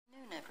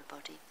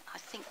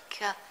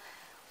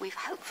we've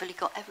hopefully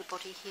got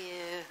everybody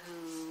here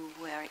who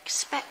we're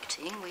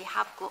expecting. We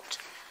have got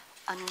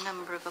a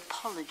number of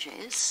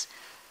apologies.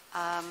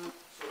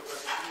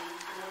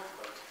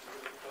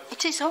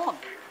 It is on.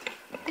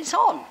 It's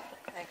on.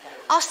 Okay.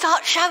 I'll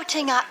start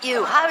shouting at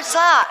you. How's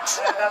that?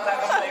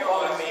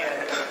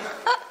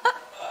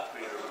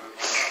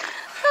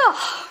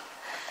 Oh,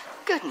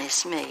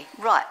 goodness me.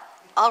 Right,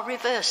 I'll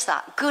reverse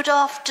that. Good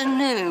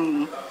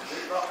afternoon.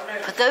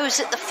 For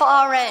those at the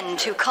far end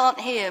who can't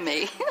hear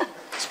me.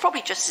 It's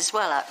probably just as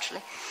well,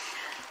 actually.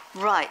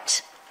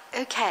 Right,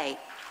 okay.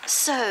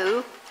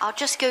 So, I'll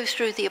just go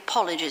through the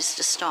apologies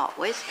to start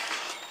with.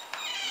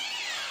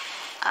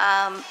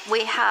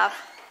 We have...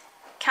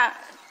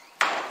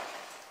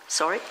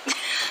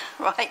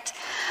 Right.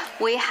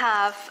 We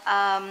have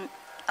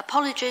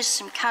apologies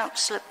from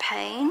Councillor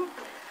Payne,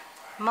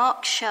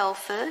 Mark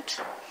Shelford,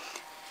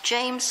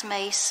 James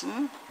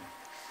Mason,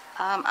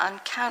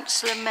 and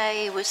Councillor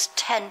May was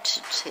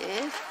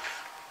tentative.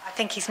 I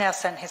think he's now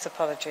sent his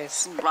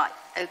apologies. Right,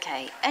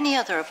 okay. Any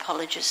other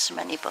apologies from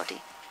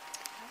anybody?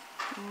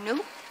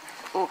 No?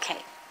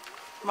 Okay.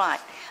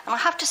 Right. And I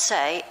have to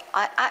say,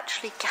 I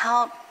actually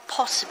can't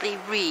possibly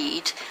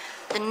read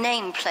the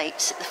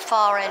nameplates at the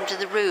far end of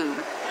the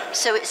room.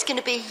 So it's going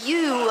to be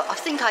you. I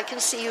think I can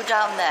see you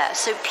down there.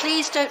 So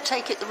please don't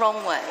take it the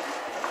wrong way.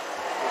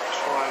 We'll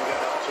try and get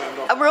that turned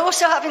off. And we're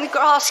also having the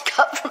grass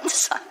cut from the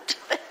sound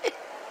of it.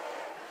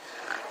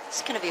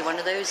 It's going to be one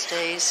of those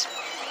days.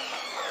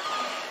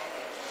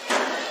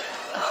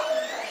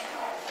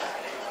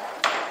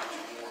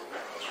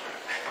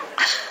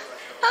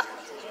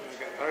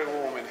 Very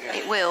warm in here.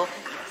 It will.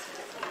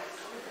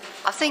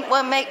 I think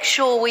we'll make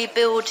sure we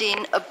build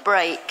in a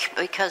break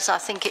because I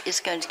think it is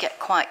going to get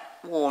quite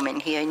warm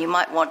in here and you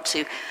might want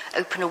to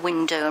open a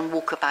window and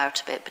walk about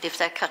a bit, but if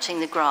they're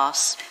cutting the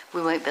grass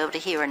we won't be able to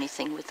hear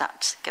anything with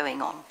that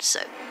going on.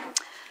 So,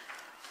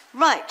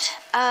 right,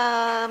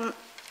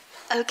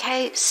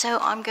 okay, so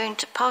I'm going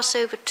to pass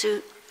over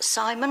to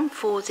Simon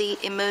for the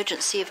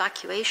emergency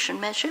evacuation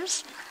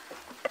measures.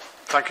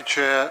 Thank you,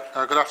 Chair.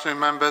 Good afternoon,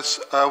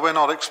 members. We're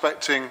not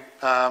expecting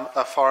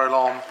a fire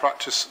alarm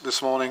practice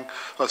this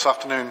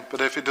afternoon, but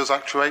if it does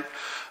actuate,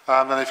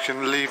 then if you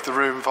can leave the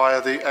room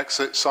via the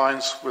exit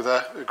signs with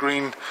a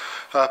green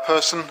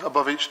person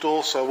above each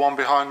door, so one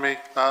behind me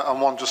and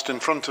one just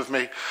in front of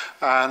me,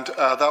 and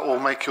that will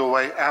make your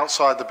way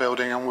outside the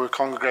building and we'll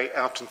congregate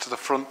out into the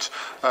front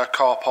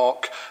car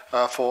park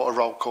for a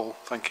roll call.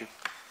 Thank you.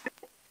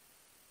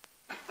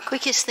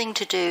 Quickest thing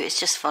to do is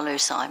just follow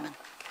Simon.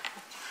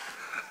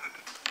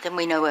 Then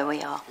we know where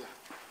we are.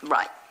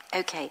 Right,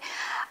 okay.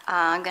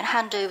 I'm going to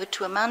hand over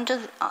to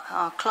Amanda,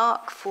 our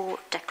clerk, for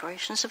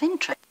declarations of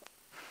interest.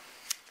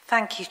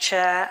 Thank you,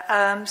 Chair.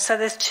 So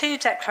there's two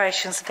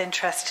declarations of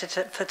interest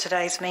for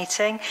today's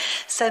meeting.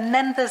 So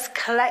members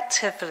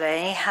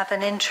collectively have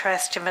an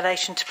interest in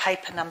relation to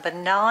paper number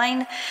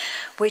 9,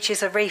 which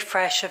is a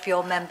refresh of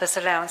your members'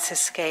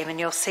 allowances scheme, and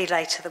you'll see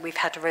later that we've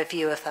had a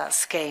review of that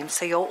scheme.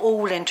 So you're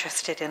all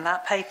interested in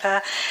that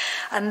paper.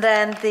 And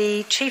then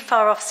the Chief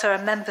Fire Officer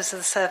and members of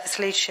the Service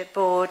Leadership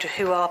Board,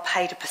 who are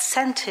paid a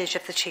percentage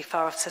of the Chief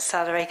Fire Officer's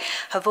salary,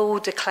 have all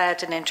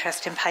declared an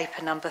interest in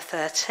paper number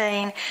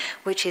 13,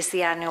 which is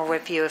the annual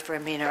review of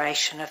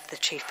remuneration of the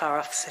Chief Fire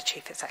Officer,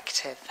 Chief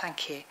Executive.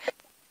 Thank you.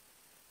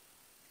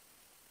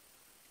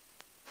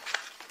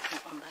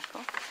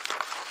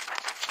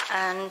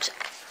 And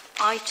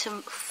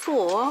item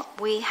 4,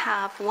 we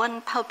have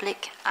one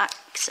public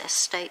access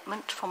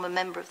statement from a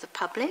member of the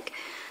public,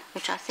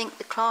 which I think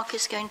the clerk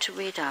is going to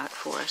read out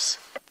for us.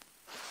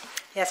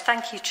 Yes,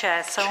 thank you,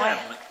 Chair. So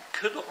Chairman,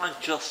 could I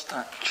just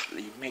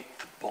actually make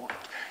the point?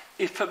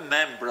 If a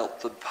member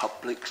of the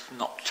public's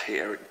not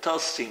here, it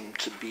does seem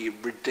to be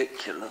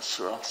ridiculous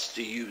for us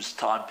to use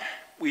time.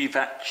 We've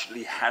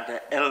actually had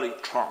it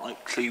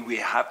electronically, we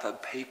have a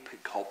paper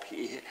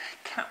copy here.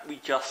 Can't we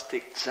just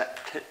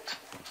accept it?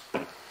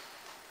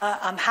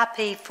 I'm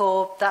happy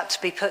for that to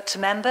be put to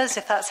members,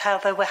 if that's how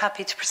they were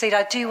happy to proceed.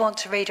 I do want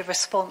to read a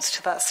response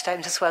to that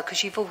statement as well,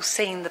 because you've all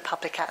seen the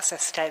public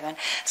access statement.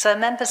 So are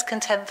members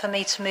content for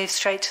me to move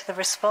straight to the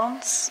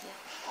response?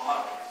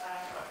 Yeah.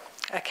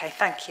 Okay,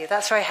 thank you.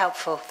 That's very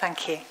helpful.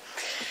 Thank you.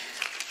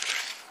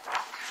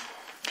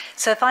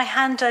 So if I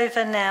hand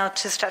over now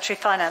to the Statutory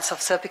Finance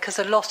Officer, because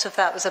a lot of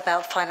that was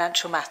about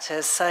financial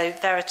matters, so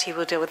Verity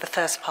will deal with the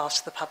first part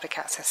of the public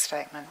access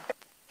statement.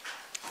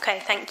 Okay,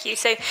 thank you.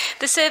 So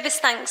the service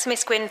thanks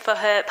Ms Gwynne for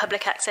her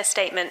public access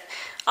statement.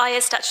 I,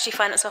 as Statutory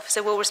Finance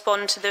Officer, will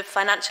respond to the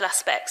financial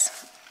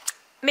aspects.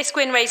 Ms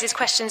Gwynne raises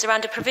questions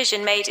around a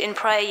provision made in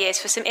prior years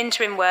for some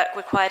interim work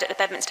required at the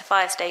Bedminster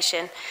Fire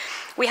Station.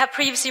 We have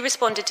previously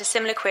responded to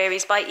similar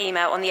queries by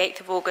email on the 8th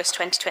of August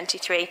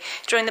 2023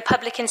 during the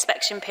public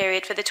inspection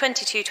period for the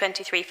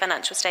 22-23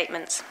 financial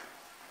statements.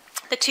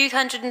 The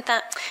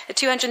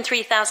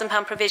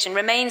 £203,000 provision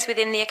remains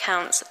within the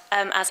accounts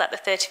as at the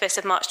 31st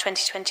of March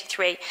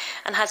 2023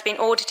 and has been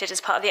audited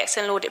as part of the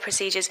external audit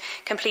procedures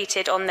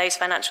completed on those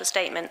financial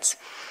statements.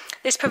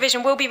 This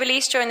provision will be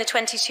released during the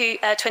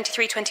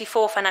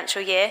 23-24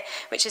 financial year,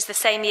 which is the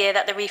same year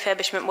that the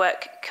refurbishment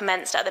work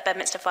commenced at the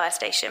Bedminster Fire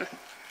Station.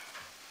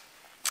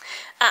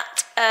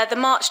 At the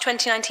March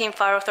 2019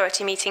 Fire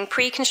Authority meeting,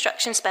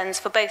 pre-construction spends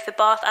for both the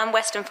Bath and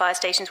Weston fire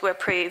stations were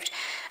approved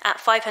at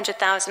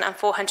 £500,000 and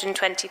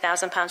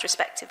 £420,000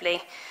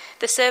 respectively.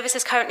 The service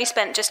has currently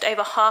spent just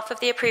over half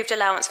of the approved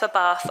allowance for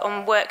Bath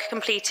on work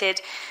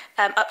completed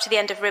up to the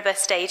end of RIBA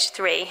Stage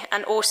 3,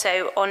 and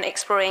also on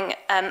exploring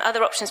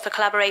other options for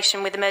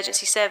collaboration with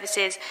emergency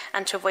services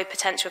and to avoid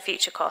potential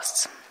future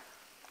costs.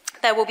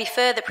 There will be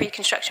further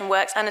pre-construction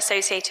works and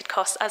associated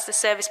costs as the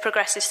service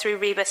progresses through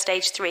RIBA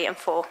Stage 3 and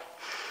 4.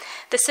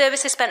 The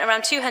service has spent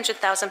around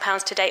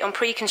 £200,000 to date on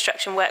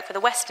pre-construction work for the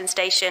Western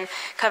Station,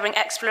 covering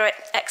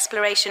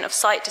exploration of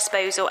site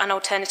disposal and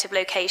alternative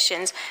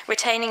locations,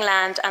 retaining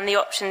land and the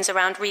options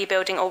around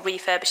rebuilding or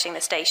refurbishing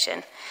the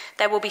station.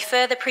 There will be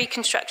further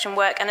pre-construction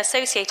work and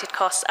associated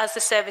costs as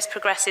the service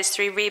progresses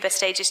through RIBA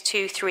Stages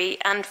 2, 3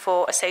 and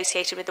 4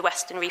 associated with the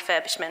Western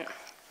refurbishment.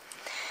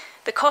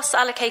 The costs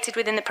allocated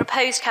within the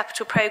proposed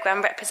capital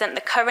programme represent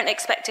the current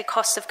expected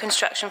costs of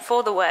construction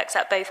for the works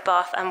at both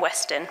Bath and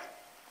Weston,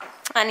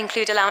 and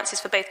include allowances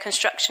for both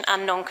construction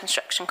and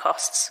non-construction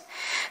costs.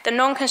 The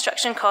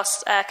non-construction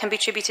costs can be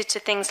attributed to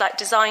things like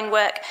design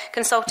work,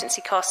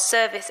 consultancy costs,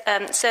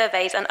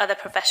 surveys and other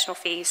professional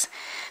fees.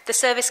 The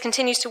service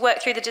continues to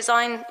work through the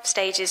design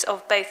stages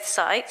of both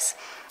sites,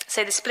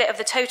 so the split of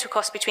the total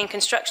cost between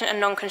construction and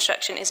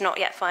non-construction is not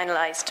yet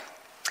finalised.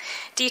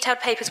 Detailed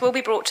papers will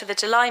be brought to the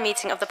July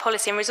meeting of the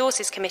Policy and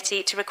Resources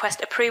Committee to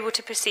request approval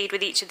to proceed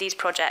with each of these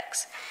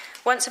projects.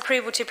 Once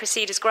approval to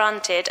proceed is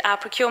granted, our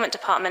procurement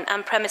department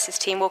and premises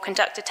team will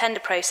conduct a tender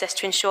process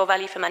to ensure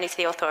value for money to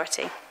the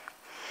authority.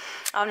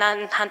 I'll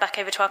now hand back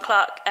over to our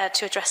clerk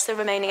to address the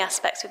remaining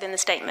aspects within the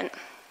statement.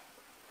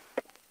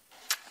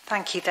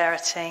 Thank you,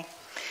 Verity.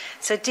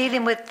 So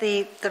dealing with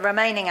the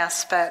remaining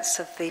aspects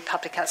of the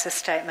public access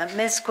statement,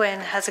 Ms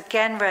Gwynne has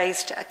again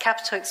raised a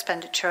capital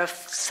expenditure of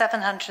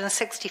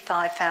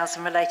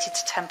 £765,000 related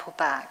to Temple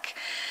Back.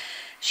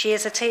 She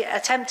is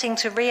attempting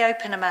to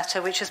reopen a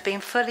matter which has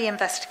been fully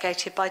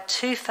investigated by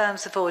 2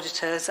 firms of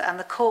auditors, and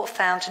the court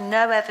found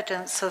no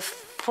evidence of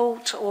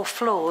fault or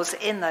flaws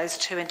in those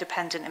 2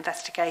 independent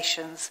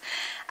investigations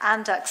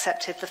and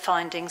accepted the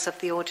findings of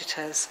the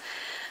auditors.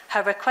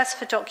 Her request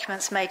for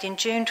documents made in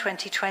June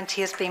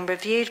 2020 has been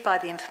reviewed by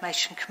the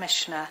Information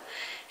Commissioner.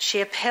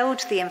 She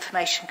appealed the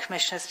Information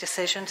Commissioner's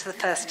decision to the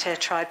first-tier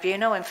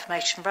tribunal,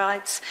 Information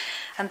Rights,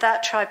 and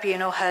that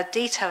tribunal heard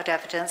detailed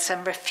evidence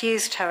and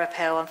refused her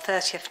appeal on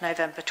 30th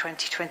November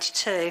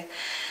 2022,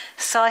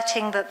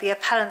 citing that the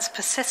appellant's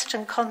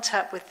persistent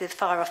contact with the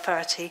Fire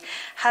Authority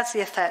has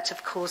the effect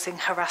of causing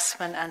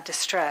harassment and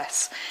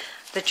distress.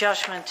 The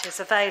judgment is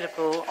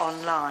available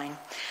online.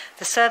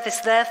 The service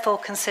therefore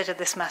considered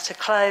this matter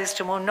closed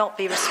and will not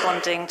be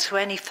responding to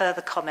any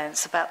further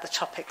comments about the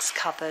topics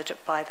covered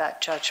by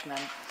that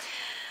judgment.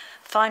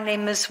 Finally,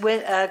 Ms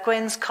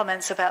Gwynne's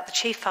comments about the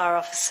Chief Fire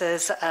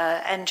Officer's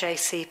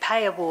NJC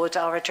pay award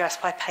are addressed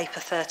by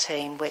paper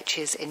 13, which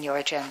is in your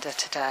agenda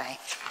today.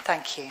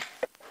 Thank you.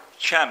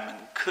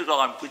 Chairman, could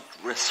I, with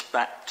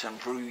respect and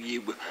through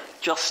you,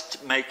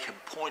 just make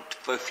a point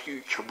for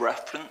future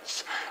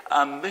reference?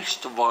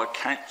 Most of our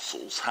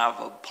councils have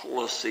a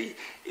policy,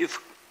 if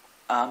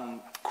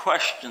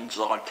questions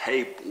are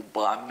tabled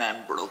by a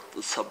member of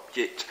the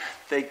subject,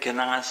 they can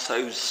ask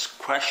those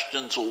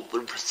questions or the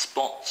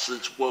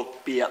responses will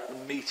be at the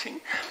meeting.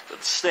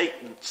 But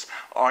statements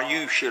are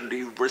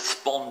usually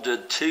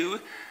responded to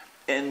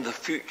in the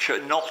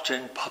future, not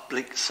in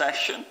public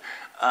session.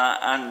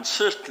 And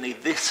certainly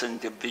this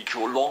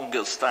individual,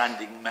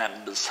 longer-standing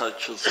members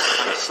such as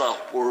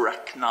myself will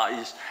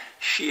recognise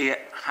she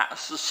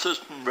has a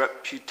certain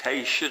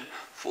reputation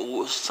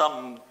for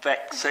some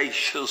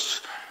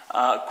vexatious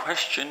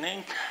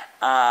questioning.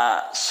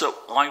 So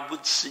I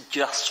would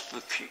suggest for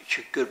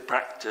future good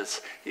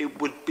practice,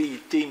 it would be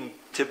deemed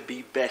to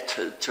be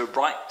better to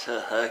write to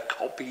her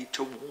copy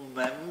to all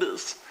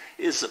members.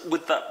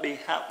 Would that be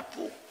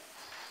helpful?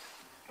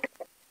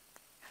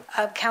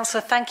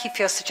 Councillor, thank you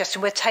for your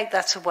suggestion. We'll take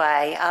that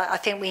away. I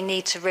think we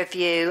need to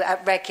review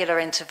at regular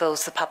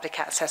intervals the public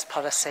access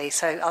policy,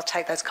 so I'll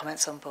take those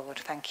comments on board.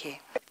 Thank you.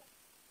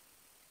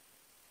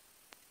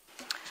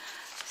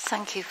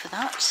 Thank you for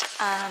that.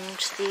 And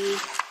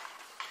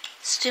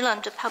still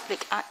under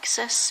public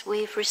access,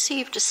 we've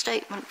received a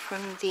statement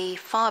from the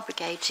Fire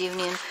Brigades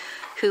Union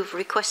who've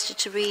requested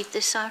to read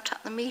this out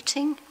at the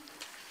meeting.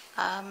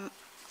 I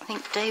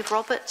think Dave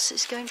Roberts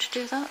is going to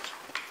do that.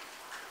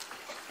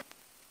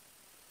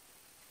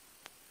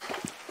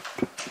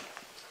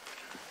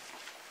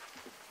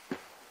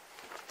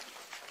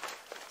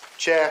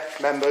 Chair,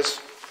 members,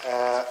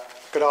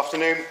 good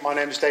afternoon. My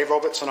name is Dave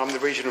Roberts and I'm the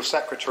Regional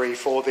Secretary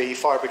for the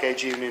Fire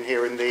Brigades Union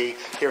here in the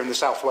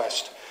South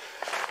West.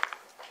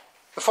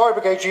 The Fire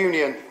Brigades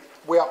Union,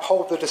 we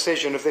uphold the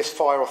decision of this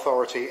fire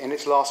authority in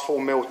its last full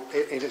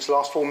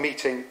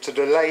meeting to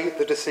delay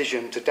the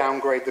decision to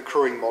downgrade the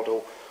crewing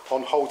model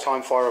on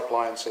whole-time fire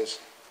appliances.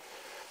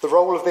 The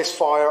role of this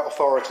fire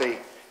authority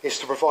is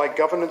to provide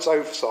governance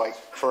oversight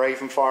for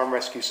Avon Fire and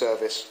Rescue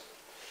Service.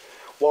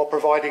 While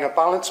providing a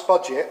balanced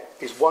budget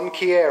is one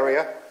key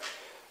area,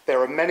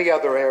 there are many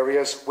other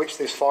areas which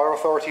this fire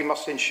authority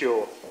must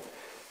ensure.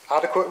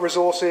 Adequate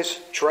resources,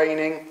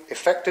 training,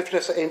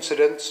 effectiveness at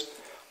incidents,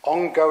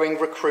 ongoing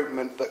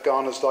recruitment that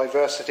garners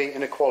diversity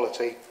and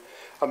equality,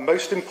 and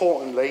most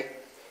importantly,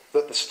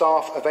 that the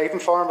staff of Avon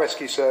Fire and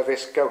Rescue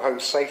Service go home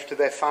safe to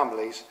their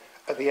families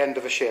at the end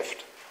of a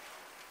shift.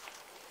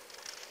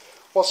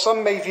 While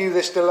some may view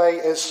this delay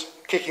as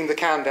kicking the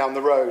can down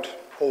the road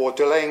or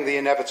delaying the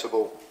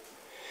inevitable,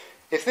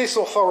 if this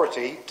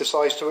authority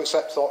decides to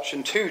accept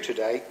option 2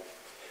 today,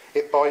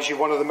 it buys you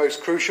one of the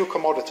most crucial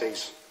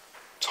commodities,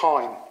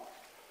 time.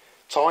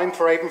 Time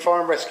for Avon Fire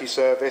and Rescue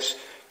Service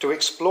to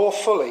explore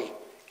fully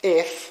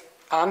if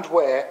and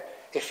where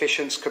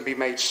efficiency can be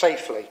made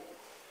safely.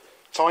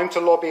 Time to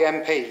lobby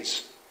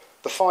MPs,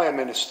 the Fire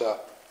Minister,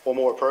 or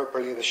more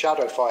appropriately the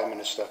Shadow Fire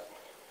Minister,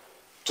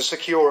 to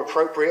secure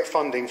appropriate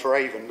funding for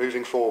Avon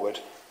moving forward.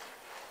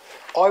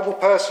 I will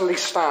personally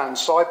stand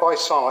side by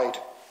side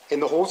in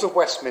the halls of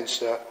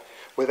Westminster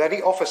with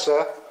any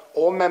officer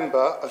or member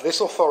of this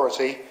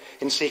authority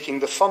in seeking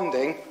the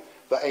funding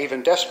that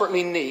Avon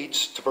desperately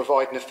needs to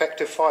provide an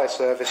effective fire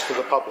service to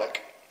the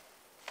public.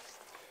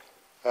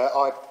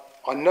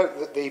 I note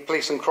that the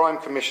Police and Crime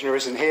Commissioner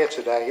isn't here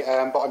today,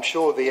 but I'm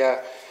sure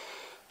the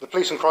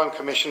Police and Crime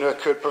Commissioner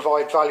could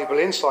provide valuable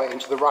insight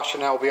into the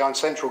rationale behind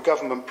central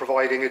government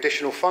providing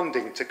additional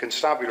funding to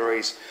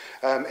constabularies,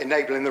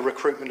 enabling the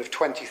recruitment of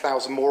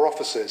 20,000 more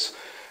officers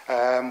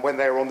when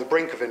they are on the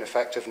brink of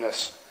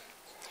ineffectiveness.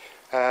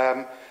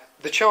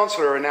 The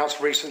Chancellor announced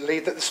recently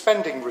that the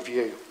spending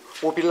review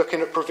will be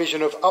looking at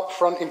provision of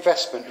upfront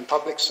investment in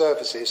public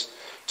services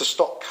to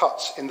stop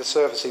cuts in the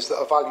services that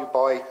are valued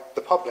by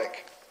the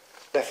public.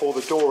 Therefore,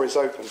 the door is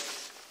open.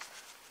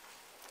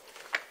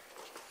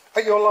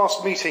 At your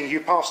last meeting, you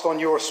passed on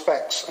your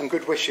respects and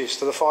good wishes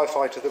to the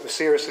firefighter that was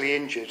seriously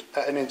injured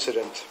at an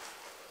incident.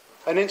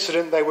 An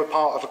incident they were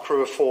part of a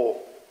crew of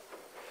 4.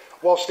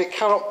 Whilst it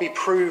cannot be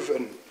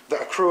proven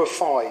that a crew of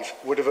 5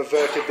 would have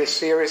averted this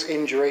serious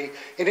injury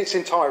in its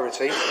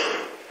entirety,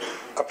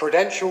 a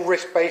prudential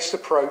risk-based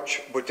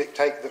approach would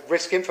dictate that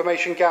risk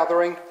information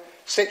gathering,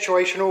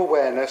 situational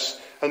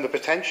awareness and the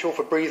potential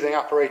for breathing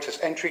apparatus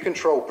entry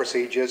control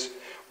procedures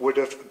would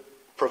have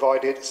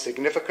provided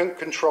significant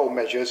control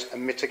measures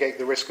and mitigate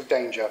the risk of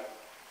danger.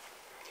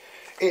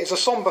 It is a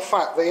sombre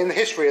fact that in the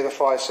history of the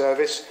fire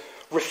service,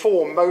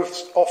 reform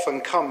most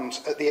often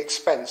comes at the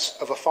expense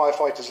of a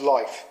firefighter's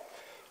life,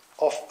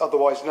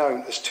 otherwise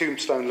known as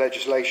tombstone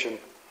legislation.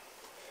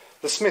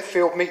 The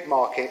Smithfield Meat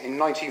Market in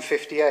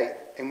 1958,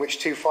 in which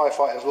 2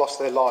 firefighters lost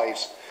their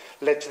lives,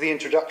 led to the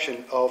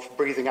introduction of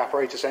breathing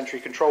apparatus entry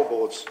control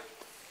boards.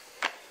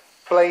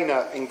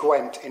 Blaina in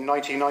Gwent in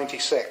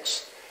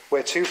 1996,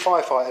 where 2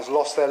 firefighters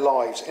lost their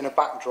lives in a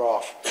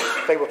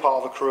backdraft. They were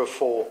part of a crew of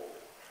 4.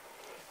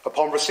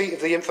 Upon receipt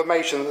of the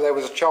information that there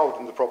was a child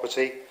in the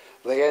property,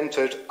 they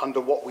entered under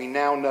what we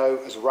now know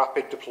as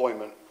rapid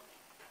deployment.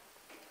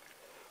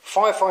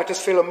 Firefighters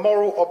feel a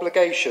moral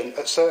obligation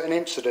at certain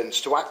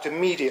incidents to act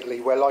immediately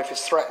where life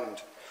is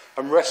threatened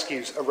and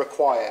rescues are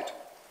required.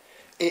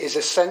 It is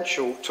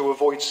essential to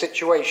avoid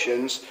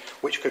situations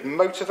which could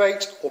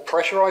motivate or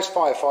pressurise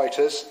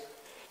firefighters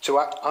to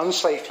act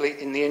unsafely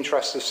in the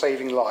interest of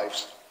saving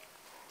lives.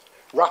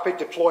 Rapid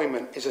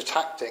deployment is a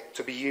tactic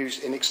to be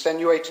used in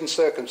extenuating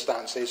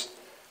circumstances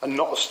and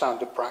not a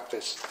standard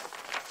practice.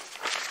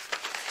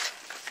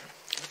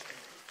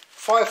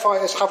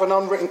 Firefighters have an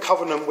unwritten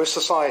covenant with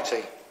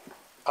society,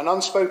 an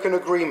unspoken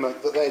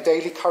agreement that their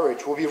daily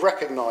courage will be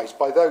recognised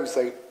by those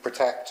they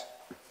protect.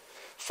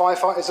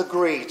 Firefighters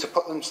agree to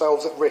put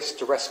themselves at risk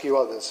to rescue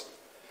others,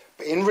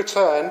 but in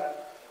return,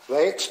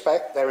 they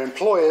expect their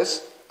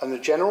employers and the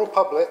general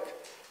public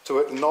to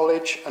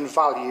acknowledge and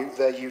value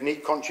their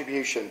unique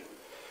contribution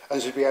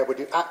and to be able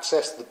to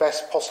access the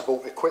best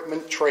possible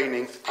equipment,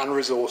 training and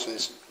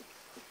resources.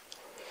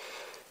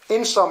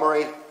 In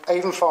summary,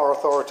 Avon Fire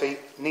Authority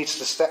needs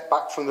to step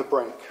back from the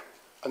brink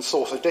and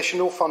source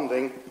additional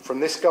funding from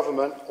this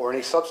government or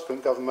any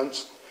subsequent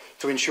governments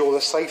to ensure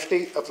the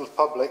safety of the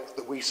public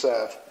that we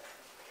serve.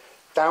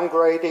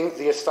 Downgrading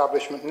the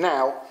establishment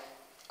now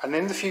and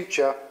in the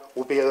future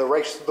will be a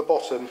race to the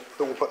bottom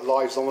that will put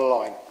lives on the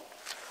line.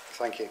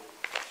 Thank you.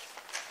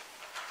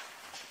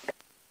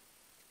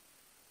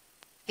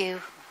 Thank you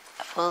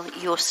for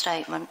your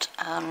statement,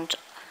 and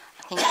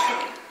I think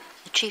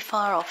the Chief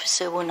Fire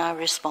Officer will now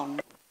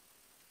respond.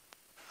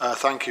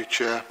 Thank you,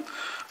 Chair.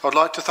 I'd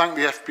like to thank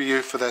the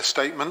FBU for their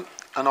statement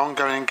and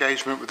ongoing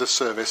engagement with the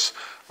service,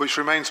 which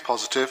remains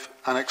positive,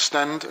 and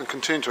extend and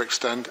continue to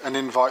extend an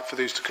invite for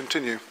these to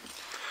continue.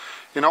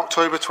 In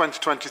October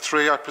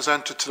 2023, I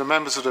presented to the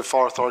members of the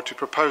Fire Authority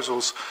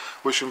proposals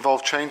which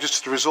involve changes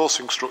to the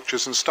resourcing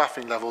structures and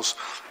staffing levels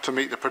to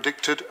meet the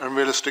predicted and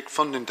realistic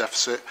funding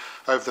deficit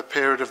over the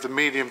period of the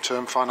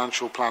medium-term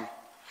financial plan.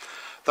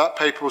 That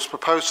paper was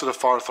proposed to the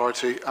Fire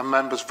Authority and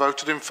members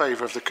voted in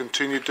favour of the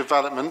continued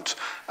development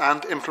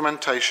and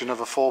implementation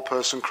of a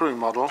 4-person crewing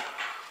model,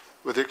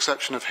 with the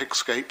exception of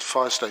Hicksgate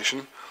Fire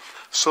Station,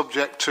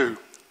 subject to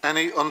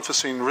any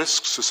unforeseen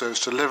risks to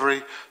service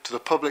delivery to the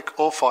public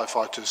or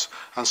firefighters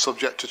and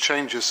subject to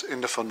changes in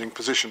the funding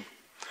position,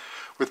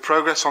 with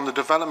progress on the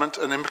development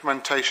and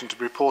implementation to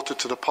be reported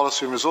to the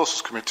Policy and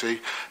Resources Committee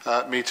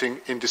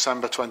meeting in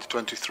December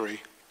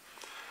 2023.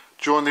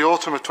 During the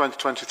autumn of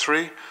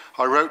 2023,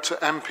 I wrote to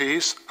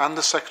MPs and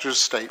the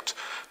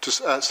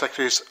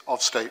Secretaries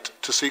of State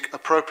to seek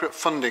appropriate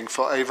funding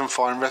for Avon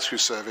Fire and Rescue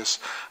Service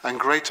and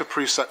greater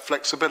preset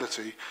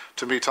flexibility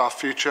to meet our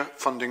future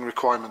funding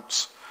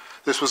requirements.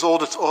 This was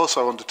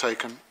also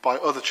undertaken by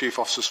other Chief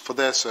Officers for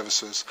their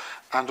services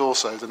and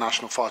also the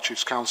National Fire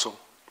Chiefs Council.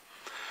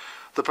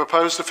 The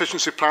proposed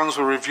efficiency plans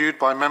were reviewed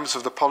by members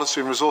of the Policy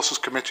and Resources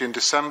Committee in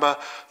December,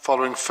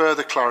 following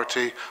further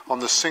clarity on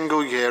the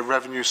single-year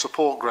revenue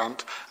support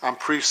grant and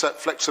preset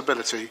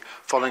flexibility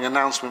following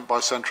announcement by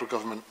central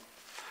government.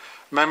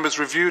 Members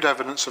reviewed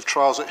evidence of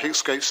trials at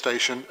Hicksgate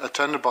Station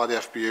attended by the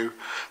FBU.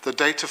 The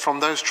data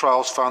from those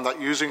trials found that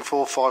using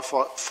four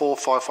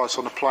firefighters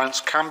on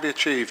appliance can be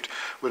achieved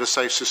with a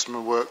safe system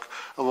of work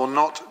and will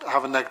not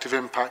have a negative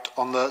impact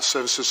on the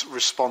service's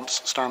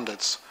response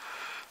standards.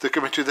 The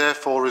committee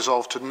therefore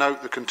resolved to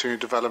note the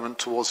continued development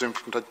towards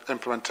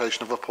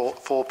implementation of a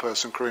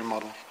four-person crewing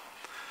model.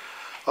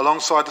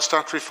 Alongside the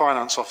Statutory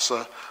Finance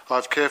Officer, I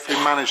have carefully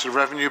managed the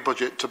revenue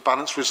budget to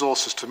balance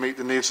resources to meet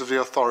the needs of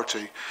the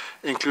authority,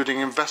 including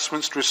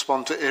investments to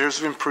respond to areas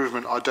of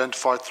improvement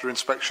identified through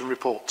inspection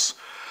reports.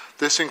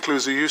 This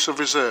includes the use of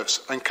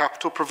reserves and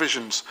capital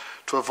provisions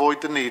to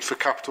avoid the need for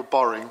capital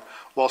borrowing,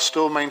 while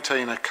still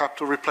maintaining a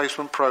capital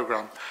replacement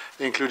programme,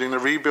 including the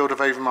rebuild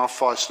of Avon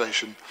Fire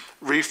Station,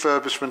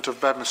 refurbishment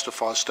of Bedminster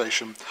Fire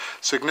Station,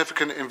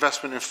 significant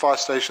investment in fire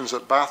stations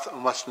at Bath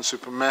and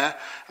Weston-super-Mare,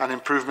 and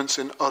improvements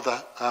in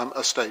other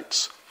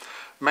estates.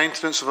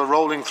 Maintenance of a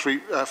rolling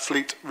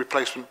fleet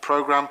replacement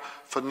programme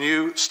for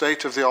new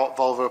state-of-the-art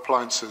Volvo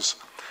appliances,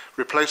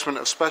 replacement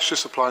of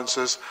specialist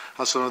appliances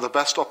and some of the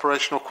best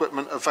operational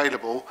equipment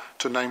available,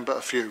 to name but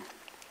a few.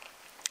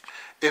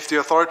 If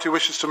the authority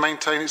wishes to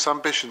maintain its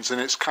ambitions in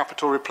its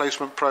capital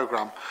replacement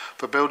programme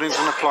for buildings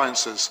and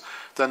appliances,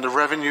 then the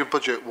revenue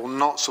budget will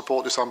not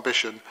support this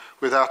ambition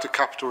without a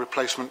capital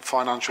replacement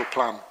financial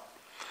plan.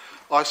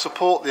 I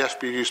support the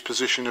FBU's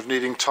position of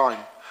needing time,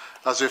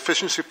 as the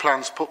efficiency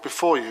plans put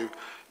before you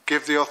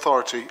give the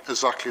authority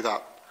exactly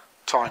that,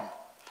 time.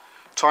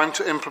 Time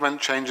to implement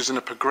changes in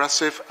a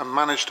progressive and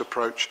managed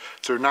approach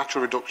through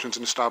natural reductions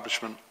in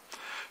establishment.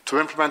 To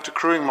implement a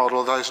crewing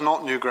model that is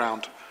not new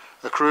ground,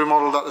 a crew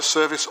model that the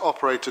service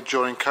operated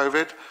during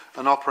COVID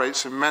and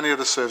operates in many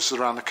other services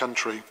around the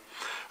country.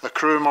 A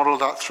crew model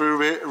that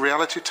through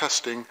reality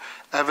testing,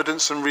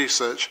 evidence and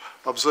research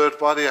observed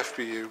by the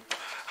FBU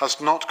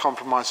has not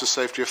compromised the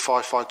safety of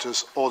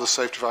firefighters or the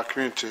safety of our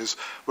communities,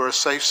 where a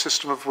safe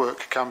system of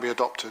work can be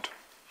adopted.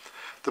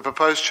 The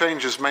proposed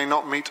changes may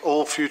not meet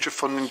all future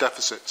funding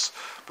deficits,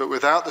 but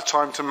without the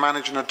time to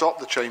manage and adopt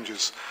the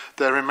changes,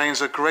 there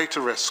remains a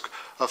greater risk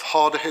of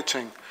harder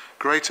hitting,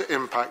 greater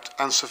impact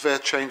and severe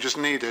changes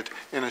needed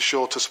in a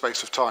shorter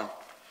space of time.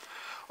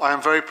 I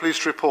am very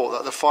pleased to report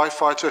that the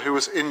firefighter who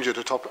was injured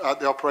at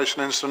the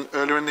operational incident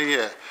earlier in the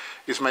year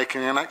is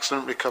making an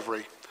excellent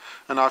recovery,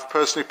 and I've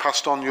personally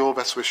passed on your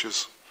best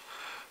wishes.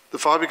 The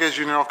Fire Brigades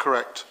Union are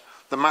correct.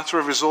 The matter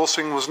of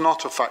resourcing was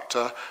not a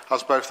factor,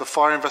 as both the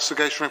fire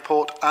investigation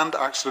report and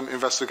accident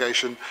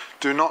investigation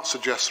do not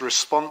suggest the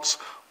response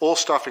or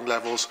staffing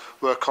levels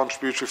were a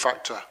contributory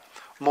factor.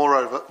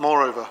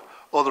 Moreover,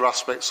 other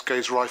aspects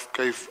gave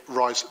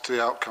rise to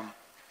the outcome.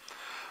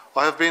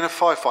 I have been a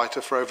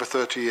firefighter for over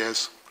 30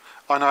 years,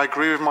 and I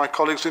agree with my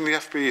colleagues in the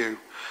FBU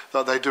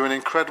that they do an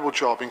incredible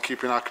job in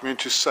keeping our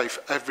communities safe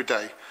every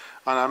day,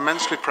 and I'm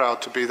immensely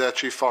proud to be their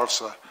Chief Fire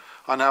Officer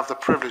and have the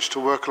privilege to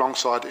work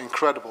alongside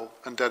incredible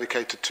and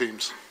dedicated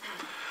teams.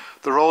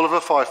 The role of a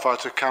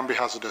firefighter can be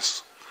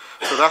hazardous,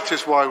 but that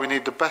is why we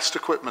need the best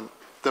equipment,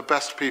 the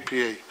best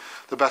PPE,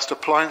 the best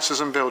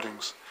appliances and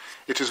buildings.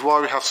 It is why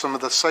we have some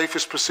of the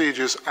safest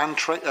procedures and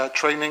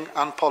training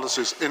and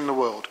policies in the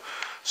world,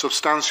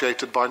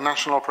 substantiated by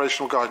national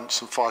operational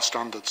guidance and fire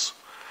standards.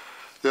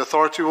 The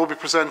authority will be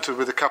presented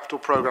with a capital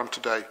programme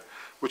today,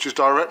 which is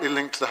directly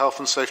linked to the health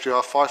and safety of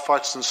our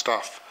firefighters and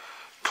staff,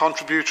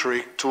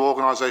 contributory to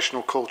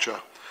organisational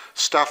culture,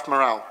 staff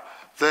morale,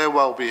 their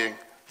well-being,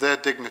 their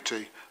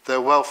dignity,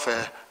 their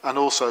welfare and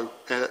also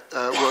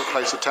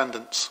workplace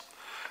attendance.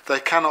 They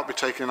cannot be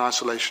taken in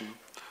isolation,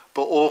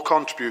 but all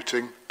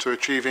contributing to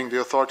achieving the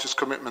authority's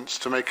commitments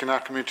to making our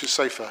communities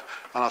safer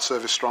and our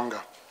service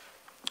stronger.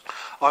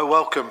 I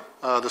welcome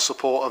the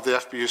support of the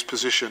FBU's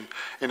position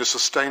in a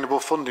sustainable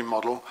funding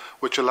model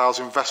which allows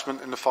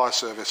investment in the fire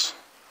service.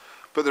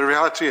 But the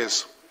reality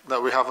is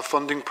that we have a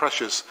funding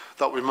pressures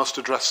that we must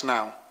address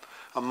now,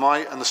 and my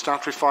and the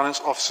Statutory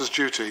Finance Officer's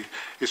duty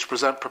is to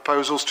present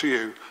proposals to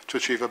you to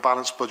achieve a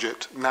balanced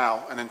budget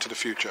now and into the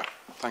future.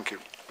 Thank you.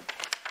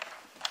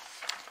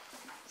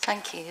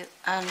 Thank you,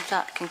 and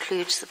that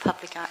concludes the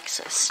public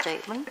access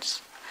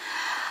statements.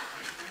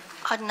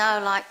 I'd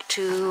now like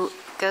to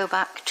go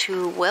back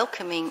to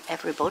welcoming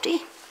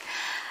everybody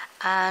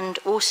and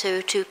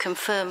also to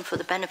confirm for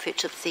the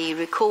benefit of the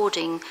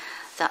recording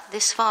that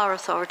this Fire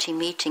Authority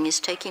meeting is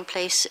taking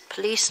place at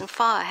Police and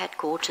Fire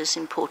Headquarters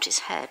in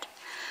Portishead.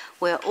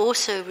 We're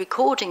also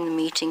recording the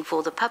meeting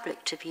for the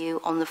public to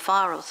view on the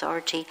Fire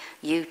Authority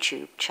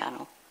YouTube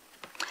channel.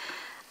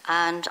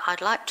 And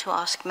I'd like to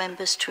ask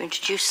members to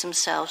introduce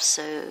themselves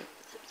so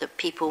the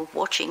people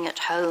watching at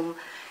home,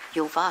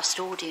 your vast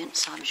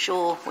audience, I'm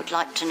sure, would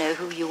like to know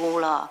who you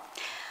all are.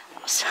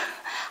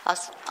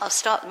 I'll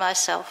start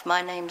myself.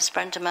 My name's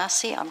Brenda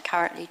Massey. I'm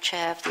currently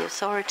chair of the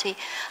authority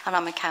and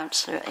I'm a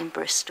councillor in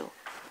Bristol.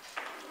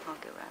 I'll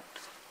go round.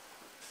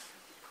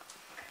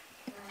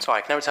 Sorry,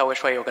 I can never tell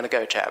which way you're going to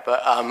go, Chair,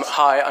 but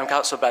hi, I'm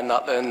Councillor Ben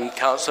Nutland,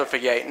 Councillor for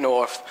Yate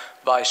North,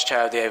 Vice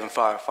Chair of the Avon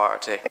Fire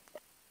Authority.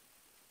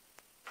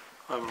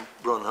 I'm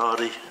Ron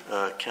Hardy,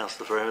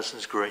 Councillor for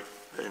Emerson's Green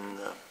in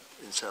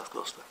South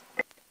Gloucester.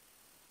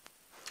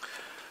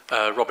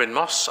 Robin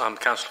Moss, I'm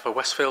Councillor for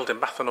Westfield in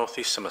Bath and North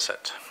East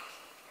Somerset.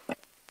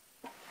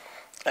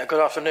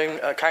 Good afternoon,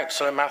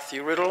 Councillor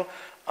Matthew Riddle,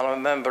 and I'm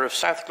a member of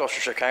South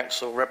Gloucestershire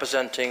Council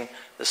representing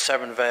the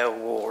Severn Vale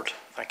Ward.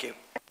 Thank you.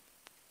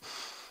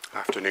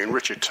 Afternoon,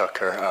 Richard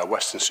Tucker,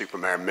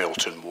 Weston-super-Mare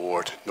Milton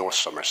Ward, North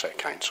Somerset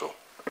Council.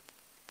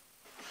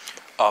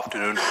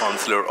 Afternoon,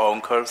 Councillor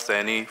Onkar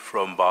Seni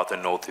from Bath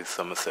and North East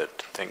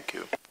Somerset. Thank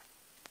you.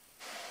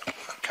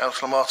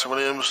 Councillor Martin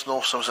Williams,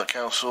 North Somerset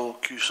Council,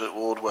 Cusack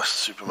Ward,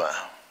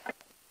 Weston-super-Mare.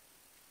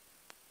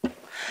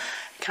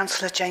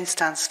 Councillor Jane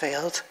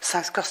Stansfield,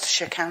 South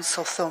Gloucestershire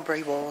Council,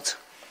 Thornbury Ward.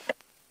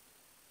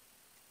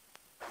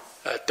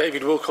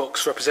 David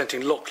Wilcox,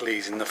 representing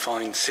Lockleys in the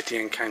fine city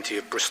and county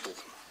of Bristol.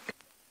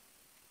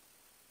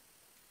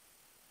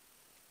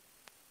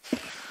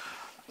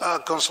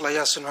 Councillor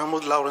Yasin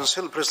Mahmood, Lawrence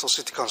Hill, Bristol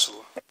City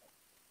Council.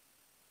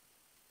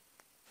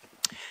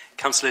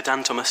 Councillor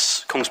Dan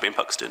Thomas, Congsbury and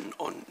Puxton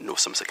on North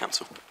Somerset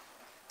Council.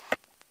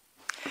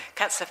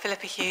 Councillor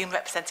Philippa Hume,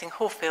 representing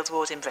Hallfield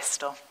Ward in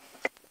Bristol.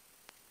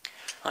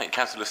 Hi,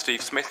 Councillor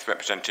Steve Smith,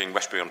 representing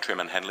Westbury-on-Trim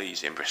and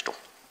Henleys in Bristol.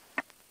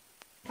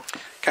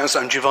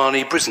 Councillor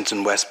Giovanni,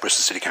 Brislington West,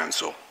 Bristol City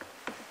Council.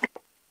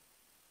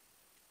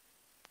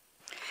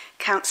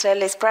 Councillor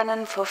Liz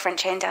Brennan for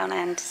French Down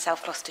End,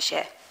 South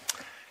Gloucestershire.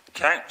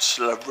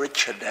 Councillor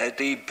Richard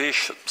Eddy,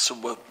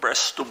 Bishopsworth,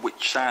 Bristol,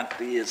 which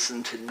sadly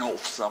isn't in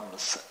North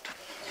Somerset.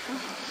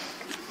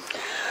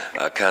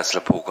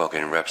 Councillor Paul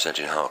Goggin,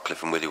 representing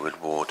Hartcliffe and Withywood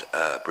Ward,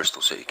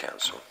 Bristol City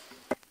Council.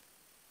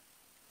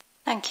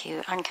 Thank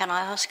you. And can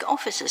I ask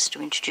officers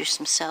to introduce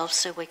themselves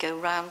so we go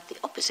round the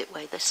opposite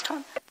way this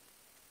time?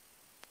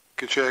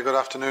 Good Chair, good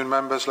afternoon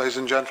members, ladies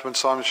and gentlemen.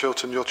 Simon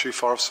Shilton, your Chief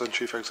Fire Officer and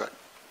Chief Exec.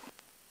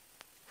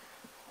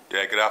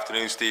 Yeah, good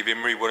afternoon, Steve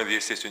Imrie, one of the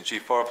Assistant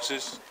Chief Fire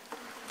Officers.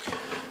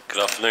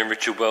 Good afternoon,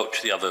 Richard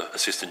Welch, the other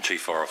Assistant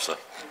Chief Fire Officer.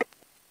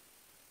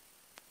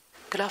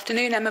 Good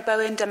afternoon, Emma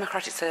Bowen,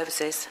 Democratic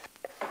Services.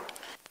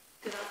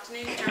 Good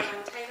afternoon,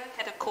 Caroline Taylor,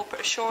 Head of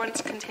Corporate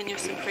Assurance,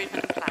 Continuous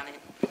Improvement and Planning.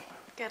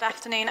 Good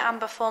afternoon,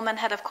 Amber Foreman,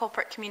 Head of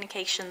Corporate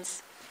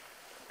Communications.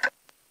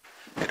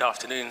 Good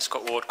afternoon,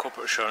 Scott Ward,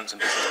 Corporate Assurance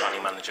and Business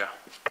Planning Manager.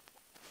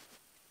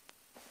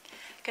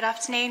 Good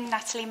afternoon,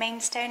 Natalie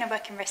Mainstone, I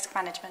work in Risk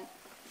Management.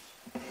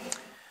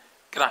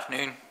 Good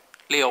afternoon,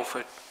 Lee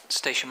Alford,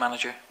 Station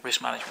Manager,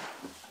 Risk Management.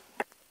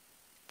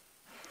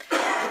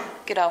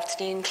 Good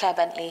afternoon, Claire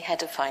Bentley,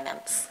 Head of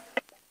Finance.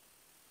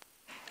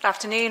 Good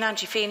afternoon,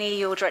 Angie Feeney,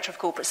 your Director of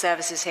Corporate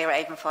Services here at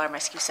Avon Fire and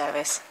Rescue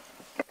Service.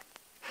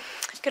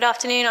 Good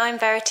afternoon, I'm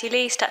Verity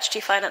Lee,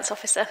 Statutory Finance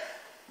Officer.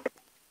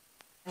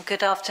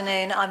 Good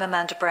afternoon, I'm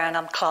Amanda Brown,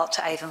 I'm Clerk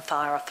to Avon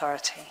Fire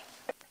Authority.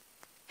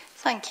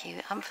 Thank you.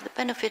 And for the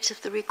benefit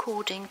of the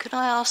recording, could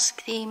I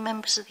ask the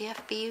members of the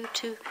FBU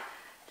to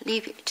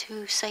leave it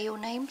to say your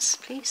names,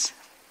 please?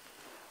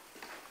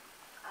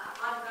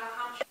 I'm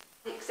Hampshire,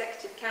 the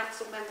Executive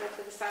Council Member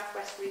for the South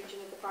West region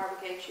of the Fire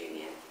Brigade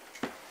Union.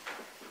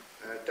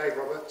 Dave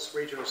Roberts,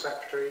 Regional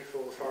Secretary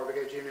for the Fire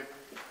Brigade Union.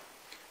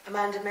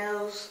 Amanda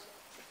Mills,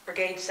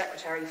 Brigade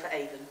Secretary for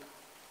Avon.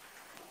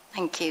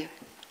 Thank you.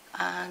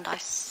 And I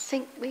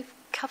think we've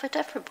covered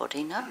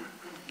everybody now.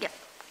 Yep,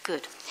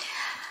 good.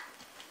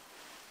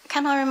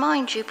 Can I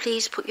remind you,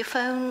 please put your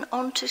phone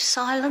onto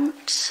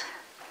silent,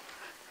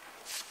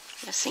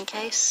 just in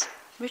case.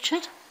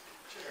 Richard? Chair,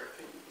 I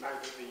think now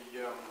that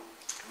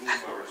the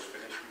lawnmower is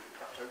finished, we can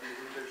perhaps open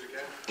the windows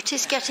again. It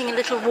is getting a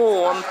little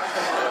warm.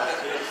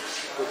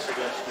 Good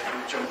suggestion,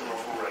 we jump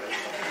off already.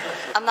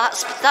 And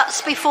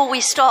that's before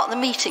we start the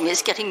meeting,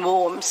 it's getting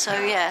warm, so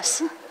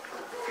yes.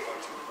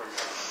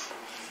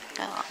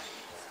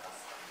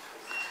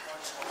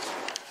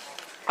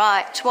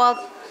 Right,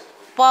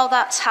 while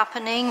that's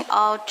happening,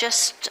 I'll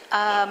just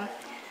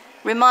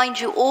remind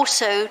you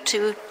also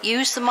to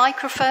use the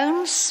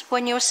microphones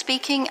when you're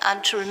speaking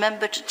and to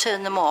remember to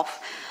turn them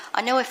off.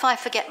 I know if I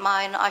forget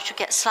mine, I should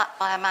get slapped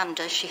by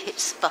Amanda. She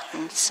hits the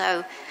button.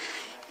 So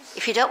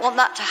if you don't want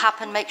that to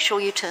happen, make sure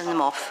you turn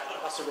them off.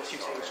 That's a risk you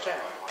take as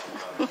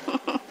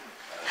chair.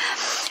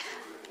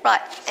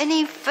 Right,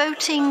 any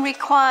voting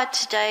required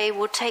today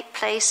will take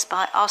place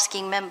by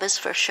asking members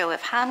for a show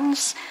of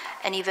hands.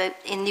 any vote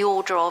in the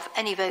order of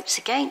any votes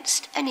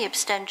against, any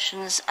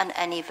abstentions, and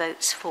any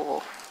votes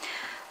for.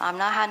 I'm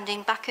now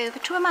handing back over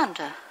to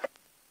Amanda.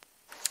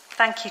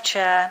 Thank you,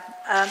 Chair.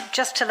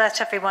 Just to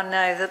let everyone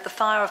know that the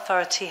Fire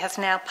Authority has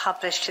now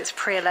published its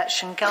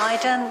pre-election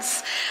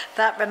guidance.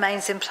 That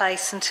remains in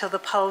place until the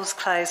polls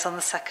close on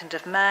the 2nd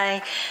of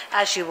May.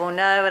 As you all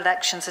know,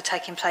 elections are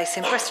taking place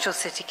in Bristol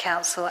City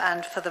Council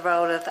and for the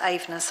role of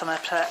Avon and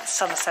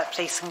Somerset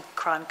Police and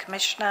Crime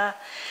Commissioner.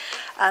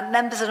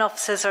 Members and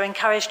officers are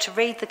encouraged to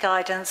read the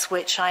guidance,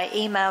 which I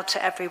emailed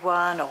to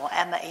everyone, or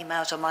Emma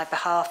emailed on my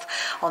behalf,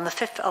 on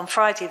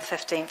Friday the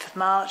 15th of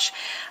March.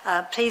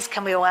 Please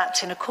can we all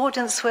act in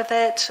accordance with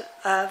it?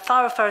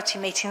 Fire Authority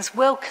meetings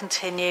will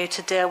continue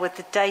to deal with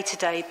the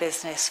day-to-day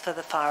business for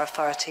the Fire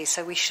Authority,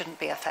 so we shouldn't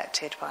be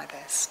affected by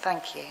this.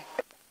 Thank you.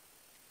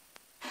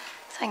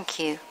 Thank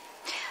you.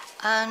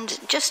 And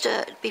just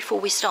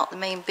before we start the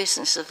main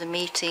business of the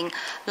meeting,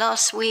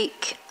 last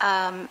week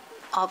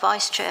our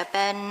Vice Chair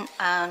Ben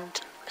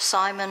and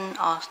Simon,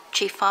 our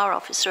Chief Fire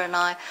Officer, and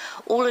I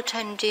all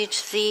attended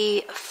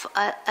the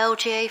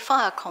LGA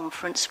Fire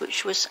Conference,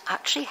 which was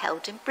actually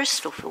held in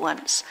Bristol for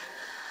once.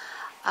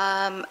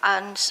 And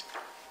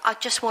I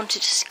just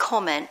wanted to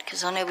comment,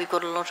 because I know we've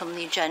got a lot on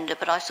the agenda,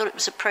 but I thought it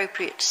was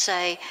appropriate to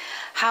say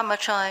how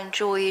much I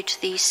enjoyed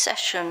the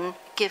session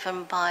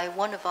given by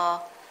one of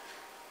our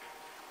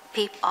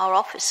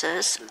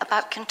officers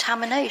about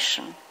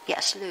contamination.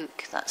 Yes,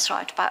 Luke, that's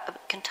right,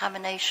 about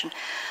contamination.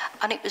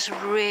 And it was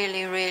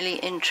really, really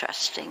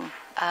interesting.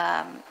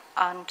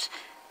 And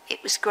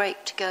it was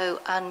great to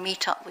go and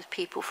meet up with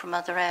people from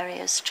other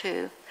areas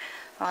too.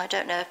 I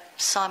don't know if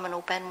Simon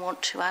or Ben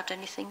want to add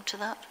anything to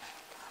that.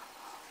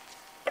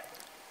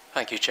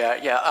 Thank you, Chair.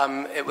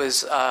 Yeah, it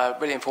was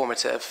really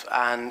informative,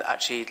 and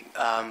actually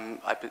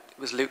it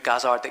was Luke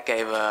Gazzard that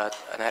gave an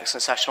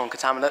excellent session on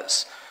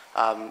contaminants.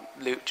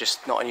 Luke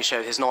just not only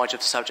showed his knowledge of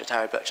the subject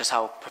area, but just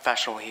how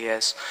professional he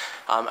is.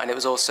 And it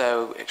was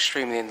also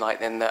extremely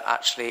enlightening that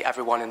actually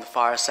everyone in the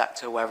fire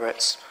sector, whether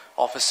it's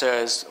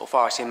officers,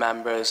 authority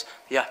members,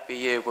 the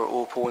FBU, we're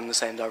all pulling in the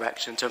same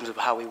direction in terms of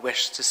how we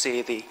wish to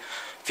see the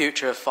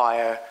future of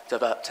fire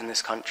developed in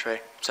this country.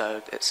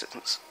 So it's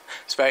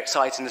very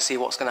exciting to see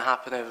what's going to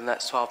happen over the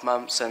next 12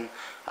 months and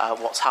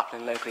what's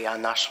happening locally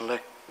and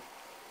nationally.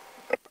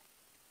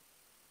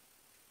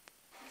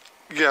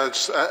 Yeah,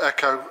 just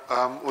echo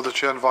what the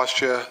Chair and Vice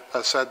Chair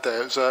said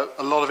there. It's a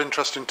lot of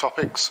interesting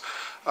topics,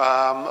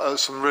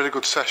 some really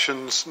good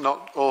sessions,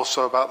 not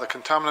also about the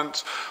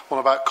contaminants,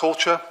 one about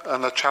culture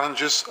and the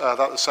challenges that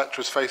the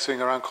sector is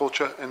facing around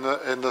culture in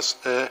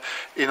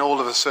all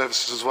of the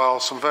services as well.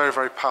 Some very,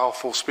 very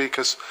powerful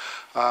speakers,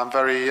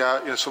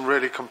 some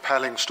really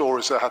compelling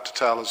stories they had to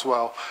tell as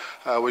well,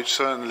 which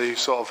certainly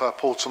sort of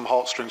pulled some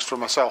heartstrings from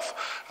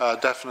myself,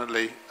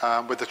 definitely,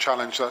 with the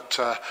challenge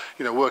that,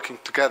 working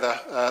together,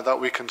 that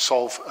we can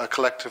solve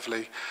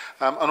collectively.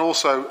 And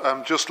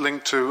also, just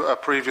linked to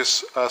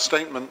previous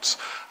statements,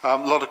 a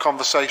lot of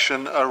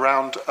conversation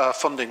around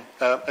funding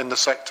in the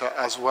sector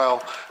as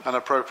well, and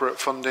appropriate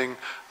funding,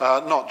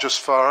 not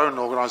just for our own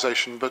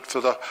organisation, but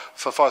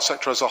for fire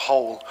sector as a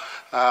whole.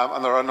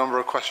 And there are a number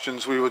of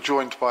questions. We were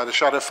joined by the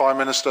Shadow Fire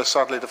Minister.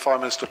 Sadly, the Fire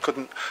Minister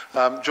couldn't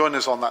join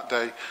us on that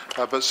day,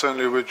 but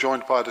certainly we were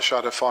joined by the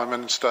Shadow Fire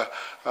Minister,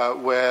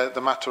 where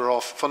the matter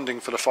of funding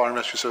for the Fire and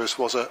Rescue Service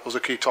was a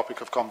key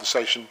topic of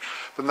conversation.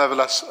 But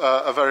nevertheless,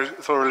 a very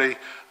thoroughly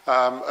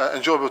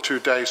enjoyable 2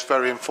 days,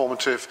 very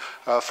informative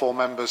for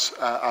members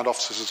and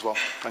officers as well.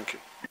 Thank you.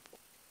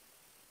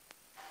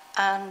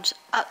 And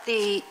at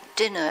the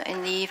dinner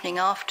in the evening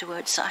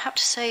afterwards, I have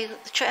to say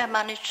that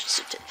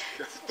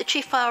the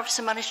Chief Fire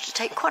Officer managed to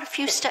take quite a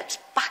few steps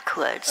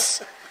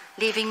backwards,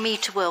 leaving me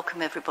to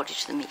welcome everybody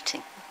to the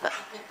meeting. But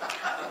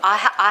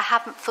I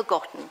haven't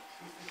forgotten.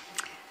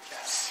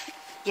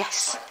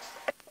 Yes.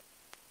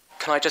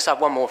 Can I just add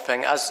one more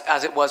thing?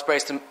 As it was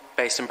based in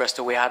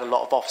Bristol, we had a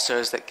lot of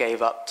officers that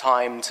gave up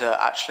time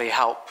to actually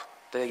help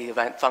the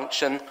event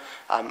function,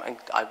 and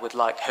I would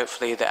like,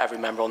 hopefully, that every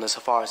member on this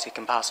authority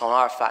can pass on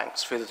our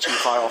thanks through the Chief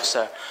Fire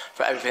Officer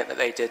for everything that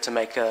they did to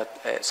make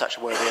such a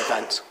worthy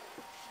event.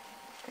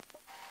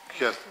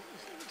 Yeah,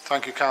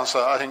 thank you,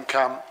 Councillor. I think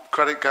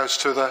credit goes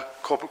to the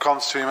corporate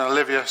comms team, and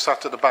Olivia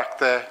sat at the back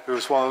there, who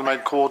was one of the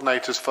main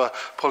coordinators for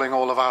pulling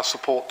all of our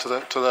support to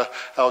the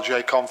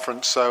LGA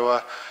conference.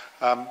 So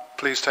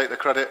please take the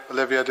credit.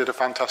 Olivia did a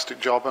fantastic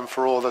job, and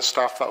for all the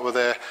staff that were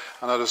there,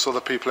 and there's other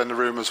people in the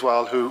room as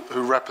well who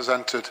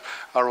represented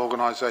our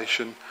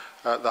organisation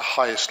at the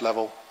highest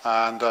level,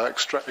 and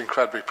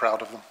incredibly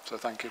proud of them. So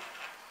thank you.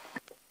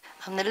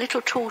 And the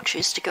little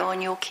torches to go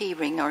on your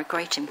keyring are a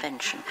great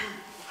invention.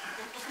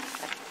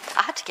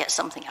 I had to get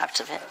something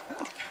out of it.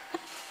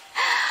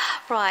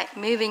 Right,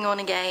 moving on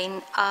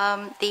again.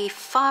 The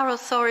Fire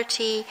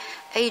Authority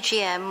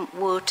AGM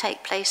will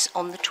take place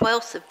on the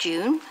 12th of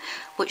June,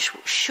 which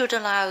should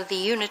allow the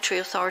unitary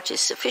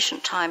authorities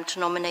sufficient time to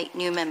nominate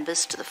new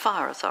members to the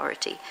Fire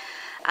Authority.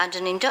 And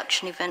an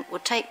induction event will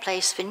take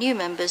place for new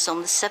members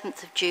on the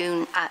 7th of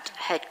June at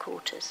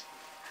headquarters.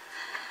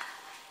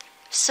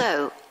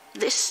 So,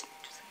 this...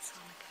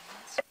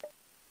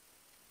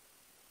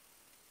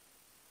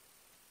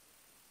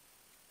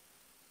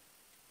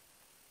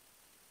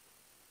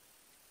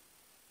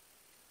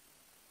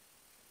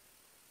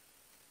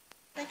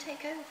 I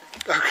take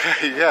over?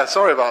 Okay, yeah,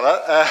 sorry about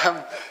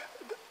that.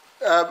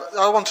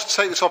 I wanted to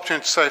take this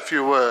opportunity to say a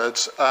few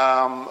words.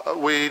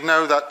 We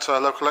know that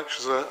local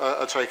elections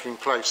are taking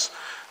place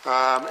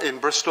in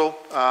Bristol,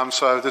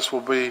 so this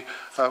will be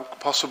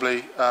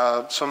possibly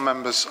some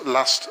members'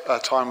 last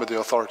time with the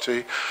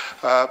authority.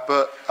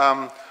 But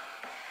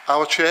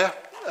our chair,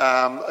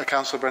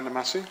 Councillor Brenda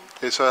Massey,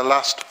 is her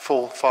last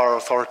full fire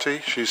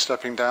authority. She's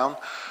stepping down.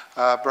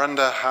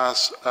 Brenda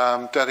has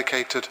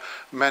dedicated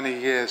many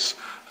years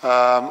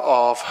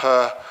of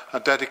her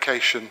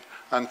dedication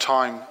and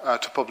time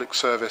to public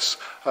service,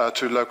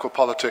 to local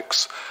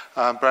politics.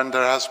 Brenda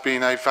has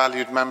been a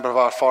valued member of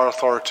our fire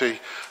authority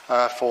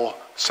for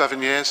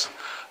 7 years,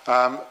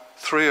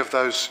 3 of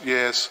those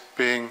years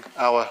being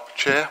our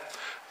chair,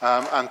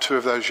 and 2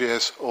 of those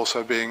years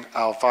also being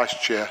our vice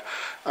chair.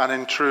 And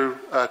in true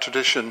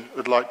tradition,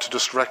 I'd like to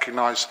just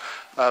recognise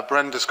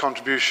Brenda's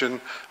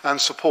contribution and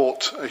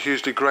support.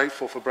 Hugely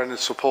grateful for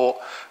Brenda's support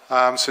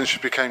since she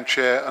became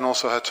chair, and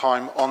also her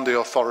time on the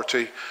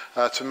authority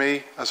to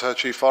me as her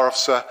chief fire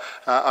officer,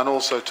 and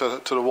also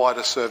to the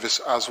wider service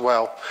as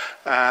well,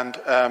 and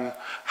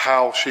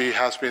how she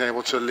has been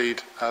able to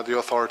lead the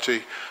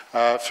authority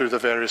through the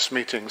various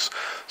meetings.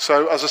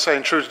 So, as I say,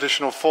 in true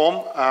traditional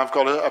form, I've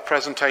got a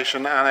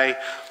presentation and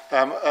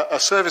a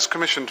service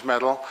commissioned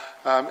medal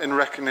in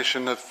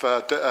recognition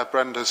of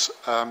Brenda's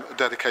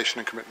dedication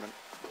and commitment.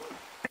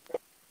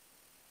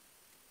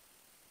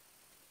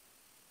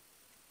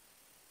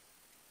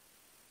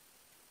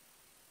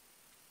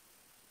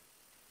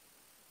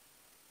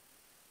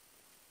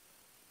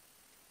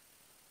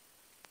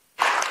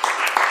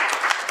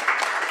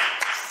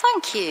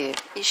 Thank you.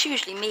 It's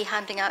usually me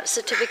handing out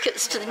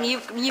certificates to the new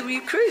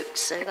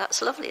recruits, so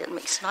that's lovely. It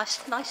makes a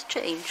nice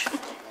change.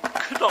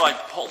 Could I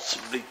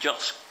possibly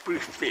just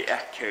briefly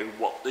echo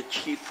what the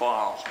Chief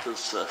Fire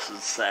Officer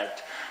has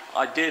said?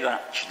 I did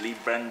actually,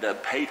 Brenda,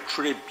 pay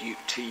tribute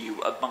to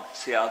you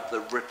amongst the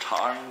other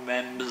retiring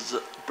members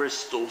at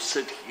Bristol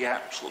City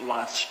Council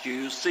last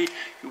Tuesday.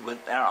 You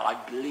went there, I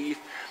believe,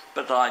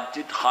 but I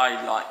did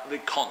highlight the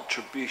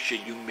contribution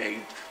you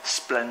made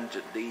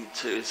splendidly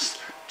to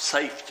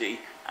safety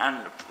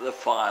and the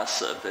fire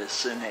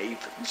service in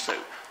Avon, so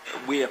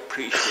we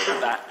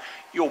appreciate that.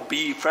 You'll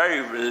be very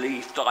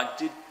relieved I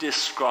did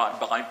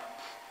describe, I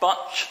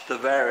bunched the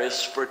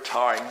various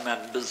retiring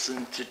members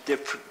into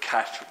different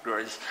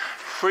categories.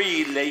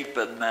 3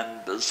 Labour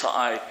members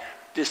I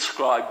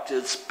described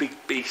as big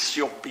beasts.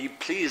 You'll be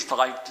pleased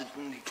I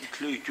didn't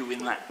include you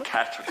in that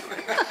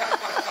category.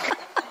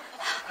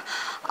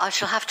 I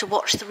shall have to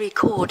watch the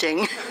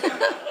recording.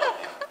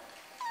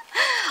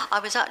 I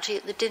was actually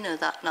at the dinner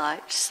that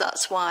night, so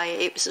that's why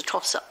it was a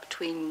toss-up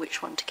between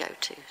which one to go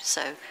to.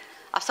 So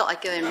I thought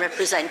I'd go and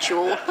represent you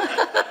all.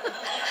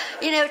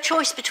 You know, a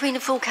choice between a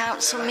full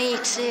council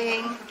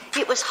meeting.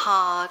 It was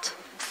hard.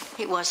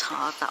 It was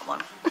hard, that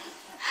one.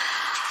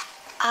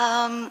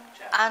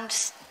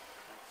 And,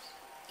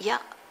 yeah,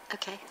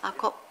 okay, I've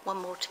got one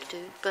more to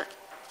do, but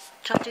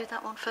shall I do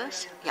that one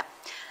first? Yeah.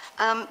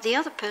 The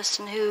other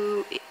person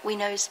who we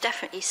know is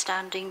definitely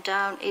standing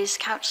down is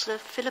Councillor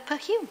Philippa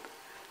Hume.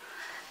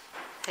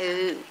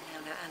 Andrew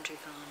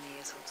Varney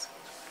is also.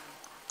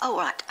 Oh,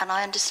 right, and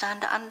I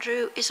understand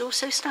Andrew is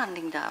also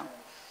standing down.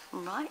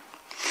 Right.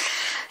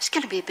 It's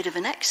going to be a bit of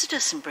an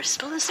exodus in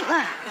Bristol, isn't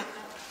there?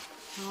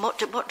 What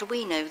do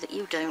we know that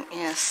you don't?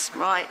 Yes,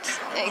 right,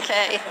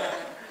 okay.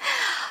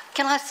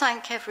 Can I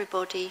thank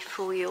everybody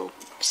for your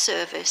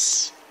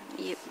service?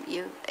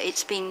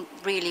 It's been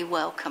really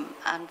welcome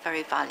and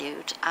very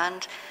valued,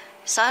 and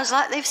sounds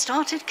like they've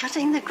started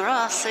cutting the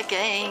grass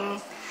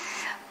again.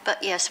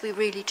 But yes, we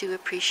really do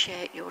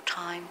appreciate your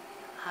time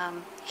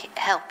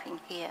helping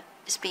here.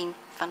 It's been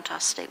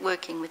fantastic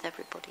working with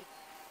everybody.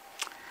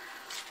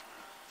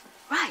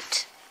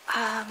 Right.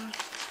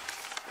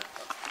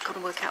 Got to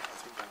work out.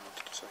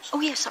 Oh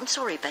yes, I'm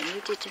sorry, Ben.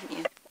 You did, didn't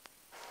you?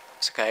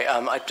 It's okay.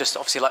 I'd just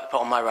obviously like to put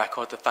on my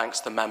record the thanks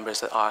to the members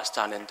that are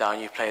standing down.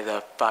 You played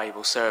a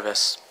valuable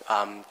service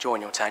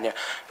during your tenure.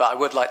 But I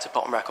would like to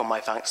put on record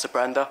my thanks to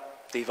Brenda.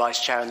 The vice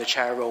chair and the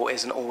chair role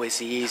isn't always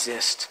the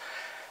easiest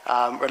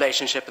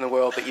relationship in the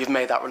world, but you've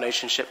made that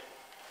relationship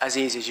as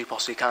easy as you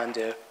possibly can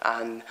do.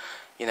 And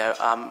you know,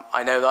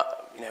 I know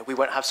that we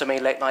won't have so many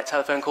late night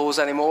telephone calls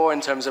anymore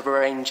in terms of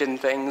arranging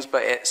things,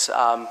 but it's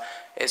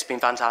been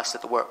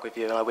fantastic to work with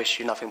you, and I wish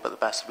you nothing but the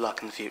best of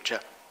luck in the future.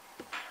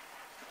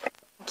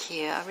 Thank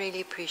you. I really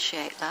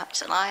appreciate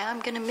that, and I am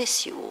going to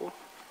miss you all.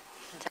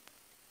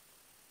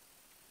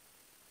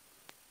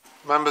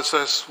 Members,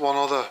 there's one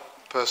other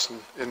person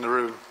in the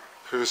room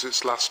who's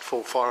its last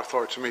full fire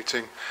authority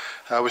meeting,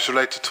 which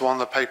related to one of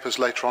the papers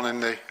later on in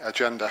the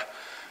agenda.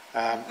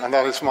 And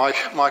that is my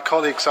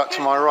colleague sat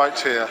to my right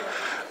here,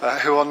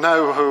 who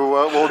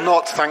will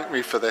not thank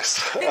me for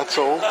this at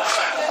all.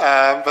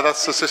 But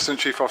that's Assistant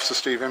Chief Officer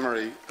Steve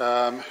Emery,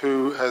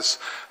 who has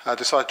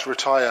decided to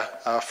retire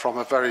from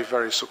a very,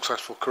 very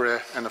successful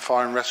career in the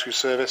Fire and Rescue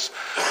Service.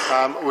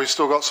 We've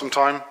still got some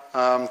time,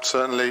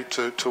 certainly,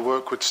 to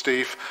work with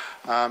Steve.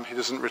 He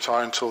doesn't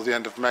retire until the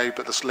end of May,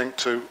 but that's linked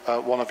to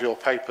one of your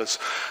papers.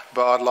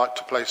 But I'd like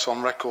to place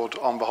on record,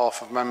 on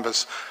behalf of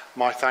members,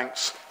 my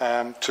thanks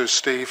to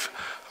Steve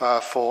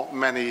for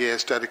many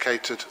years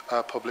dedicated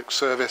public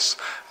service,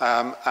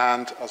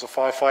 and as a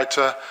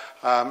firefighter,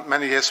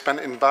 many years spent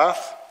in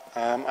Bath,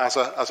 as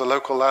a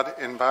local lad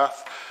in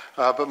Bath,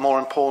 but more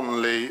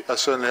importantly,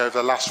 certainly over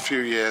the last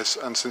few years,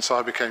 and since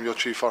I became your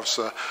Chief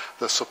Officer,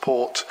 the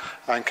support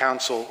and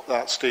counsel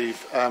that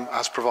Steve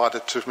has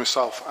provided to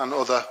myself and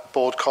other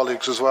board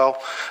colleagues as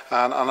well.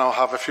 And I'll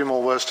have a few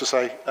more words to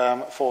say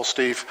for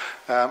Steve,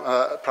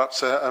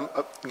 perhaps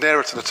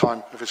nearer to the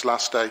time of his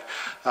last day,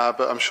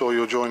 but I'm sure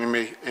you're joining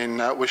me in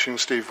wishing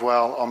Steve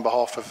well on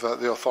behalf of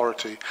the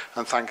authority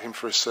and thank him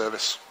for his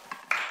service.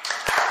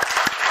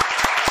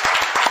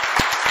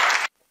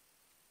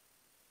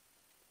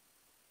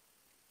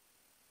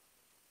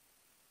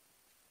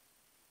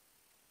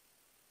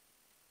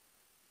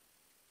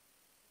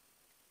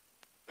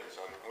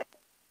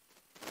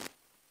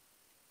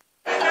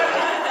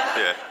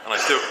 Yeah, and I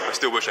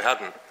still wish I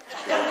hadn't.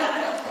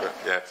 But,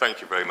 yeah,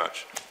 thank you very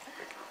much.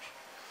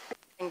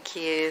 Thank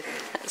you.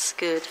 That's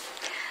good.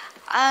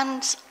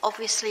 And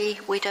obviously,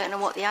 we don't know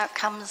what the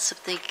outcomes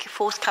of the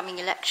forthcoming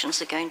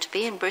elections are going to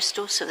be in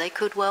Bristol, so there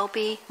could well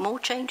be more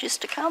changes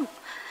to come.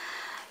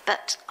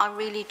 But I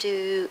really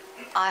do,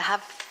 I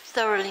have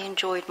thoroughly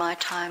enjoyed my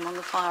time on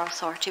the Fire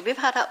Authority. We've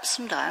had ups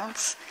and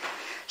downs.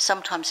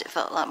 Sometimes it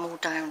felt like more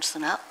downs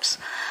than ups.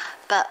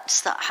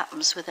 But that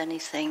happens with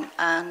anything,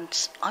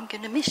 and I'm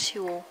going to miss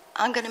you all.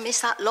 I'm going to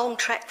miss that long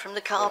trek from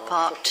the car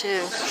park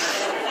too.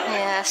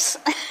 Yes,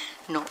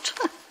 not.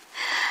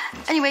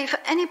 Anyway, for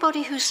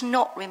anybody who's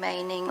not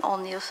remaining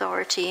on the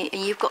authority,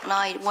 and you've got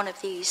one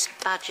of these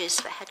badges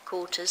for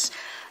headquarters,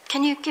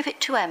 can you give it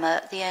to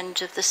Emma at the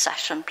end of the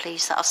session,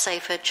 please? That'll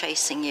save her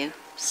chasing you.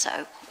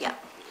 So, yeah.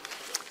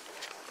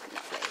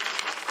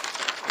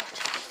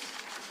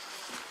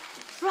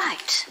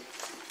 Right.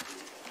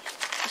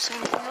 Is there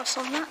anything else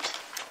on that?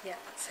 Yeah,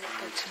 that's it.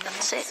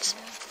 That's it.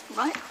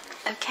 Right.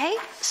 Okay.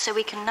 So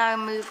we can now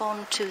move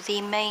on to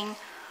the main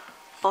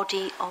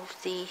body of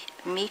the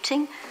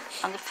meeting.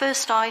 And the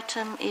first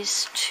item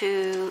is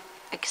to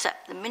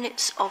accept the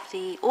minutes of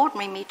the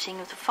ordinary meeting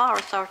of the Fire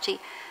Authority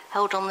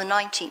held on the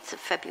 19th of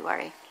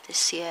February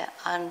this year.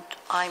 And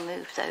I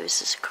move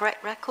those as a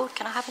correct record.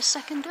 Can I have a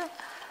seconder?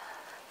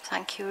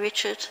 Thank you,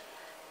 Richard.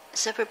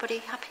 Is everybody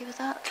happy with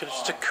that?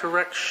 Just a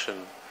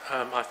correction.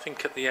 I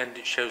think at the end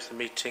it shows the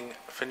meeting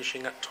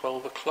finishing at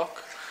 12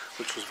 o'clock,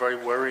 which was very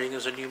worrying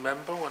as a new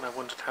member when I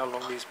wondered how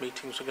long these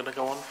meetings were going to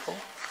go on for.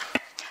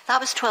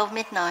 That was 12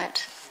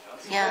 midnight.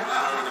 Yeah.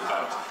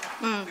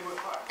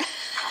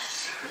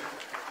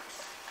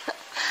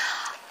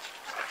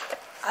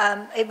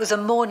 It was a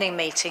morning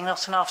meeting,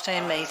 not an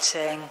afternoon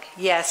meeting.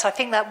 Yes, I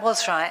think that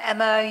was right.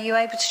 Emma, are you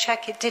able to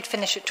check? It did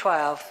finish at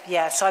 12.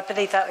 Yes, I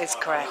believe that is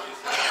correct.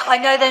 I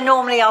know they're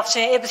normally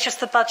afternoon. It was just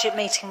the budget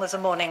meeting was a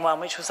morning one,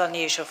 which was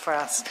unusual for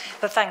us.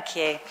 But thank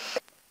you.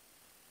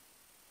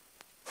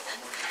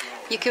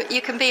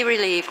 You can be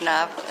relieved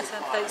now.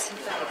 Votes in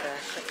favour.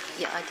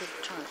 Yeah, I did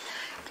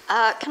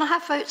try. Can I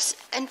have votes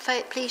in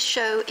favour? Please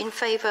show in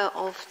favour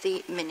of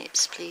the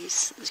minutes,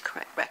 please. The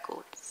correct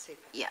record.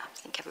 Yeah, I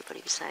think everybody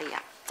would say yeah.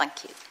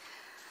 Thank you.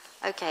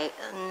 Okay,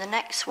 and the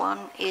next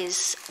one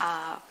is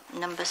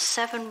number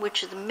 7,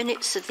 which are the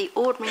minutes of the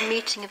ordinary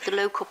meeting of the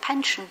local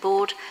pension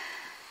board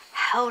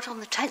held on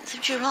the 10th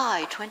of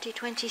July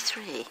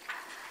 2023.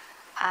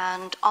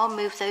 And I'll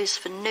move those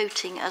for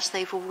noting as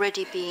they've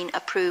already been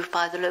approved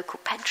by the local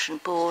pension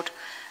board.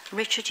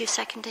 Richard, you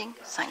seconding?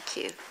 Thank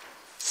you.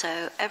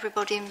 So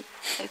everybody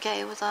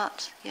okay with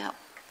that? Yeah.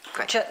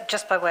 Great.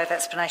 Just by way of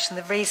explanation,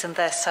 the reason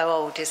they're so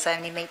old is they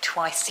only meet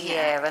twice a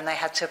year and they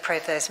had to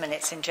approve those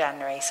minutes in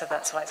January, so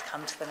that's why it's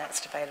come to the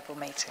next available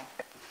meeting.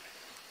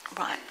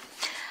 Right.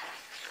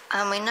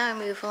 And we now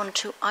move on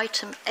to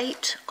item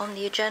 8 on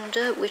the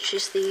agenda, which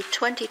is the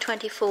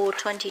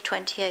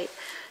 2024-2028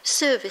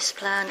 service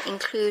plan,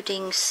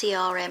 including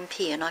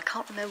CRMP. And I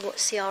can't remember what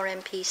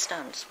CRMP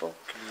stands for.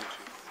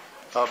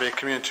 That'll be a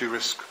community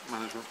risk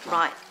management plan.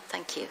 Right,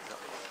 thank you.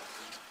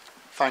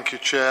 Thank you,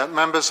 Chair.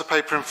 Members, the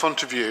paper in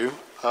front of you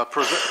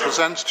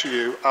presents to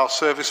you our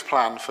service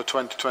plan for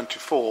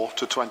 2024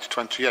 to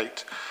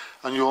 2028.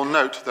 And you will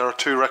note there are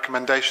 2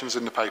 recommendations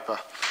in the paper.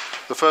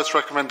 The first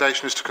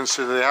recommendation is to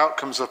consider the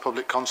outcomes of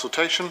public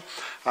consultation,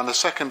 and the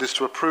second is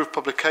to approve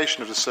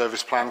publication of the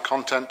service plan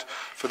content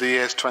for the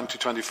years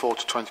 2024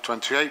 to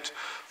 2028,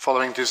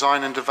 following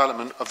design and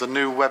development of the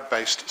new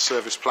web-based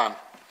service plan.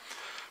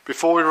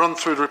 Before we run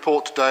through the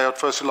report today, I'd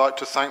firstly like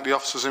to thank the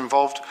officers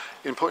involved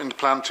in putting the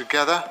plan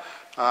together,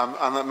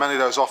 and that many of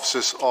those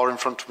officers are in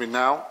front of me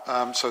now.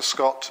 So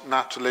Scott,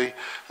 Natalie,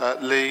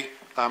 Lee,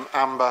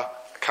 Amber,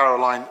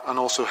 Caroline and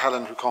also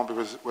Helen, who can't be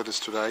with us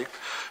today,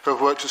 who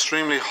have worked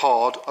extremely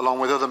hard along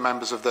with other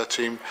members of their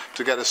team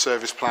to get a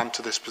service plan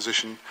to this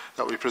position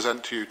that we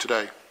present to you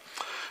today.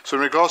 So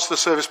in regards to the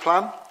service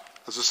plan,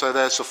 as I say,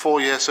 there's a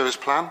 4-year service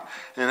plan.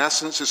 In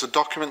essence, it's a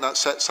document that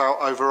sets out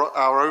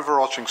our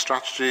overarching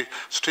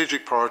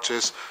strategic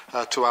priorities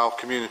to our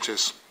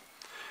communities.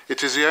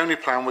 It is the only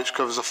plan which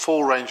covers a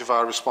full range of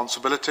our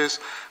responsibilities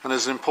and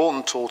is an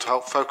important tool to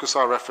help focus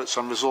our efforts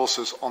and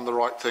resources on the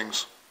right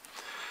things.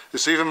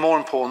 It's even more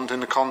important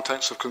in the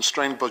context of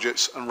constrained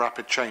budgets and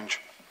rapid change.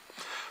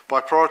 By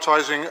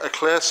prioritising a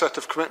clear set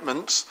of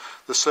commitments,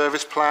 the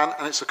service plan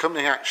and its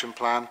accompanying action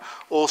plan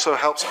also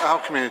helps our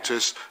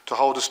communities to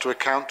hold us to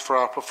account for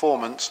our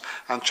performance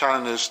and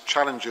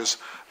challenges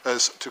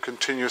us to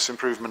continuous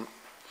improvement.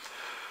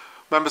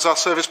 Members, our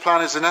service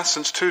plan is in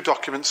essence 2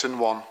 documents in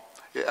one.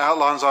 It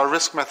outlines our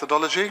risk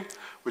methodology,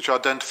 which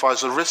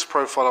identifies the risk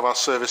profile of our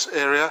service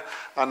area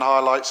and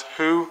highlights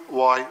who,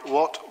 why,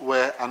 what,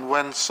 where and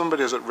when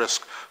somebody is at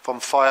risk from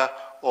fire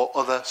or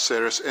other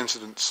serious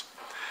incidents.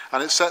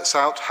 And it sets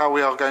out how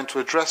we are going to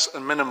address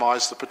and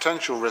minimise the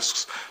potential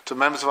risks to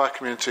members of our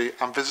community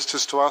and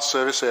visitors to our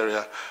service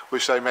area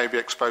which they may be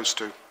exposed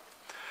to.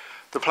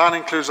 The plan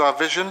includes our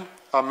vision,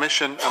 our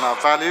mission and our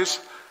values,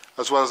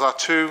 as well as our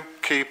 2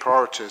 key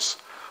priorities.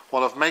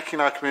 One of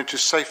making our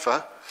communities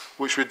safer,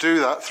 which we do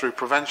that through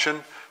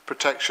prevention,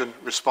 protection,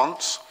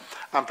 response,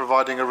 and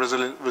providing a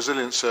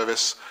resilient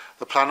service.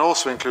 The plan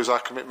also includes our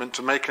commitment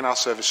to making our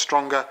service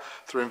stronger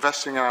through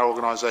investing in our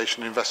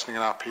organisation and investing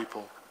in our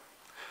people.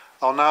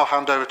 I'll now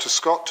hand over to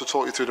Scott to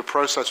talk you through the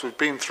process we've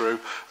been through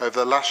over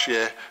the last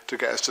year to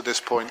get us to this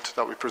point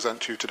that we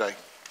present to you today.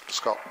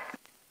 Scott.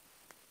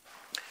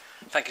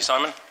 Thank you,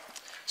 Simon.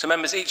 So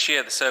members, each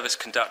year the service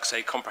conducts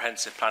a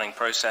comprehensive planning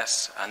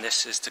process, and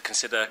this is to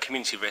consider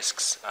community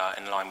risks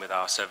in line with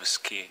our service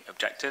key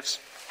objectives.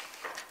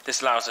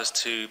 This allows us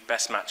to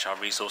best match our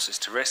resources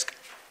to risk.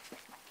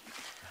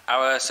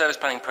 Our service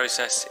planning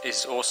process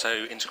is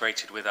also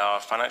integrated with our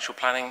financial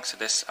planning, so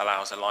this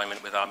allows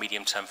alignment with our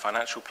medium-term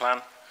financial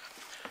plan.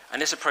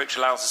 And this approach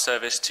allows the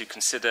service to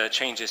consider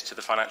changes to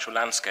the financial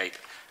landscape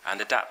and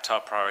adapt our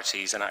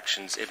priorities and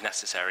actions if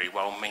necessary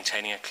while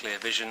maintaining a clear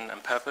vision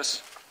and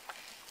purpose.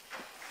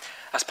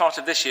 As part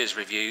of this year's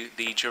review,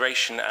 the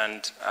duration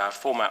and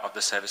format of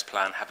the service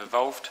plan have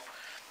evolved.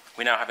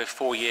 We now have a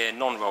 4-year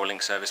non-rolling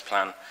service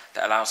plan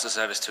that allows the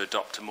service to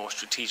adopt a more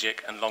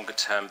strategic and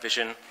longer-term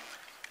vision,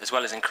 as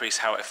well as increase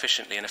how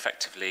efficiently and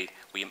effectively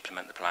we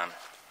implement the plan.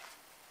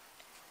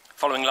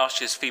 Following last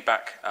year's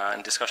feedback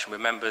and discussion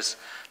with members,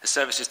 the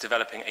service is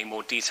developing a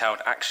more detailed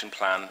action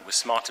plan with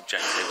SMART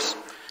objectives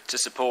to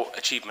support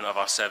achievement of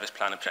our service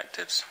plan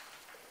objectives.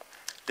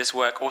 This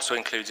work also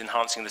includes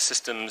enhancing the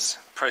systems,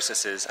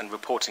 processes and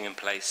reporting in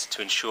place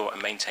to ensure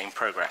and maintain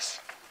progress.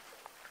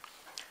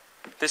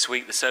 This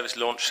week, the service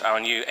launched our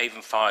new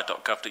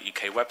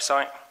avonfire.gov.uk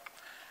website.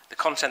 The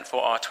content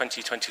for our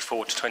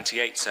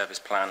 2024-28 service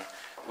plan,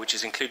 which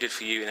is included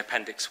for you in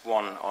Appendix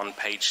 1 on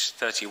page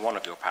 31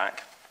 of your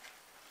pack,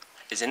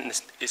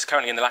 is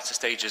currently in the latter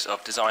stages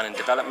of design and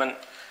development,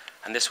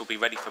 and this will be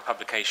ready for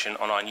publication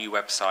on our new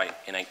website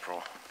in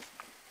April.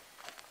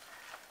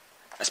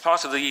 As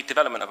part of the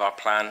development of our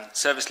plan,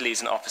 service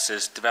leads and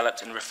officers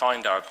developed and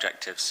refined our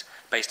objectives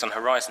based on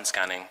horizon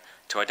scanning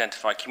to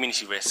identify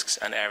community risks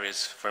and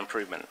areas for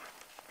improvement.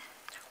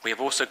 We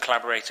have also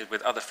collaborated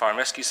with other fire and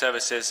rescue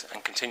services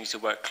and continue to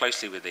work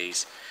closely with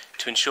these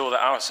to ensure that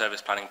our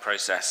service planning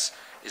process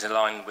is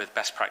aligned with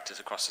best practice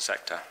across the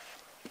sector.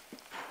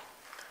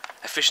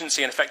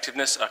 Efficiency and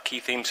effectiveness are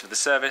key themes for the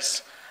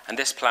service, and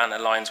this plan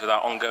aligns with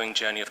our ongoing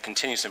journey of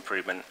continuous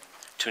improvement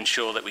to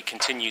ensure that we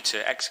continue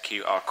to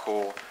execute our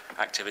core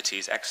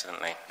activities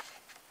excellently.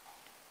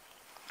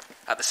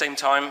 At the same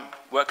time,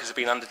 work has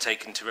been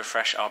undertaken to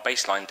refresh our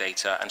baseline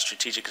data and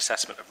strategic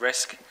assessment of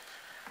risk.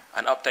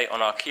 An update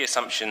on our key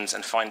assumptions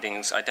and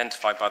findings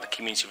identified by the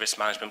Community Risk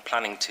Management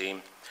Planning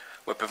Team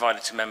were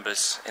provided to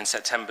members in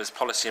September's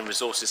Policy and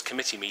Resources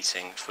Committee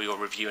meeting for your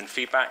review and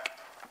feedback.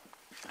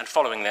 And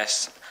following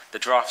this, the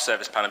draft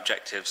service plan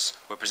objectives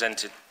were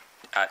presented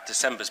at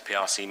December's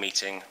PRC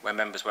meeting, where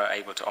members were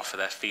able to offer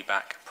their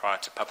feedback prior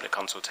to public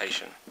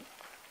consultation.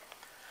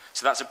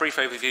 So that's a brief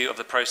overview of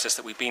the process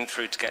that we've been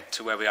through to get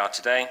to where we are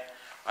today.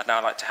 I'd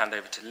now like to hand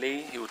over to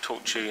Lee, who will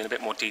talk to you in a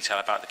bit more detail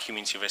about the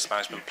Community Risk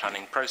Management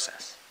Planning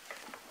process.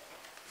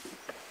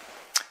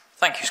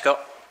 Thank you, Scott.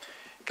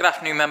 Good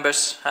afternoon,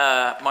 members.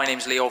 My name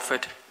is Lee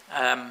Alford.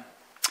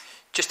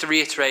 Just to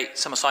reiterate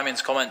some of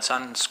Simon's comments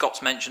and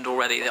Scott's mentioned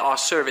already, that our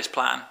service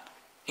plan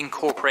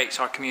incorporates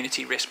our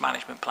Community Risk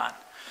Management Plan.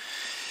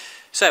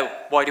 So,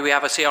 why do we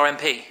have a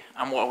CRMP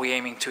and what are we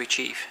aiming to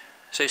achieve?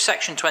 So,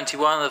 Section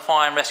 21 of the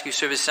Fire and Rescue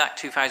Services Act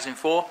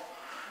 2004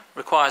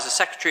 requires the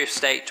Secretary of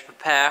State to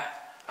prepare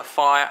a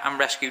Fire and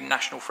Rescue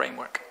National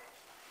Framework.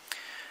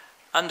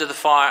 Under the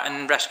Fire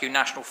and Rescue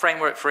National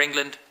Framework for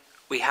England,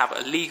 we have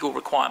a legal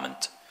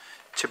requirement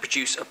to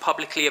produce a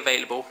publicly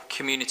available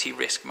Community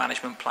Risk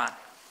Management Plan.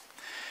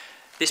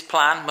 This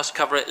plan must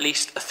cover at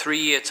least a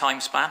 3-year time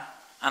span,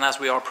 and as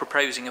we are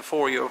proposing a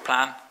 4-year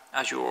plan,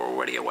 as you are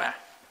already aware.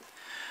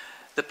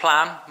 The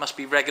plan must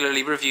be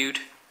regularly reviewed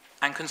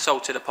and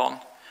consulted upon,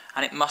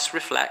 and it must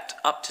reflect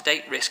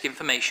up-to-date risk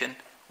information,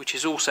 which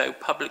is also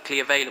publicly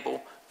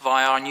available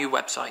via our new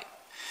website.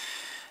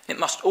 It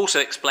must also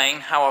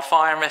explain how our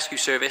fire and rescue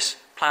service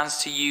plans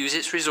to use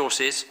its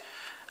resources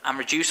and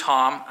reduce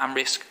harm and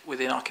risk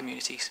within our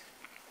communities.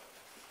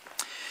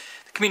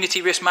 The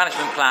Community Risk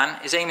Management Plan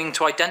is aiming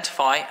to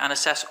identify and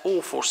assess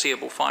all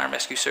foreseeable fire and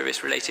rescue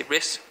service related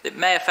risks that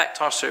may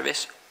affect our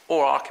service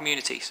or our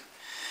communities.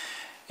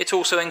 It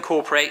also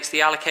incorporates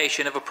the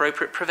allocation of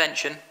appropriate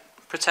prevention,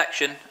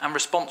 protection and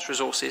response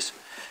resources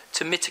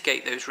to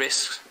mitigate those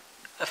risks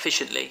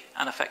efficiently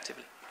and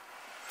effectively.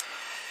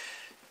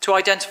 To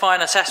identify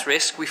and assess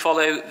risk, we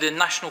follow the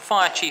National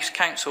Fire Chiefs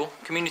Council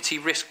Community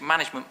Risk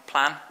Management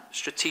Plan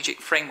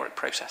strategic framework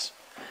process.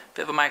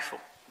 Bit of a mouthful.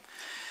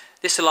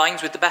 This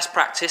aligns with the best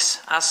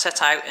practice as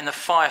set out in the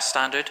Fire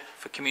Standard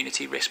for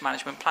Community Risk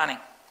Management Planning.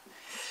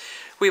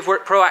 We have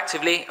worked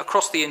proactively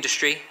across the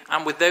industry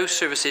and with those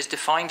services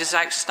defined as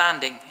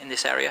outstanding in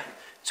this area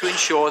to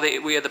ensure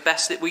that we are the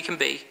best that we can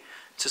be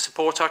to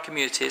support our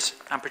communities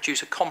and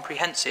produce a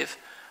comprehensive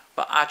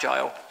but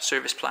agile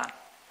service plan.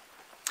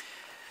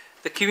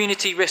 The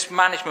Community Risk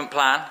Management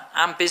Plan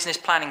and business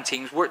planning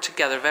teams work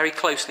together very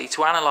closely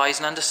to analyse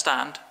and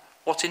understand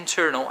what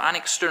internal and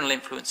external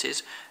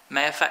influences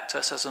may affect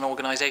us as an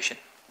organisation.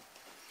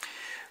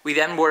 We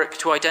then work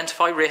to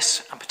identify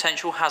risks and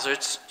potential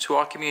hazards to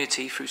our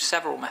community through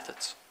several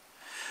methods.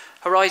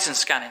 Horizon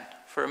scanning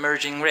for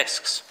emerging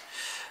risks.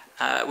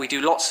 We do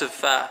lots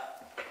of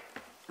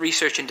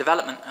research and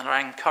development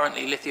around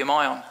currently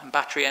lithium-ion and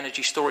battery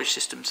energy storage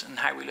systems and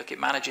how we look at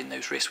managing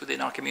those risks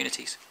within our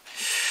communities.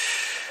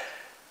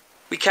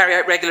 We carry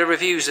out regular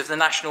reviews of the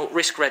National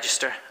Risk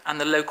Register and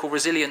the Local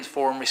Resilience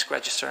Forum Risk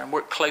Register and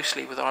work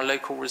closely with our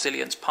local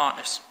resilience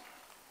partners.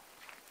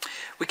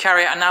 We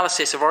carry out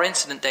analysis of our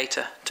incident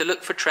data to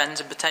look for trends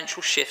and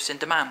potential shifts in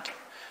demand.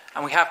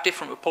 And we have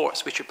different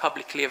reports which are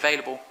publicly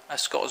available,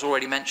 as Scott has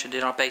already mentioned,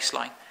 in our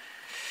baseline.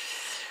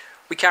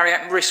 We carry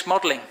out risk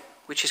modelling,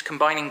 which is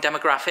combining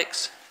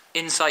demographics,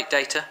 insight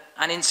data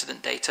and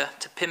incident data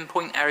to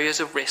pinpoint areas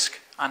of risk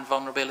and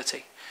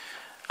vulnerability.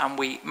 And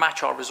we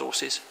match our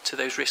resources to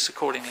those risks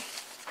accordingly.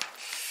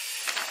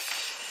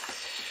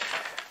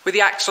 With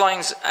the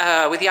actions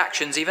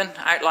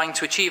outlined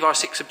to achieve our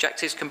 6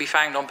 objectives can be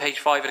found on page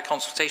 5 of the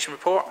consultation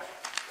report.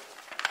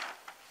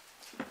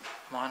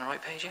 Am I on the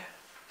right page here?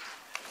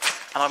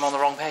 And I'm on the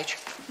wrong page.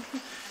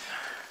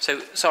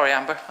 So, sorry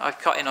Amber, I've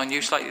cut in on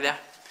you slightly there.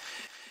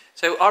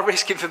 So our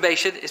risk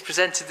information is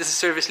presented to the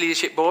Service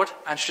Leadership Board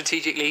and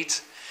Strategic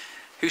Leads,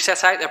 who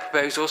set out their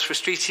proposals for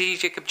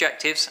strategic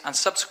objectives and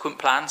subsequent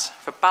plans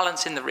for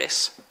balancing the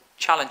risks,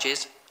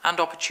 challenges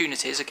and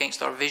opportunities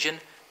against our vision,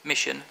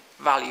 mission,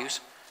 values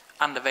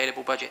and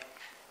available budget.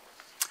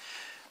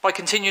 By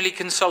continually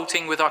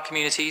consulting with our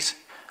communities,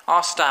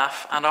 our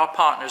staff and our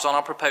partners on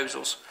our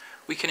proposals,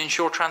 we can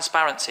ensure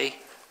transparency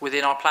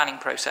within our planning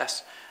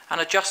process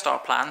and adjust our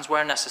plans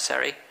where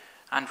necessary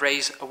and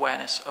raise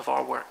awareness of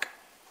our work.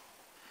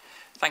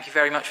 Thank you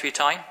very much for your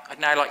time. I'd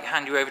now like to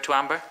hand you over to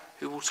Amber,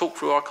 who will talk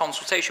through our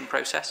consultation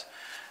process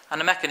and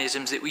the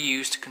mechanisms that we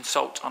use to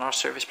consult on our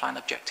service plan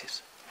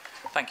objectives.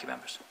 Thank you,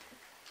 members.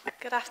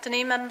 Good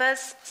afternoon,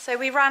 members. So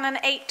we ran an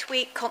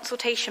 8-week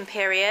consultation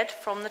period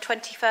from the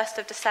 21st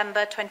of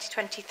December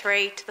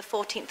 2023 to the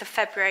 14th of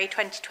February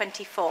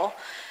 2024,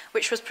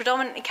 which was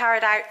predominantly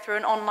carried out through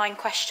an online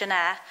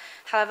questionnaire.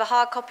 However,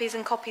 hard copies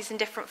and copies in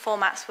different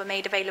formats were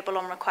made available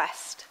on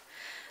request.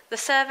 The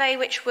survey,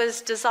 which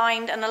was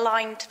designed and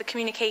aligned to the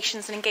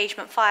Communications and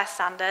Engagement Fire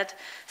Standard,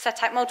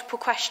 set out multiple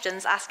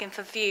questions asking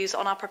for views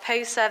on our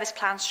proposed service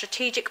plan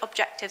strategic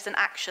objectives and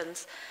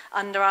actions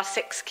under our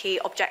 6 key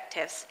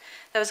objectives.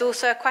 There was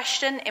also a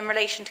question in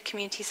relation to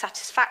community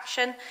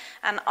satisfaction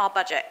and our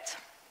budget.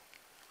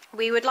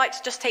 We would like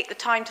to just take the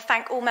time to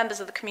thank all members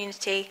of the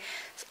community,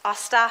 our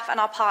staff and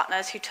our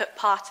partners who took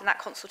part in that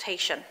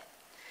consultation.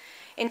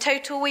 In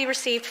total, we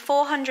received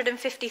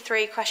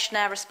 453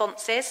 questionnaire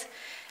responses.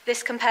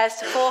 This compares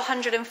to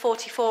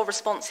 444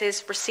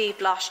 responses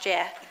received last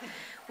year.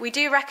 We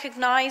do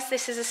recognise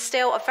this is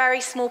still a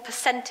very small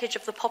percentage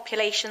of the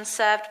population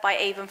served by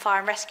Avon Fire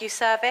and Rescue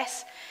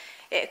Service.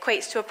 It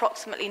equates to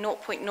approximately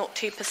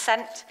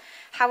 0.02%.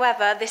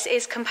 However, this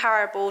is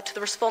comparable to the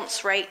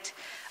response rate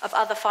of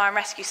other fire and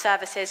rescue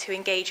services who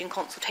engage in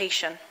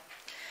consultation.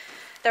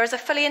 There is a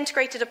fully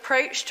integrated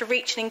approach to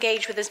reach and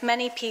engage with as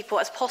many people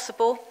as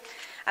possible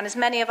and as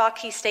many of our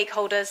key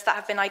stakeholders that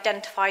have been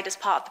identified as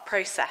part of the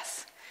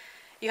process.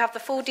 You have the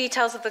full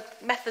details of the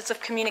methods of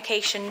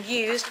communication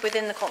used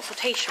within the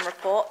consultation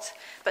report,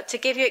 but to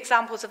give you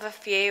examples of a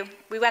few,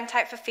 we went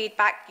out for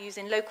feedback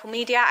using local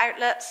media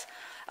outlets,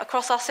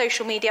 across our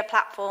social media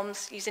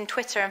platforms, using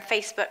Twitter and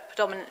Facebook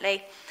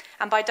predominantly,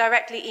 and by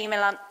directly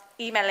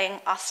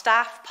emailing our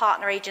staff,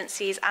 partner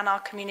agencies and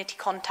our community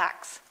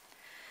contacts.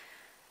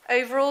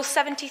 Overall,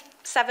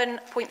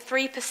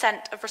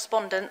 77.3% of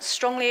respondents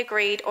strongly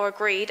agreed or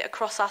agreed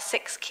across our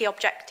 6 key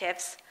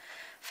objectives.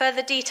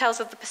 Further details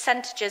of the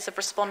percentages of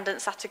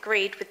respondents that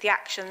agreed with the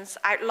actions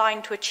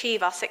outlined to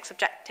achieve our 6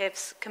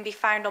 objectives can be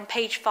found on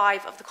page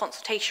 5 of the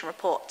consultation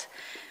report,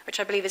 which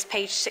I believe is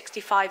page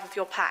 65 of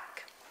your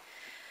pack.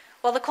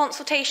 While the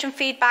consultation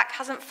feedback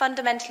hasn't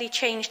fundamentally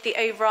changed the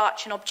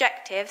overarching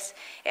objectives,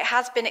 it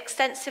has been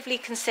extensively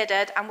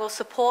considered and will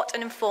support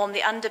and inform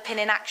the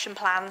underpinning action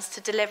plans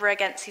to deliver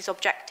against these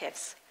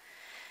objectives.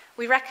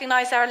 We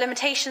recognise there are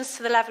limitations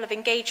to the level of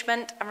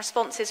engagement and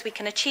responses we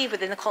can achieve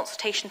within the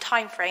consultation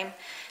timeframe.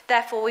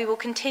 Therefore, we will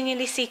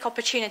continually seek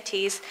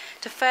opportunities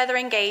to further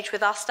engage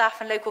with our staff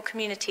and local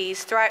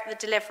communities throughout the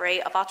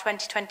delivery of our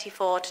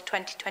 2024 to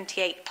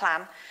 2028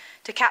 plan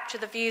to capture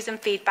the views and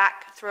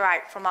feedback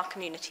throughout from our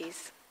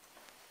communities.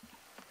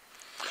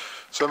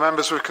 So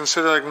members, we've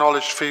considered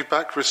acknowledged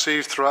feedback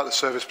received throughout the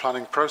service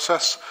planning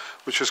process,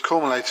 which has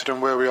culminated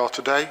in where we are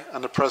today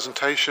and the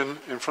presentation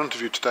in front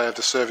of you today of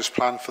the service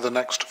plan for the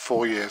next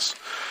 4 years.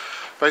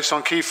 Based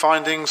on key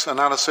findings,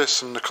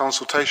 analysis and the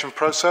consultation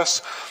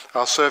process,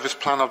 our service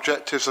plan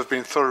objectives have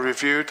been thoroughly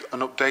reviewed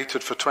and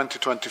updated for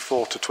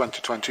 2024 to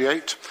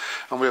 2028,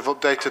 and we have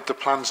updated the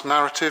plan's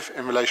narrative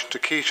in relation to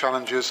key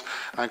challenges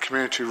and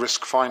community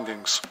risk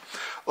findings,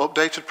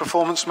 updated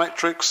performance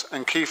metrics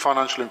and key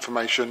financial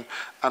information,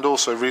 and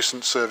also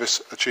recent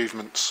service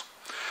achievements.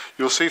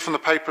 You'll see from the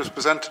papers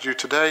presented to you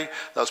today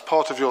that as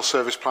part of your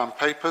service plan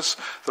papers,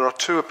 there are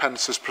 2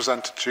 appendices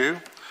presented to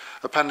you.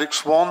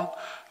 Appendix 1,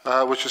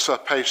 which is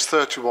page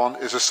 31,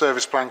 is a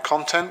service plan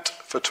content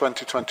for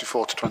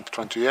 2024 to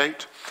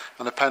 2028.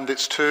 And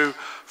Appendix 2,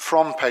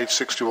 from page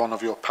 61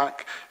 of your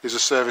pack, is a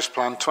service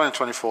plan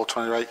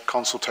 2024-28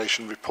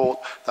 consultation report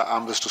that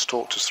Amber's just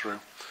talked us through.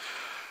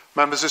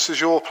 Members, this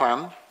is your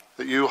plan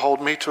that you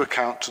hold me to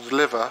account to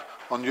deliver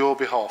on your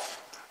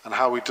behalf and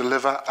how we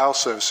deliver our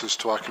services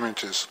to our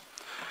communities.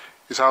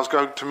 Is how it's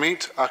going to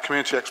meet our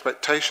community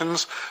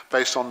expectations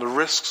based on the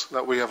risks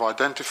that we have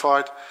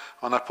identified,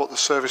 and I put the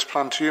service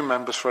plan to you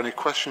members for any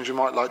questions you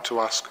might like to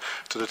ask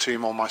to the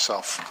team or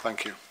myself.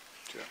 Thank you.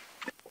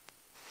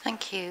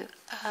 Thank you.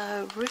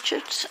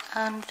 Richard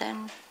and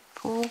then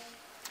Paul.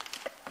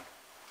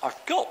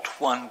 I've got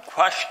one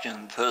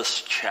question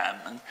first,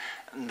 Chairman,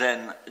 and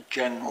then a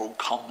general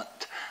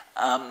comment.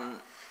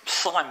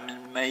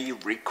 Simon may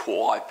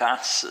recall I've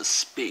asked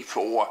this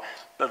before,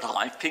 but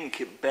I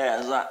think it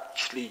bears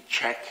actually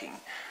checking.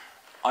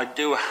 I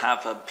do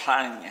have a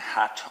planning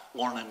hat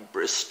on in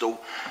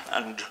Bristol,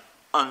 and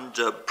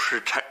under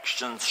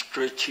protection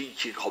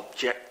strategic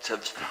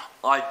objectives,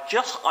 I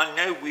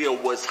know we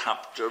always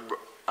have to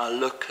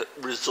look at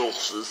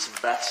resources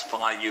best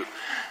value,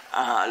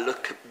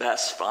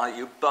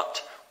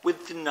 but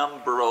with the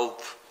number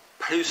of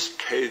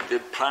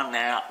post-COVID planning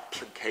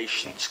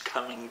applications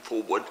coming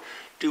forward,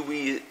 do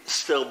we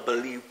still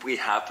believe we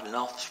have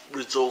enough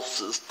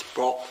resources to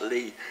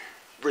properly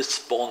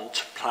respond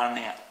to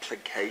planning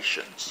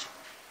applications?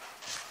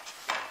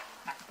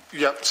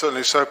 Yeah,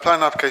 certainly. So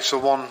planning applications are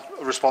one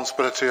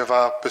responsibility of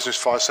our business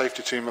fire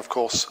safety team, of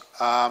course.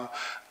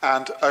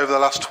 And over the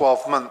last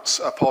 12 months,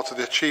 a part of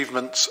the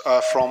achievements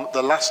from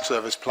the last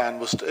service plan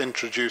was to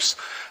introduce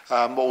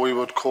what we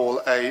would call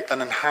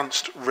an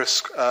enhanced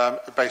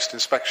risk-based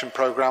inspection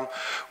programme,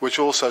 which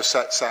also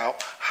sets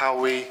out how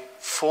we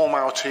form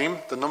our team,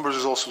 the number of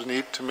resources we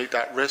need to meet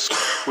that risk,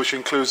 which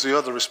includes the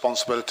other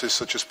responsibilities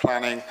such as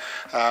planning,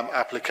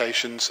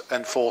 applications,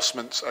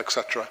 enforcement,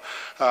 etc.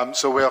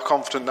 So we are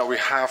confident that we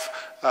have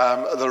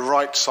the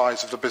right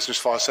size of the business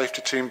fire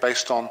safety team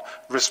based on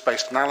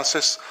risk-based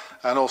analysis,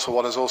 and also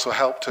what has also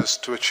helped us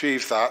to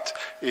achieve that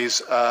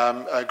is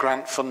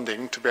grant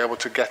funding to be able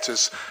to get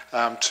us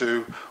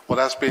to what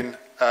has been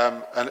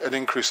an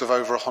increase of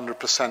over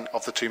 100%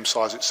 of the team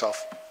size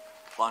itself.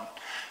 Fine.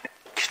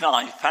 Can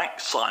I thank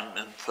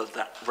Simon for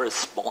that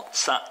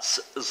response? That's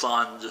as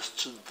I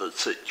understood the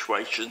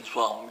situation, so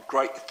I'm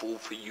grateful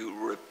for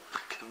you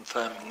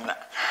confirming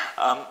that.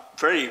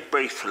 Very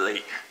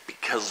briefly,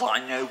 because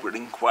I know we're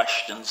in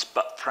questions,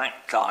 but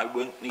frankly I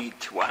won't need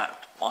to add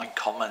my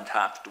comment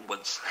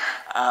afterwards.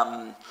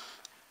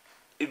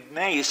 It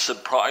may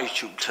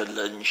surprise you to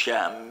learn,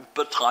 Shem,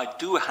 but I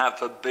do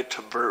have a bit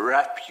of a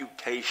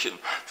reputation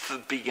for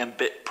being a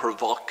bit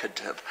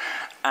provocative.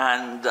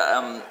 And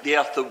the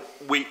other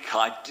week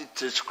I did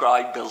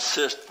describe a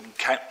certain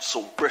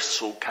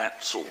Bristol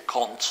Council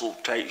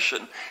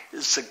consultation.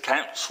 Is the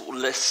council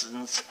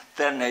listens,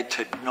 then it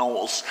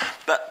ignores.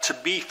 But to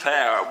be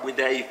fair with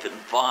Avon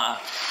Fire,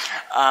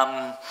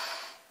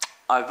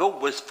 I've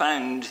always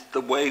found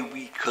the way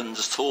we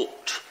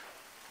consult,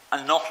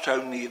 and not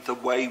only the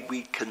way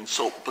we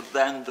consult, but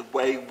then the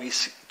way we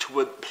seek to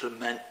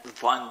implement the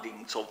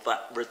findings of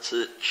that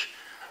research,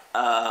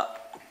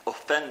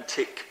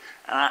 authentic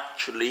and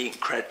actually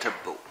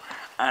incredible.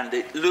 And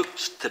it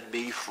looks to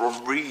me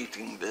from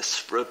reading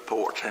this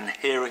report and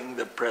hearing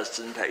the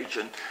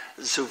presentation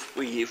as if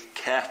we've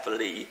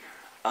carefully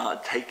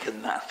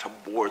taken that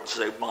aboard,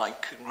 so my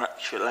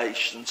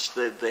congratulations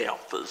to the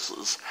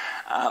officers.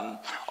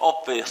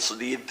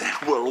 Obviously, there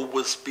will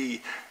always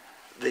be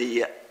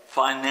the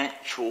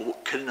financial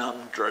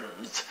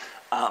conundrums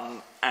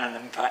And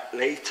in fact,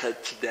 later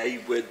today,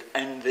 we'd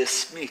end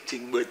this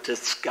meeting, we're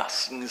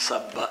discussing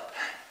some, but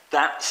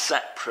that's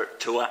separate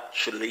to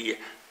actually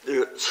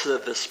the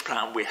service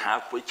plan we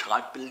have, which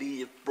I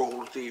believe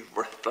broadly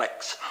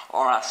reflects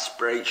our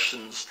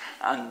aspirations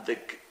and the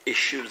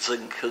issues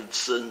and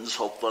concerns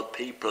of the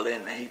people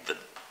in Avon.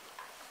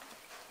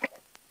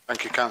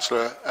 Thank you,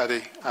 Councillor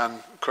Eddy,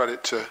 and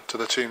credit to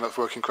the team that's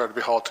worked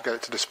incredibly hard to get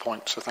it to this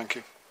point, so thank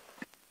you.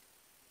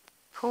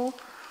 Paul?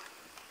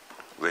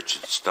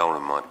 Richard's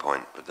stolen my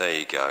point, but there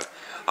you go.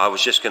 I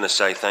was just going to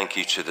say thank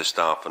you to the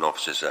staff and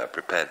officers that have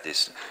prepared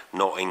this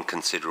not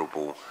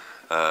inconsiderable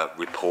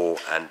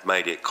report and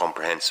made it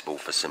comprehensible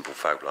for simple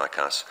folk like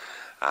us.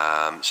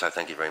 So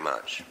thank you very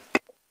much.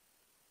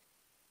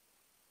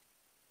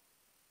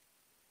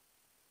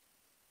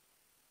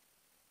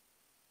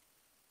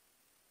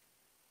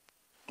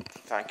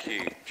 Thank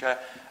you, Chair.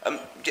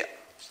 Yeah,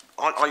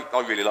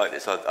 I really like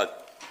this.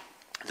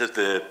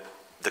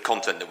 The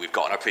content that we've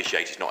got, and I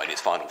appreciate it's not in its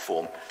final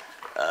form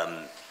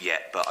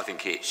yet, but I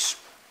think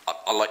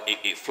I like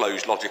it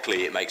flows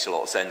logically, it makes a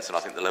lot of sense, and I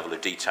think the level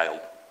of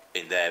detail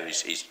in there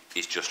is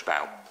just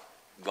about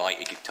right.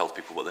 It tells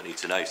people what they need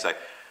to know. So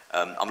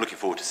I'm looking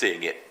forward to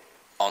seeing it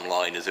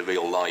online as a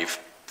real live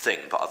thing,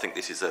 but I think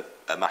this is a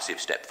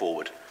massive step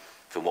forward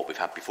from what we've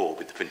had before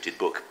with the printed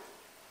book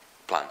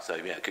plan. So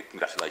yeah,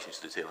 congratulations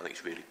to the team. I think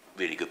it's a really,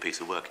 really good piece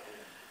of work.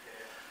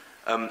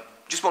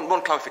 Just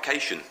one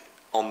clarification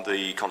on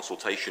the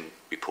consultation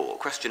report.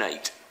 Question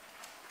 8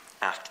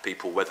 asked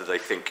people whether they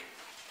think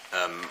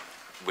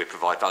we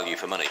provide value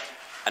for money.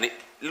 And it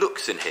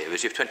looks in here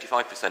as if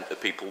 25%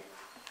 of people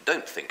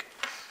don't think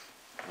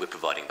we're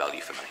providing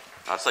value for money.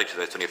 I'd say to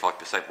those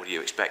 25%, what do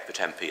you expect for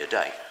 10p a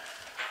day?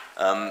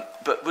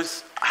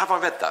 But have I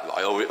read that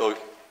right?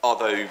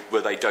 Or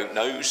were they don't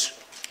knows?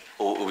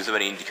 Or was there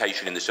any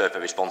indication in the survey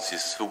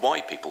responses for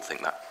why people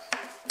think that?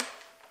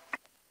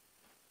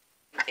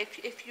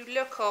 If you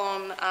look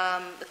on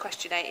the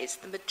question 8, it's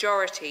the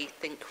majority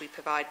think we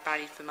provide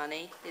value for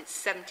money. It's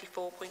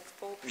 74.4%.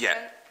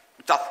 Yeah.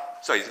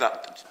 Sorry,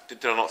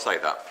 did I not say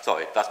that?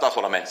 Sorry, that's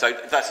what I meant. So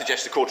that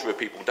suggests a quarter of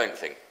people don't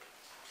think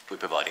we're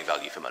providing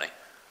value for money.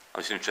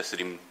 I'm just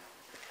interested in,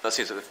 that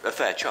seems a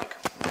fair chunk.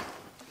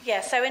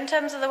 Yeah, so in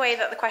terms of the way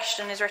that the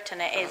question is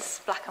written, it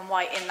is black and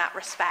white in that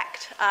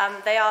respect.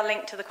 They are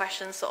linked to the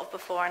questions sort of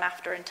before and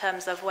after in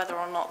terms of whether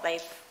or not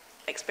they've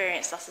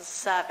experienced us as a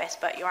service,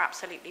 but you're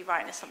absolutely right,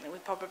 and it's something we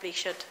probably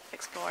should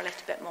explore a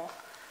little bit more.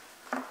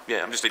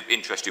 Yeah, I'm just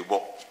interested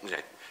what,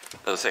 as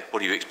I say, what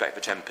do you expect for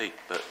 10p?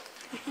 But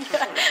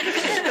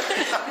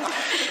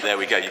there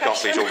we go, you can't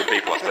please all the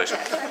people, I suppose.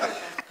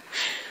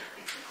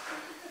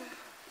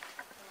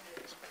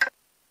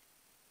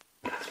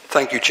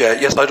 Thank you, Chair.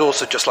 Yes, I'd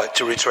also just like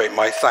to reiterate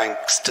my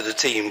thanks to the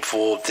team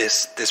for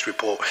this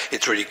report.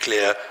 It's really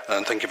clear,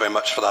 and thank you very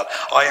much for that.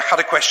 I had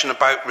a question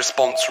about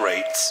response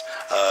rates,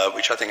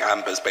 which I think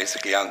Amber's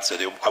basically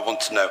answered. I want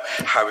to know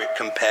how it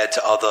compared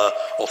to other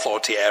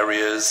authority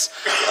areas,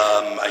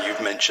 and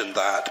you've mentioned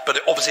that.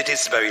 But obviously it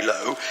is very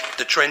low.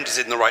 The trend is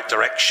in the right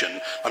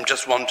direction. I'm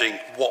just wondering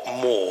what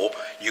more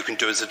you can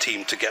do as a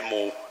team to get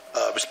more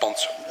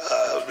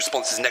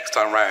responses next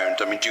time round.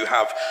 I mean, do you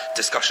have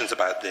discussions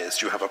about this?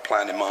 Do you have a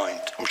plan in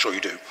mind? I'm sure you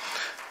do.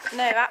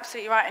 No,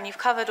 absolutely right, and you've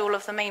covered all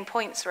of the main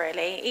points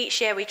really. Each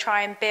year we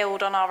try and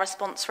build on our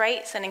response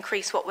rates and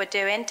increase what we're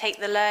doing, take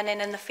the learning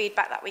and the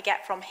feedback that we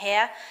get from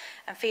here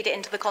and feed it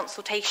into the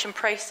consultation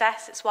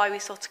process. It's why we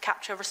sort of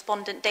capture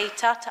respondent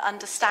data to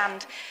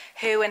understand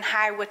who and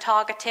how we're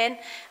targeting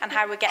and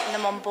how we're getting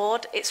them on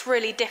board. It's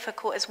really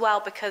difficult as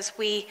well because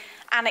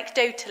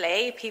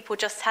anecdotally, people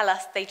just tell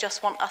us they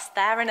just want us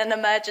there in an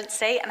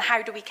emergency, and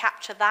how do we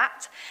capture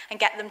that and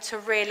get them to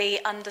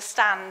really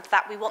understand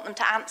that we want them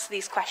to answer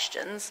these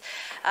questions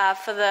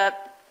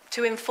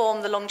to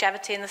inform the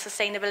longevity and the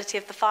sustainability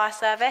of the fire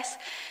service.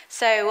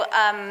 So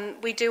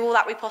we do all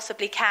that we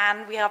possibly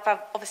can. We have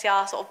obviously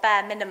our sort of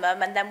bare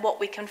minimum, and then what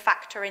we can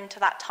factor into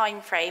that time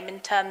frame in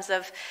terms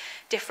of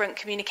different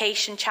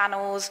communication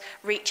channels,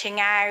 reaching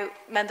out,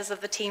 members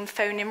of the team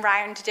phoning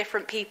round to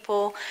different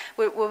people.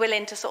 We're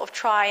willing to sort of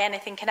try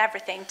anything and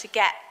everything to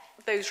get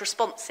those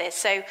responses.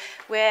 So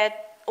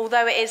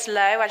although it is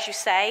low, as you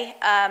say,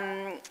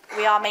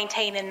 we are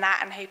maintaining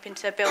that and hoping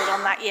to build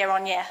on that year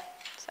on year.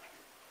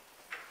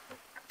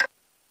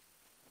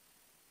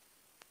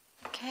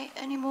 Okay,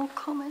 any more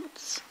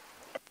comments?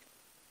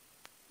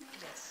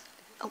 Yes.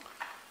 Oh,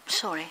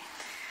 sorry.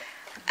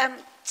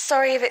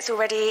 Sorry if it's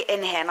already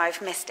in here and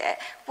I've missed it.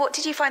 What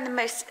did you find the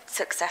most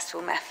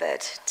successful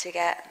method to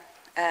get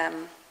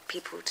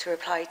people to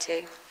reply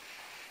to?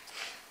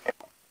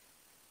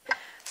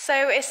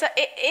 So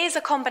it is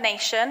a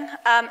combination.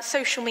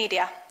 Social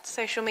media.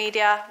 Social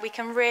media, we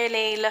can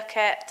really look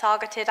at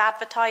targeted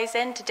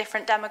advertising to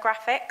different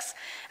demographics,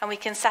 and we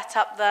can set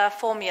up the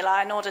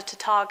formula in order to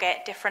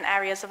target different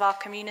areas of our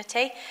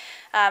community,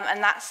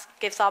 and that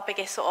gives our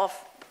biggest sort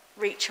of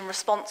reach and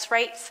response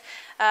rates.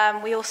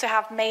 We also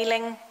have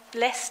mailing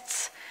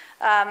lists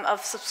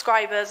of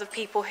subscribers, of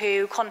people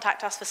who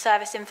contact us for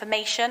service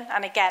information.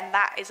 And again,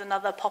 that is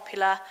another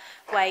popular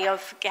way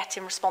of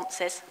getting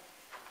responses.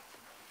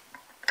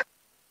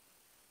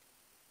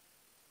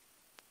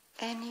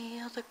 Any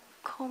other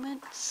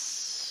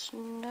comments?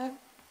 No?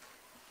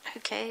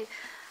 Okay.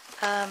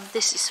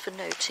 This is for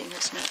noting,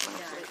 isn't it?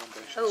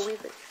 Oh,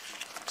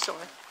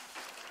 sorry.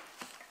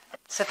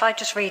 So if I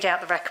just read out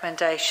the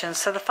recommendations.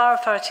 So the Fire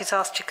Authority is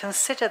asked to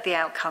consider the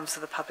outcomes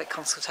of the public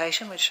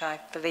consultation, which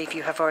I believe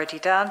you have already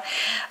done.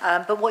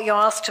 But what you're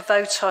asked to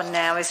vote on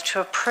now is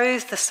to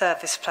approve the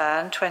Service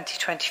Plan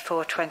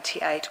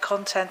 2024-28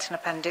 content in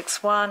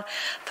Appendix 1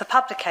 for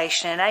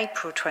publication in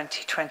April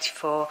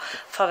 2024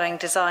 following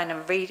design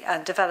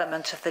and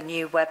development of the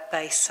new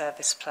web-based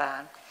Service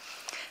Plan.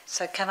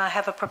 So can I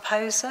have a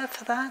proposer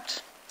for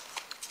that?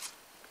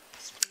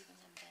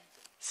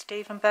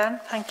 Stephen Ben,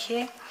 thank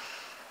you.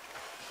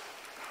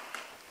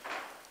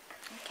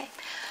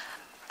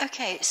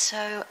 Okay,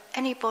 so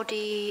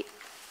anybody,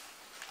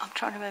 I'm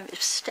trying to remember,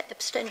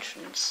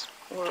 abstentions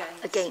or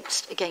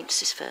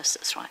against is first,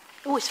 that's right.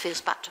 Always feels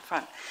back to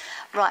front.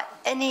 Right,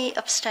 any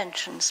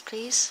abstentions,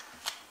 please?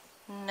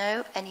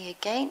 No, any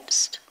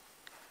against?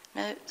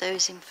 No,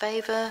 those in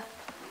favour?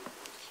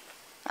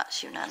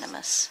 That's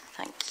unanimous,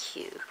 thank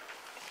you.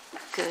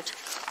 Good.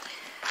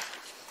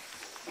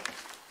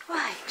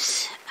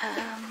 Right,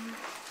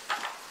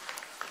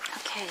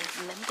 okay,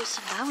 members'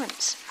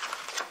 allowance.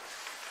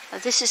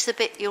 This is the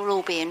bit you'll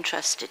all be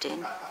interested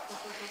in,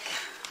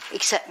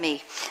 except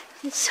me.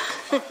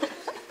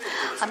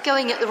 I'm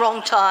going at the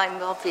wrong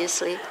time,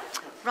 obviously.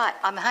 Right,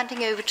 I'm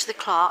handing over to the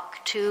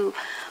clerk to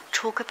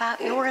talk about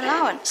your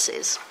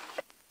allowances.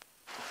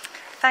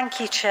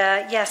 Thank you,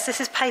 Chair. Yes, this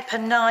is paper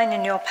 9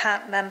 in your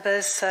pack,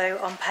 members, so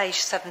on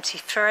page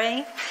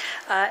 73.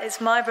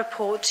 It's my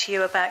report to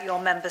you about your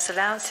members'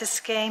 allowances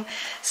scheme.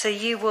 So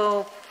you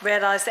will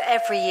realise that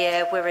every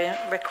year we're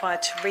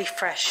required to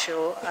refresh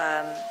your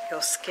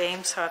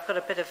scheme. So I've got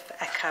a bit of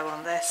echo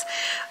on this.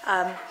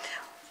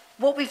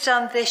 What we've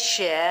done this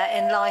year,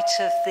 in light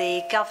of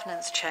the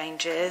governance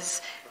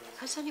changes...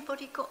 Has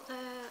anybody got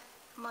their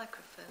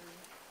microphone?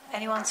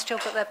 Anyone still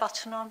got their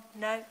button on?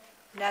 No?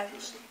 No.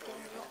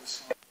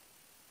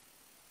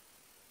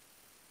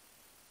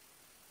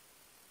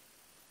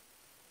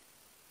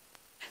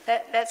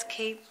 Let's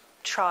keep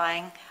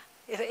trying.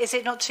 Is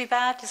it not too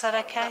bad? Is that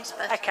okay?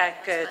 Okay,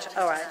 good.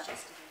 All right.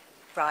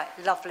 Right,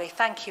 lovely.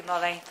 Thank you,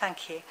 Molly.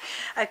 Thank you.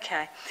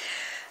 Okay.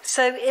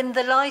 So in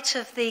the light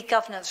of the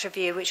governance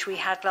review which we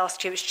had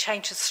last year, which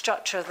changed the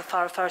structure of the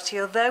Fire Authority,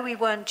 although we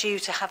weren't due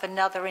to have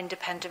another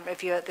independent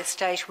review at this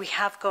stage, we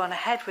have gone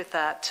ahead with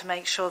that to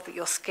make sure that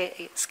your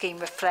scheme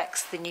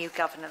reflects the new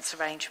governance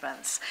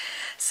arrangements.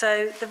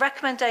 So the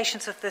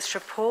recommendations of this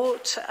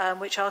report,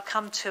 which I'll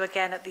come to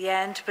again at the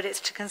end, but it's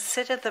to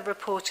consider the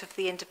report of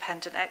the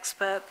independent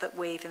expert that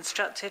we've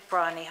instructed,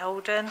 Bryony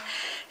Holden,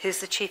 who's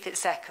the Chief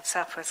Exec of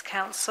South West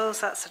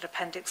Councils. That's at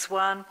Appendix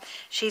 1.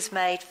 She's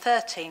made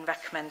 13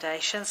 recommendations.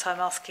 So I'm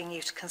asking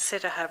you to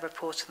consider her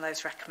report on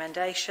those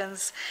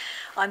recommendations.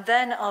 I'm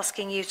then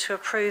asking you to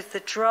approve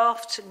the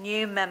draft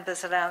new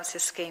members'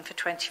 allowances scheme for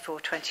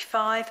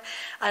 24-25,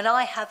 and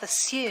I have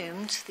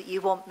assumed that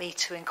you want me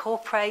to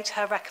incorporate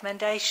her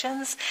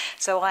recommendations,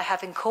 so I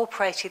have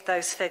incorporated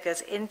those figures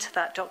into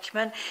that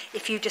document.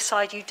 If you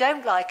decide you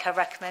don't like her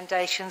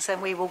recommendations, then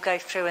we will go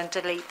through and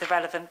delete the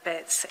relevant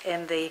bits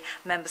in the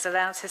members'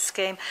 allowances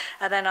scheme,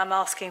 and then I'm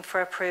asking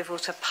for approval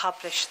to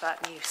publish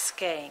that new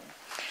scheme.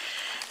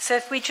 So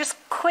if we just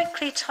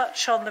quickly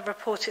touch on the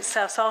report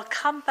itself, so I'll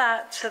come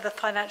back to the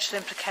financial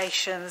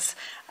implications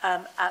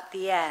at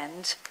the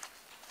end.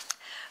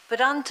 But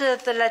under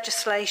the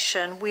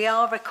legislation, we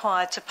are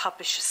required to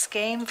publish a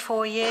scheme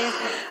for you.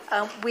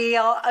 We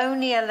are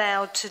only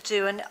allowed to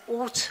do an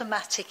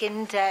automatic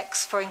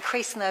index for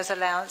increasing those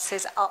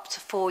allowances up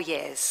to 4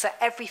 years. So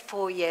every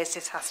 4 years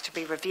this has to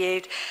be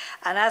reviewed.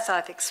 And as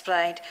I've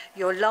explained,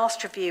 your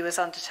last review was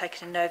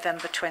undertaken in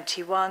November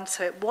 21,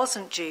 so it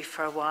wasn't due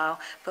for a while,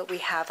 but we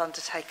have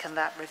undertaken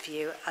that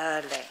review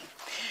early.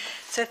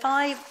 So if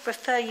I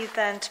refer you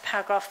then to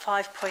paragraph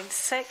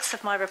 5.6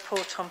 of my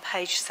report on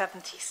page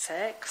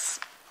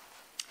 76,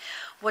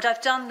 what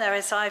I've done there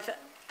is I've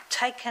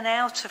taken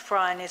out of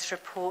Bryony's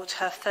report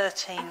her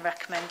 13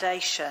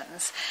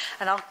 recommendations,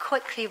 and I'll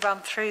quickly run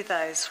through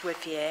those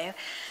with you.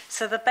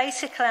 So the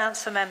basic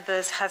allowance for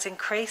members has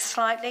increased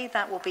slightly.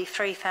 That will be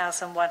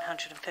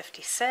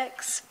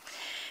 3,156.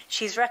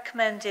 She's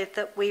recommended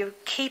that we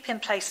keep in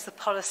place the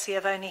policy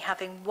of only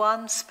having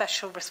one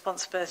special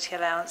responsibility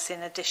allowance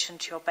in addition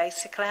to your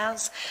basic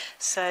allowance.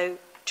 So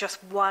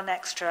just one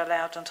extra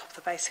allowed on top of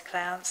the basic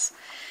allowance.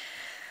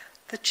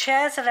 The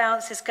chair's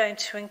allowance is going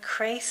to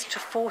increase to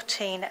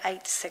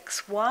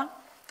 14,861.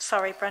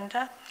 Sorry,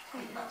 Brenda.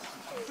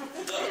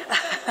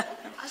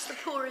 As the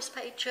poorest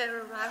paid chair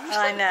around.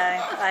 I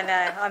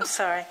know, I'm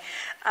sorry.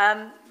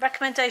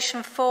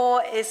 Recommendation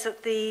 4 is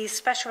that the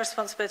special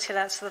responsibility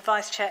allowance for the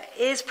Vice Chair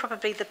is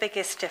probably the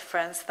biggest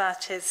difference.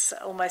 That is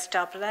almost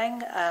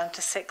doubling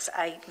to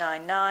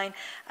 6,899,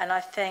 and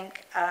I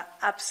think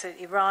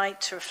absolutely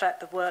right to reflect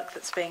the work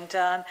that's being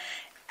done.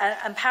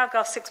 And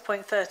paragraph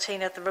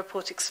 6.13 of the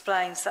report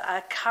explains that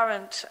our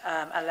current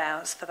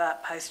allowance for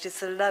that post is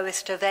the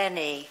lowest of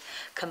any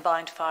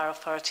combined fire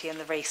authority in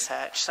the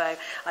research. So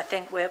I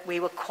think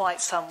we were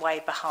quite some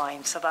way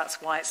behind, so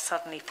that's why it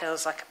suddenly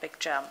feels like a big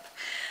jump.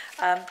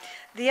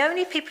 The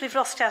only people who've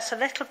lost out a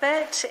little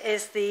bit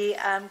is the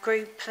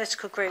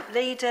political group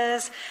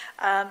leaders.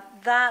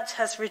 That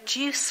has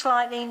reduced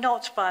slightly,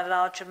 not by a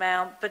large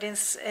amount, but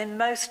in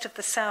most of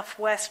the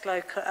southwest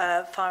local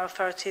fire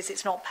authorities,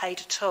 it's not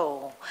paid at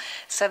all.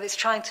 So it's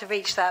trying to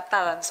reach that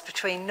balance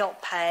between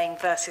not paying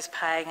versus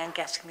paying and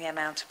getting the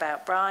amount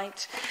about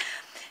right.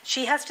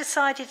 She has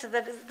decided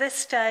that at this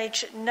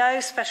stage,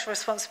 no special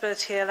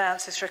responsibility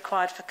allowance is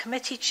required for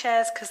committee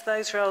chairs because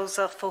those roles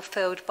are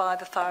fulfilled by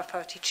the Fire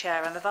Authority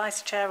Chair and the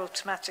Vice Chair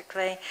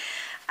automatically,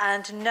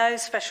 and no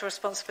special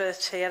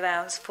responsibility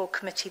allowance for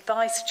committee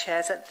vice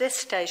chairs at this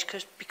stage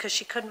because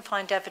she couldn't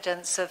find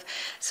evidence of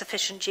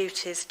sufficient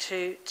duties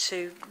to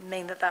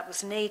mean that that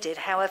was needed.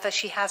 However,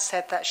 she has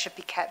said that should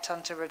be kept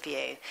under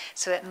review,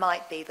 so it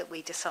might be that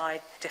we decide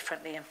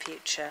differently in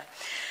future.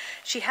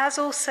 She has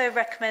also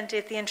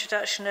recommended the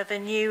introduction of a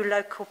new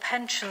local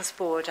pensions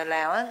board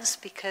allowance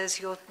because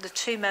the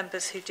two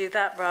members who do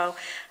that role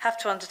have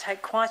to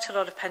undertake quite a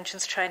lot of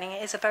pensions training.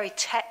 It is a very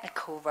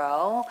technical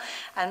role,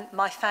 and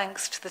my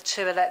thanks to the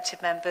two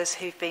elected members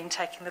who've been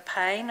taking the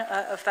pain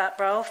of that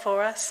role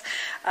for us.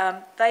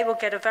 They will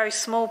get a very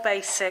small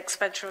basic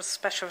special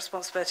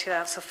responsibility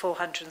allowance of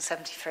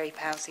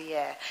 £473 a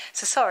year.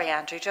 So sorry,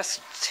 Andrew, just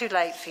too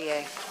late for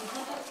you.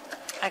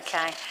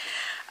 Okay.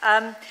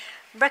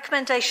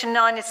 Recommendation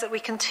 9 is that we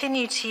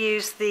continue to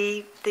use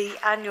the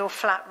annual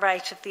flat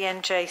rate of the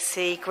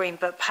NJC Green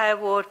Book Pay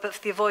Award, but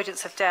for the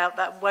avoidance of doubt,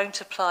 that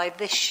won't apply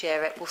this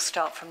year. It will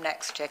start from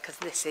next year because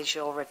this is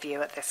your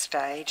review at this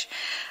stage.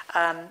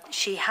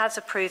 She has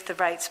approved the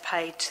rates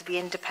paid to the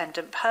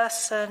independent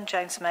person,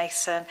 James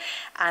Mason,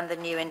 and the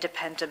new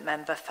independent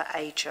member for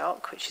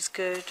AJOC, which is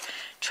good.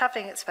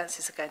 Travelling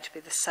expenses are going to be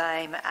the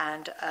same,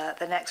 and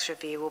the next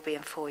review will be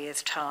in 4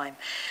 years' time.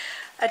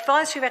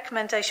 Advisory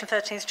recommendation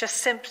 13 is just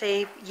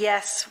simply,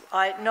 yes,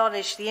 I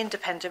acknowledge the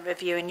independent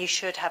review and you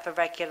should have a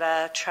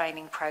regular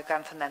training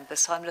programme for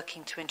members. So I'm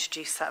looking to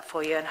introduce that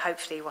for you and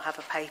hopefully we'll have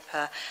a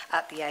paper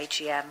at the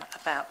AGM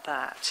about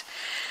that.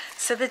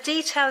 So the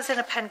details in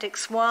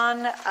Appendix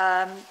 1,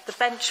 the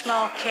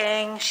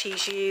benchmarking,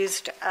 she's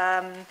used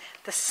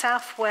the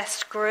South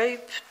West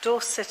Group,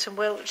 Dorset and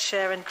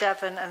Wiltshire and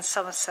Devon and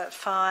Somerset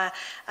Fire,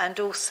 and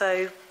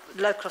also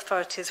local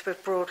authorities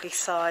with broadly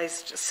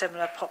sized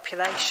similar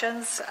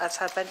populations as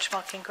her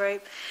benchmarking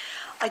group.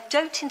 I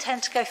don't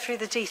intend to go through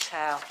the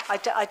detail. I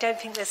don't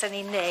think there's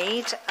any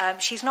need.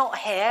 She's not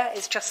here,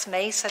 it's just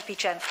me, so be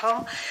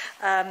gentle.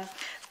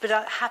 But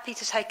I'm happy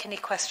to take any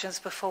questions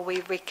before we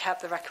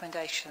recap the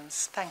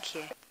recommendations. Thank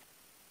you.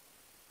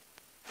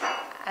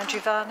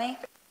 Andrew Varney.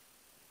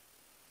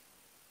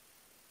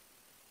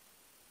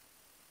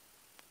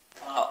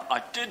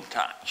 I didn't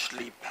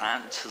actually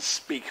plan to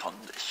speak on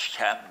this,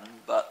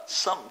 Chairman, but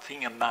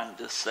something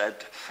Amanda said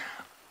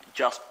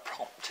just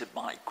prompted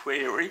my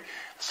query,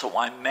 so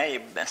I may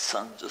have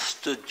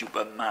misunderstood you,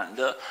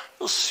 Amanda.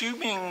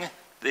 Assuming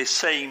the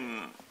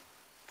same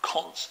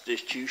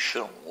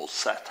constitutional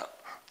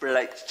setup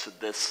relates to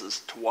this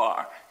as to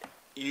our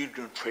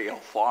unitary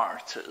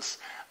authorities,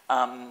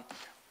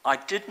 I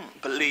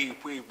didn't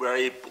believe we were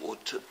able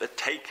to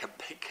take a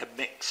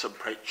pick-a-mix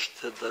approach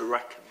to the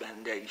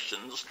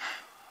recommendations.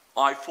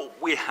 I thought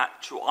we had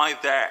to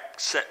either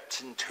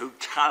accept in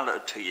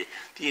totality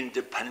the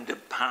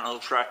independent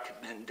panel's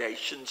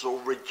recommendations or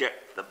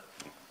reject them.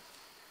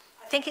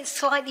 I think it's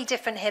slightly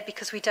different here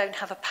because we don't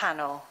have a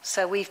panel.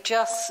 So we've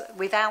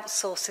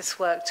outsourced this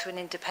work to an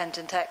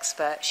independent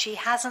expert. She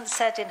hasn't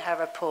said in her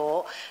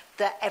report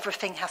that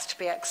everything has to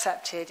be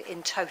accepted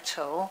in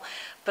total,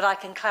 but I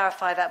can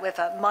clarify that with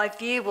her. My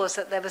view was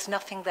that there was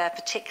nothing there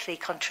particularly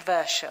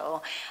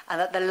controversial and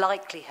that the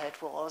likelihood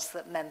was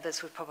that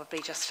members would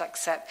probably just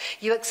accept.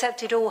 You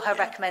accepted all her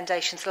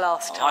recommendations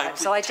last time,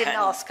 so I didn't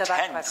ask her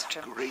that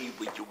question. I agree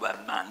with you,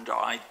 Amanda.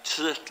 I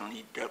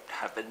certainly don't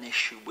have an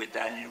issue with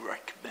any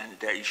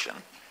recommendation.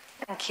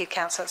 Thank you,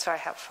 Councillor. That's very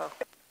helpful.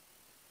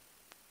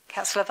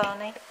 Councillor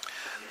Varney.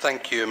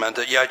 Thank you,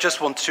 Amanda. Yeah, I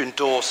just want to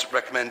endorse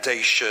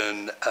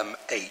recommendation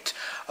 8.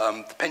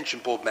 The pension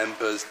board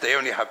members, they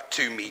only have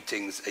 2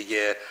 meetings a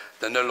year.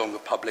 They're no longer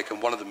public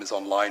and one of them is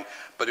online,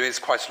 but there is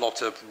quite a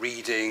lot of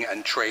reading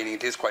and training.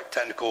 It is quite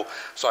technical,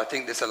 so I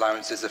think this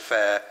allowance is a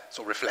fair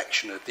sort of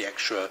reflection of the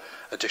extra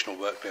additional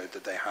workload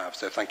that they have.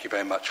 So thank you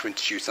very much for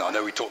introducing that. I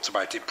know we talked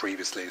about it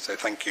previously, so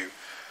thank you.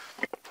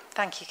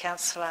 Thank you,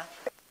 Councillor.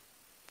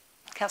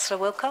 Councillor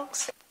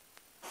Wilcox.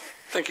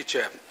 Thank you,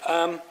 Chair.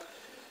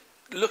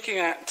 looking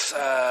at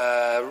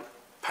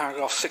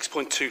paragraph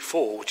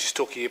 6.24, which is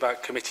talking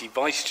about committee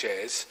vice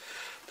chairs,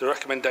 the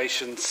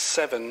recommendation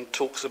 7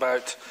 talks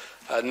about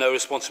no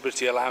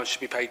responsibility allowance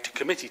should be paid to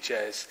committee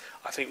chairs.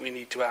 I think we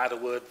need to add a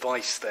word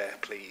vice there,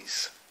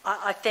 please.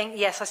 I think,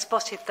 yes, I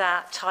spotted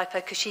that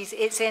typo because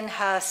it's in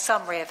her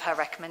summary of her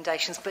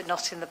recommendations, but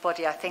not in the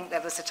body. I think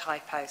there was a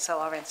typo, so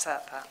I'll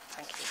insert that.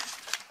 Thank you.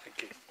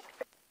 Thank you.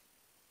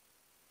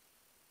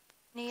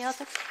 Any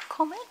other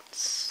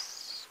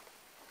comments?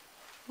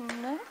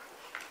 No?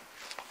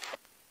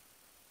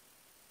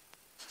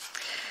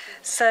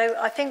 So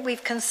I think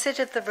we've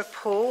considered the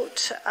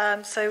report.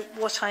 So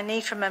what I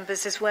need from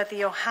members is whether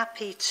you're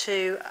happy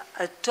to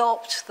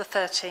adopt the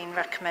 13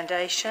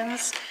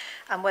 recommendations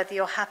and whether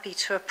you're happy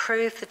to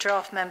approve the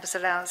draft members'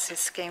 allowances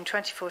scheme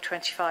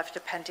 24-25 at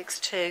Appendix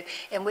 2,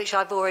 in which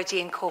I've already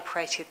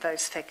incorporated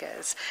those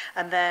figures,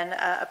 and then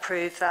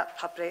approve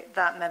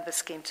that member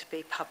scheme to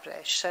be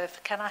published. So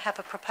can I have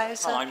a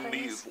proposal, I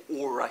please? move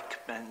all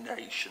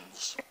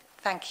recommendations.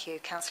 Thank you,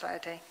 Councillor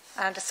Odie.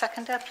 And a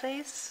seconder,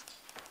 please.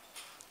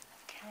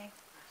 Okay.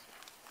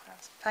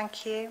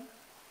 Thank you.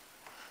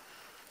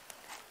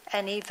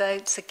 Any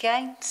votes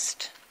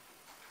against?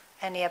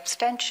 Any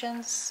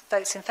abstentions?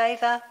 Votes in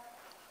favour?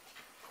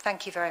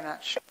 Thank you very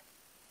much.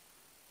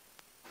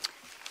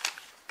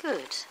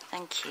 Good,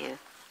 thank you.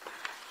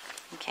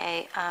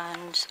 Okay,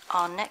 and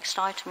our next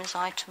item is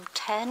item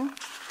 10,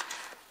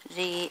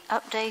 the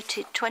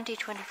updated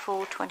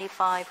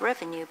 2024-25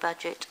 revenue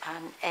budget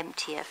and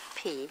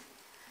MTFP.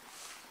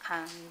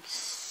 And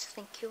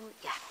thank you,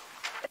 yeah.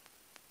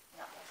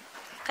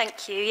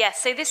 Thank you.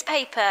 Yes, so this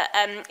paper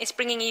is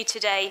bringing you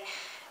today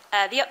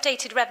the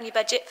updated revenue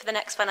budget for the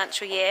next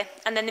financial year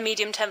and then the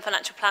medium-term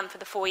financial plan for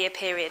the 4-year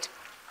period.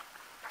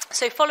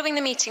 So following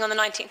the meeting on the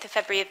 19th of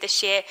February of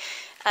this year,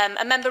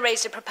 a member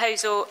raised a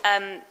proposal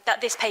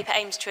that this paper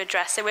aims to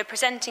address. So we're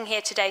presenting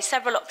here today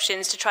several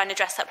options to try and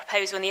address that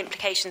proposal and the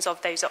implications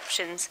of those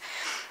options.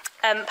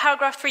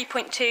 Paragraph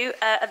 3.2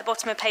 at the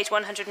bottom of page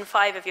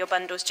 105 of your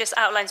bundles just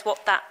outlines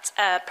what that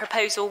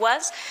proposal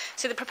was.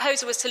 So the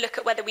proposal was to look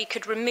at whether we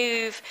could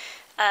remove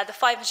the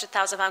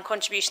 £500,000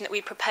 contribution that we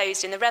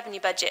proposed in the revenue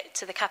budget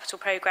to the capital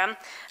programme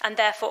and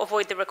therefore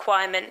avoid the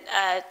requirement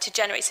to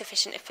generate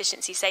sufficient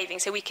efficiency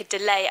savings, so we could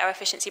delay our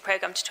efficiency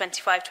programme to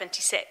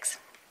 25-26.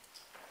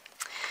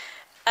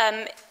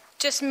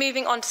 Just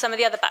moving on to some of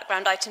the other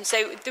background items.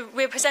 So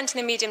we're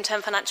presenting the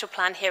medium-term financial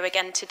plan here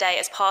again today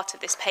as part of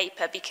this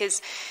paper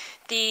because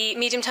the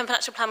medium-term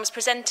financial plan was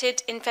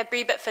presented in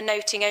February, but for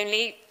noting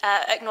only,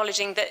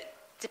 acknowledging that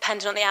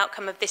depending on the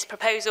outcome of this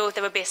proposal,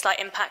 there would be a slight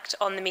impact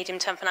on the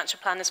medium-term financial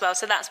plan as well.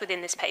 So that's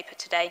within this paper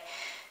today.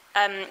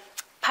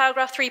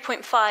 Paragraph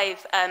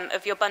 3.5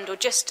 of your bundle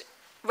just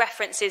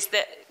references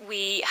that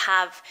we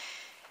have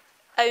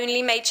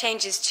only made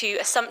changes to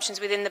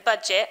assumptions within the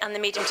budget and the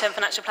medium-term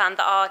financial plan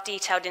that are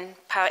detailed in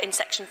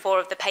section 4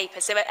 of the paper.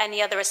 So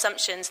any other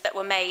assumptions that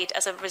were made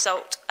as a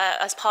result,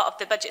 as part of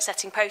the budget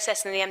setting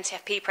process and the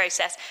MTFP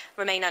process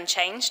remain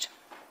unchanged.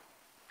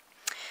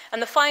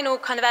 And the final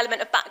kind of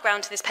element of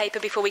background to this paper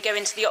before we go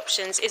into the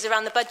options is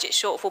around the budget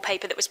shortfall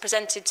paper that was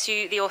presented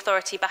to the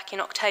authority back in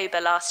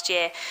October last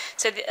year.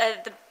 So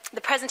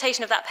the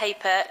presentation of that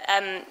paper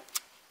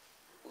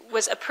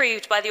was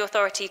approved by the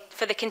authority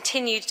for the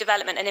continued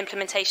development and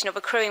implementation of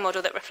a crewing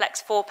model that reflects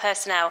 4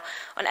 personnel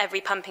on every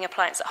pumping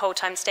appliance at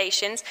whole-time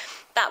stations.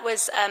 That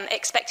was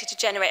expected to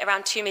generate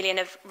around 2 million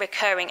of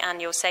recurring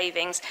annual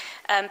savings.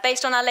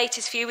 Based on our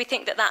latest view, we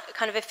think that that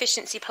kind of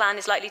efficiency plan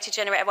is likely to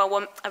generate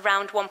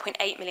around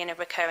 1.8 million of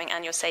recurring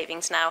annual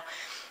savings now.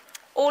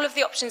 All of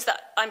the options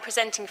that I'm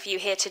presenting for you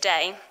here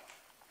today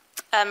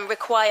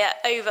require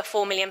over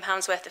 £4 million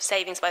worth of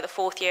savings by the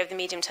 4th year of the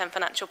medium-term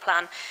financial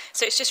plan.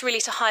 So it's just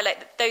really to highlight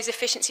that those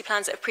efficiency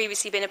plans that have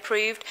previously been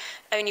approved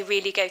only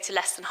really go to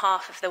less than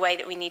half of the way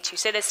that we need to.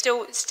 So there's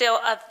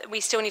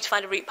we still need to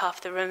find a route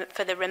path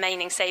for the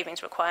remaining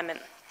savings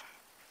requirement.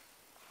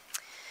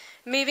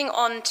 Moving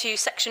on to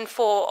section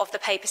 4 of the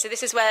paper. So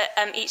this is where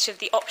each of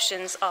the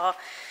options are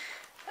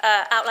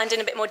outlined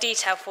in a bit more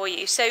detail for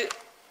you. So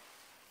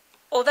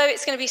although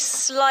it's going to be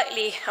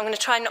slightly, I'm going to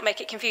try and not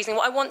make it confusing,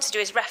 what I want to do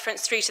is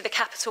reference through to the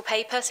capital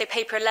paper, so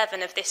paper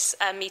 11 of this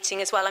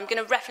meeting as well. I'm going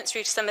to reference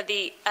through to some of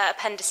the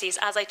appendices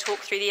as I talk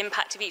through the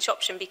impact of each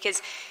option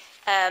because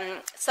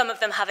some of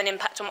them have an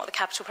impact on what the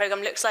capital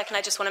programme looks like, and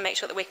I just want to make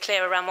sure that we're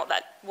clear around what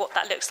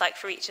that looks like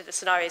for each of the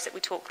scenarios that we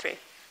talk through.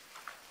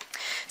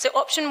 So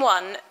option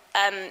 1,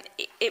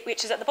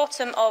 which is at the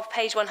bottom of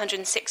page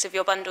 106 of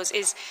your bundles,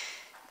 is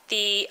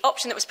the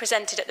option that was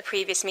presented at the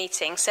previous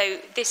meeting. So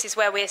this is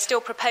where we're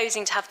still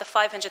proposing to have the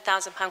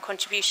 £500,000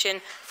 contribution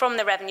from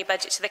the revenue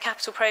budget to the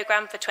capital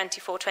programme for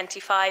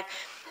 24-25,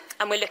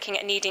 and we're looking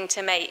at needing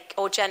to make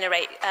or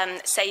generate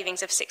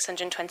savings of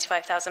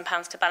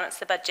 £625,000 to balance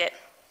the budget.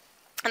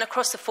 And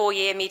across the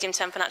 4-year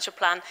medium-term financial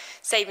plan,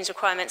 savings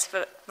requirements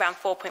for around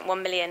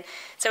 4.1 million.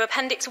 So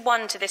Appendix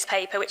 1 to this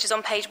paper, which is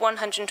on page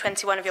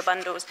 121 of your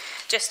bundles,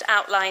 just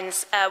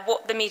outlines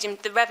what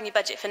the revenue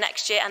budget for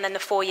next year and then the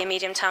 4-year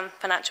medium-term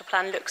financial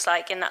plan looks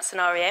like in that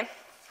scenario.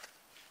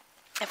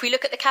 If we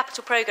look at the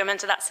capital programme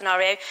under that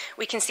scenario,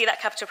 we can see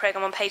that capital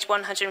programme on page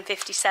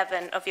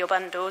 157 of your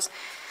bundles.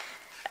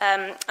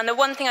 And the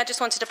one thing I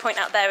just wanted to point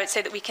out there is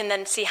so that we can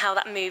then see how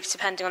that moves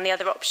depending on the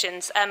other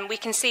options. We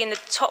can see in the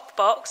top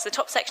box, the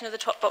top section of the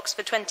top box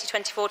for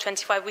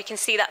 2024-25, we can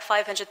see that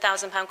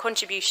 £500,000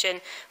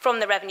 contribution from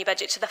the revenue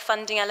budget to the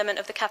funding element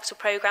of the capital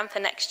programme for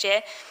next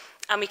year.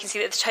 And we can see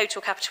that the total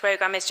capital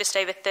programme is just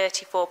over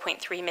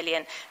 34.3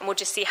 million. And we'll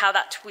just see how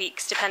that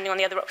tweaks depending on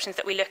the other options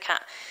that we look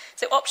at.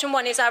 So option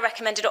 1 is our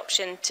recommended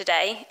option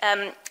today.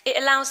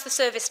 It allows the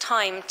service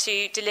time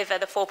to deliver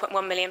the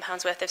 £4.1 million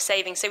worth of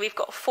savings. So we've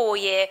got a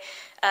 4-year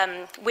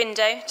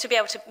window to be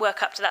able to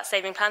work up to that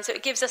saving plan. So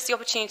it gives us the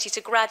opportunity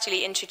to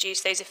gradually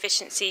introduce those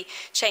efficiency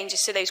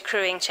changes to those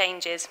crewing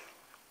changes.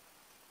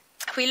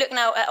 If we look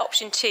now at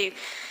option 2,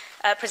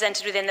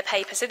 presented within the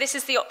paper. So this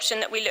is the option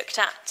that we looked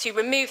at to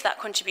remove that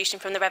contribution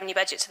from the revenue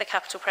budget to the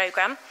capital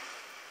programme.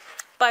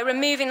 By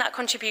removing that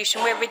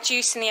contribution, we're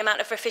reducing the amount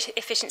of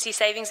efficiency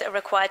savings that are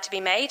required to be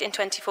made in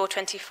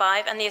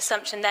 24-25, and the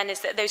assumption then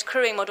is that those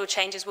crewing model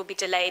changes will be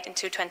delayed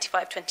until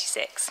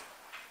 25-26.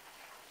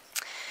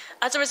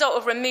 As a result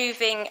of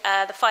removing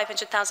the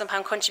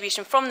 £500,000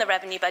 contribution from the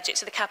revenue budget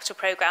to the capital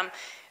programme,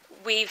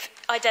 we've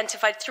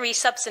identified 3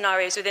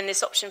 sub-scenarios within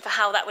this option for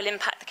how that will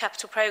impact the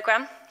capital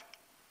programme.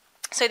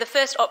 So the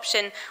first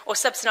option, or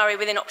sub-scenario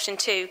within option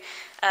 2,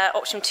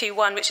 option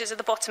 2.1, which is at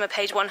the bottom of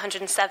page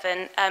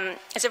 107,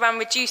 is around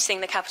reducing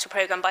the capital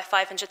programme by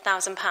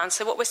 £500,000.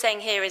 So what we're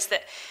saying here is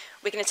that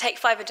we're going to take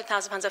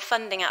 £500,000 of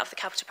funding out of the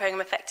capital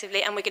programme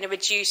effectively, and we're going to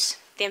reduce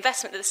the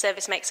investment that the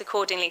service makes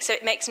accordingly. So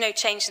it makes no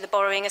change to the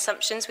borrowing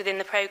assumptions within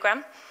the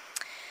programme.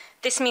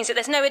 This means that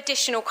there's no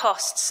additional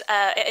costs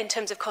in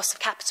terms of cost of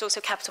capital,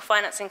 so capital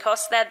financing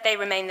costs. They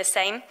remain the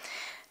same.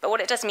 But what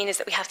it does mean is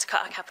that we have to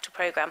cut our capital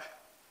programme.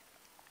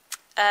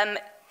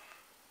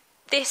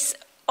 This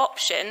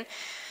option,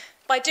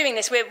 by doing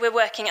this, we're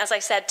working, as I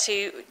said,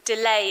 to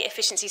delay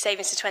efficiency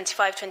savings to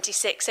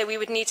 25-26. So we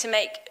would need to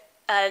make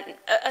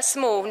a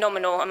small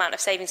nominal amount of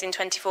savings in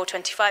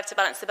 24-25 to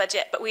balance the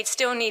budget, but we'd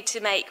still need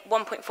to make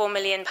 £1.4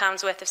 million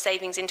worth of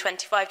savings in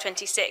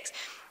 25-26.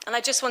 And I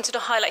just wanted to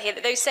highlight here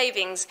that those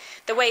savings,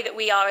 the way that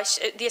we are,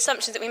 the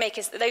assumptions that we make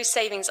is that those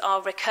savings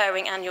are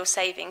recurring annual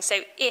savings.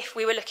 So if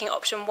we were looking at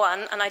option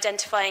 1 and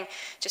identifying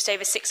just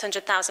over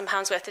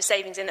 £600,000 worth of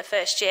savings in the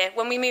first year,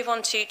 when we move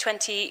on to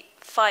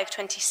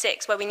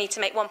 25-26, where we need to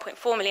make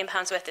 £1.4 million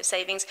worth of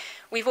savings,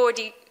 we're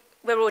already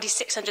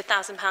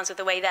 £600,000 of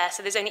the way there.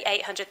 So there's only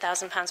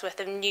 £800,000 worth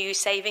of new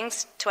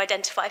savings to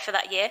identify for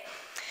that year.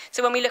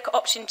 So when we look at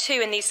option 2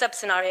 in these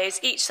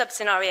sub-scenarios, each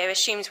sub-scenario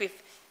assumes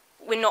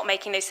we're not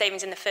making those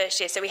savings in the first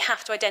year, so we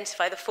have to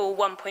identify the full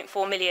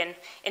 1.4 million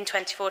in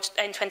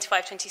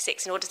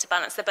 25-26 in order to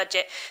balance the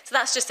budget. So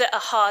that's just that's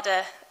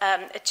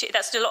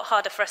a lot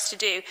harder for us to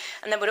do.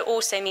 And then what it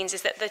also means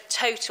is that the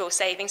total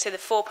savings, so the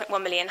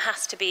 4.1 million,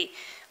 has to be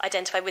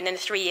identified within a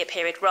 3-year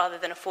period rather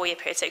than a 4-year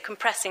period, so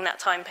compressing that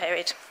time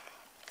period.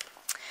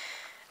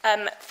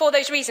 For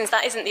those reasons,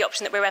 that isn't the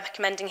option that we're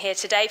recommending here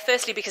today.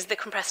 Firstly, because of the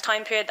compressed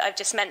time period that I've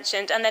just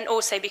mentioned, and then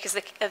also because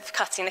of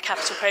cutting the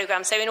capital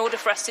programme. So in order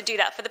for us to do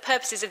that, for the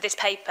purposes of this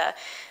paper,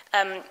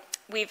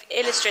 we've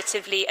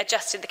illustratively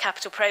adjusted the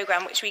capital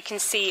programme, which we can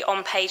see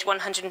on page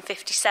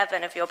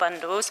 157 of your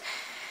bundles.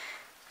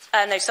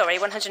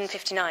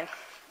 159,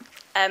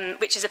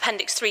 which is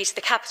Appendix 3 to the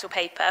capital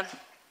paper.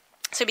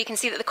 So we can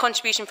see that the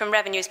contribution from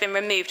revenue has been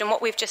removed, and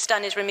what we've just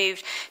done is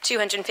removed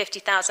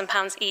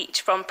 £250,000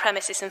 each from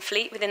premises and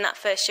fleet within that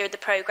first year of the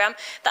programme.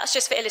 That's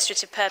just for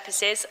illustrative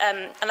purposes,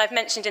 and I've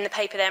mentioned in the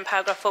paper there in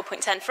paragraph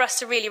 4.10, for us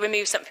to really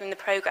remove something from the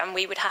programme,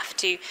 we would have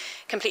to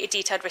complete a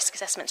detailed risk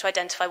assessment to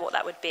identify what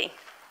that would be.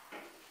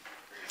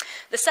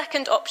 The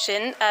second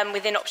option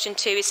within option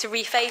 2 is to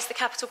rephase the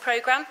capital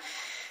programme.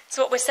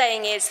 So what we're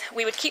saying is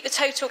we would keep the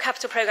total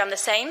capital programme the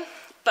same,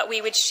 but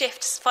we would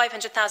shift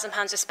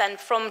 £500,000 of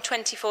spend from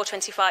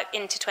 24-25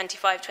 into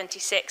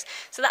 25-26.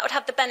 So that would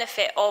have the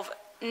benefit of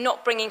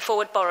not bringing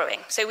forward borrowing.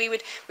 So we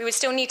would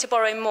still need to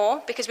borrow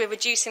more because we're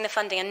reducing the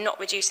funding and not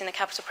reducing the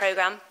capital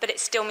programme, but it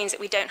still means that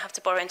we don't have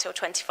to borrow until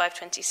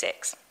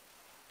 25-26.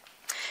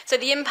 So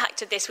the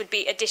impact of this would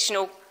be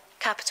additional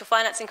capital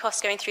financing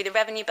costs going through the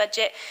revenue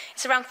budget.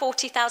 It's around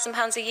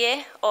 £40,000 a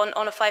year on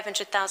a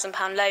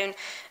 £500,000 loan,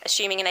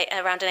 assuming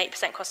around an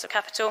 8% cost of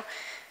capital.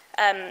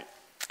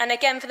 And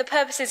again, for the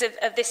purposes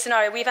of this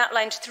scenario, we've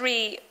outlined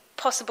 3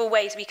 possible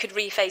ways we could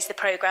rephase the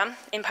programme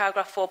in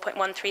paragraph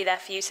 4.13 there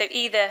for you. So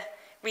either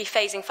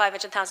rephasing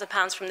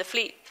 £500,000 from the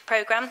fleet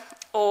programme,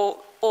 or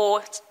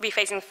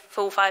rephasing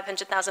full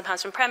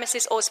 £500,000 from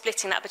premises, or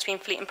splitting that between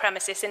fleet and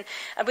premises. And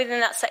within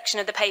that section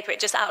of the paper, it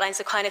just outlines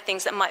the kind of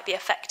things that might be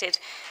affected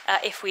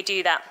if we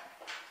do that.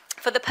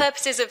 For the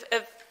purposes of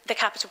the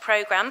capital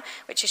programme,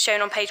 which is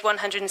shown on page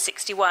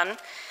 161,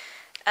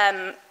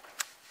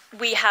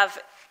 we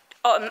have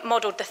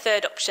modelled the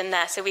third option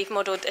there. So we've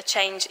modelled a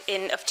change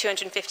of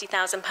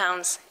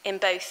 £250,000 in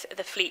both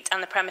the fleet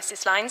and the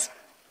premises lines.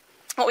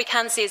 What we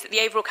can see is that the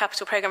overall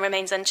capital programme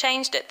remains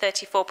unchanged at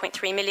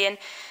 34.3 million,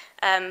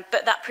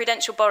 but that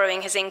prudential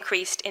borrowing has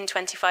increased in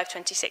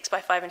 25-26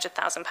 by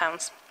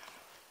 £500,000.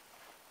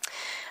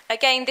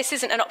 Again, this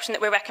isn't an option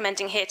that we're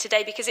recommending here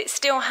today because it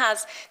still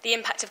has the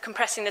impact of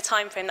compressing the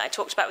time frame that I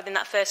talked about within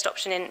that first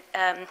option in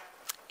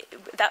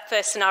that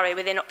first scenario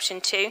within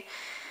option 2.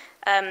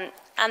 And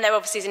there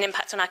obviously is an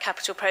impact on our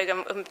capital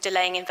programme of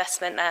delaying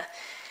investment there.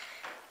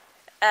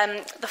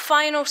 The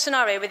final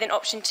scenario within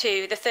option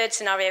 2, the third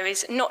scenario,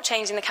 is not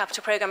changing the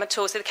capital programme at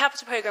all. So the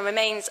capital programme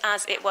remains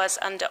as it was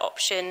under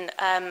option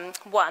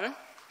 1.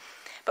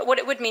 But what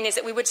it would mean is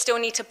that we would still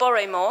need to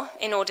borrow more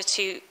in order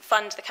to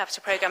fund the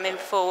capital programme in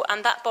full,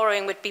 and that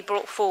borrowing would be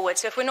brought forward.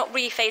 So if we're not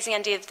rephasing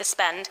any of the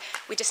spend,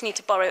 we just need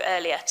to borrow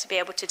earlier to be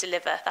able to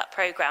deliver that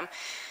programme.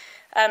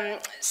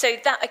 So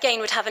that, again,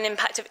 would have an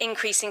impact of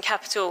increasing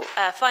capital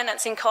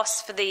financing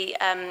costs for the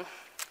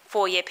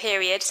 4-year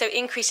period. So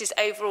increases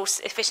overall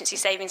efficiency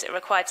savings that are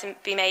required to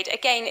be made.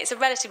 Again, it's a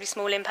relatively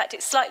small impact.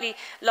 It's slightly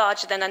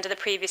larger than under the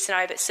previous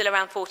scenario, but still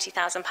around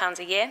 £40,000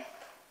 a year.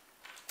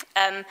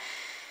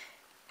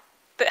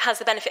 But has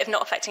the benefit of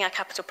not affecting our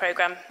capital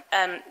programme.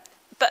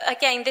 But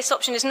again, this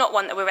option is not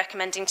one that we're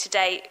recommending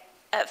today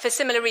for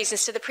similar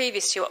reasons to the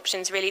previous 2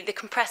 options, really. The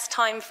compressed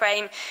time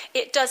frame,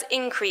 it does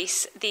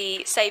increase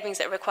the savings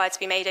that are required to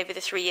be made over the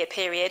 3-year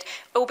period,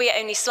 albeit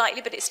only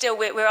slightly, but it's still,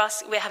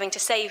 we're having to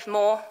save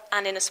more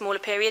and in a smaller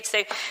period,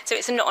 so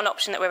it's not an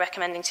option that we're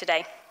recommending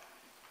today.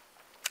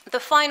 The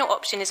final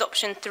option is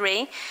option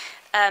 3,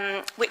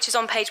 which is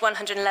on page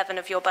 111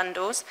 of your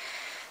bundles.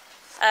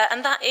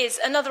 And that is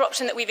another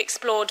option that we've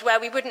explored where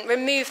we wouldn't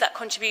remove that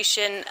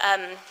contribution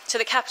to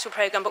the capital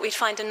programme, but we'd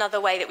find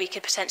another way that we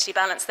could potentially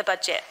balance the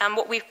budget. And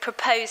what we've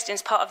proposed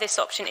as part of this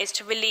option is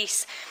to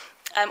release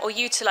or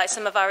utilise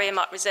some of our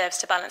earmarked reserves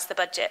to balance the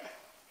budget.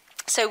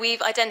 So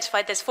we've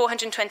identified there's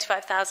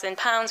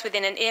 £425,000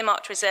 within an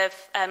earmarked reserve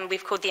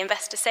we've called the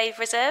Investor Save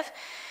Reserve.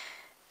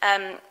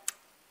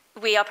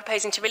 We are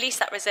proposing to release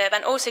that reserve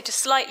and also to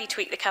slightly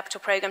tweak the capital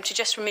programme to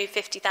just remove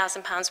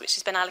 £50,000, which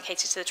has been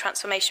allocated to the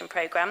transformation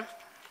programme.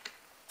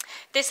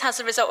 This has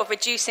the result of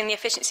reducing the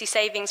efficiency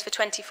savings for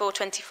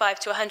 24-25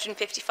 to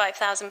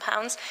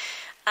 £155,000,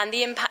 and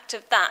the impact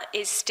of that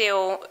is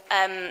still,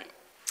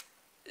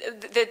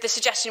 the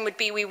suggestion would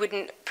be we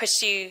wouldn't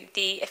pursue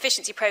the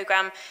efficiency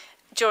programme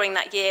during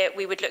that year.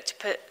 We would look to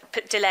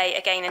put delay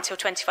again until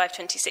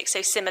 25-26,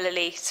 so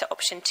similarly to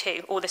option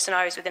 2, all the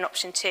scenarios within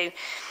option 2.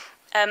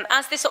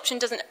 As this option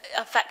doesn't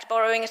affect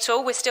borrowing at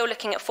all, we're still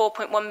looking at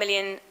 4.1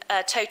 million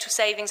total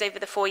savings over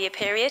the 4-year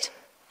period.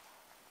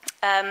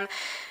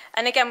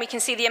 And again, we can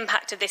see the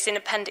impact of this in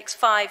Appendix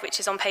 5, which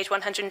is on page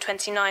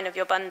 129 of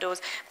your bundles.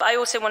 But I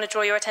also want to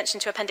draw your attention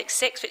to Appendix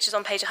 6, which is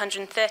on page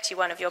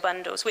 131 of your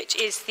bundles, which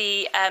is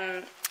the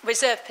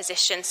reserve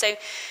position. So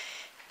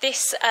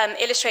this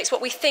illustrates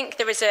what we think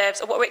the reserves,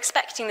 or what we're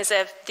expecting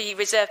the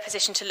reserve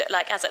position to look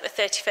like as at the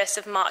 31st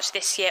of March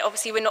this year.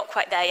 Obviously, we're not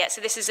quite there yet, so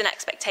this is an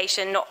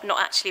expectation, not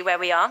actually where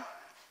we are.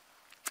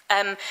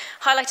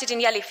 Highlighted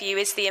in yellow for you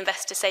is the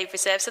Investor Save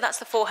Reserve, so that's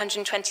the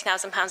 £420,000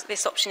 that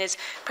this option is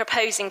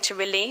proposing to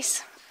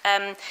release.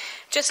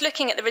 Just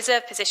looking at the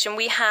reserve position,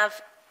 we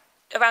have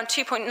around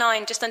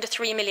 2.9, just under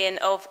 3 million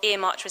of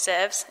earmarked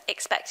reserves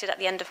expected at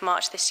the end of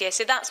March this year.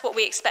 So that's what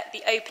we expect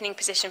the opening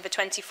position for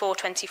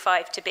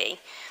 24-25 to be.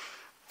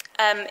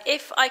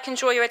 If I can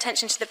draw your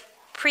attention to the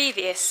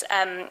previous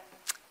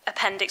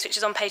appendix, which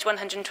is on page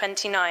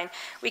 129,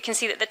 we can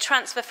see that the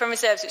transfer from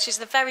reserves, which is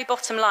the very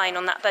bottom line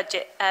on that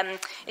budget,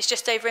 is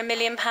just over £1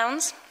 million.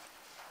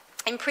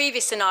 In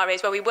previous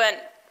scenarios where we weren't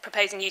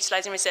proposing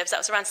utilising reserves, that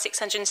was around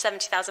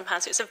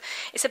 £670,000, so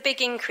it's a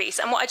big increase.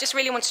 And what I just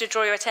really wanted to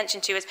draw your attention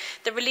to is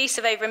the release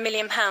of over £1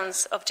 million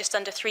of just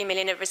under 3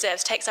 million of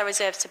reserves takes our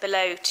reserves to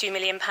below £2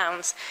 million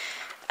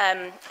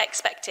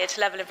expected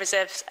level of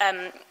reserves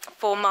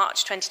for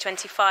March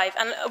 2025.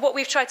 And what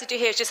we've tried to do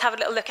here is just have a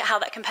little look at how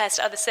that compares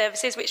to other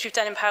services, which we've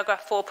done in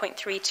paragraph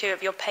 4.32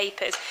 of your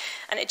papers.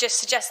 And it just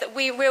suggests that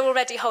we're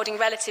already holding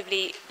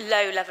relatively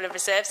low level of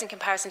reserves in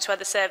comparison to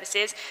other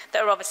services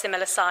that are of a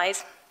similar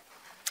size.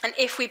 And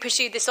if we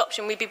pursued this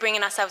option, we'd be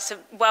bringing ourselves to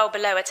well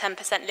below a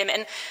 10% limit.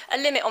 And a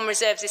limit on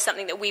reserves is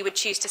something that we would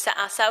choose to set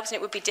ourselves, and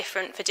it would be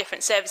different for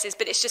different services,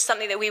 but it's just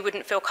something that we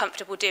wouldn't feel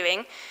comfortable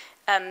doing.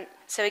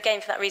 So again,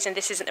 for that reason,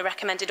 this isn't a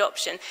recommended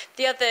option.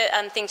 The other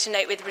thing to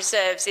note with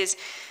reserves is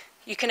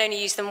you can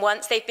only use them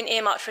once. They've been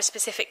earmarked for a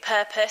specific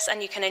purpose,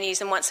 and you can only use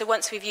them once. So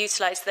once we've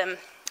utilised them,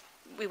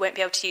 we won't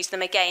be able to use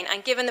them again.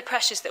 And given the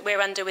pressures that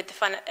we're under with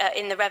the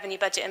in the revenue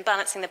budget and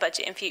balancing the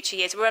budget in future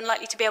years, we're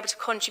unlikely to be able to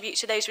contribute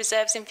to those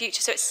reserves in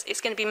future. So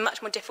it's going to be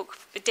much more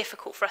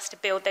difficult for us to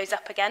build those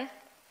up again.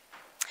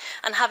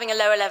 And having a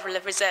lower level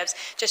of reserves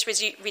just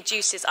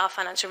reduces our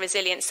financial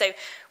resilience. So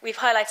we've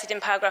highlighted in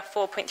paragraph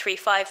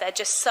 4.35 there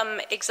just some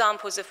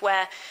examples of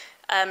where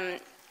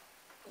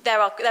there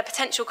are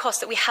potential costs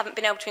that we haven't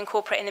been able to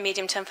incorporate in the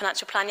medium-term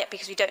financial plan yet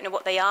because we don't know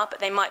what they are, but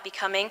they might be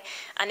coming.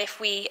 And if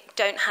we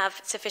don't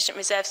have sufficient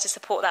reserves to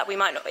support that, we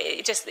might not.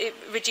 It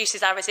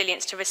reduces our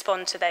resilience to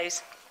respond to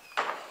those.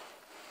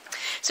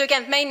 So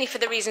again, mainly for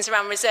the reasons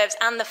around reserves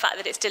and the fact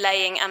that it's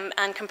delaying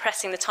and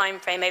compressing the time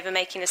frame over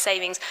making the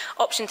savings,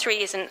 option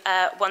 3 isn't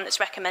one that's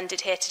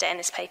recommended here today in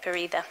this paper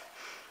either.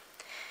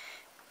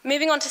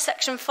 Moving on to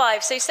section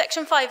 5. So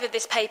section 5 of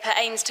this paper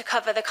aims to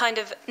cover the kind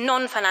of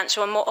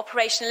non-financial and more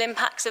operational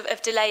impacts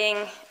of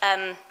delaying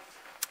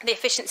the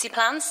efficiency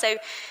plans. So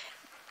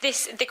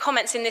the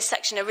comments in this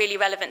section are really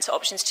relevant to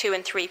options 2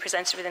 and 3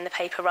 presented within the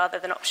paper rather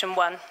than option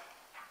 1.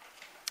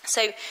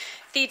 So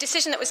the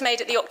decision that was made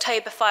at the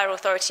October Fire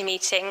Authority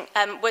meeting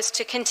was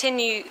to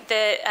continue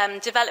the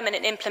development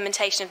and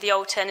implementation of the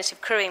alternative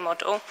crewing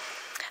model.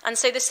 And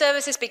so the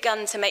service has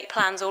begun to make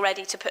plans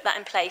already to put that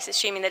in place,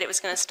 assuming that it was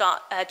going to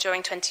start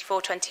during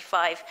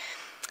 24-25.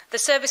 The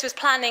service was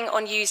planning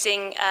on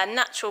using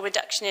natural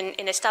reduction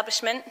in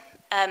establishment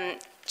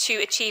to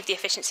achieve the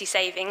efficiency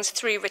savings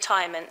through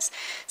retirements.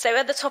 So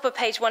at the top of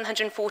page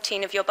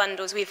 114 of your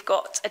bundles, we've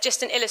got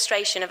just an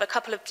illustration of a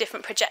couple of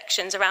different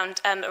projections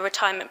around a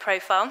retirement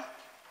profile.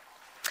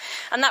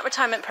 And that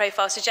retirement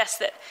profile suggests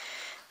that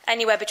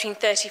anywhere between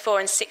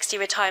 34 and 60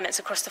 retirements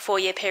across the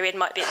 4-year period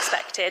might be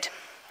expected.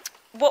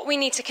 What we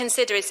need to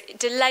consider is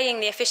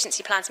delaying the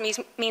efficiency plans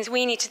means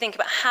we need to think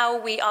about how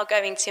we are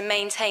going to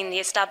maintain the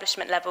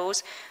establishment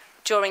levels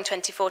during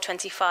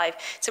 24-25.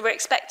 So we're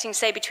expecting,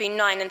 say, between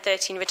 9 and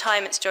 13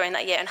 retirements during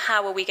that year, and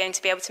how are we going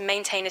to be able to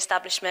maintain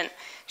establishment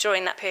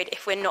during that period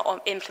if we're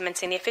not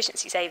implementing the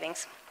efficiency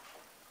savings?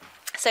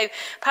 So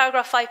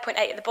paragraph 5.8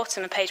 at the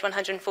bottom of page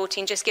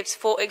 114 just gives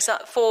four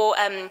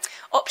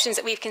options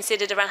that we've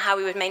considered around how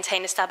we would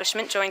maintain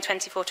establishment during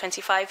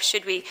 24-25,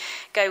 should we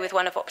go with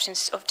one of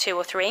options of 2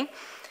 or 3.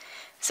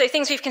 So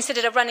things we've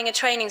considered are running a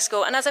training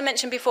school. And as I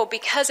mentioned before,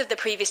 because of the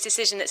previous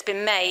decision that's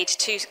been made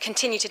to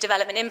continue to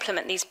develop and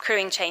implement these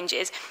crewing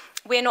changes,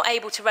 we're not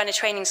able to run a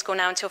training school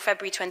now until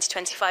February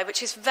 2025,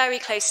 which is very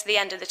close to the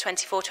end of the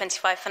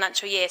 24-25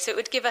 financial year. So it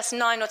would give us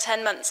 9 or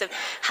 10 months of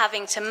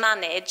having to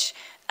manage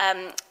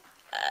a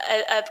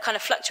kind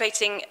of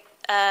fluctuating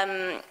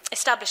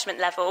establishment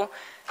level.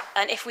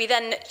 And if we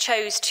then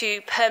chose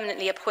to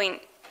permanently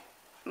appoint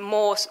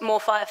more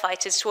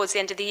firefighters towards the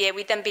end of the year,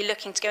 we'd then be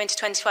looking to go into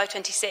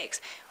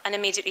 25-26 and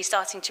immediately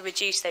starting to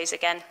reduce those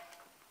again.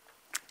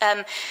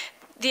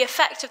 The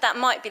effect of that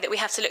might be that we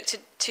have to look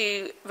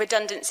to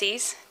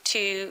redundancies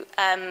to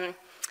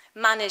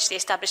manage the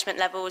establishment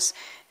levels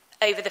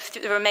over the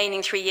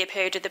remaining 3-year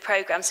period of the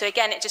programme. So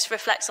again, it just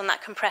reflects on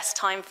that compressed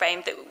time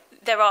frame that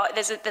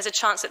there's a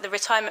chance that the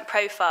retirement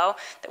profile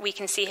that we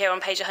can see here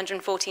on page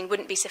 114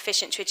 wouldn't be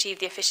sufficient to achieve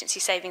the efficiency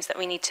savings that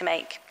we need to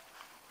make.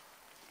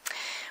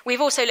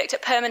 We've also looked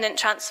at permanent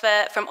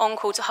transfer from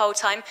on-call to whole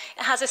time.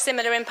 It has a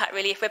similar impact,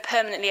 really. If we're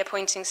permanently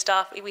appointing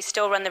staff, we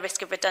still run the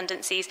risk of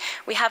redundancies.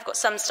 We have got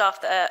some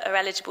staff that are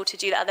eligible to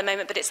do that at the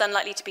moment, but it's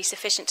unlikely to be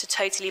sufficient to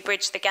totally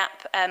bridge the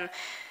gap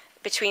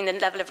between the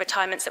level of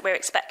retirements that we're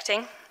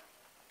expecting.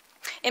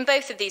 In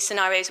both of these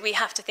scenarios, we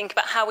have to think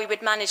about how we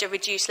would manage a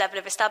reduced level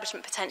of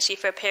establishment potentially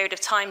for a period of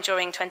time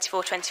during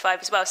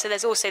 24-25 as well. So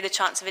there's also the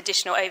chance of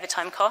additional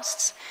overtime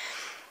costs.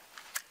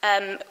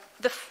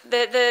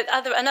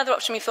 Another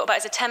option we've thought about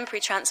is a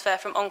temporary transfer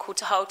from on-call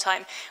to whole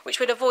time,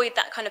 which would avoid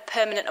that kind of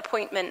permanent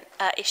appointment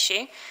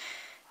issue,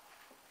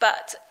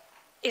 but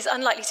is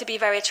unlikely to be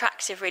very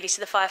attractive, really, to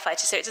the firefighters,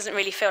 so it doesn't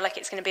really feel like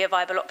it's going to be a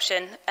viable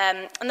option.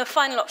 And the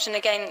final option,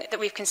 again, that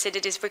we've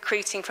considered is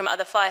recruiting from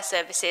other fire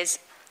services.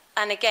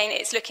 And again,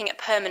 it's looking at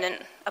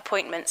permanent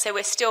appointments. So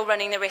we're still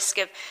running the risk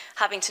of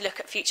having to look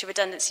at future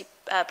redundancy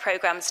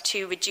programmes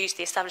to reduce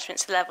the establishment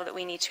to the level that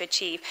we need to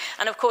achieve.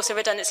 And of course, a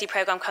redundancy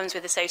programme comes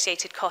with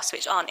associated costs,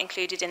 which aren't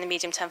included in the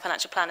medium-term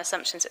financial plan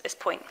assumptions at this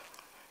point.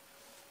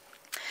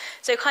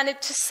 So kind of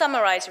to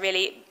summarise,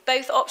 really,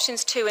 both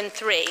options 2 and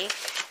 3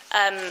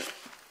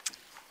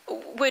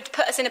 would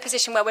put us in a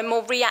position where we're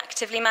more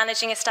reactively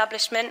managing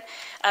establishment.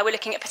 We're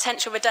looking at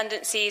potential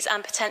redundancies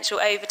and potential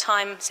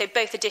overtime, so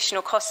both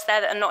additional costs there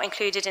that are not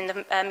included in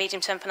the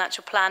medium-term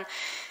financial plan,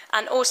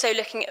 and also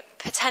looking at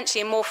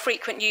potentially a more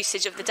frequent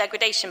usage of the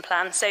degradation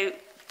plan, so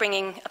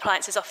bringing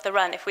appliances off the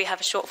run if we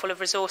have a shortfall of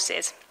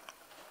resources.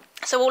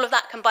 So all of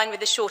that combined with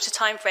the shorter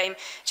time frame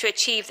to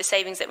achieve the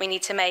savings that we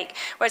need to make.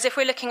 Whereas if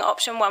we're looking at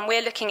option 1,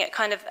 we're looking at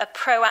kind of a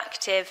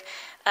proactive,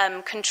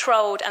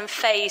 controlled and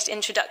phased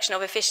introduction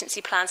of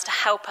efficiency plans to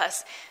help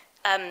us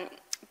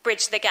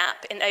bridge the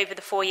gap over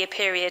the 4-year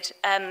period.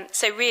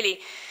 So really,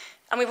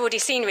 and we've already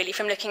seen really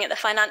from looking at the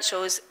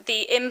financials,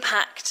 the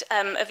impact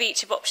of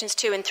each of options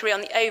 2 and 3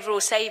 on the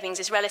overall savings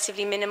is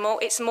relatively minimal.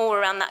 It's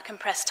more around that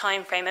compressed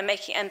time frame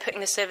and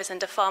putting the service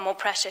under far more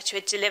pressure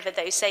to deliver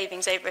those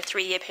savings over a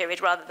 3-year period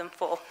rather than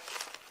 4.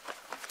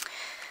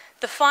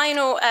 The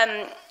final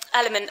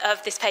element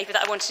of this paper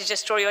that I wanted to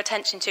just draw your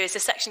attention to is the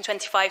Section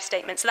 25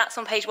 statement. So that's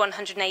on page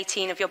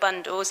 118 of your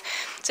bundles.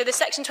 So the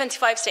Section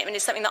 25 statement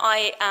is something that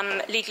I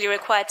am legally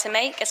required to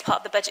make as part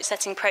of the budget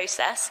setting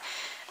process.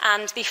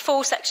 And the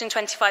full Section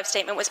 25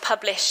 statement was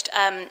published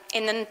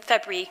in the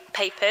February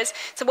papers.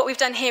 So what we've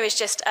done here is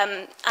just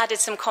added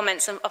some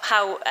comments of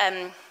how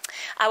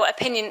our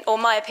opinion, or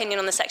my opinion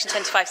on the Section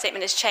 25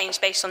 statement has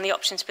changed based on the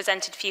options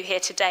presented for you here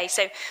today.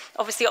 So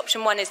obviously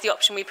option 1 is the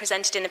option we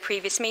presented in the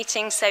previous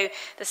meeting, so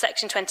the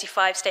Section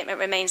 25 statement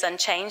remains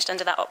unchanged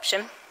under that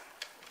option.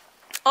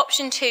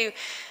 Option 2,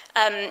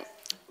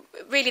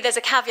 really there's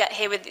a caveat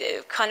here with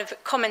kind of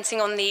commenting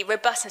on the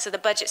robustness of the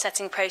budget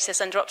setting process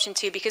under option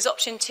 2, because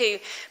option 2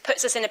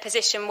 puts us in a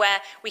position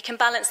where we can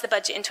balance the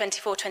budget in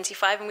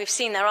 24-25, and we've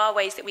seen there are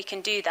ways that we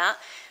can do that,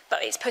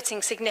 but it's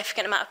putting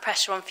significant amount of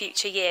pressure on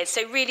future years.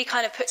 So really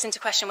kind of puts into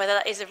question whether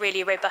that is a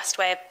really robust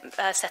way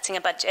of setting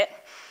a budget.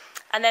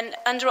 And then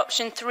under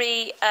option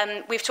 3,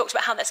 we've talked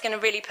about how that's going to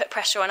really put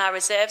pressure on our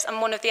reserves.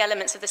 And one of the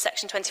elements of the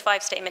Section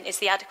 25 statement is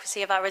the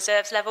adequacy of our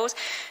reserves levels.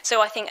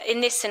 So I think in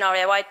this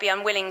scenario, I'd be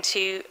unwilling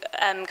to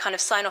kind of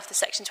sign off the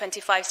Section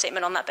 25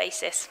 statement on that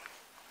basis.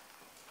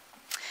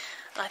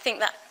 And I think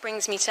that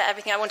brings me to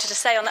everything I wanted to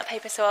say on that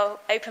paper, so I'll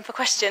open for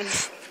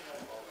questions.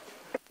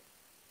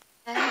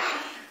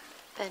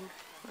 Ben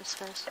was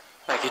first.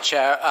 Thank you,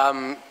 Chair.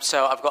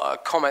 So I've got a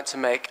comment to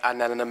make and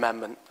then an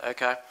amendment,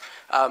 okay?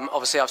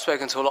 Obviously, I've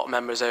spoken to a lot of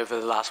members over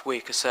the last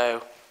week or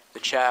so, the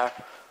Chair,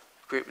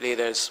 group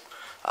leaders.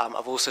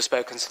 I've also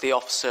spoken to the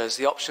officers.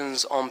 The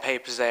options on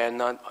papers there,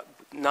 none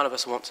of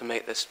us want to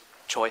make this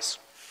choice.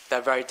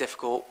 They're very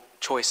difficult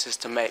choices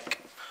to make.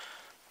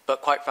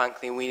 But quite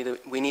frankly,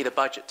 we need a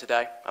budget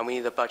today, and we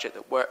need a budget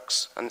that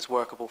works and it's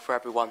workable for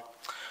everyone.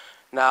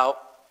 Now,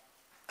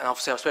 and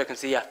obviously I've spoken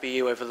to the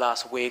FBU over the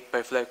last week,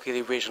 both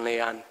locally,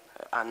 regionally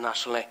and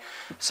nationally.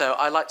 So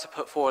I'd like to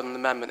put forward an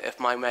amendment,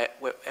 if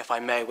I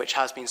may, which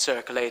has been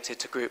circulated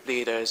to group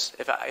leaders.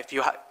 Can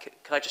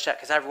I just check,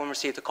 has everyone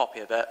received a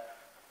copy of it?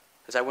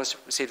 Has everyone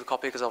received a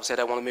copy? Because obviously I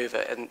don't want to move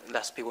it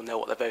unless people know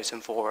what they're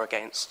voting for or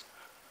against.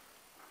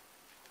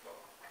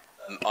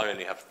 I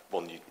only have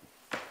one.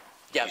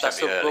 Yeah, that's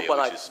the one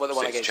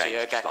I gave to you.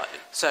 Okay. Slightly.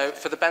 So,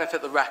 for the benefit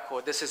of the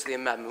record, this is the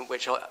amendment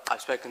which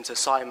I've spoken to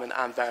Simon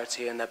and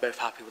Verity, and they're both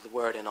happy with the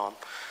wording on.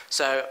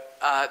 So,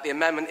 the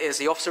amendment is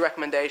the officer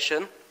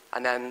recommendation,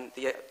 and then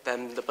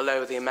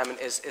below the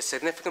amendment is if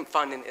significant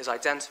funding is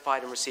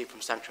identified and received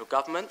from central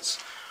governments,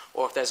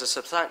 or if there's a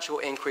substantial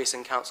increase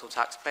in council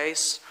tax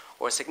base,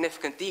 or a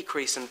significant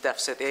decrease in the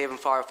deficit, the Avon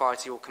Fire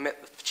Authority will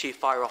commit the Chief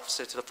Fire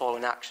Officer to the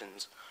following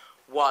actions.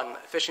 1.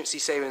 Efficiency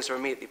savings are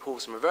immediately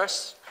paused and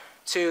reversed.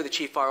 2. The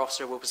Chief Fire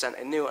Officer will present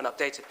a new and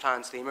updated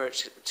plan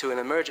to an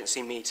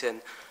emergency meeting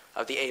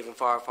of the Avon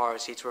Fire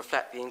Authority to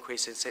reflect the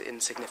increase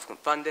in significant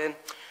funding.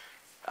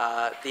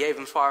 The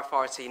Avon Fire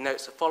Authority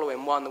notes the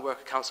following. 1. The work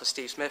of Councillor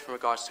Steve Smith in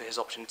regards to his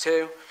option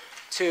 2.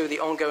 2. The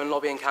ongoing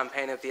lobbying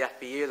campaign of the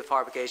FBU, the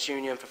Fire Brigades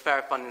Union, for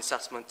fair funding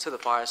settlement to the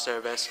fire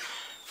service.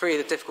 3.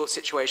 The difficult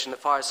situation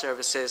that fire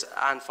services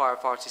and fire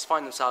authorities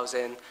find themselves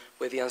in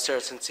with the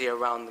uncertainty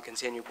around the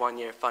continued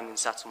one-year funding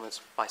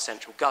settlements by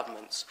central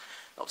governments.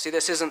 Obviously,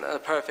 this isn't a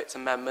perfect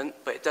amendment,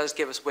 but it does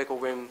give us wiggle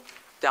room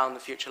down the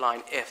future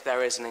line if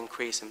there is an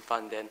increase in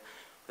funding.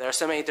 There are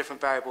so many different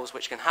variables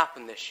which can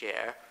happen this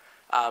year.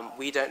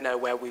 We don't know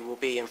where we will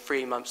be in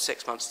 3 months,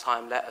 6 months'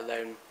 time, let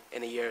alone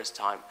in a year's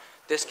time.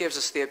 This gives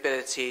us the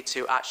ability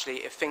to actually,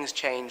 if things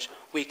change,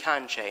 we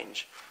can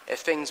change. If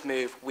things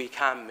move, we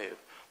can move.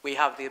 We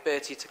have the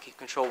ability to keep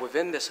control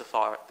within this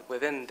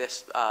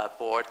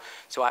board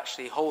to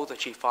actually hold the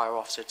Chief Fire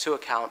Officer to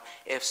account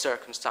if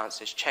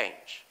circumstances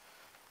change.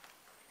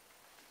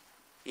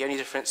 The only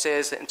difference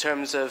is that in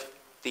terms of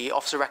the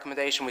officer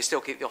recommendation, we still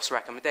keep the officer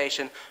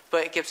recommendation,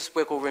 but it gives us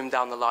wiggle room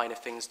down the line if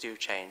things do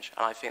change.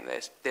 And I think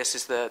that this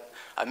is a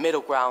middle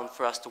ground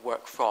for us to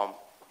work from.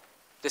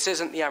 This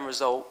isn't the end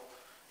result.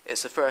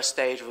 It's the first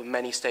stage of a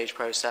many-stage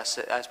process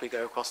as we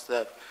go across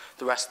the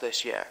rest of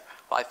this year.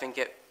 But I think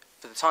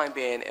for the time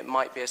being, it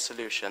might be a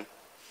solution.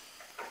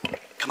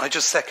 Can I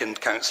just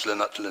second Councillor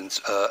Nutland's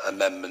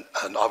amendment?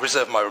 And I'll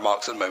reserve my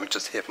remarks at the moment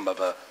just to hear from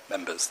other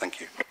members. Thank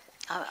you.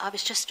 I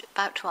was just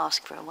about to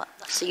ask for one,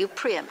 so you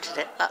preempted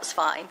it. That's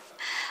fine.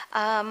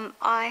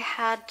 I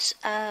had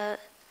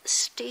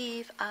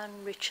Steve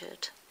and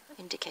Richard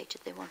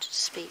indicated they wanted to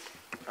speak.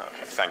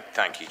 Okay,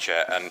 thank you,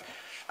 Chair. And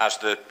as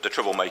the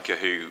troublemaker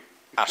who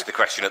asked the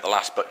question at the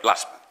last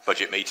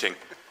budget meeting,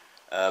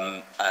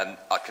 and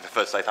I can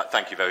first say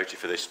thank you, Verity,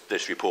 for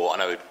this report.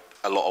 I know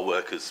a lot of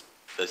work has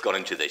gone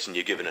into this, and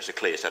you've given us a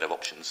clear set of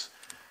options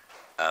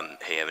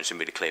here and some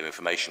really clear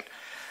information.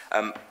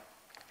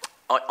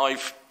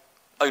 I've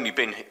only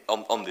been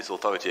on this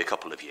authority a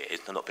couple of years.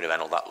 I've not been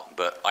around all that long,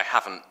 but I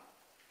haven't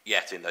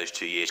yet in those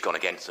 2 years gone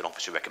against an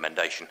officer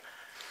recommendation.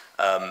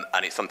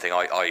 And it's something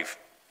I've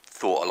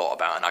thought a lot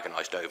about and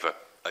agonised over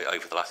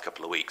the last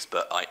couple of weeks,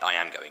 but I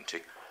am going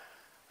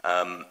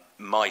to.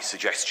 My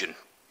suggestion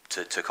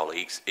to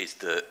colleagues is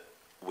that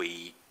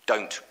we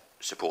don't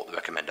support the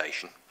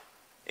recommendation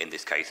in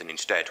this case, and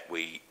instead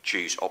we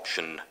choose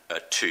option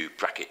 2,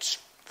 brackets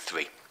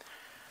 3.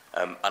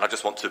 And I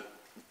just want to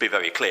be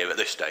very clear at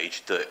this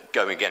stage that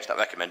going against that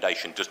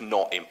recommendation does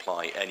not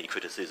imply any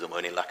criticism or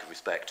any lack of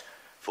respect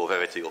for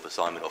Verity or for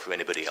Simon or for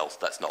anybody else.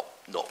 That's not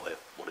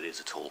what it is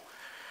at all.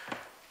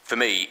 For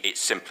me, it's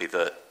simply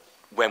that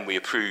when we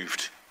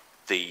approved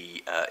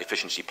the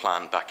efficiency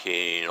plan back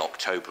in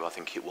October, I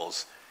think it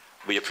was,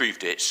 we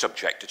approved it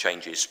subject to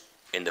changes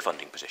in the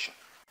funding position.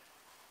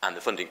 And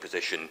the funding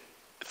position,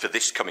 for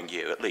this coming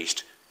year at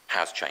least,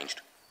 has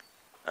changed.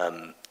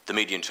 The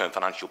medium-term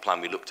financial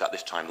plan we looked at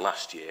this time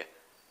last year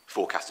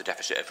forecast a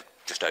deficit of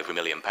just over £1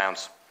 million.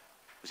 Was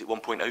it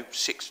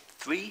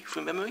 1.063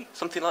 from memory?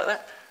 Something like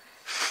that?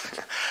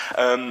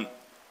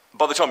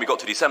 By the time we got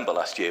to December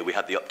last year, we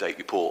had the update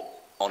report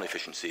on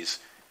efficiencies.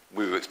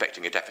 We were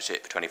expecting a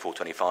deficit for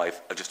 24-25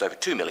 of just over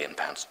 £2 million.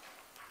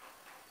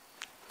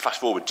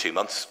 Fast forward 2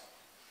 months,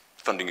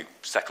 funding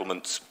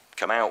settlements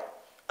come out,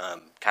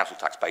 council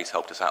tax base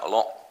helped us out a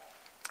lot,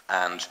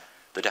 and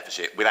the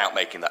deficit, without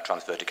making that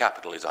transfer to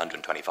capital, is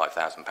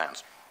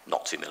 £125,000,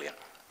 not £2 million.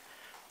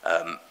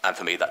 And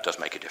for me, that does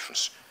make a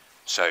difference.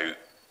 So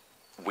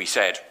we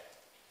said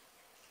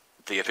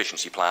the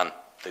efficiency plan,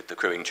 the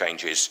crewing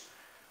changes,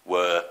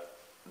 were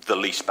the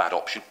least bad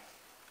option.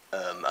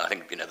 And I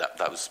think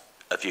that was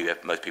a view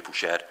most people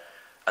shared,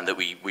 and that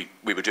we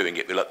were doing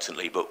it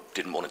reluctantly, but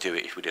didn't want to do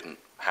it if we didn't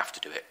have to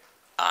do it.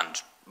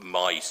 And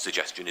my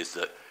suggestion is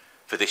that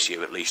for this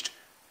year at least,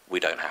 we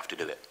don't have to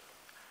do it.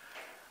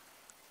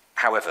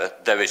 However,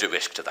 there is a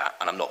risk to that,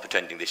 and I'm not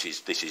pretending this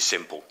is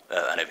simple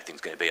and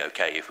everything's going to be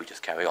okay if we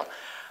just carry on.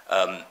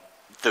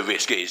 The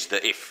risk is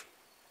that if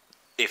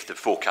the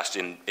forecasts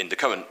in the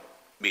current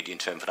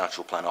medium-term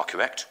financial plan are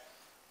correct,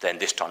 then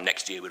this time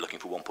next year we're looking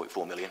for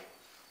 1.4 million,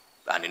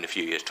 and in a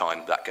few years'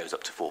 time that goes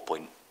up to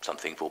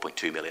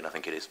 4.2 million, I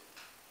think it is.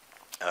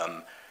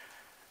 And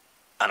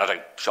I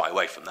don't shy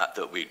away from that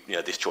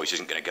this choice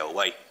isn't going to go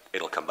away.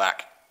 It'll come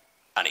back,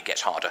 and it gets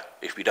harder.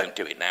 If we don't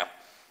do it now,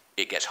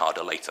 it gets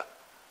harder later.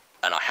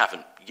 And I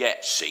haven't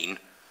yet seen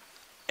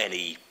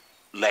any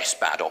less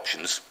bad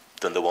options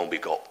than the one we've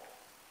got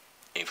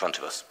in front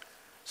of us.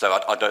 So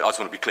I just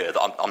want to be clear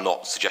that I'm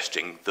not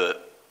suggesting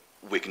that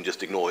we can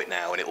just ignore it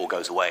now and it all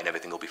goes away and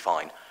everything will be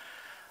fine.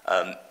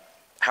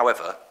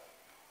 However,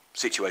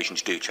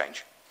 situations do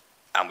change.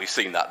 And we've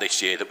seen that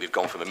this year, that we've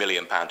gone from £1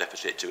 million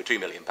deficit to a £2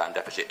 million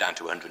deficit down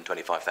to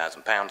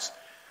 £125,000.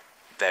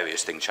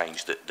 Various things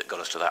changed that got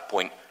us to that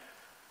point.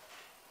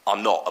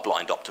 I'm not a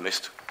blind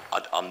optimist.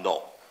 I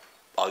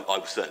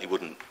certainly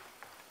wouldn't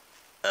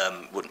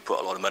put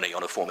a lot of money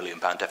on a £4 million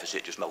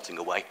deficit just melting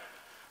away.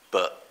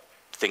 But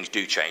things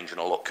do change, and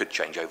a lot could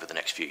change over the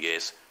next few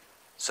years.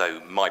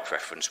 So my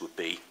preference would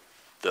be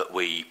that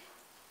we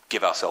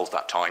give ourselves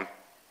that time,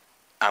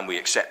 and we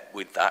accept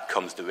with that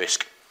comes the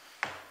risk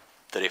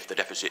that if the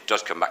deficit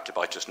does come back to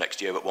bite us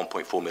next year at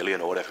 1.4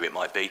 million or whatever it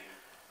might be,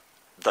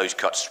 those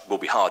cuts will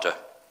be harder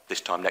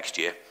this time next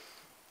year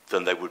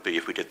than they would be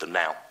if we did them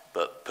now.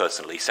 But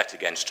personally, set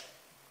against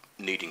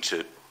needing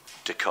to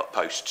cut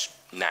posts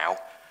now,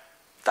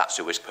 that's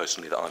a risk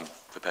personally that I'm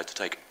prepared to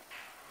take.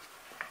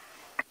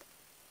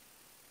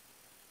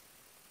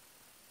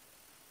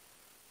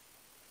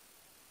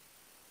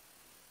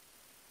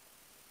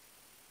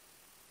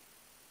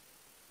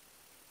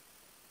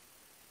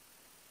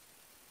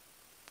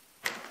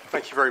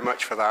 Thank you very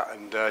much for that.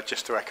 And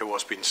just to echo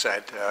what's been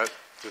said,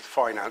 with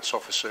finance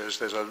officers,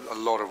 there's a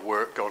lot of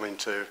work gone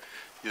into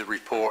the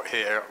report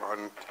here,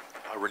 and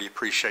I really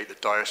appreciate the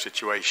dire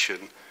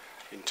situation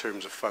in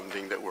terms of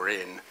funding that we're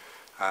in.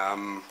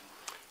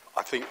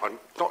 I think I'm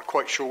not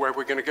quite sure where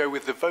we're going to go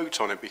with the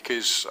vote on it,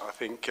 because I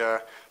think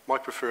my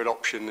preferred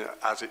option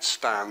as it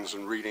stands,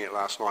 and reading it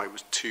last night,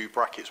 was 2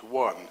 brackets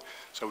 1.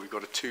 So we've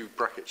got a 2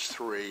 brackets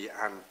 3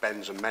 and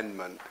Ben's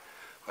amendment.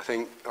 I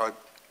think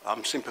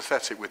I'm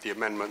sympathetic with the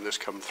amendment that's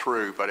come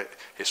through, but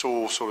it's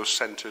all sort of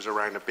centres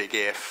around a big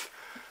if,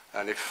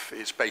 and if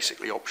it's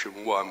basically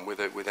option 1 with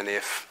an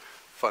if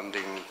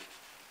funding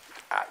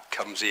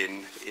comes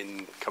in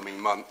coming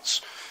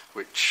months,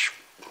 which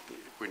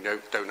we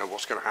don't know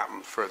what's going to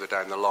happen further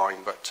down the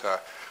line,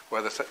 but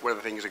whether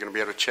things are going to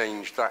be able to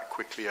change that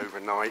quickly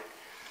overnight,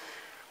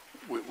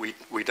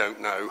 we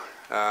don't know.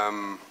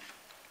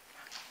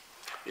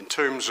 In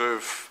terms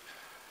of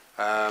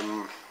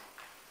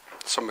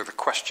some of the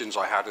questions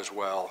I had as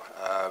well,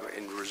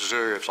 in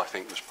reserves, I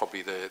think was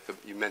probably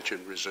you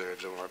mentioned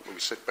reserves when we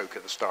spoke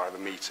at the start of the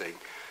meeting,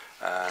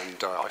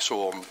 and I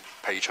saw on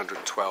page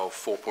 112,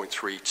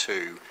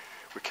 4.32,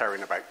 we're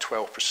carrying about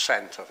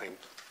 12%,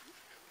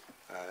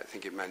 I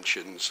think it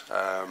mentions.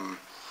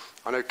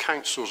 I know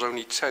councils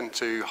only tend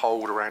to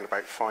hold around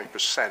about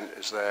 5%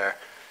 as their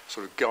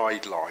sort of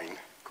guideline,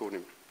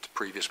 according to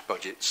previous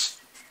budgets,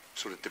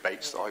 sort of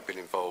debates that I've been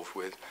involved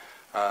with.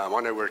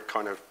 I know we're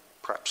kind of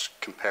perhaps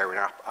comparing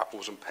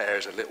apples and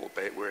pears a little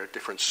bit. We're a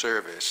different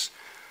service.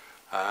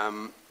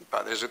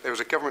 But there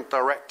was a government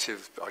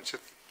directive. I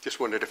just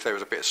wondered if there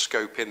was a bit of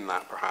scope in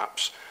that,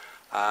 perhaps.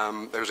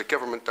 There was a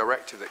government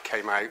directive that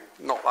came out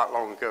not that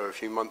long ago, a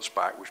few months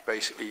back, which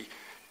basically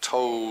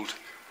told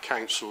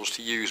councils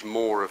to use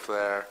more of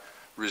their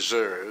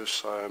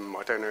reserves.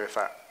 I don't know if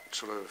that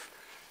sort of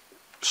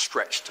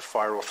stretched to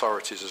fire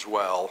authorities as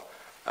well.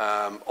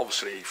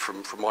 Obviously,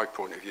 from my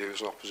point of view as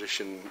an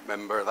opposition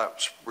member,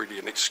 that's really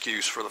an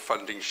excuse for the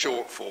funding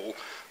shortfall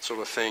sort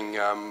of thing.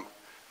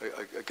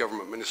 a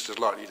government minister is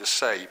likely to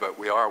say, but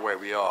we are where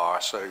we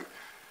are. So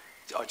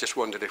I just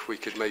wondered if we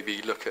could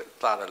maybe look at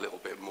that a little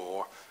bit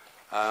more.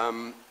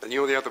 And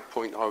the other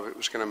point I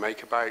was going to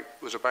make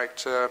was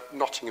about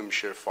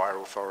Nottinghamshire Fire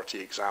Authority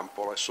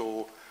example. I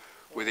saw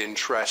with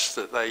interest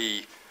that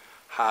they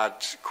had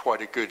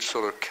quite a good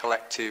sort of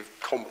collective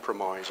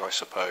compromise, I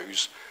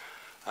suppose.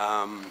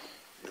 And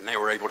they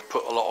were able to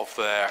put a lot of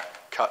their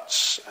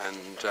cuts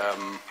and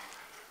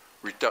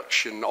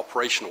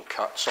operational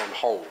cuts on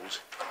hold.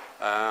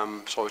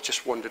 So I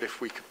just wondered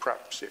if we could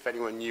perhaps, if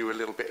anyone knew a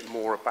little bit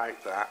more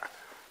about that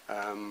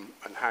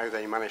and how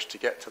they managed to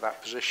get to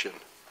that position.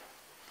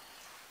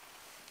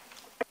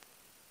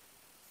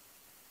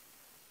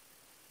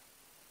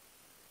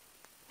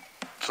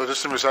 So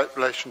just in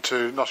relation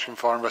to Nottingham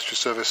Fire and Rescue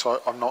Service,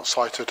 I'm not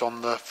cited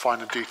on the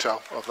finer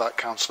detail of that,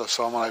 Councillor,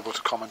 so I'm unable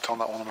to comment on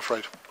that one, I'm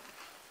afraid.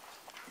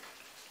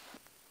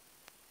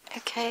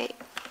 Okay.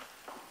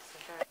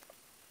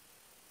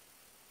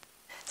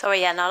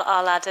 Sorry, yeah, and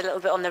I'll add a little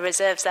bit on the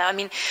reserves there. I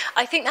mean,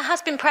 I think there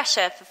has been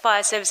pressure for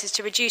fire services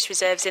to reduce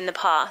reserves in the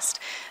past,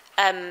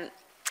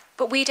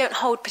 but we don't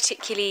hold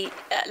particularly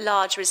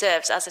large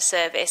reserves as a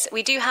service.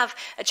 We do have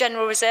a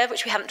general reserve,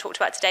 which we haven't talked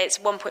about today. It's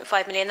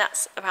 1.5 million.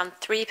 That's around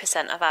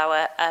 3% of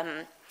our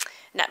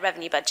net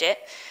revenue budget.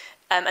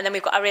 And then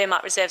we've got our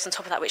earmarked reserves on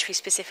top of that, which we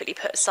specifically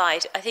put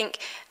aside.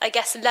 I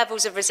guess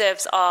levels of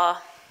reserves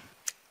are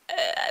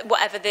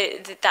whatever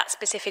that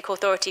specific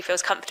authority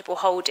feels comfortable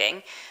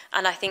holding.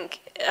 And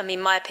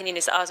my opinion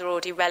is that ours are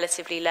already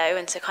relatively low,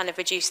 and to kind of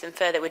reduce them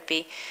further would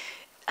be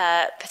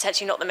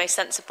potentially not the most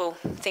sensible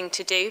thing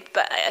to do.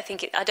 But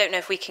I don't know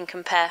if we can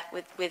compare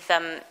with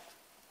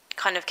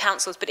kind of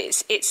councils, but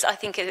it's I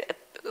think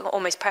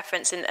almost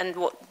preference and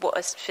what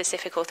a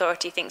specific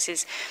authority thinks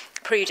is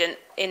prudent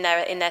in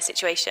their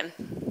situation.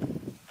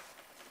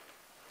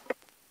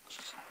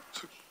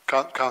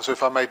 Councillor,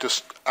 if I may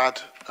just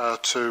add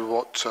to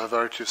what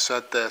Verity has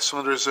said there, some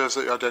of the reserves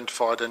that you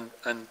identified in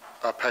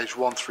page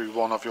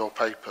 131 of your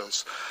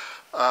papers,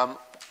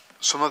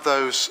 some of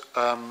those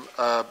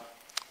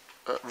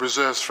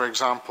reserves, for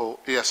example,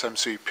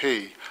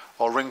 ESMCP,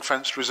 are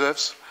ring-fenced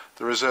reserves.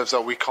 The reserves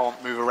that we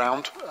can't move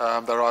around.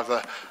 They're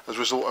either as a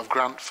result of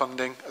grant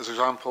funding, as an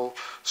example.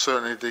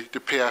 Certainly the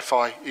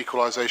PFI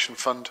Equalisation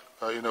Fund,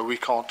 we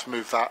can't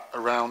move that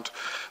around.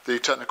 The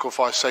Technical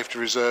Fire Safety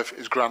Reserve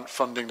is grant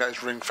funding that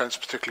is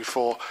ring-fenced particularly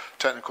for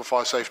technical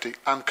fire safety,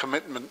 and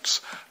commitments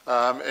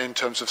in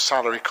terms of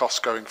salary costs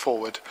going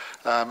forward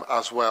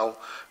as well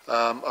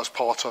as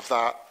part of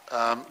that.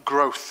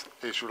 Growth,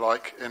 if you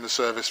like, in the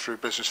service through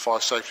business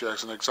fire safety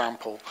as an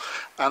example,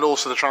 and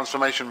also the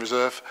transformation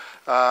reserve.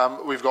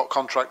 We've got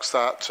contracts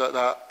that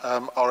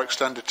are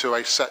extended to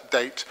a set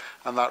date,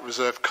 and that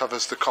reserve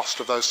covers the cost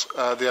of those,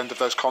 the end of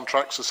those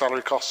contracts, the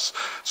salary costs.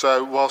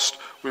 So whilst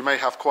we may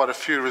have quite a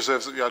few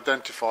reserves that you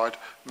identified,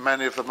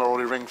 many of them are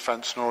already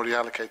ring-fenced and already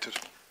allocated.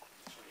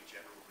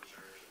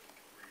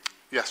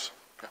 Yes.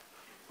 Yeah.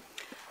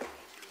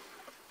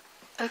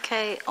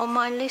 Okay, on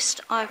my list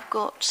I've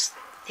got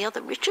the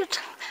other Richard,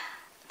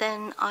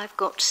 then I've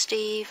got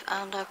Steve,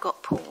 and I've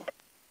got Paul.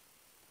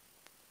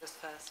 Just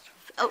first.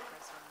 Oh,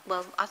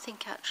 well, I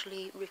think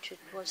actually Richard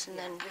was, and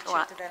then... Richard, all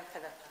right. and then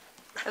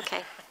Philippa.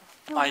 Okay.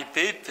 I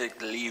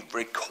vividly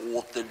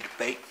recall the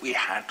debate we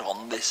had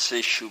on this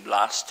issue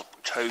last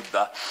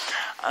October,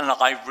 and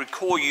I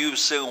recall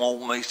using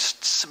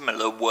almost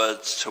similar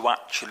words to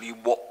actually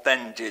what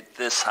Ben did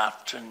this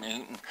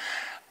afternoon,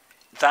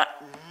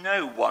 that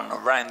no one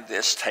around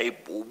this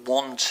table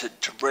wanted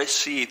to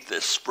receive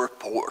this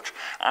report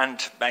and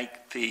to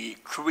make the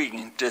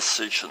crewing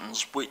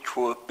decisions which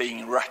were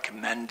being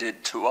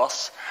recommended to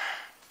us,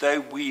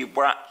 though we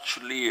were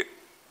actually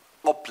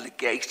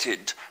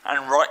obligated,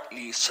 and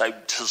rightly so,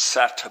 to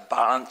set a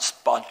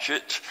balanced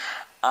budget.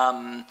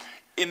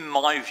 In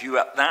my view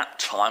at that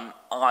time,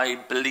 I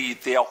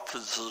believe the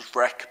officer's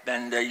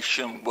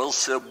recommendation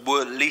was the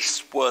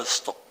least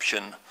worst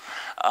option,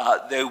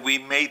 though we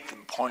made the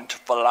point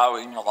of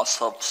allowing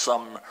ourselves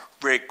some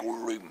wriggle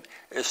room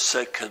if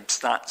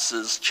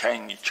circumstances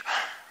change.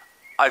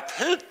 I've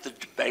heard the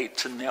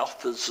debate and the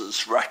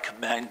officer's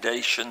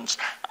recommendations,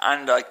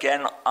 and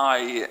again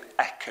I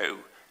echo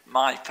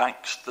my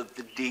thanks for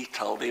the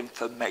detailed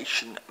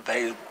information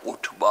available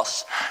to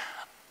us.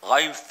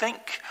 I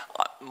think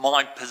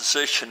my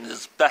position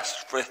is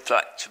best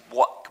reflected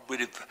what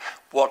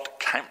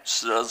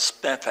Councillor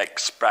Smith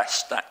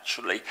expressed,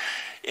 actually.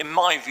 In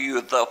my view,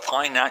 the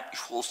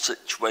financial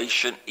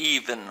situation,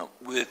 even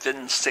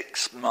within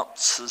 6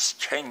 months, has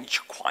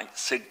changed quite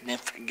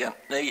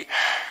significantly.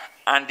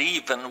 And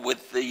even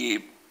with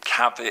the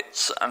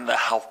caveats and the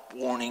health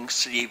warnings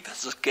Steve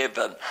has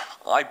given,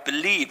 I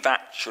believe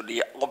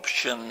actually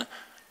option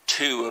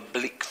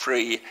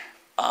 2/3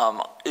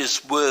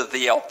 is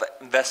worthy of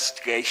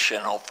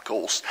investigation, of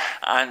course.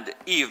 And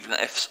even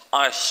if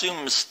I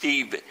assume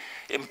Steve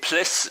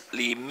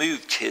implicitly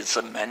moved his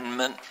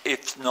amendment,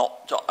 if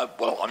not,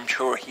 well, I'm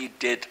sure he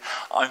did,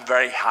 I'm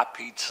very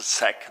happy to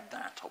second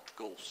that, of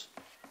course.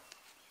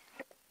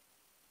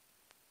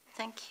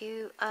 Thank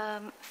you.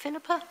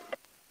 Philippa?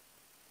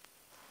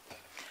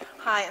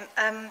 Hi.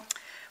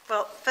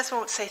 Well, first of all,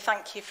 I want to say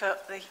thank you for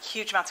the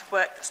huge amount of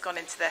work that's gone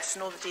into this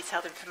and all the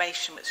detailed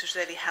information, which was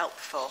really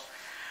helpful.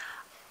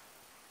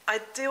 I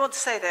do want to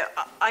say, though,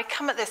 I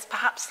come at this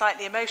perhaps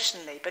slightly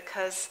emotionally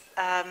because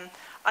I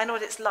know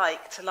what it's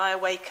like to lie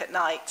awake at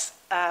night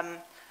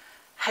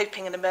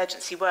hoping an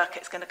emergency worker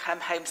is going to come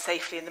home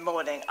safely in the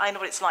morning. I know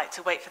what it's like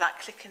to wait for that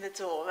click in the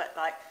door at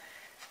like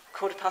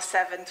 7:15,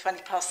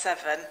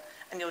 7:20,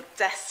 and you're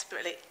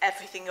desperately,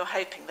 everything you're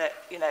hoping that,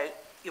 you know,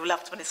 your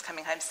loved one is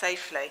coming home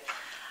safely.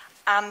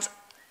 And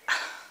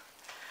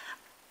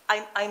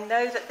I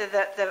know that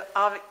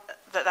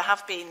there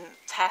have been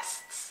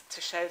tests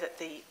to show that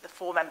the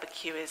four-member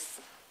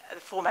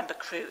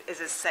crew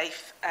is as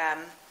safe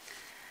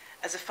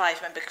as a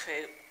five-member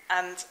crew,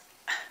 and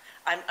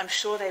I'm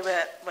sure they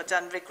were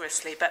done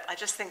rigorously. But I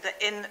just think that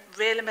in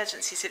real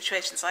emergency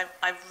situations,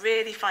 I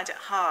really find it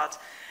hard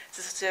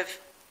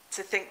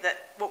to think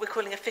that what we're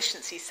calling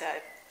efficiency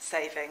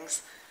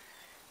savings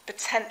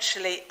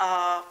potentially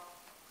are,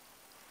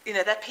 you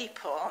know, they're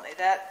people, aren't they?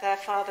 They're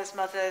fathers,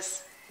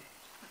 mothers,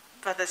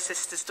 brothers,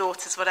 sisters,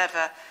 daughters,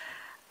 whatever.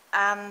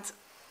 And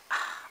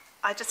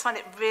I just find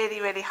it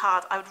really, really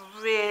hard. I would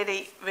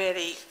really,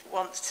 really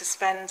want to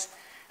spend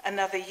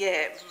another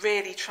year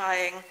really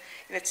trying,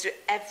 you know, to do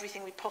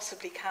everything we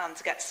possibly can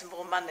to get some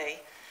more money,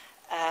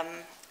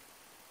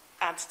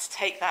 and to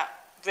take that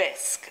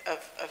risk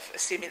of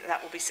assuming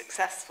that will be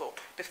successful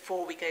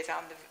before we go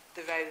down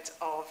the road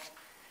of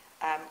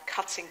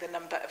cutting the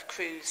number of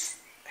crews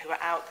who are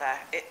out there.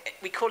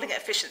 We're calling it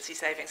efficiency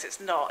savings.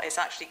 It's not. It's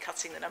actually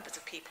cutting the numbers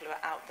of people who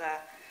are out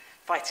there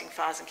fighting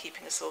fires and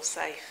keeping us all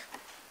safe.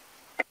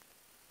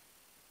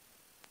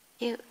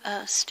 You,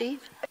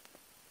 Steve?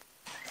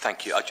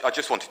 Thank you. I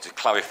just wanted to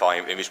clarify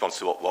in response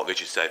to what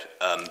Richard said.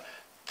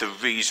 The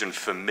reason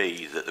for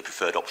me that the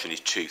preferred option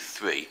is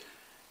 2-3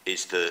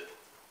 is that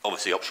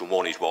obviously option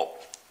 1 is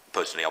what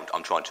personally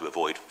I'm trying to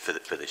avoid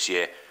for this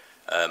year.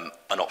 And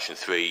option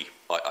 3,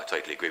 I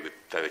totally agree with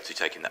Verity,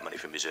 taking that money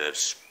from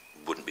reserves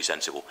wouldn't be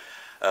sensible.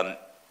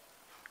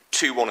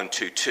 2-1 and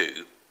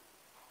 2-2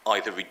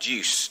 either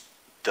reduce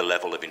the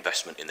level of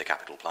investment in the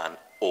capital plan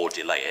or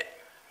delay it,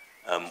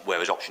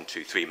 whereas option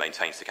 2-3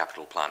 maintains the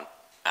capital plan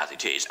as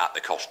it is at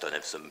the cost of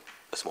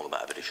a small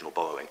amount of additional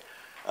borrowing.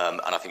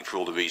 And I think for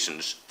all the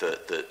reasons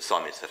that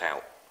Simon set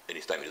out in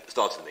his statement at the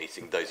start of the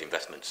meeting, those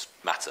investments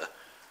matter.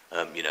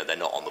 You know, they're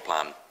not on the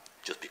plan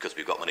just because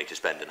we've got money to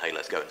spend and hey,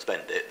 let's go and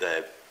spend it.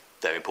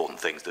 They're important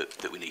things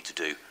that we need to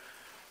do.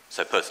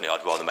 So personally,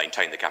 I'd rather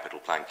maintain the capital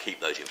plan, keep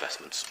those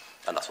investments,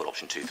 and that's what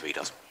option 2-3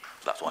 does.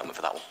 That's why I went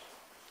for that one.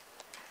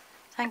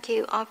 Thank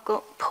you. I've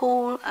got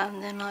Paul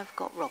and then I've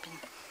got Robin.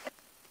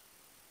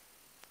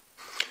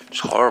 It's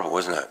horrible,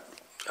 isn't it?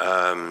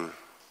 I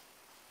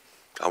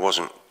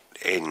wasn't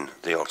in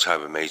the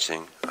October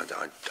meeting.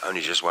 I'd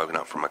only just woken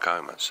up from a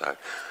coma, so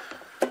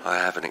I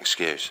have an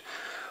excuse.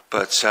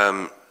 But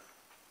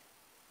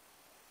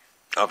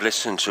I've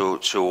listened to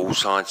all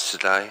sides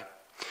today.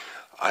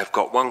 I've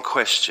got one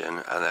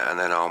question, and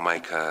then I'll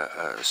make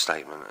a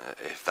statement,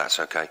 if that's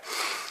okay.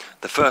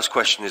 The first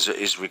question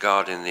is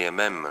regarding the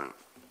amendment.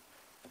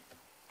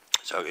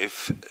 So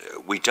if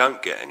we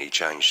don't get any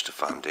change to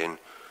funding,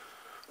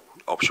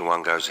 option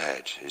 1 goes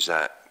ahead. Is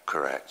that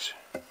correct?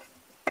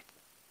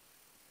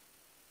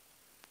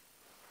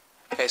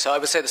 Okay, so I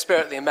would say the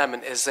spirit of the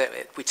amendment is that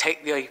we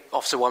take the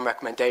Officer 1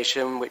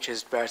 recommendation, which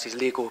is Verity's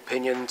legal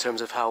opinion in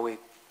terms of how we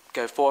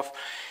go forth.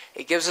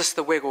 It gives us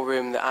the wiggle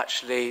room that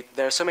actually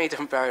there are so many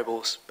different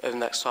variables over the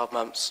next 12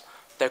 months.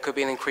 There could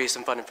be an increase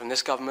in funding from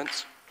this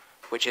government,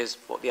 which is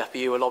what the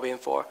FBU are lobbying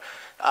for.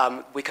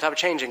 We could have a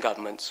change in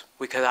government.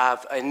 We could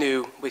have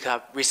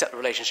reset the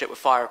relationship with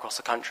fire across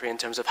the country in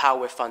terms of how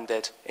we're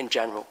funded in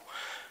general.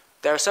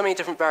 There are so many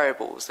different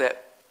variables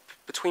that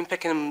between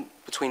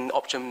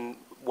option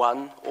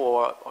 1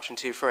 or option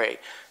 2-3,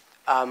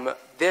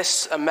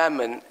 this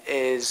amendment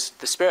is,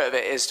 the spirit of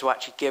it is to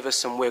actually give us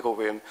some wiggle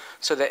room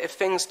so that if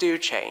things do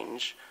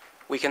change,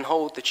 we can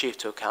hold the chief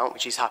to account,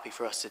 which he's happy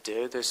for us to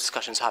do. Those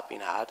discussions have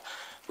been had.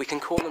 We can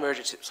call an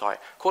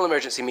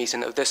emergency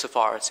meeting of this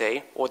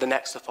authority or the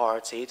next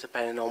authority,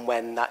 depending on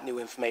when that new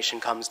information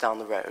comes down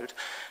the road,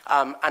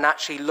 and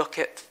actually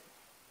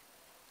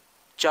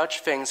judge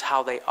things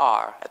how they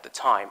are at the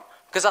time.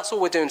 Because that's all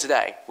we're doing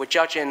today. We're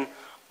judging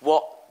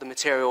what the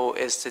material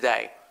is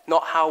today,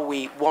 not how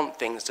we want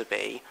things to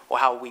be or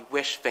how we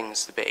wish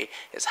things to be.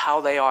 It's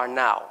how they are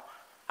now.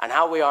 And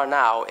how we are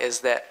now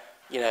is that,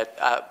 you know,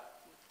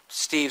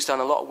 Steve's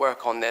done a lot of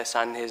work on this,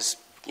 and his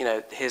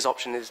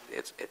option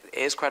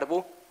is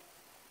credible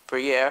for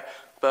a year.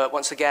 But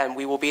once again,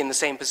 we will be in the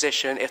same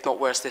position, if not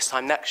worse, this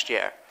time next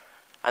year.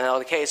 And now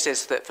the case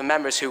is that for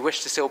members who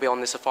wish to still be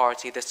on this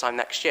authority this time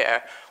next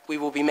year, we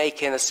will be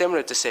making a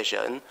similar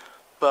decision,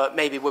 but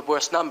maybe with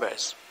worse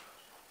numbers.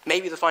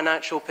 Maybe the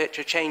financial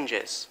picture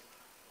changes.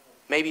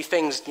 Maybe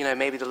things, you know,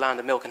 maybe the land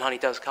of milk and honey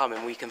does come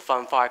and we can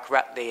fund fire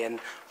correctly, and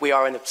we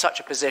are in such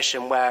a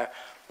position where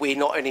we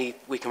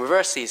can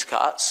reverse these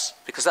cuts,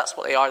 because that's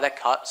what they are, they're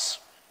cuts.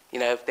 You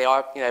know, they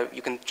are, you know,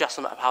 you can adjust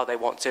them up how they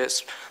want to.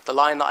 It's the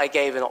line that I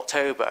gave in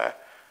October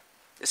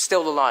It's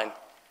still the line.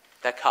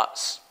 They're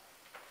cuts.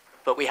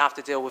 But we have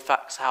to deal with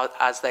facts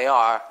as they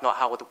are, not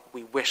how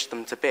we wish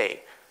them to be.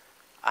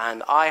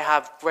 And I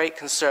have great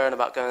concern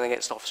about going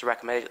against officer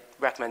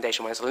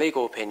recommendation when it's a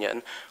legal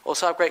opinion.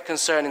 Also have great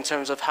concern in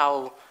terms of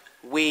how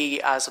we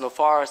as an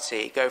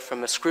authority go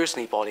from a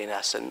scrutiny body in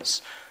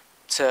essence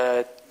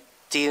to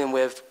dealing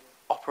with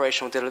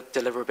operational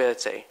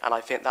deliverability. And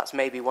I think that's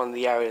maybe one of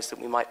the areas that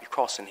we might be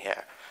crossing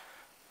here.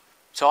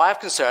 So I have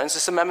concerns.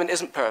 This amendment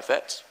isn't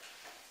perfect.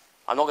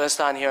 I'm not going to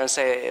stand here and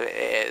say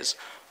it is,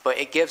 but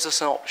it gives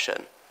us an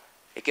option.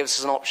 It gives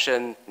us an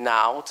option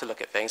now to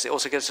look at things. It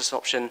also gives us an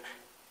option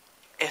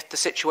if the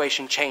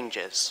situation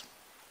changes.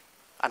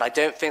 And I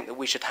don't think that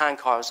we should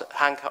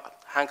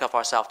handcuff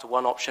ourselves to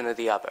one option or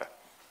the other.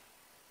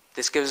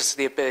 This gives us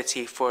the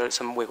ability for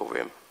some wiggle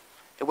room.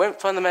 It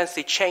won't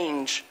fundamentally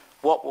change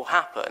what will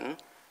happen,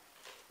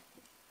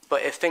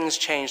 but if things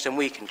change, then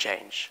we can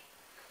change.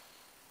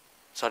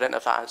 So I don't know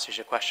if that answers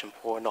your question,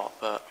 Paul, or not,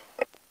 but...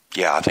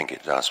 Yeah, I think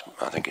it does.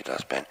 I think it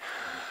does, Ben.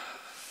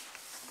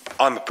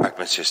 I'm a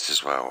pragmatist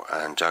as well,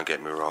 and don't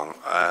get me wrong.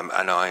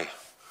 And I,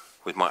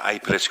 with my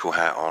apolitical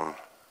hat on,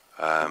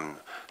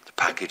 the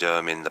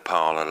pachyderm in the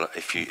parlour,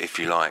 if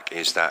you like,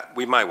 is that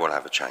we may well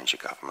have a change of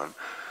government,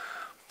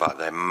 but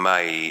there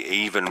may,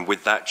 even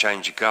with that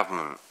change of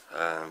government,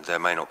 there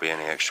may not be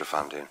any extra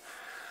funding.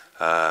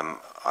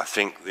 I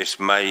think this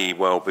may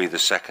well be the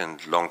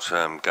second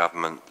long-term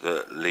government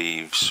that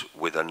leaves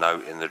with a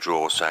note in the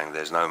drawer saying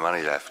there's no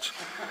money left,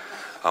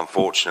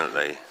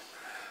 unfortunately.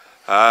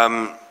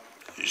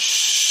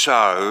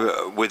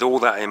 So, with all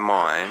that in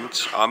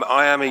mind,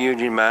 I am a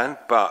union man,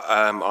 but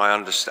I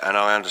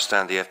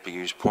understand the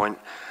FBU's point.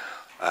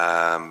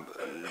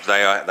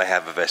 They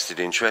have a vested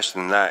interest,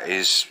 and that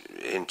is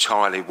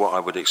entirely what I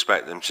would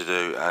expect them to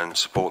do, and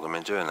support them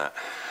in doing that.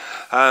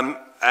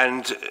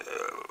 And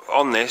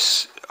on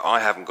this, I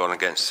haven't gone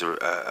against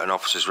an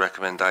officer's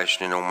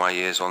recommendation in all my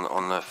years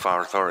on the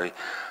fire authority,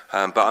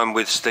 but I'm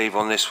with Steve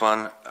on this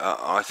one.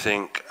 I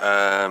think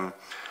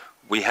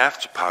we have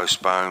to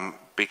postpone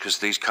because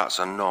these cuts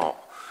are not.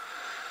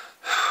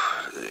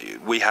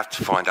 We have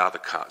to find other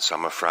cuts,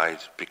 I'm afraid,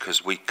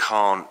 because we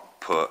can't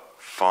put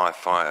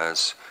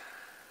firefighters'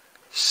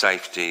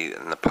 safety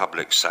and the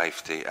public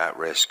safety at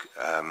risk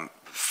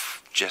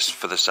just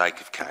for the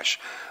sake of cash.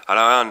 And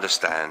I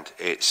understand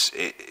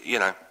you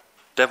know,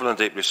 devil and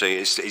deep blue sea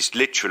is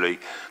literally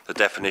the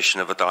definition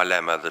of a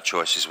dilemma, the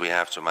choices we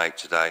have to make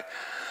today.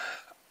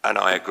 And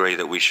I agree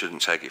that we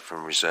shouldn't take it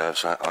from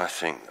reserves. I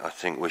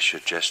think we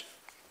should just,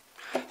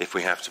 if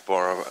we have to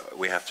borrow,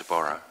 we have to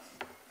borrow.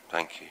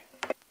 Thank you.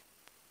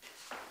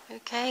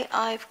 Okay,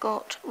 I've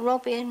got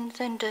Robin,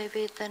 then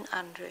David, then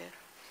Andrew.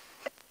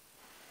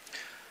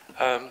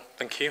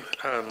 Thank you.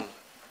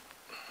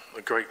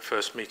 A great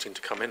first meeting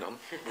to come in on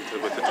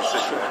with the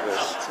decision of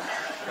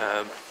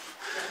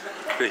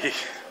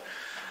this.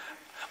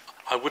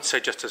 I would say,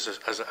 just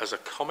as a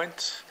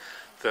comment,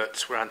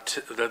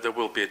 that there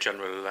will be a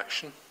general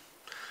election,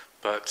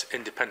 but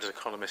independent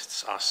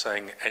economists are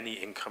saying any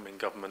incoming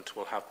government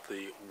will have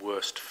the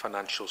worst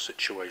financial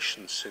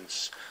situation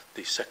since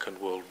the Second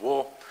World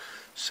War.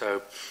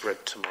 So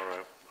bread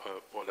tomorrow,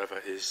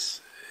 whatever,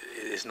 is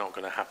not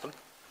going to happen.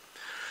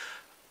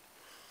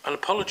 And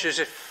apologies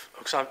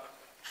because I'm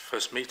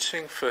first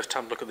meeting, first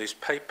time look at these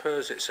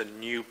papers, it's a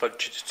new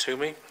budget to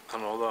me,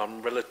 and although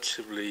I'm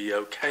relatively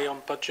okay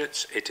on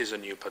budgets, it is a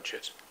new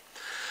budget.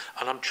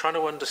 And I'm trying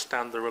to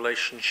understand the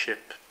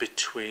relationship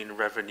between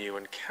revenue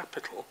and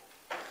capital,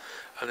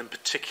 and in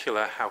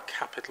particular how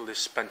capital is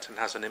spent and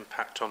has an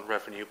impact on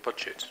revenue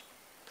budget.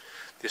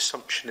 The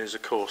assumption is,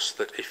 of course,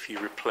 that if you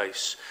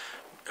replace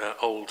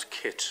old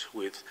kit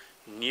with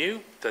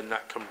new, then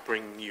that can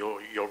bring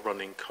your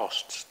running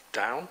costs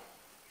down,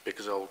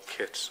 because old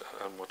kit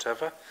and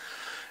whatever.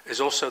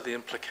 Is also the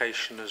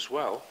implication as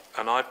well,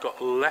 and I've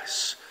got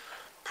less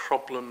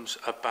problems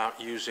about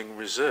using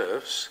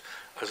reserves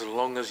as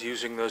long as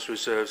using those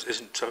reserves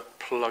isn't to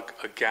plug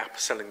a gap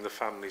selling the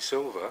family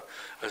silver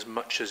as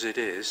much as it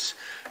is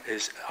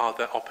are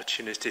there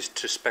opportunities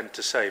to spend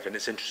to save. And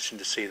it's interesting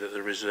to see that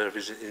the reserve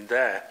is in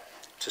there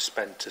to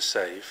spend to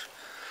save,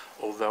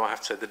 although I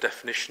have to say the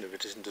definition of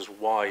it isn't as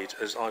wide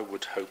as I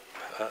would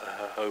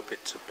hope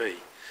it to be.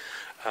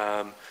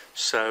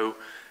 So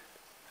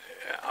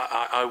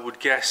I would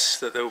guess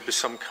that there will be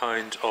some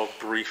kind of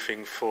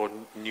briefing for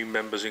new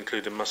members,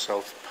 including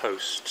myself,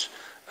 post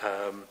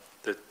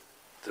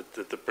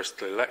the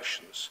Bristol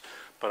elections.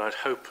 But I'd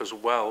hope as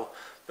well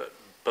that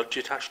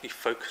budget actually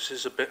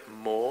focuses a bit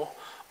more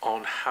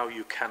on how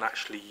you can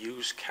actually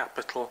use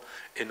capital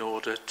in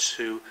order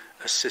to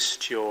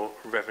assist your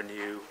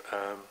revenue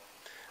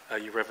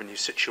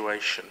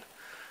situation.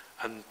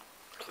 And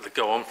the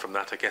go on from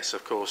that, I guess,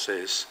 of course,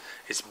 is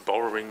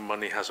borrowing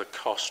money has a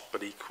cost,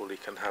 but equally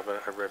can have a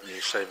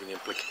revenue saving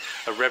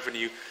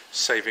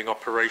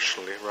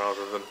operationally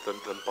rather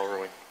than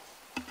borrowing.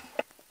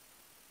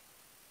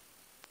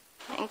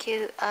 Thank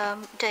you.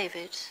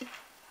 David.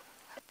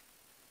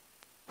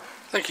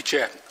 Thank you,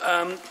 Chair.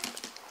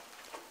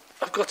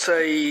 I've got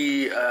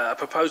a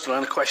proposal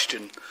and a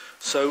question.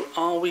 So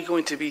are we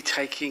going to be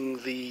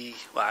taking the...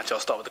 Well, actually,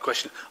 I'll start with the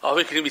question. Are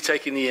we going to be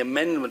taking the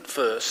amendment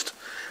first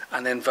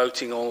and then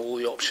voting on all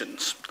the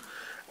options?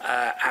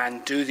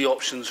 And do the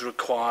options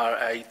require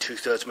a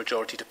two-thirds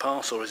majority to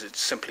pass, or is it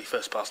simply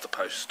first past the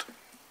post?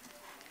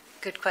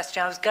 Good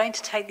question. I was going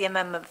to take the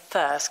amendment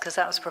first because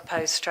that was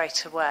proposed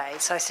straight away.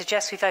 So I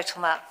suggest we vote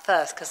on that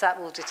first because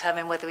that will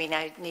determine whether we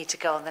need to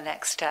go on the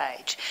next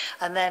stage.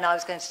 And then I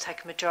was going to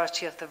take a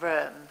majority of the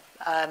room.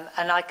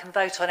 And I can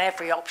vote on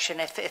every option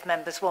if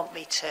members want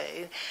me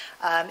to.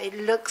 It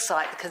looks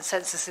like the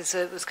consensus is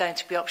that it was going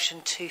to be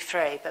option 2,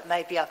 3, but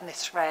maybe I've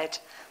misread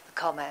the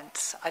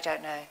comments. I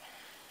don't know.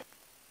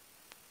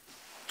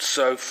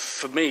 So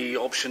for me,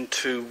 option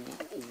 2,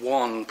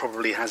 1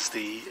 probably has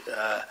the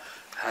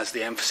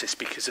emphasis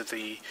because of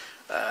the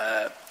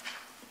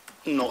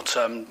not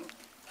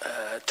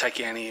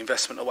taking any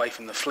investment away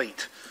from the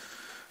fleet.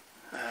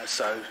 Looks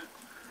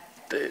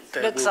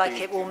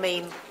like it will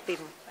mean...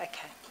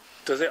 Okay.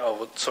 Does it?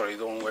 Oh, sorry,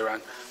 the wrong way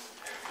around.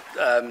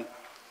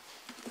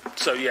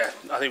 So, yeah,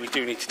 I think we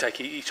do need to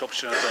take each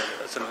option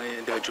as an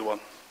individual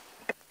one.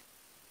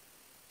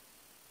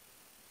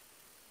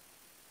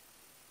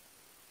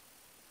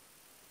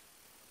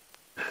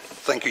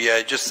 Thank you.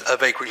 Yeah, just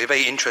very quickly,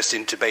 very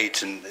interesting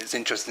debate, and it's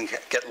interesting to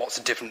get lots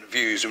of different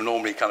views. We're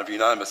normally kind of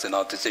unanimous in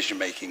our decision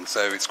making,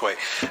 so it's quite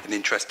an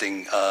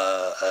interesting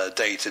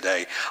day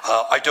today.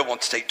 I don't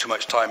want to take too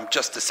much time.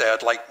 Just to say,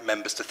 I'd like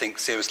members to think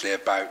seriously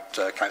about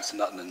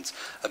Councillor Nutnan's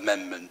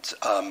amendment.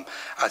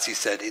 As he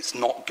said, it's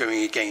not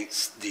going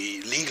against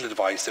the legal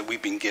advice that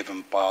we've been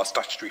given by our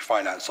statutory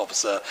finance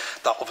officer.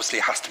 That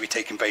obviously has to be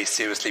taken very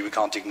seriously. We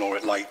can't ignore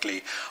it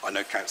lightly. I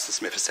know Councillor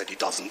Smith has said he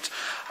doesn't.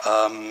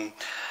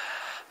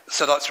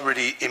 So that's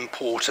really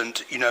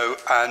important, you know,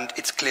 and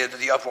it's clear that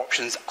the other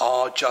options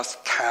are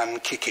just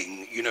can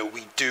kicking. You know,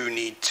 we do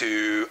need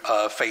to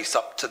face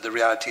up to the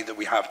reality that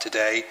we have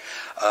today.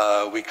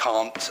 We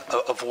can't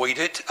avoid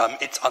it.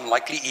 It's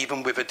unlikely,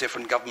 even with a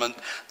different government,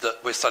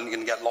 that we're suddenly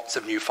going to get lots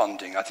of new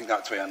funding. I think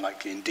that's very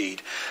unlikely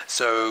indeed.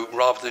 So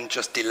rather than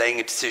just delaying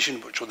a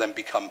decision, which will then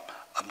become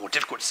a more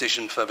difficult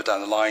decision further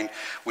down the line,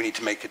 we need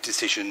to make a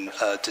decision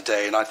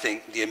today. And I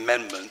think the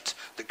amendment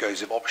that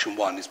goes with option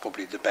 1 is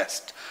probably the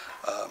best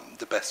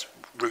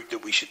route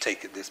that we should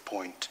take at this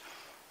point.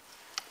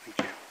 Thank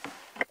you.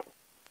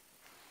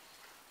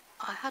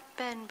 I had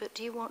Ben, but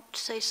do you want to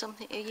say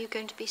something? Are you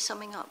going to be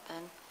summing up,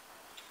 Ben?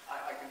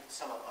 I can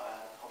sum up a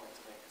comment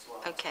to make as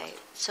well. Okay,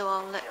 so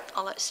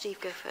I'll let Steve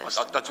go first.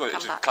 I just wanted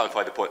to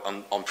clarify the point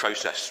on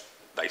process,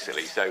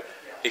 basically. So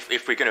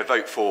if we're going to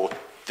vote for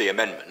the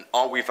amendment,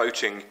 are we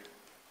voting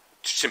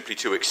simply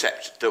to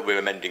accept that we're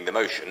amending the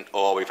motion,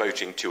 or are we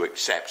voting to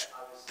accept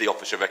the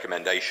officer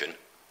recommendation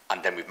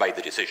and then we've made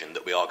the decision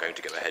that we are going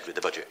to go ahead with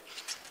the budget?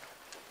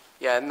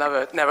 Yeah,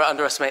 never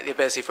underestimate the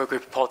ability for a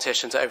group of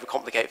politicians to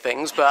overcomplicate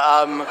things. But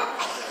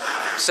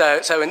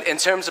so in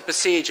terms of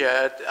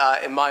procedure,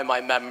 in my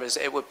mind, members,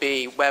 it would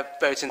be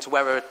voting to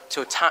whether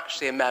to attach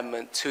the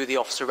amendment to the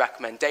officer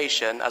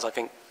recommendation, as I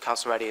think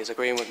Councillor Reddy is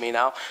agreeing with me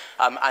now,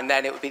 and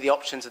then it would be the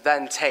option to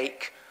then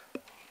take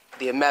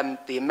the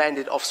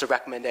amended officer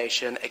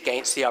recommendation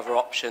against the other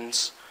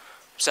options.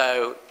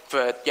 So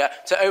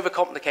to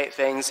overcomplicate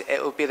things,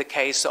 it would be the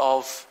case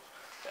of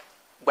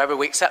whether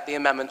we accept the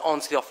amendment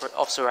onto the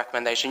officer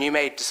recommendation. You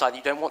may decide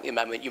you don't want the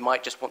amendment. You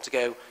might just want to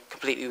go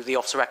completely with the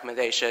officer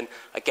recommendation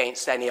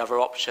against any other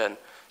option.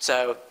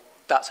 So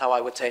that's how I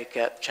would take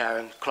it, Chair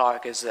and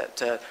Clerk, is that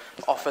to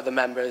offer the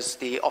members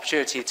the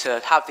opportunity to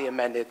have the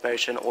amended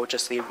motion or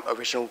just the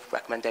original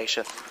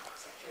recommendation.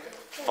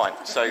 Fine.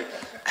 So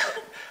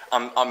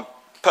I'm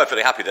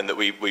perfectly happy then that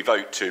we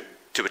vote to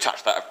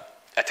attach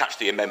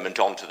the amendment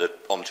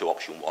onto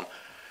option 1.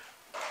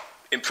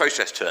 In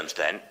process terms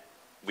then,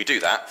 we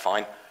do that,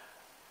 fine.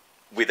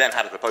 We then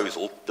had a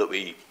proposal that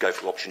we go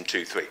for option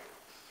 2, 3,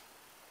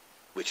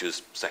 which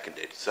was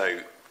seconded. So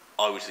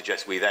I would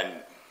suggest we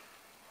then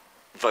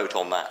vote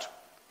on that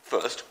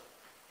first,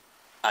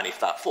 and if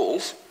that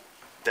falls,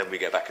 then we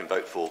go back and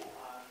vote for.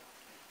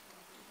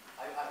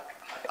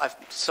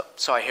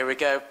 Sorry, here we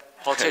go.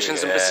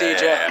 Politicians and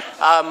procedure.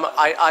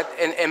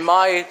 In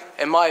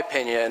my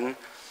opinion,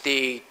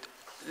 the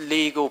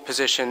legal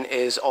position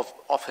is of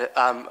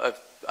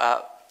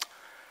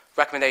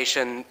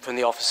recommendation from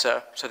the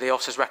officer. So the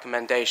officer's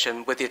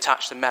recommendation with the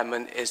attached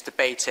amendment is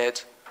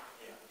debated.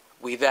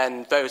 We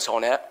then vote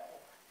on it.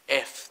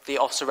 If the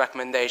officer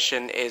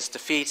recommendation is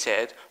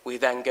defeated, we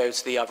then go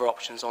to the other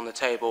options on the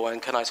table.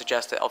 And can I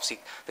suggest that obviously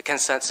the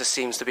consensus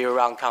seems to be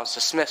around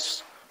Councillor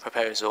Smith's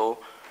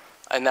proposal.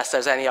 Unless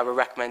there's any other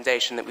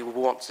recommendation that we would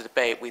want to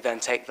debate, we then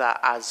take that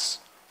as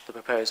the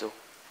proposal.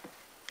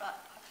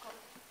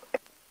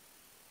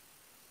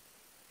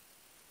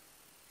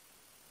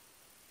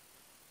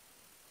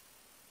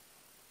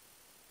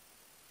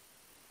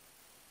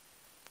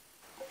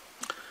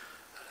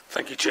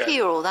 Thank you, Chair. I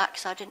hear all that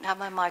because I didn't have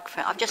my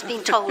microphone. I've just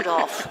been told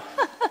off.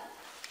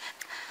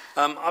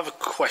 I have a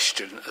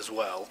question as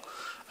well.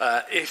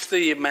 If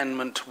the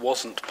amendment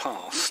wasn't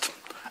passed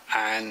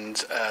and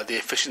the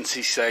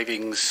efficiency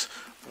savings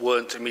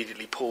weren't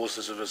immediately paused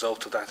as a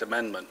result of that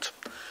amendment.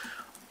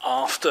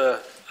 After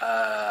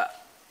a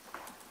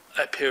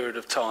period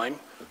of time,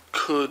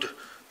 could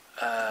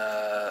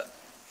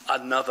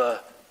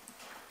another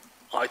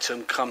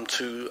item come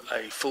to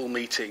a full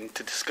meeting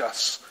to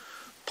discuss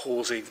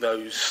pausing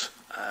those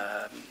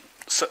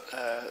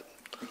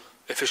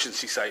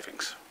efficiency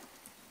savings?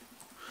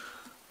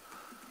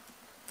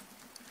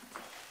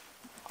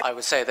 I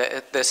would say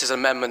that this is an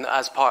amendment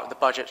as part of the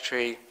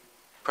budgetary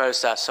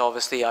process. So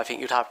obviously, I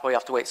think you'd probably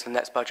have to wait to the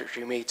next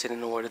budgetary meeting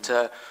in order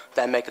to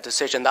then make a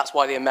decision. That's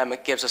why the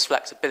amendment gives us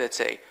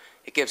flexibility.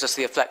 It gives us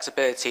the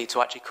flexibility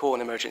to actually call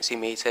an emergency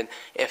meeting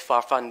if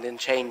our funding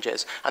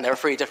changes. And there are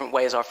 3 different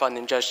ways our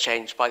funding does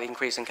change: by the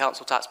increase in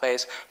council tax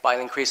base, by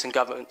an increase in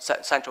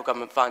central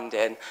government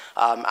funding,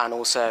 and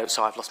also,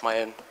 sorry, I've lost my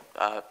own,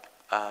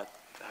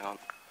 hang on.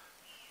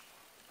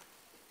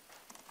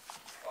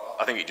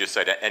 I think you just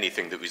said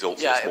anything that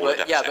results in a smaller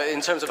deficit. Yeah, but in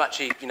terms of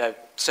actually,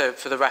 so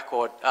for the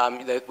record,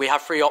 we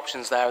have 3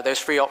 options there. Those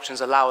 3 options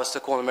allow us to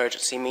call an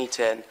emergency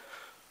meeting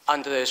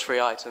under those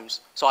 3 items.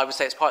 So I would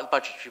say it's part of the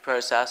budgetary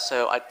process,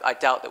 so I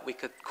doubt that we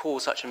could call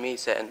such a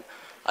meeting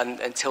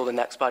until the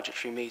next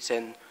budgetary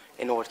meeting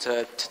in order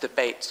to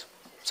debate.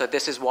 So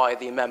this is why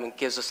the amendment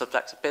gives us the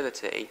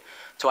flexibility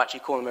to actually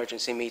call an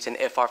emergency meeting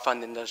if our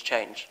funding does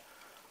change.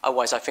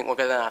 Otherwise, I think we're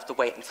going to have to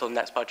wait until the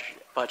next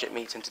budget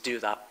meeting to do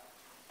that.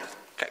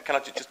 Can I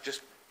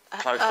just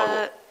clarify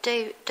what...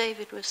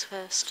 David was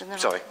first. And then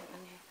Sorry.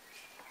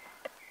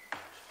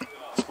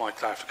 That's my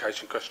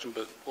clarification question,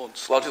 but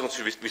once... Well, I just want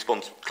to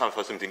respond to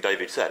clarify something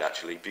David said,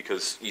 actually,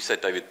 because you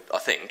said, David, I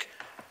think,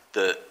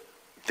 that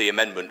the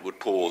amendment would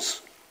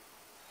pause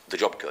the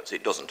job cuts.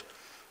 It doesn't.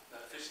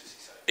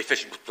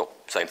 Efficient,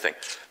 same thing.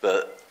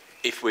 But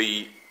if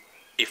we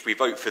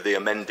vote for the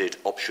amended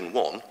option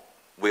 1,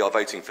 we are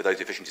voting for those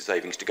efficiency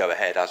savings to go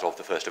ahead as of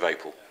the 1st of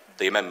April.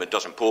 The amendment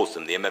doesn't pause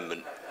them. The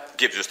amendment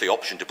gives us the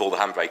option to pull the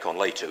handbrake on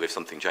later if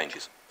something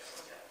changes.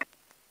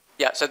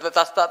 Yeah, so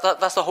that's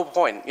the whole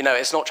point.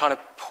 It's not trying to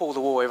pull the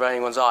wool over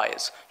anyone's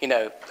eyes.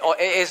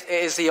 It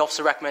is the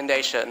officer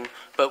recommendation,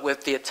 but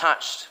with the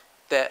attached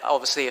that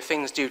obviously if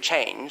things do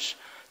change,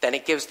 then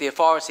it gives the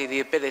authority the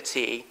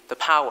ability, the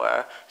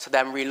power to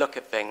then relook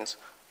at things.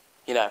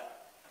 There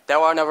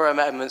are other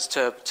amendments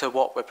to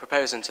what we're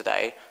proposing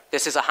today.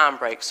 This is a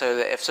handbrake so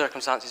that if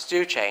circumstances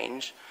do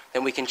change,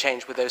 then we can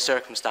change with those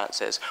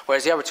circumstances.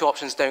 Whereas the other 2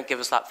 options don't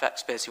give us that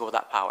flexibility or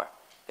that power.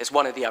 It's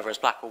one or the other, it's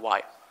black or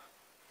white.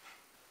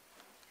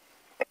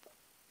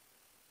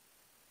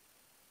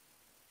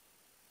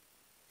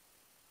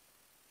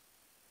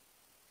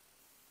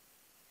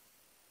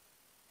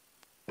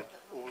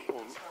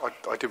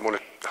 I didn't want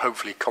to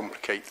hopefully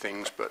complicate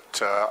things,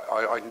 but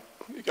I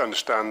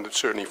understand that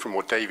certainly from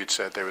what David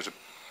said, there was a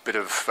bit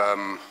of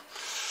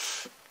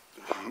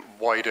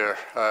wider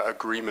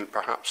agreement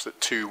perhaps that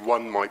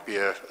 2.1 might be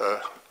a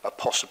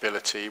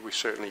possibility. We've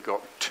certainly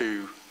got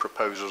 2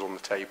 proposals on the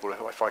table.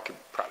 If I could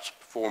perhaps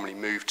formally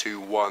move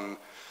 2.1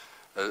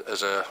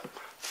 as a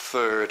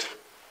 3rd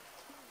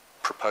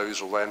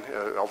proposal then.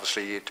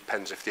 Obviously it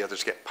depends if the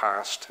others get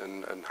passed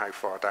and how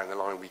far down the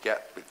line we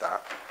get with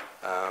that.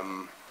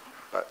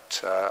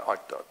 But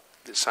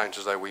it sounds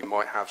as though we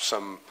might have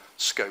some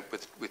scope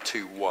with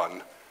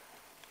 2.1,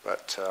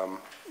 but I'm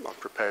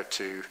prepared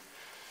to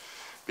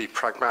be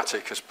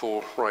pragmatic, as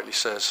Paul rightly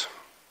says.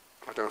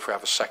 I don't know if we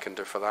have a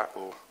seconder for that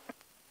or...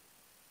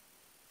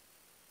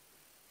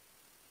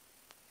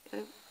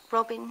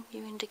 Robin,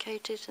 you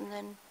indicated, and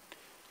then...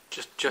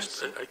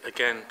 Just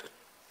again,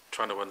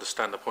 trying to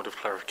understand the point of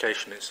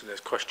clarification, it's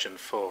a question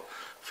for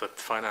the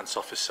Finance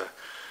Officer.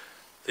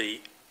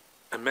 The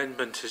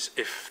amendment is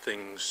if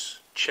things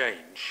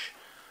change,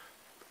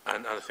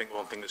 and I think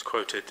one thing that's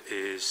quoted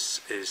is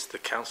the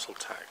council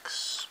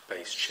tax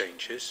base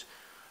changes.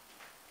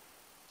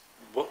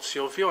 What's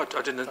your view?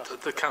 I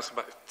didn't. The council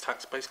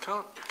tax base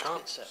can't.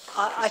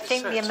 I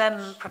think the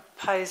amendment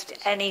proposed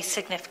any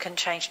significant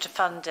change to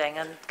funding,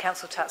 and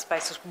council tax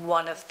base was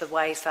one of the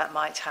ways that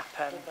might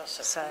happen.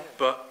 So,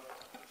 but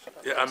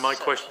yeah, and my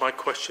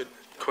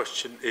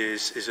question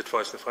is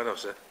advice to the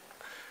finance officer.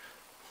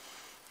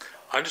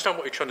 I understand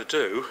what you're trying to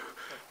do,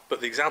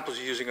 but the examples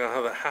you're using on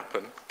how that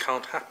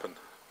can't happen.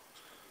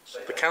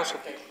 The council.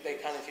 They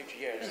can in future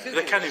years.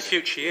 They can in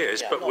future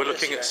years, but we're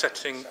looking at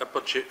setting a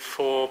budget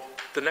for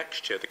the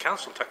next year. The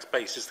council tax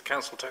base is the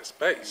council tax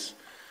base,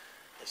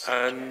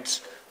 and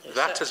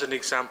that as an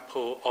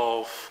example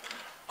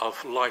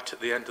of light at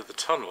the end of the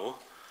tunnel,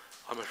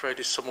 I'm afraid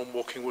is someone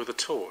walking with a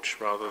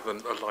torch rather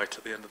than a light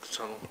at the end of the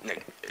tunnel. No,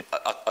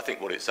 I think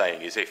what it's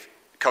saying is if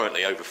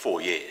currently over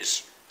 4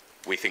 years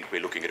we think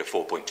we're looking at a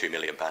 £4.2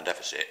 million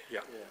deficit,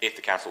 if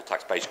the council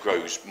tax base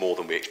grows more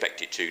than we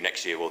expect it to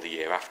next year or the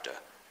year after,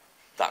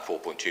 that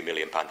 £4.2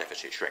 million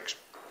deficit shrinks.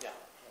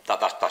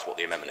 That's what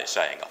the amendment is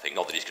saying, I think.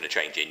 Not that it's going to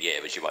change in year,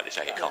 as you might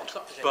say, it can't.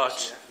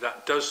 But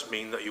that does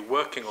mean that you're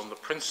working on the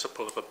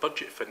principle of a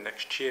budget for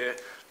next year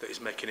that is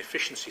making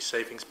efficiency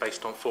savings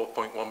based on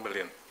 4.1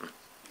 million,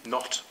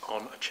 not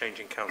on a change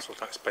in council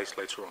tax base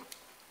later on.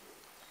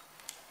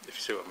 if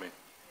you see what I mean.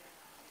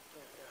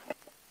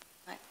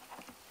 Right.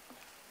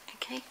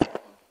 Okay.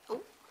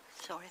 Oh,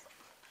 sorry.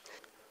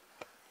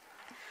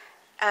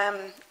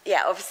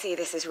 Yeah, obviously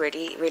this is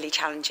really, really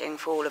challenging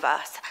for all of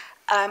us.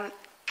 And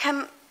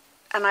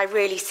I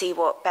really see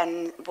what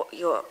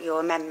your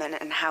amendment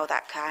and how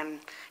that can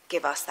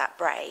give us that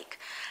break.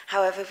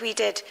 However, if we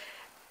did,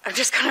 I'm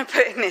just kind of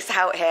putting this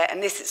out here,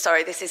 and this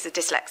is a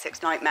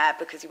dyslexic's nightmare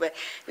because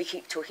we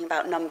keep talking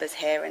about numbers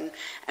here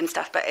and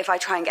stuff, but if I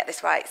try and get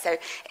this right, so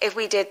if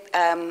we did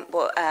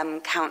what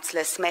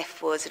Councillor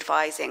Smith was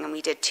advising and we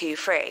did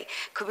 2-3,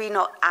 could we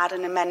not add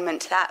an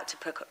amendment to that to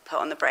put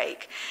on the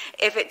break?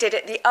 If it did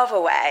it the other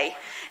way,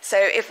 so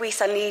if we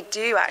suddenly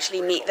do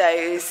actually meet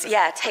those,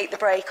 yeah, take the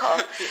break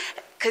off,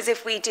 because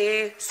if we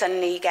do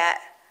suddenly get,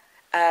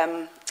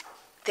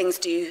 things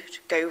do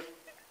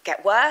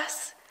get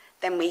worse,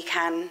 then we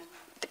can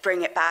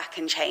bring it back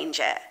and change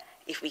it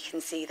if we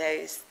can see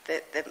those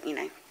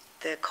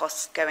the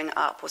costs going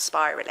up or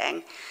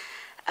spiralling.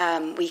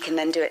 We can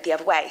then do it the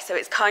other way. So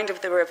it's kind of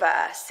the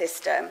reverse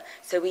system.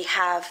 So we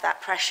have that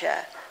pressure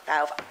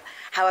valve.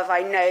 However,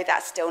 I know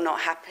that's still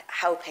not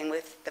helping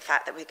with the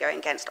fact that we're going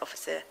against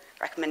officer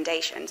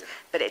recommendations,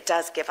 but it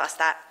does give us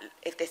that,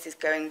 if this is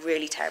going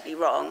really terribly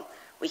wrong,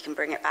 we can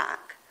bring it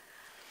back.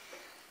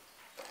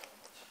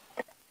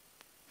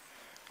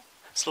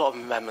 It's a lot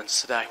of amendments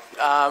today.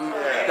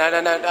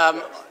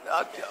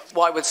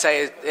 What I would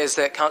say is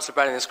that Councillor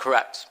Brennan is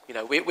correct. You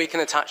know, we can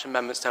attach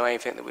amendments to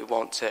anything that we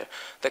want to.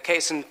 The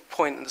case in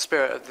point in the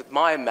spirit of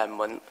my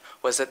amendment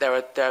was that there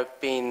have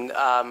been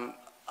a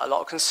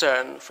lot of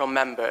concern from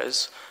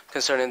members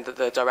concerning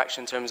the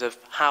direction in terms of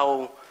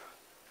how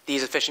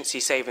these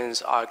efficiency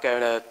savings are going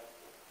to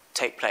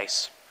take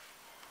place.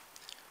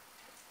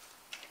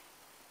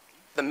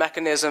 The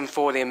mechanism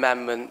for the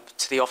amendment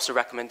to the officer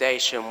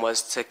recommendation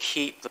was to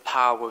keep the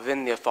power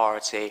within the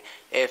authority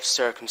if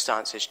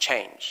circumstances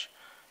change.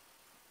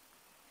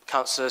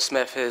 Councillor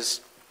Smith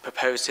has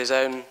proposed his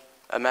own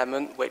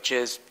amendment, which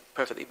is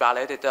perfectly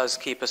valid. It does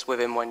keep us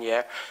within 1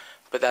 year,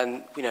 but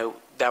then, you know,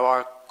 there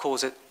are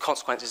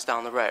consequences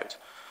down the road.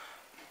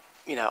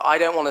 You know, I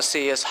don't want to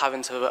see us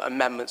having to put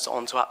amendments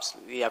onto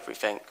absolutely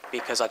everything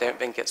because I don't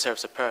think it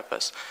serves a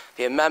purpose.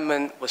 The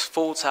amendment was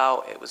thought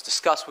out, it was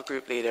discussed with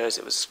group leaders,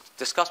 it was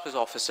discussed with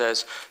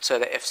officers, so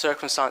that if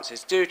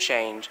circumstances do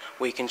change,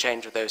 we can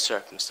change with those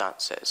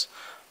circumstances.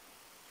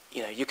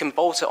 You know, you can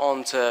bolt it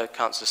on to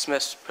Councillor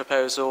Smith's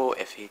proposal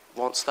if he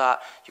wants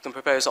that. You can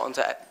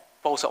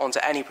bolt it onto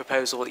any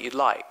proposal that you'd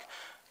like.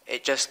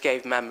 It just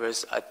gave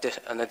members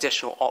an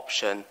additional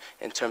option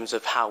in terms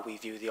of how we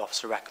view the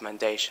officer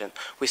recommendation.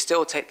 We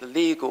still take the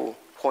legal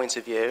point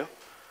of view,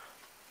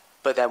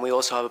 but then we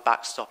also have a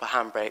backstop, a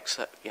handbrake,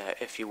 you know,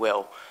 if you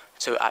will,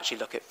 to actually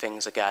look at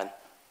things again.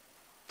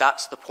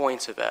 That's the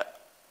point of it.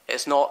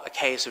 It's not a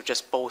case of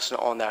just bolting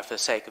it on there for the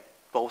sake of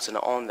bolting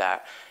it on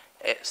there.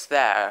 It's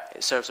there,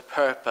 it serves a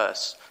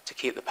purpose to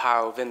keep the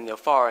power within the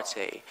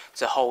authority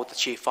to hold the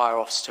Chief Fire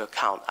Officer to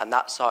account, and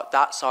that's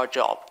our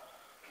job.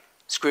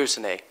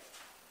 Scrutiny.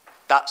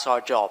 That's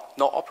our job,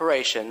 not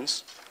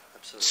operations.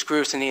 Absolutely.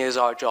 Scrutiny is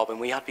our job, and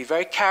we have to be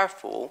very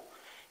careful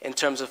in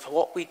terms of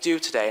what we do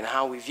today and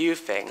how we view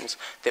things,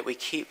 that we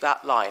keep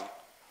that line,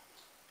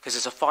 because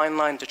it's a fine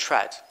line to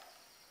tread.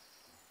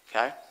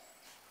 Okay?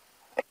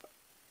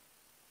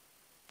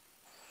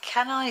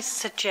 Can I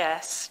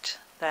suggest,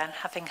 then,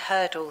 having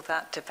heard all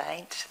that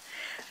debate,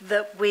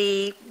 that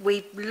we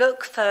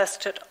look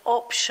first at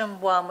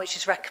option 1, which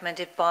is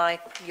recommended by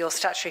your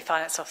statutory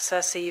finance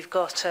officer. So you've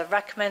got a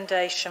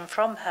recommendation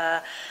from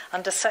her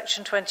under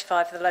Section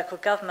 25 of the Local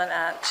Government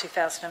Act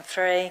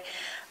 2003.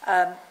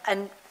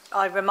 And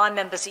I remind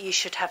members that you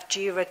should have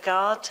due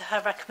regard to her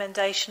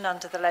recommendation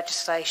under the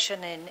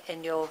legislation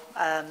in your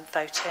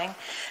voting.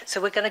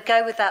 So we're going to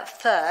go with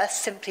that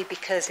first, simply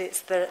because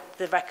it's the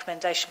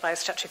recommendation by the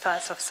Statutory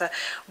Finance Officer,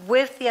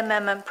 with the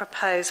amendment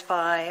proposed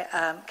by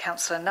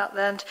Councillor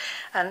Nutland,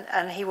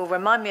 and he will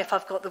remind me if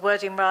I've got the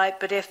wording right,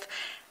 but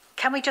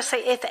can we just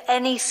say if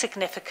any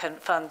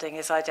significant funding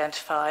is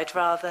identified,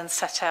 rather than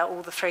set out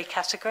all the 3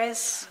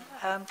 categories?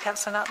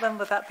 Councillor Nutland,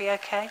 would that be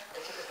okay?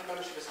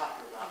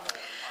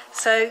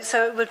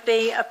 So it would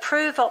be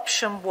approve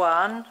option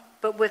 1,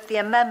 but with the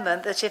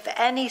amendment that if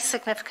any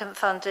significant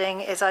funding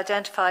is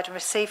identified and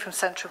received from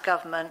central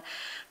government,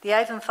 the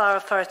Avon Fire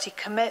Authority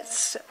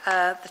commits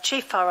the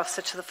Chief Fire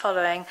Officer to the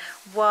following: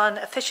 1,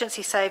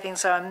 efficiency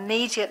savings are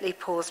immediately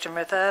paused and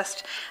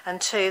reversed, and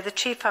 2, the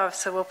Chief Fire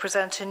Officer will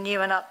present a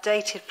new and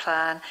updated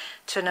plan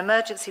to an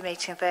emergency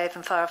meeting of the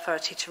Avon Fire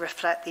Authority to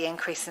reflect the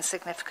increase in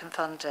significant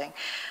funding.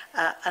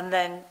 And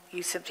then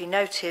you simply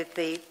noted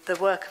the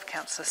work of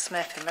Councillor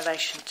Smith in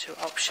relation to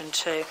option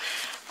 2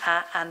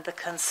 and the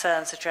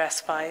concerns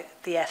addressed by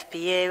the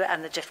FBU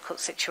and the difficult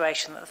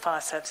situation that the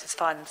fire services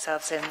find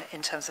themselves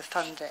in terms of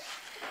funding.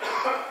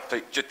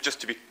 So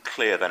just to be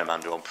clear then,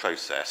 Amanda, on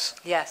process,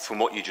 yes. From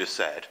what you just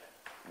said,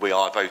 we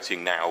are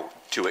voting now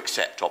to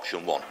accept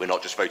option 1. We're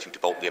not just voting to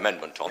bolt the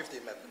amendment on.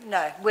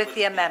 No, with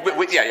the amendment.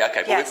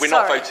 Okay. Yes, We're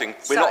not voting.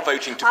 We're not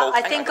voting to bolt.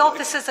 I think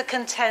officers are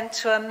content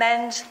to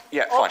amend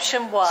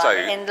option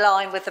 1 in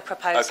line with the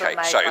proposal made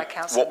by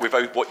Councillor.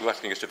 What you're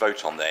asking us to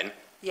vote on then?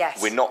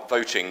 Yes. We're not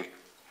voting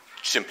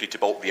simply to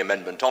bolt the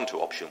amendment onto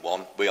option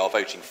 1. We are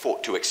voting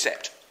to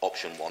accept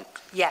option 1.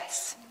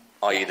 Yes.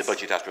 I.e. the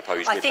budget as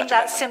proposed. I think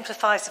that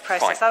simplifies the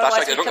process. Fine.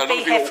 Otherwise, we could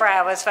be here for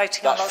hours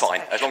voting on lots of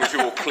things. That's fine, as long as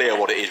you're all clear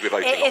what it is we're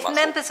voting on. If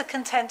members are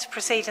content to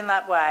proceed in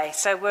that way,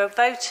 so we're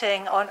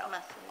voting on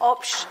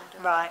option...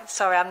 Right,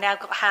 sorry, I've now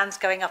got hands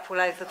going up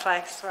all over the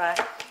place. Right.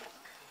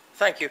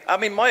 Thank you. I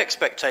mean, my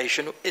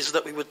expectation is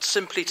that we would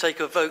simply take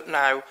a vote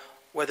now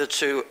whether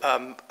to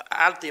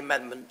add the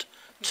amendment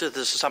to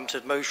the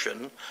substantive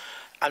motion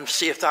and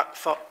see if that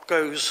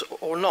goes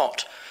or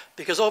not.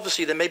 Because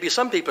obviously there may be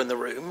some people in the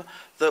room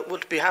that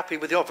would be happy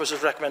with the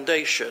officer's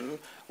recommendation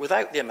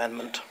without the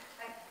amendment.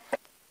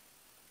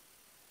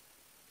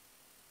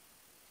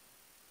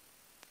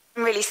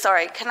 I'm really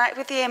sorry.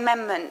 With the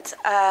amendment,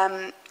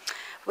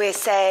 we're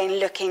saying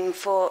looking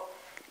for,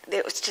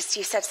 it was just,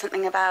 you said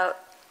something about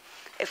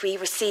if we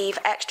receive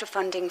extra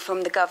funding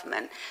from the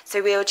government.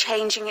 So we were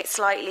changing it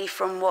slightly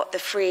from what the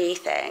free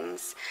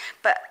things,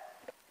 but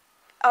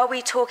are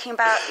we talking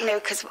about,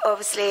 because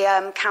obviously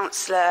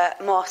Councillor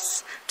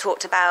Moss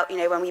talked about,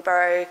 when we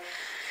borrow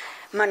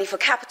money for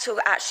capital,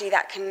 actually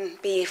that can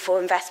be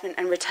for investment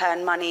and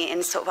return money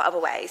in sort of other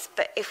ways.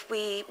 But if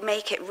we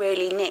make it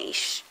really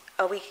niche,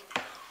 are we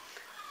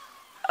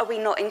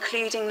not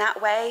including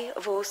that way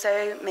of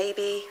also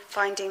maybe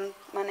finding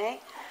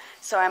money?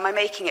 Sorry,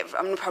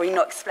 I'm probably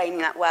not explaining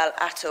that well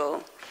at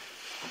all.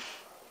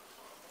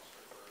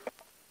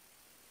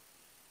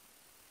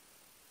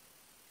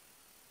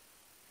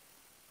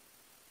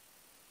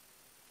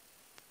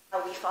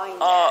 How we find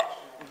it?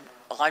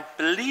 I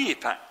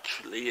believe,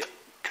 actually,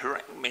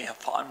 correct me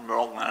if I'm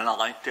wrong, and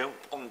I don't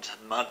want to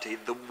muddy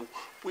the...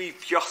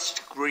 We've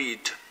just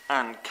agreed,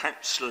 and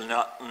Councillor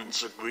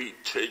Nutton's agreed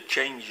to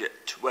change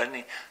it to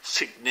any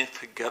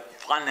significant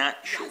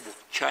financial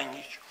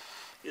change.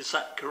 Is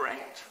that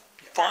correct?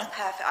 Fine.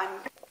 That's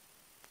perfect.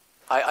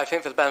 I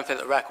think for the benefit of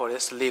the record,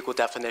 it's the legal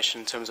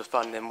definition in terms of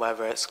funding,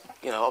 whether it's,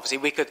 obviously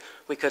we could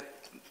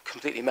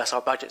completely mess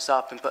our budgets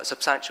up and put a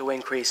substantial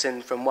increase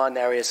in from one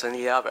area to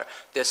the other.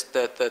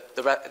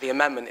 The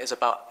amendment is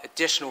about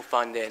additional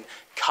funding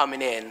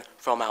coming in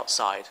from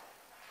outside.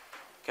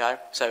 Okay,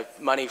 so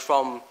money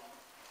from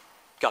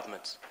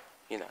governments,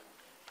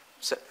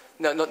 So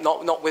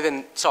not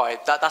within. Sorry,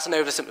 that's an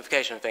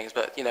oversimplification of things,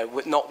 but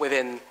not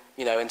within.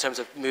 In terms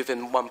of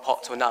moving one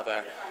pot to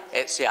another,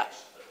 it's yeah.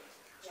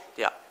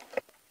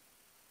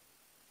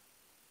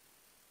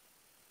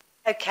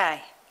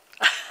 Okay.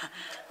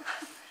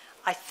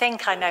 I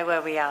think I know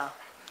where we are.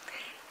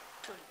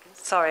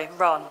 Sorry,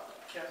 Ron.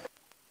 Can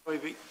we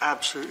be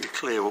absolutely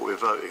clear what we're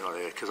voting on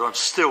here? Because I'm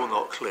still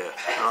not clear.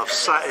 And I've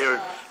sat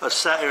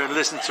here and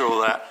listened to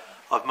all that.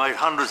 I've made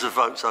hundreds of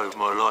votes over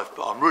my life,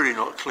 but I'm really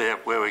not clear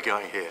where we're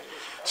going here.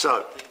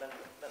 So,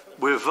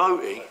 we're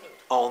voting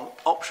on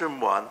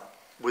option 1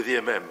 with the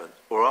amendment,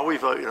 or are we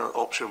voting on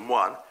option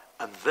 1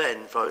 and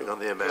then voting on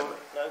the amendment?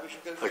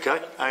 Okay,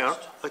 hang on.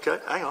 Okay,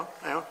 hang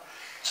on.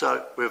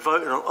 So, we're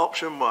voting on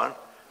option 1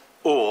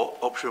 or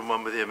option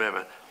 1 with the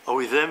amendment. Are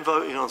we then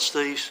voting on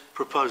Steve's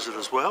proposal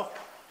as well?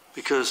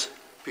 Because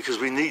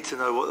we need to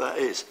know what that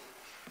is.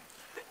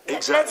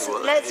 Exactly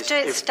Let's do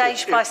it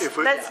stage by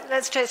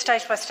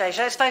stage.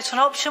 Let's vote on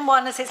option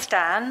 1 as it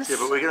stands. Yeah,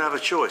 but we're going to have a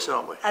choice,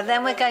 aren't we? And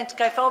then we're going to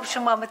go for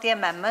option 1 with the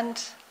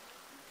amendment.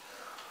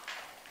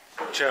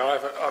 Chair, I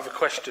have a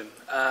question.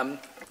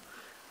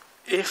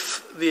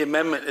 If the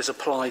amendment is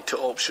applied to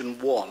option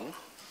 1,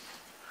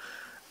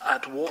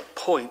 at what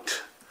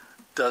point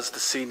does the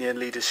senior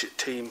leadership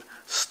team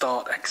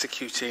start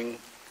executing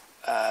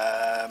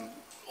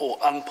or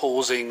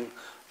unpausing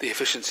the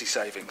efficiency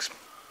savings?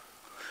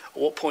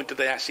 At what point do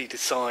they actually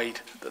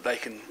decide that they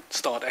can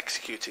start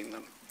executing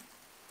them?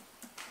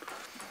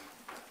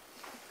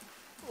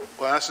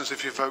 Well, in essence,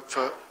 if you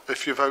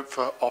vote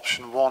for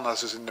option 1,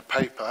 as is in the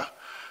paper,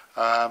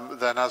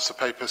 then as the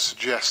paper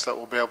suggests, that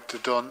will be able to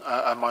be done.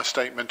 And my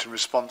statement in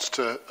response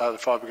to the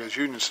Fire Brigades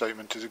Union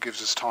statement is it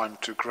gives us time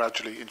to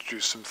gradually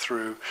introduce them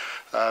through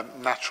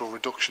natural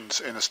reductions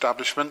in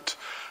establishment,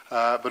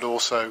 but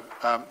also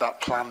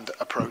that planned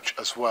approach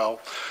as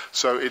well.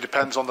 So it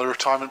depends on the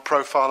retirement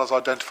profile as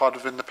identified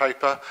within the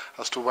paper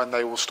as to when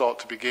they will start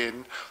to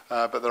begin,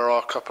 but there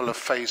are a couple of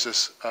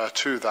phases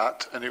to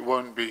that, and it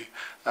won't be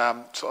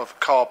sort of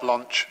carte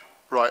blanche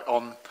right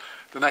on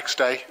the next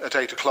day at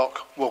 8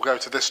 o'clock we'll go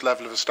to this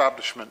level of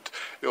establishment.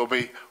 It will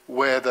be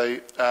where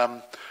the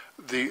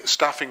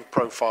staffing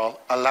profile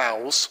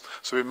allows,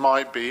 so it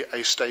might be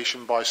a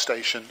station by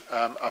station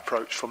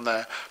approach from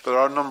there. But there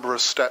are a number of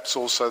steps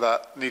also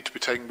that need to be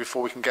taken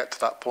before we can get to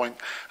that point,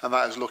 and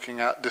that is looking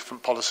at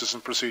different policies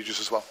and procedures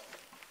as well.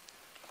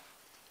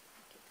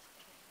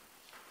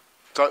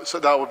 So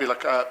that would be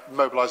like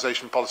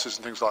mobilisation policies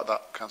and things like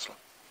that, Councillor.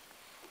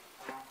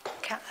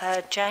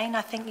 Jane,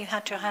 I think you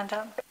had your hand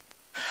up.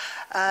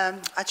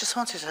 I just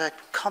wanted to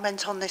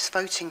comment on this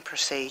voting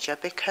procedure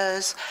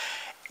because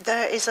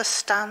there is a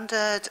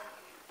standard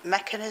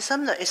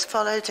mechanism that is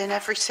followed in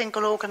every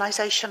single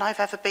organisation I've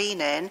ever been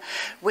in,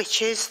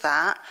 which is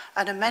that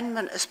an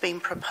amendment has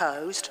been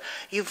proposed,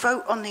 you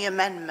vote on the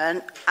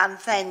amendment, and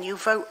then you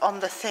vote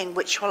on the thing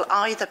which will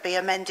either be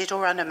amended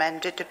or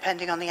unamended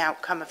depending on the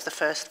outcome of the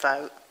first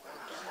vote.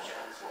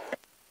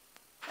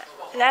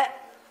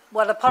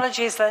 Well,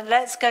 apologies then.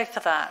 Let's go for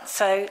that.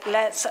 So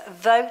let's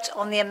vote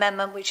on the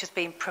amendment which has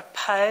been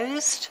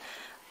proposed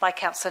by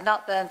Councillor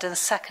Nutland and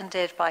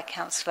seconded by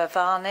Councillor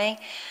Varney.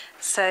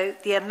 So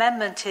the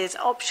amendment is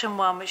option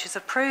 1, which is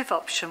approve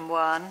option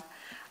 1,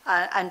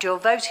 and you're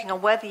voting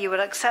on whether you will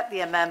accept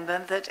the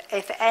amendment that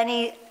if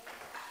any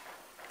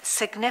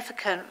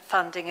significant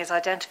funding is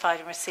identified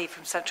and received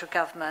from central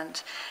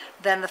government,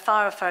 then the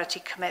Fire Authority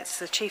commits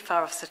the Chief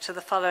Fire Officer to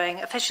the following: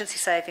 efficiency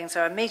savings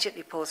are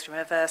immediately paused in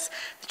reverse.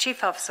 The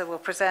Chief Officer will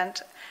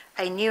present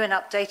a new and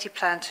updated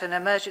plan to an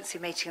emergency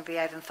meeting of the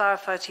Avon Fire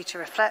Authority to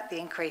reflect the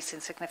increase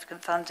in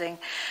significant funding.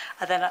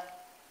 And then,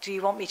 do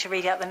you want me to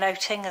read out the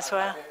noting as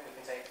well?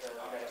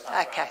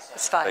 Okay,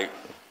 it's fine.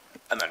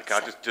 And then,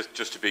 can I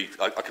just to be,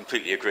 I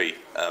completely agree.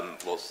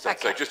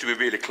 So just to be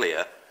really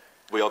clear,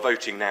 we are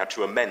voting now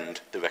to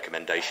amend the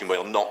recommendation. We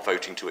are not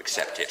voting to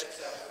accept it.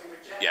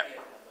 Yeah.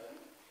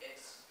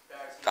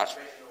 That's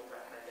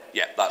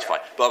fine.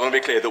 But I want to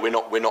be clear that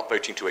we're not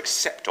voting to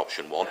accept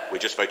option 1. We're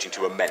just voting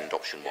to amend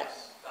option 1.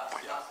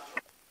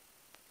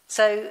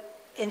 So,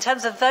 in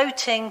terms of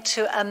voting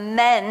to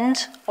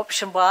amend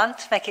option 1,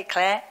 to make it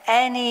clear,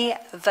 any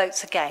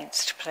votes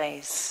against,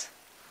 please?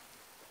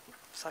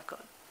 So I've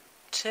got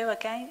 2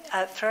 against,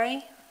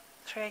 3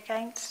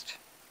 against.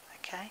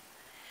 Okay.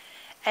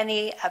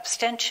 Any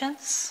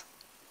abstentions?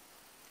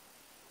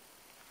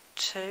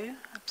 2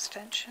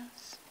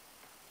 abstentions.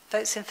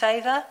 Votes in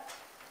favour?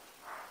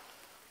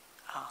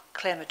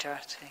 Clear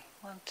majority.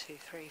 1, 2,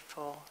 3,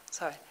 4.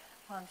 Sorry.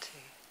 1, 2,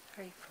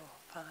 3, 4,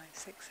 5,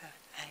 6, 7,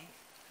 8,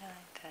 9,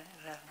 10,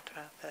 11,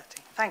 12,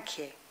 13. Thank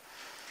you.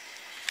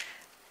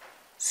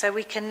 So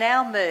we can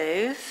now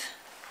move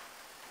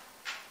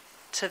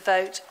to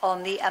vote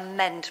on the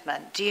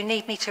amendment. Do you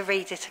need me to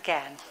read it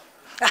again?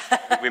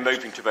 We're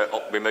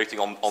voting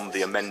on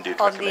the amended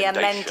on recommendation. The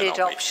amended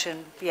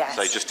option, yes.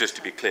 So just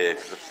to be clear,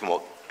 from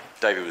what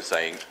David was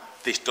saying,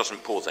 this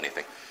doesn't pause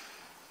anything.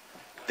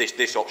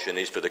 This option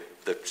is for the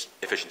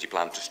efficiency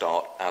plan to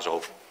start as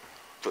of,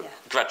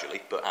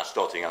 gradually, but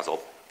starting as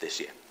of this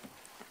year.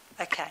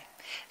 Okay.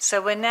 So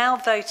we're now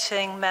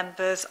voting,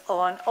 members,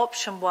 on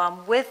option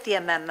 1 with the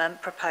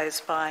amendment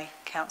proposed by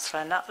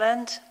Councillor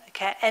Nutland.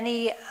 Okay.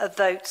 Any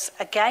votes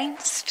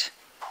against?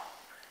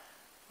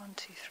 1,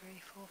 2,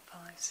 3, 4,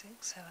 5,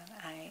 6, 7,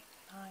 8,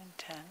 9,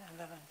 10,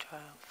 11,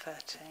 12,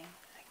 13.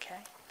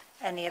 Okay.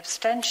 Any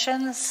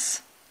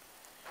abstentions?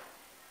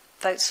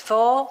 Votes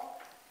for?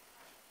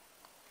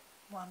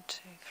 1, 2,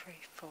 3,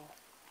 4.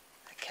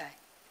 Okay.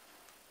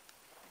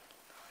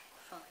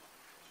 5.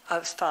 Oh,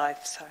 it's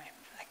 5, sorry.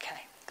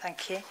 Okay,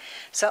 thank you.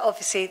 So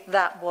obviously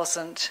that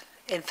wasn't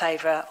in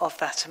favour of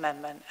that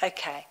amendment.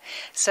 Okay.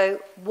 So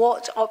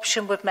what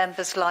option would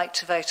members like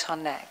to vote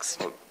on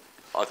next? Well,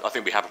 I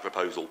think we have a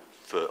proposal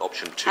for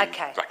option 2,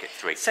 bracket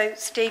 3. So,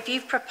 Steve,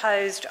 you've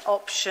proposed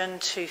option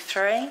 2,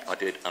 3. I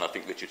did, and I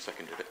think Richard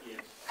seconded it. Yes.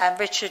 And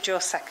Richard, you're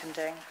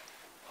seconding.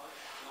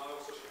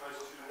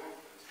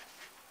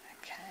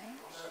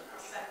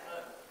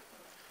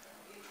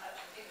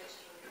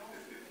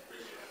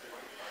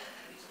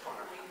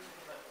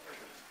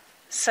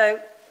 So,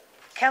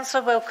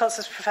 Councillor Wilcox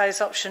has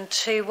proposed option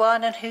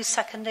 2.1, and who's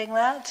seconding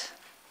that?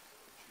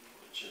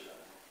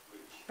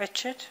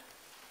 Richard?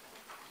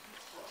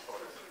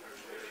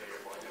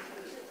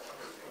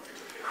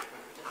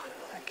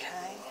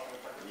 Okay.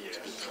 To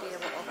be clear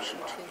what option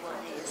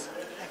 2.1 is.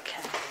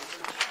 Okay.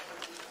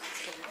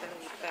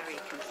 Very, very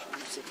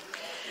confusing.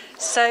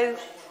 So,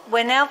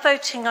 we're now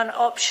voting on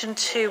option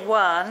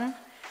 2.1,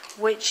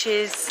 which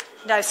is,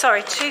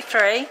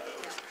 2.3.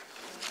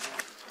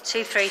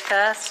 2.3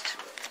 first.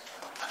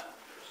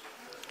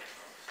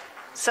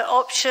 So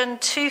option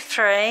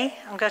 2.3,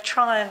 I'm going to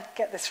try and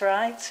get this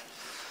right,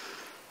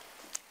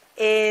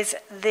 is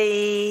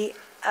the...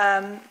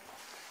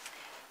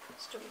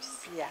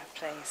 yeah,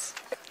 please.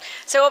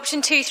 So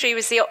option 2.3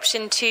 was the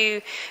option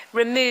to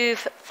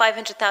remove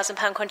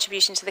 £500,000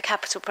 contribution to the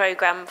capital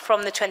programme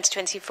from the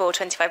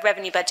 2024-25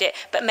 revenue budget,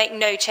 but make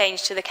no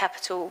change to the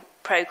capital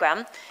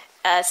programme.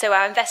 So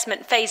our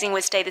investment phasing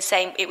would stay the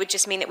same. It would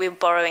just mean that we were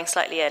borrowing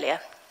slightly earlier.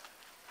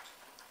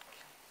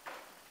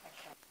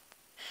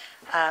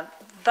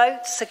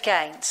 Votes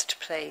against,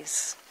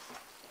 please.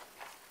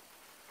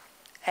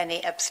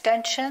 Any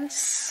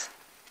abstentions?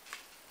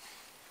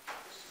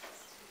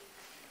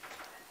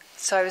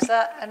 So is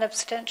that an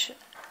abstention?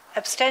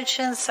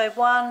 Abstentions, so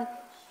 1,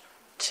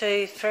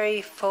 2,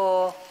 3,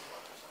 4,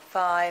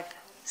 5,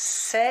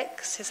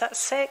 6. Is that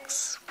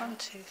 6? 1,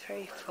 2,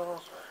 3,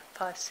 4,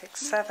 5,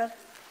 6, 7.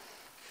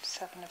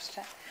 7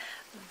 abstentions.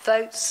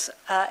 Votes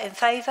in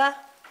favour?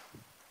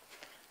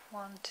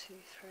 1, 2,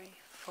 3,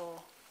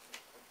 4,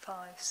 5,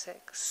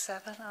 6,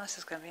 7. Oh, this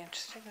is going to be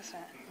interesting, isn't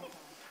it?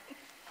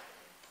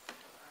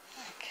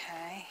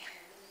 Okay.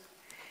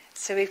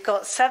 So we've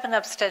got 7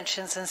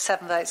 abstentions and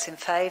 7 votes in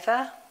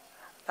favour.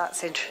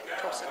 That's interesting.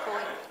 Toss a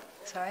coin.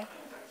 Sorry?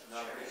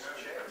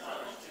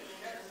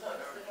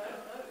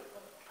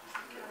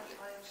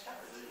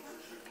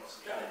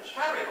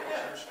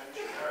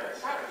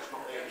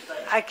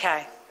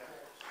 Okay.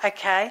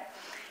 Okay.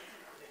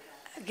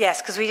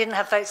 Yes, because we didn't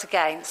have votes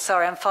against.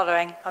 Sorry, I'm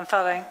following.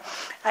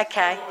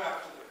 Okay.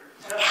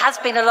 It has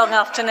been a long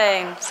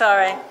afternoon.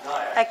 Sorry.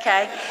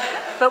 Okay.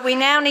 But we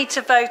now need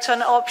to vote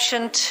on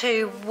option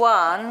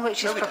 2.1,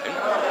 which is...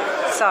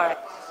 Sorry.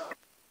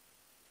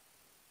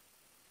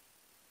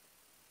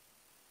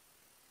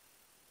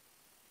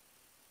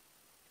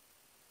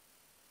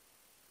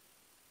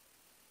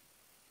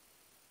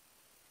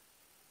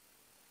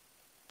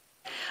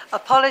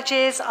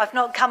 Apologies, I've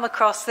not come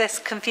across this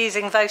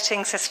confusing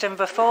voting system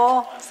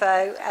before,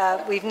 so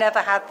we've never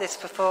had this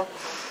before.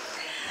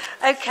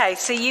 Okay,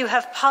 so you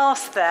have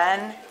passed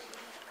then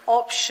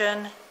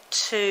option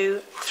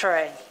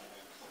 2.3.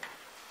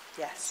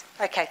 Yes.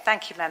 Okay,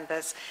 thank you,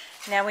 members.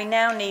 Now we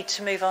need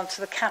to move on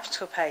to the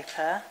capital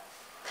paper.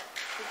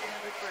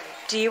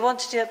 Do you want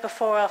to do it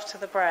before or after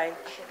the break? I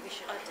think we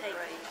should take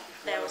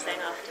they're all saying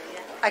after,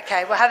 yeah.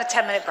 Okay, we'll have a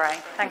 10-minute break.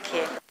 Thank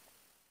you.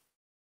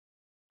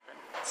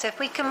 So if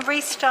we can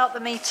restart the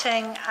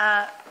meeting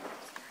at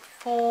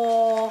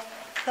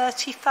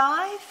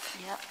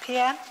 4:35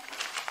 p.m.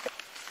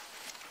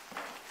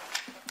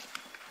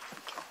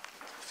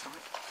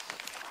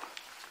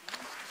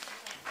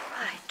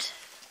 Right.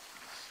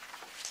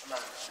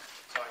 Amanda,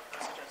 sorry, can I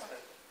suggest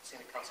that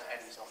seeing Councillor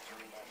Eddie's off the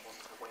remote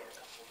wanted to wait a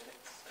couple of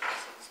minutes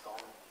until he's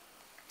gone?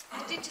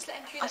 You did just let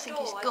him through I the think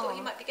door. he's I gone. thought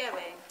he might be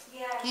going.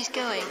 Yeah. He's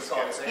going.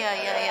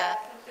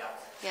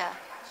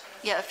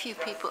 Yeah, a few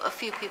people have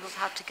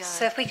had to go.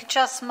 So if we could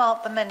just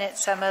mark the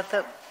minutes, Emma,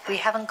 that we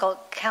haven't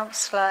got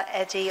Councillor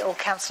Eddie or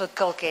Councillor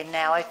Goggin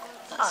now.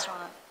 That's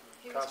right.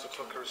 Councillor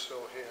Tucker is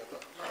still here.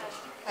 But...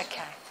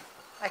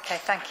 Okay,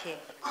 thank you.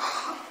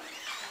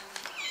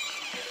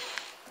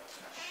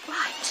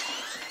 Right.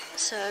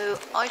 So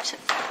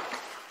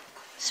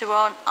we're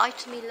on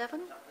item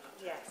 11?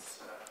 Yes.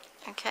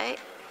 Okay.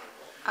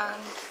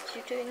 And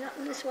you're doing that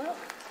one as well?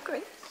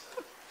 Great.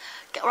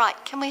 Right,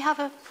 can we have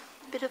a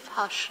bit of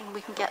hush and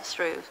we can get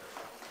through?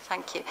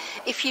 Thank you.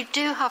 If you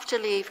do have to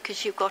leave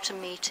because you've got a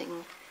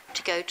meeting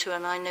to go to,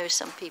 and I know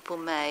some people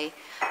may,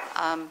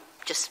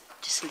 just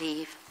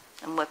leave.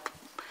 And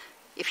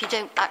if you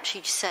don't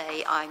actually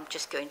say, I'm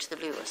just going to the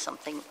loo or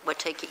something, we'll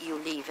take it you're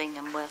leaving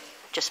and we'll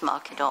just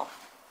mark it off.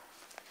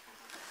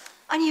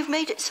 And you've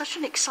made it such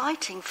an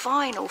exciting,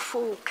 final,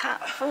 full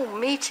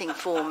meeting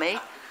for me.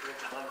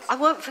 I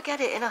won't forget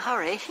it in a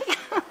hurry.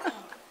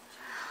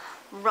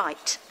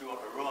 Right. You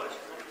want a rise?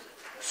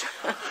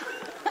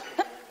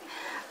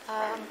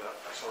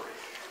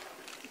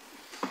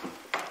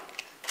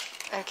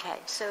 Okay,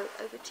 so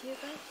over to you,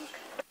 Beth.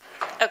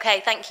 Okay,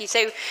 thank you.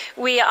 So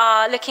we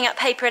are looking at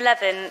paper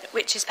 11,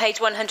 which is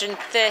page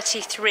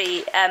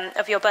 133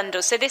 of your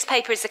bundle. So this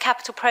paper is the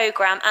capital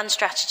programme and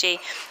strategy,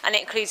 and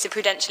it includes the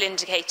prudential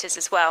indicators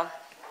as well.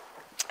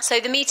 So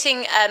the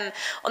meeting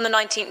on the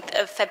 19th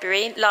of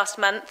February last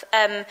month,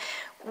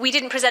 we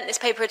didn't present this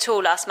paper at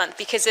all last month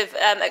because of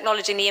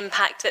acknowledging the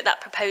impact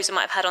that proposal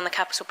might have had on the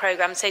capital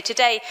programme. So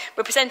today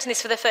we're presenting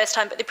this for the first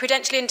time, but the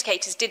prudential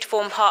indicators did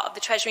form part of the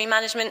Treasury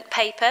Management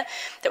paper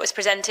that was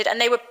presented, and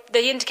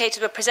the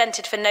indicators were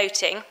presented for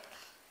noting,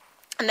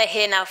 and they're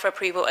here now for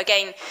approval.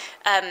 Again,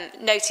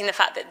 noting the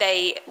fact that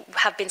they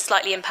have been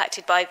slightly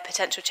impacted by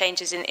potential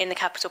changes in the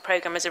capital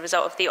programme as a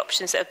result of the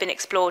options that have been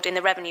explored in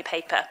the revenue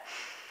paper.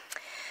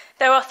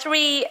 There are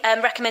 3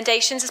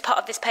 recommendations as part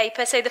of this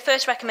paper. So the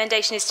first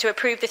recommendation is to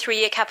approve the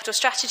 3-year capital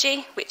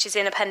strategy, which is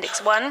in Appendix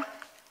 1.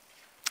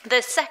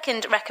 The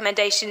second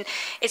recommendation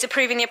is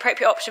approving the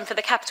appropriate option for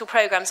the capital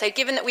programme. So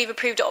given that we've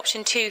approved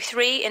option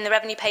 2.3 in the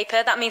revenue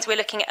paper, that means we're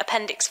looking at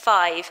Appendix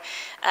 5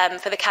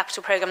 for the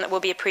capital programme that we'll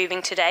be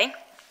approving today,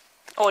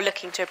 or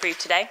looking to approve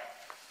today.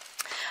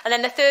 And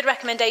then the third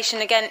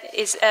recommendation, again,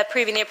 is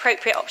approving the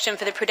appropriate option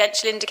for the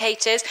prudential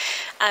indicators.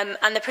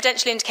 And the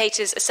prudential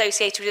indicators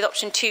associated with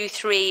option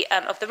 2.3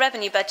 of the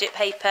revenue budget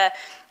paper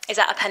is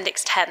at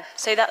Appendix 10.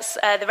 So that's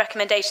the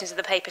recommendations of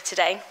the paper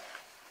today.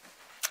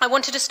 I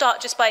wanted to start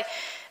just by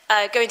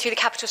going through the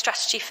capital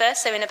strategy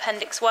first, so in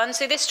Appendix 1.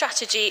 So this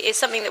strategy is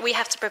something that we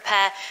have to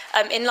prepare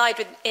in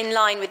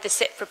line with the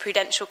SIP for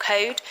Prudential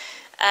Code.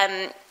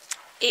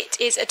 It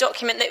is a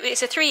document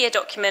it's a 3-year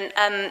document,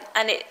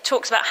 and it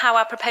talks about how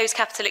our proposed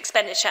capital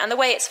expenditure and the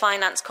way it's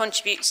financed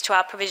contributes to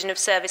our provision of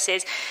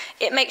services.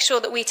 It makes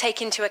sure that we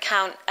take into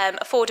account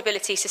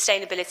affordability,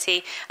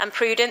 sustainability and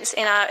prudence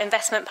in our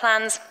investment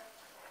plans.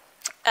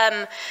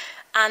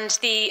 And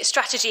the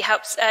strategy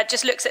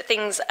just looks at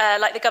things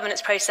like the governance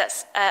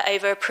process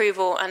over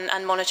approval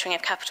and monitoring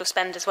of capital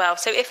spend as well.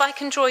 So if I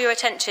can draw your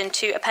attention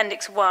to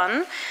Appendix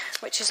 1,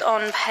 which is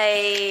on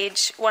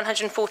page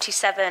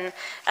 147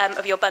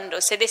 of your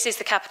bundle. So this is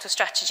the capital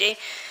strategy.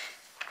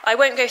 I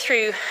won't go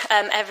through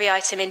every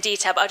item in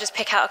detail, but I'll just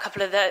pick out a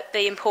couple of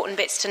the important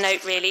bits to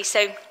note, really.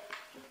 So,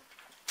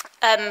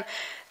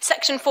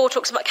 Section 4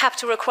 talks about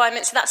capital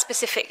requirements. So that's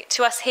specific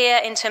to us here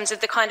in terms of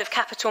the kind of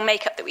capital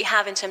makeup that we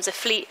have in terms of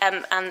fleet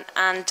and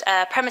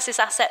premises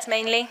assets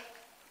mainly.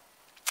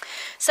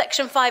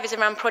 Section 5 is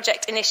around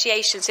project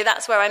initiation, so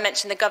that's where I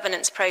mentioned the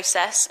governance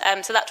process.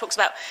 So that talks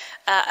about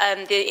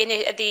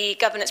the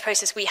governance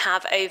process we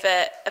have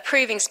over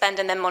approving spend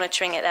and then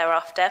monitoring it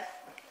thereafter.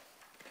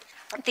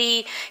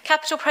 The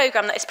capital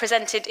programme that is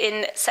presented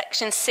in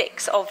Section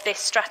 6 of this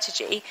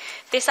strategy,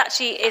 this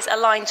actually is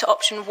aligned to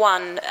option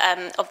 1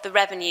 of the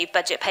revenue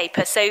budget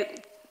paper. So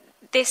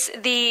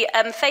the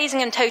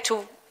phasing and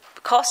total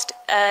cost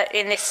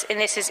in this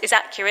is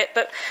accurate,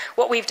 but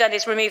what we've done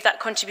is remove that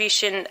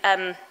contribution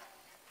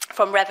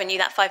from revenue,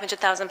 that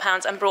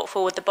 £500,000, and brought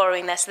forward the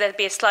borrowing there. So there'll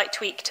be a slight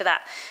tweak to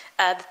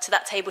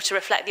that table to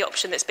reflect the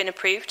option that's been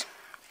approved.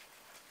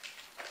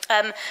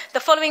 The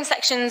following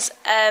sections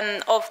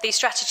of the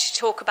strategy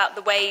talk about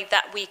the way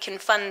that we can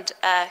fund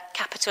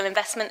capital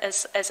investment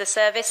as a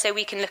service. So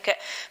we can look at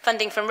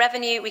funding from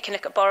revenue, we can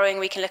look at borrowing,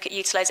 we can look at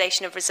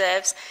utilisation of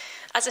reserves.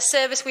 As a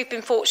service, we've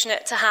been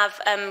fortunate to have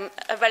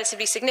a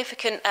relatively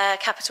significant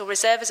capital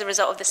reserve as a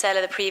result of the sale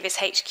of the previous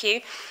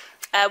HQ.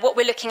 What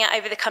we're looking at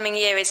over the coming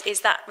year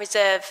is that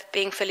reserve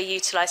being fully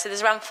utilised. So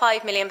there's around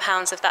 £5 million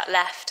of that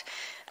left,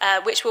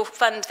 which will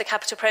fund the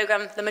capital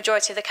programme, the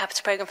majority of the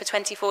capital programme for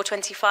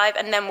 24-25,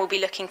 and then we'll be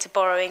looking to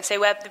borrowing. So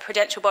where the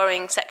prudential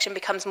borrowing section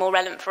becomes more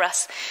relevant for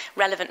us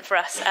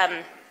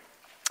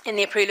in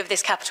the approval of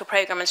this capital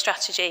programme and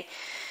strategy.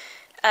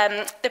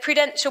 The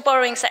prudential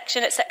borrowing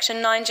section at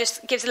section 9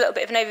 just gives a little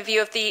bit of an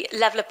overview of the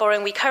level of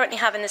borrowing we currently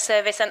have in the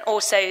service, and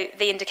also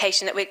the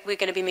indication that we're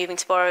going to be moving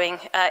to borrowing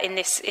in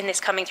this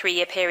coming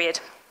 3-year period.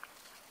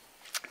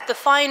 The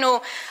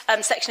final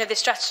section of this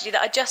strategy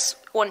that I just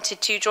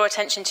wanted to draw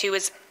attention to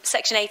was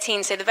section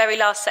 18, so the very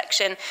last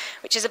section,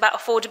 which is about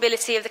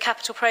affordability of the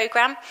capital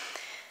programme.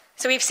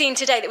 So we've seen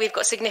today that we've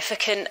got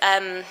significant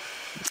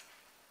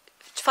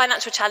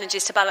financial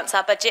challenges to balance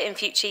our budget in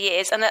future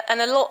years, and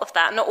a lot of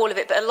that, not all of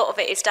it, but a lot of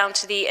it is down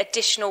to the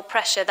additional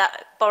pressure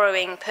that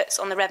borrowing puts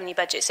on the revenue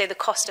budget, so the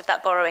cost of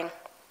that borrowing.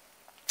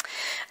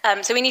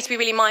 So we need to be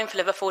really mindful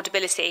of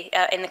affordability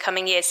in the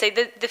coming years. So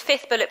the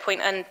fifth bullet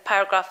point and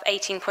paragraph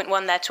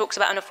 18.1 there talks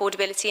about an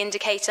affordability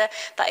indicator.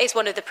 That is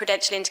one of the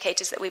prudential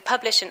indicators that we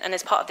publish and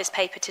as part of this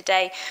paper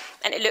today.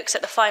 And it looks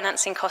at the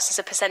financing cost as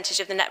a percentage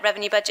of the net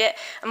revenue budget.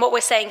 And what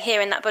we're saying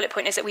here in that bullet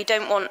point is that we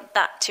don't want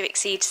that to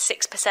exceed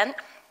 6%.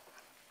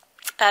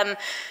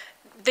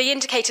 The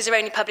indicators are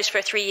only published for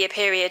a 3-year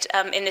period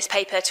in this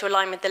paper to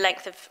align with the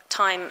length of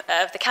time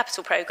of the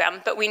capital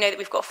programme, but we know that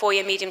we've got a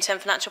 4-year medium-term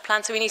financial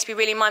plan, so we need to be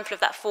really mindful of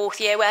that 4th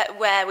year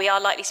where we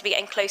are likely to be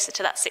getting closer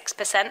to that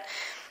 6%.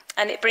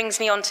 And it brings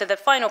me on to the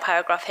final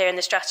paragraph here in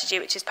the strategy,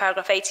 which is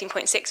paragraph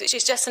 18.6, which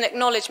is just an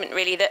acknowledgement,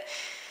 really, that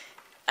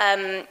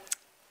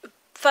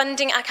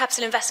funding our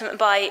capital investment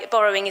by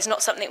borrowing is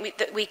not something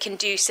that we can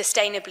do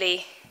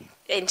sustainably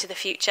into the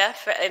future.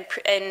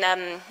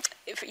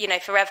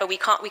 Forever, we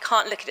can't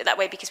look at it that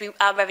way because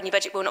our revenue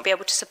budget will not be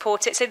able to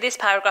support it. So this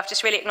paragraph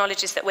just really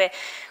acknowledges that we're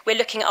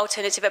looking at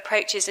alternative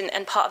approaches,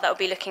 and part of that will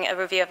be looking at a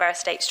review of our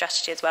estate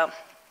strategy as well.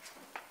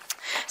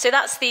 So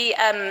that's the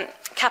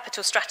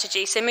capital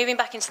strategy. So moving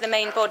back into the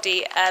main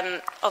body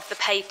of the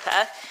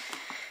paper,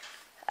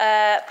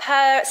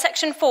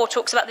 section 4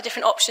 talks about the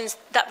different options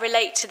that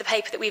relate to the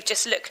paper that we've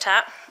just looked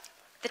at.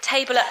 The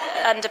table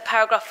under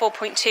paragraph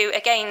 4.2,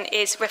 again,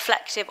 is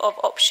reflective of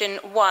option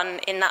 1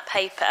 in that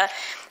paper.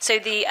 So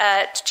the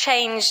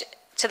change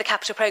to the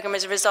capital programme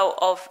as a result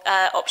of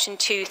option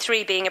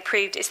 2.3 being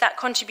approved is that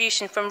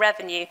contribution from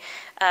revenue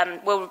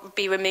will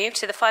be removed.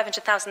 So the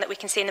 500,000 that we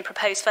can see in the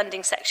proposed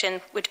funding section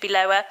would be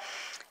lower,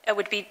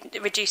 would be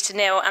reduced to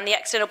nil, and the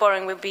external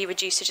borrowing would be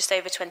reduced to just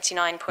over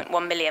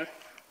 29.1 million.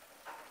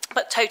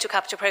 But total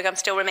capital programme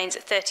still remains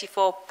at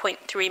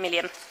 34.3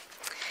 million.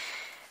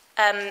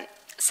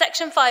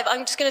 Section 5,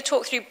 I'm just going to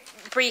talk through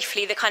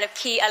briefly the kind of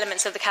key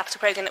elements of the capital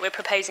programme that we're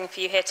proposing for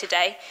you here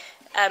today.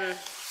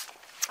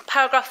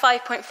 Paragraph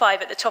 5.5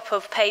 at the top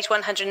of page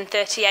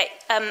 138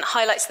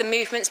 highlights the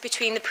movements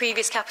between the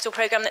previous capital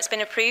programme that's been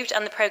approved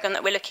and the programme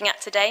that we're looking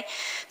at today.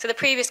 So the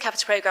previous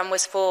capital programme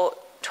was for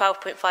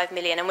 12.5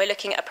 million, and we're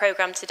looking at a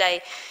programme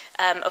today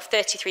of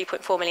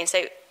 33.4 million.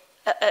 So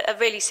a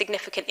really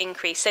significant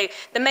increase. So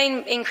the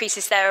main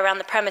increases there around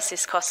the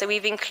premises cost. So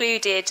we've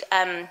included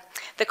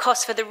the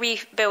cost for the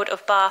rebuild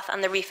of Bath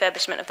and the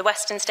refurbishment of the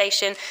Western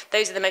Station.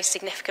 Those are the most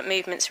significant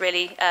movements,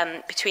 really,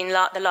 between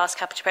the last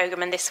capital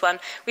programme and this one.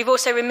 We've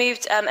also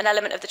removed an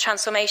element of the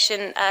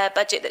transformation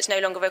budget that's no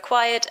longer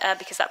required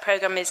because that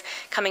programme is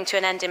coming to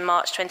an end in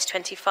March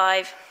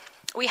 2025.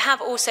 We have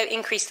also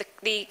increased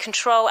the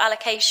control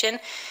allocation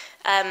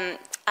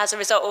as a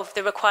result of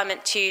the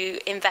requirement to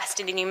invest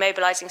in a new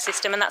mobilising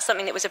system, and that's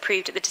something that was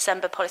approved at the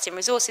December Policy and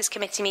Resources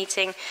Committee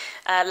meeting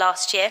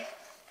last year.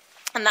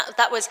 And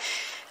that was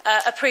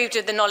approved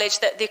with the knowledge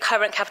that the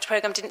current capital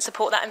programme didn't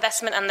support that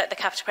investment and that the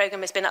capital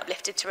programme has been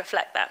uplifted to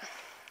reflect that.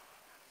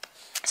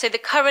 So the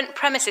current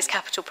premises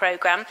capital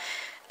programme,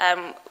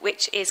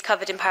 which is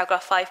covered in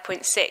paragraph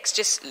 5.6,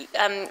 just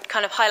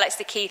kind of highlights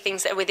the key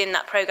things that are within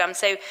that programme.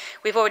 So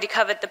we've already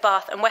covered the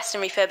Bath and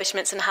Western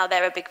refurbishments and how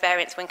they're a big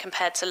variance when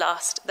compared to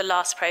the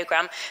last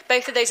programme.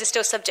 Both of those are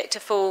still subject to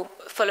full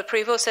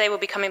approval, so they will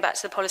be coming back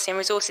to the Policy and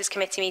Resources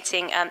Committee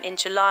meeting in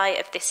July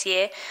of this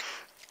year.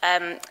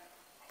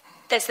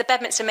 There's the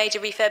Bedminster major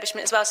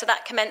refurbishment as well, so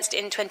that commenced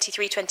in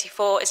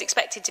 23-24, is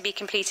expected to be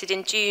completed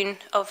in June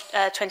of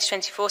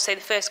 2024, so the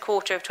first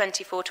quarter of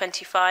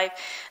 24-25, and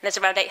there's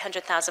around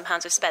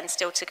 £800,000 of spend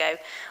still to go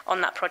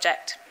on that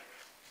project.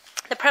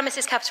 The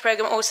premises capital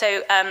programme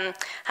also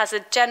has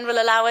a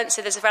general allowance,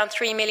 so there's around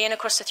 £3 million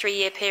across a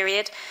 3-year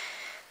period,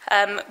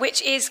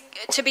 which is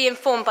to be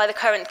informed by the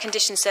current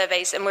condition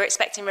surveys, and we're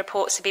expecting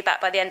reports to be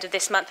back by the end of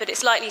this month, but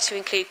it's likely to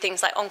include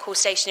things like on-call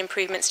station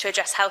improvements to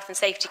address health and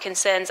safety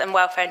concerns and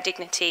welfare and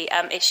dignity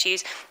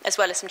issues, as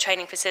well as some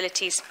training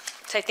facilities,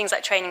 so things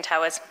like training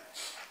towers.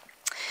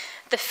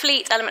 The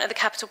fleet element of the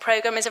capital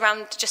programme is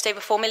around just over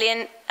 £4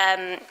 million.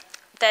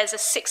 There's a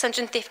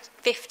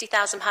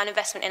 £650,000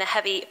 investment in a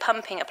heavy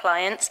pumping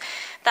appliance.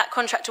 That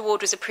contract award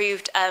was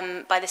approved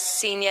by the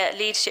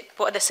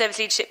Service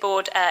Leadership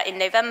Board in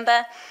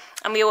November,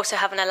 and we also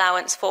have an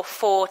allowance for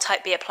 4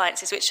 Type B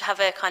appliances, which have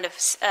a kind of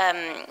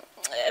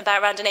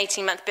about around an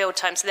 18-month build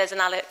time. So there's an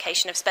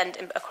allocation of spend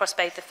across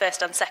both the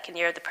first and second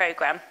year of the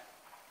programme.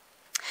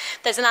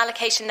 There's an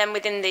allocation then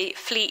within the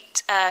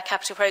fleet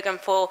capital programme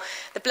for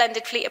the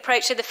blended fleet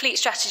approach. So the fleet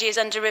strategy is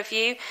under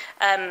review.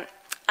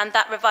 And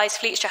that revised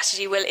fleet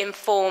strategy will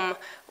inform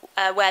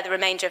where the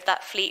remainder of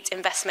that fleet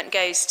investment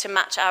goes to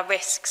match our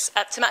risks,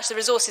 to match the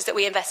resources that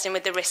we invest in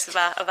with the risks of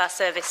our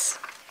service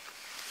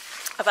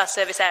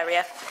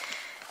area.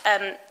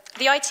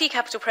 The IT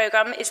capital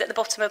programme is at the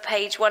bottom of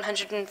page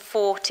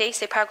 140,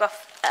 so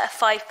paragraph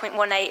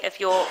 5.18 of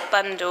your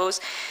bundles.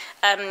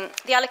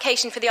 The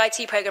allocation for the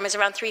IT programme is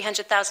around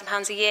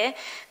 £300,000 a year.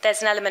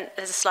 There's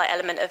a slight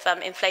element of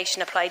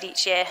inflation applied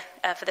each year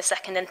for the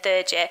second and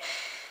third year.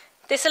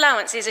 This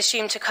allowance is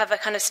assumed to cover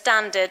kind of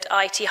standard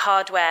IT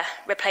hardware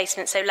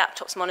replacement, so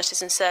laptops,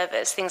 monitors and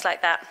servers, things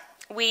like that.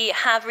 We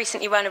have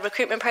recently run a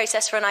recruitment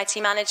process for an IT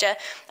manager,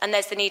 and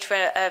there's the need for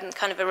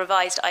kind of a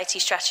revised IT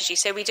strategy.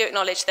 So we do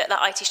acknowledge that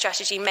that IT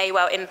strategy may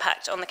well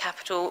impact on the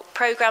capital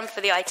programme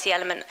for the IT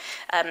element,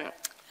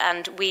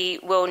 and we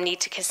will need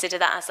to consider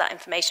that as that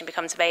information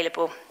becomes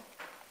available.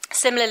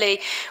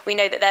 Similarly, we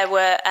know that there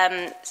were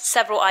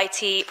several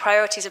IT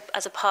priorities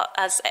as part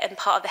of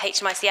the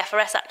HMIC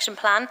FRS action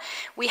plan.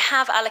 We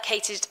have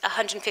allocated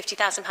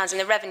 £150,000 in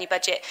the revenue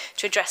budget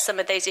to address some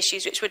of those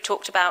issues, which were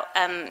talked about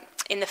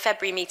in the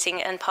February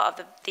meeting and part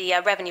of the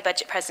revenue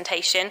budget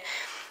presentation.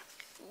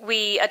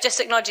 We are just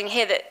acknowledging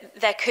here that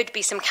there could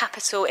be some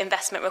capital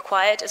investment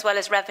required as well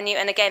as revenue,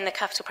 and again, the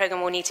capital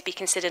programme will need to be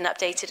considered and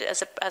updated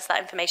as that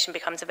information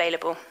becomes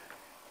available.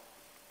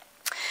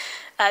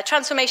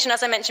 Transformation,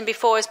 as I mentioned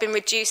before, has been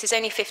reduced. There's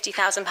only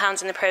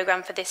 £50,000 in the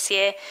programme for this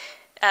year,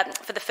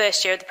 for the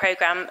first year of the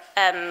programme,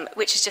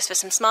 which is just for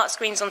some smart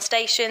screens on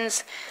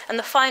stations. And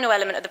the final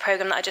element of the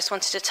programme that I just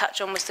wanted to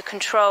touch on was the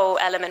control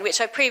element, which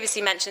I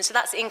previously mentioned. So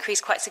that's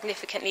increased quite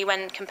significantly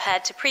when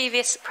compared to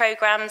previous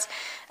programmes.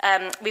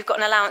 We've got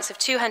an allowance of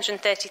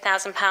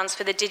 £230,000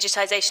 for the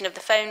digitisation of the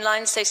phone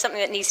lines, so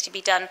something that needs to be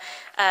done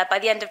by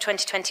the end of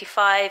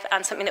 2025,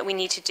 and something that we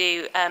need to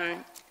do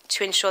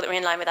to ensure that we're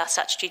in line with our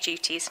statutory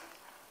duties.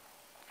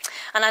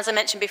 And as I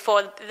mentioned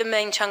before, the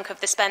main chunk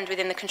of the spend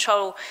within the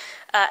control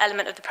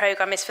element of the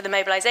programme is for the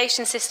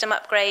mobilisation system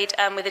upgrade,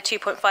 with a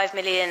 £2.5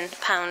 million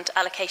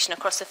allocation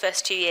across the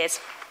first 2 years.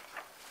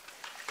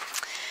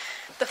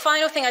 The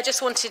final thing I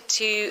just wanted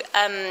to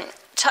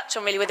touch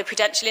on really were the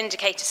prudential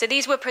indicators. So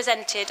these were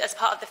presented as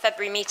part of the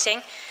February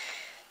meeting.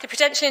 The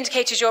prudential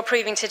indicators you're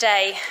approving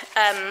today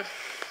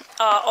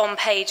are on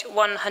page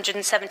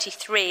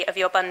 173 of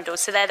your bundle.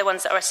 So they're the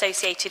ones that are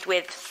associated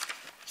with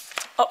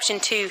option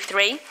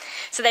 2.3.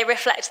 So they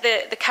reflect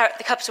the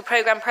capital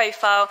programme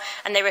profile,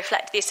 and they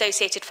reflect the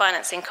associated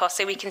financing costs.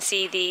 So we can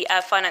see the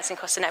financing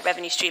costs and net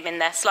revenue stream in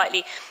there, a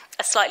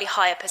slightly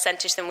higher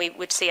percentage than we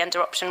would see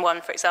under option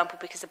 1, for example,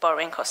 because the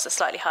borrowing costs are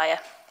slightly higher.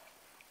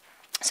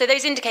 So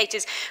those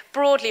indicators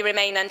broadly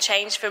remain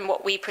unchanged from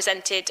what we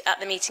presented at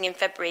the meeting in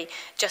February,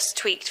 just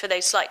tweaked for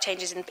those slight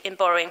changes in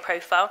borrowing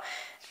profile.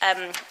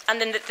 And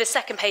then the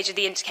second page of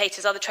the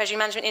indicators are the Treasury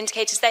Management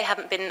indicators. They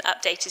haven't been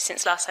updated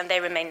since last time. They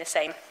remain the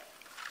same.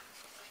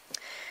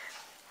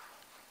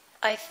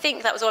 I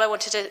think that was all I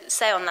wanted to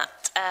say on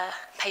that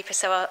paper,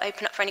 so I'll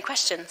open up for any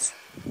questions.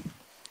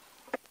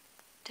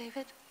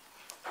 David?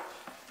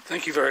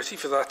 Thank you, Verity,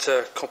 for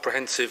that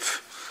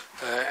comprehensive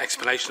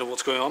explanation of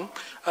what's going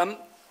on.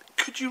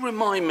 Could you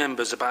remind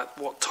members about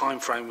what time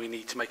frame we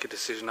need to make a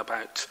decision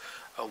about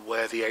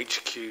where the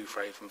HQ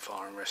for Avon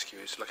Fire and Rescue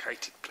is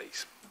located,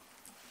 please?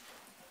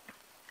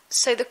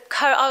 So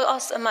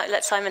I might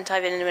let Simon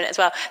dive in a minute as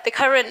well. The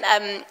current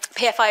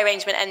PFI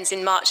arrangement ends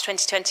in March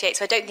 2028,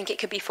 so I don't think it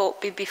could be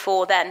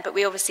before then, but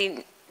we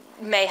obviously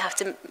may have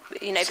to, put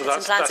some plans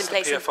in place. So that's the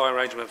PFI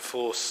arrangement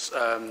for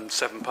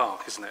Seven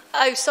Park, isn't it?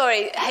 Oh,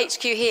 sorry,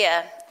 HQ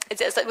here.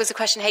 Was the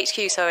question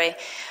HQ, sorry?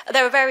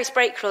 There are various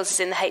break clauses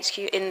in the HQ,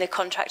 in the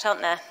contract,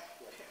 aren't there?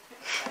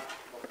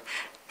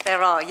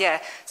 There are,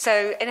 yeah.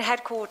 So in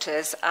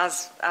headquarters,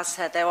 as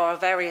said, there are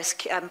various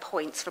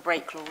points for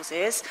break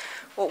clauses.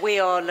 What we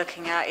are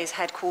looking at is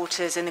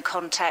headquarters in the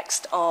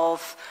context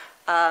of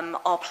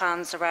our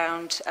plans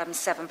around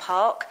Severn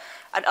Park.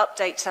 An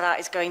update to that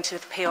is going to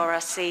the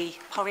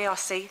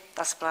PRC,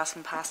 that's a blast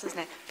from the past, isn't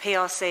it?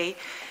 PRC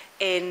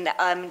in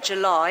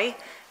July.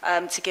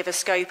 To give a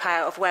scope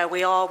out of where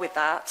we are with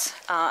that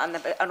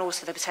and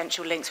also the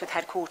potential links with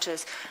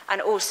headquarters and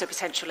also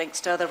potential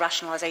links to other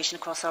rationalisation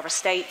across our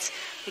estate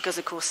because,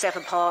 of course,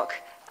 Severn Park,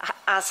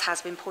 as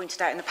has been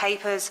pointed out in the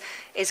papers,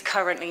 is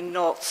currently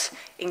not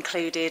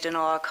included in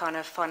our kind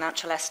of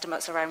financial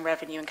estimates around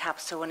revenue and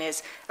capital and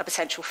is a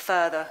potential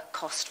further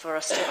cost for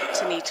us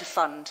to need to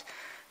fund.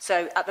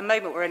 So at the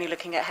moment, we're only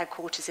looking at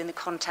headquarters in the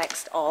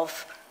context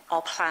of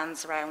our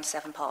plans around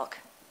Severn Park.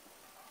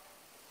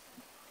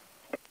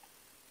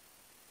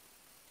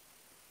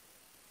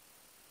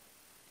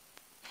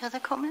 Other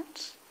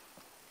comments?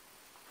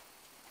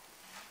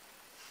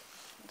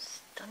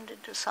 Stunned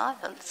into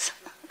silence.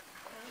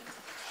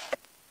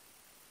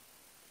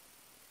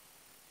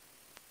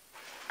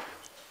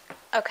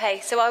 Okay,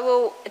 so I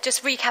will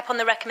just recap on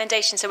the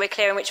recommendation so we're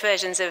clear on which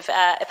versions of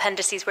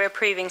appendices we're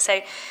approving.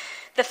 So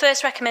the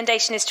first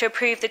recommendation is to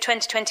approve the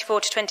 2024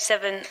 to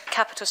 27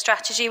 capital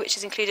strategy, which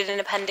is included in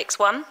Appendix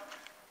 1.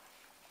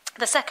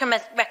 The second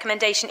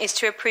recommendation is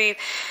to approve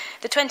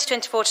the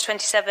 2024 to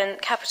 27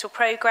 capital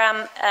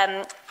programme,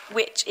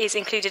 which is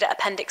included at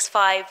Appendix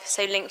 5,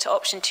 so linked to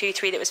option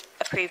 2.3 that was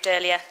approved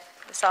earlier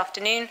this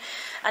afternoon.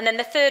 And then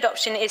the third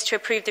option is to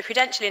approve the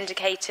prudential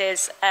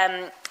indicators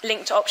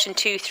linked to option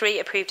 2.3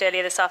 approved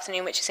earlier this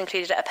afternoon, which is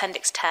included at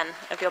Appendix 10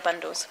 of your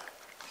bundles.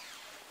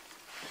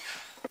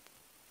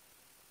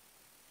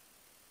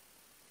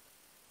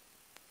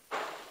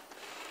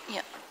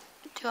 Yeah.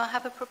 Do I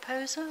have a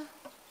proposer?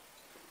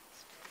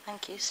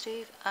 Thank you,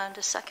 Steve. And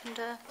a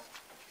seconder?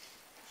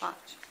 Right.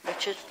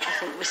 Richard, I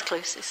think, was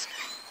closest.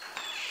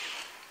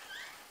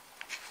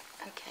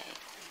 Okay.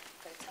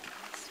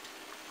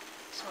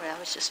 Sorry, I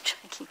was just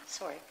checking.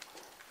 Sorry.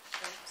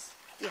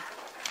 Yeah,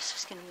 I was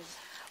just going to move.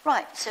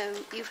 Right, so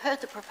you've heard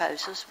the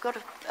proposals. We've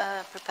got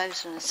a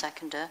proposer and a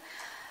seconder.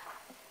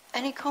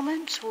 Any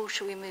comments, or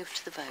shall we move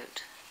to the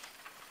vote?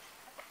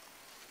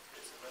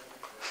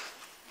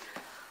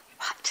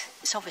 Right,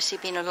 it's obviously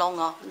been a long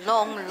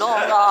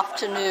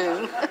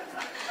afternoon.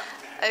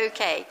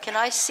 Okay, can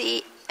I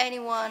see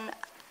anyone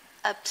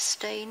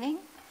abstaining?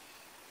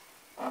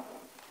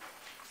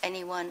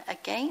 Anyone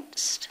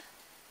against?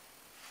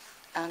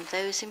 And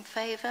those in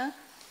favour?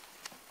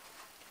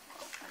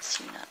 That's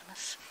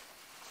unanimous.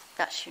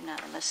 That's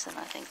unanimous, then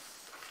I think.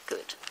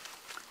 Good.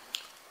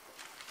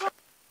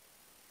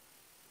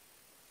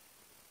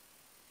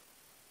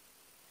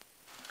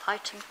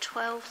 Item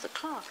 12, the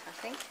clerk, I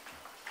think.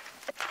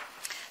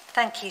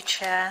 Thank you,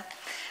 Chair.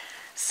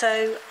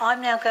 So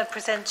I'm now going to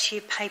present to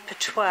you paper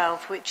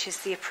 12, which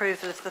is the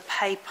approval of the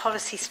pay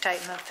policy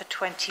statement for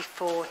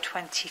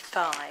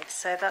 24-25.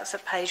 So that's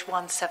at page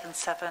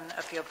 177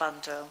 of your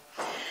bundle.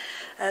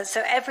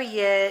 So every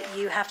year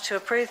you have to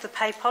approve the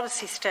pay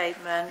policy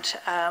statement,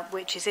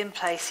 which is in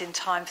place in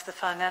time for the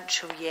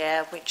financial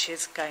year, which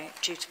is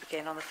due to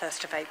begin on the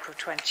 1st of April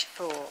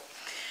 24.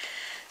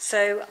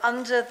 So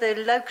under the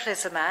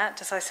Localism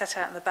Act, as I set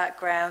out in the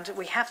background,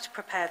 we have to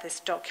prepare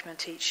this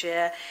document each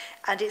year,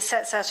 and it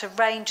sets out a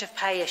range of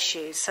pay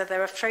issues. So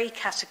there are 3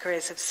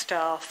 categories of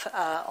staff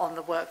on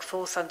the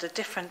workforce under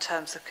different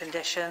terms of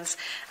conditions,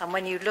 and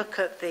when you look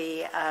at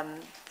the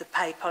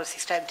pay policy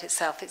statement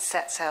itself, it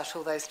sets out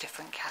all those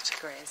different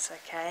categories.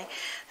 Okay.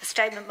 The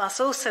statement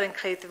must also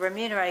include the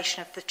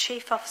remuneration of the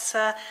chief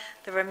officer,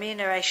 the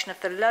remuneration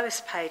of the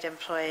lowest paid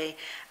employee,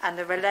 and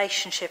the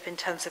relationship in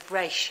terms of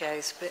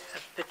ratios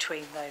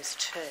between those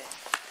two.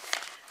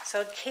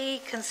 So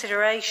key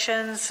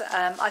considerations,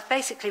 I've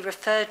basically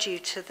referred you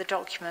to the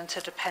document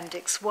at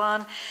Appendix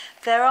 1.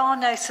 There are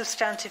no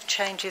substantive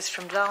changes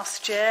from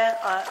last year.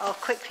 I'll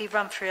quickly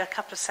run through a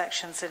couple of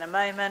sections in a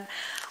moment.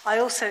 I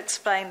also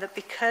explained that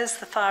because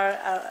the Fire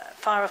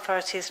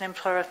Authority is an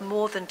employer of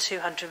more than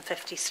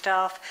 250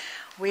 staff,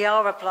 we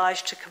are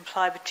obliged to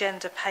comply with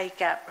gender pay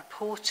gap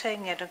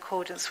reporting in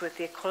accordance with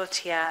the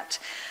Equality Act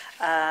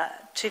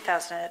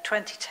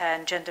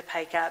 2010 Gender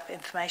Pay Gap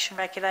Information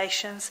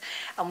Regulations,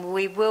 and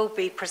we will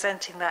be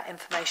presenting that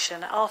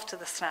information after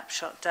the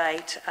snapshot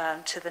date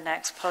to the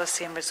next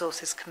Policy and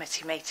Resources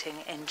Committee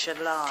meeting in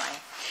July.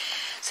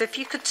 So if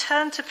you could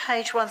turn to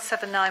page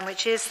 179,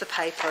 which is the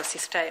pay policy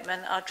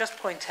statement, I'll just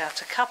point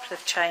out a couple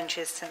of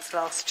changes since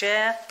last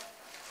year.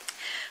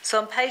 So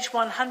on page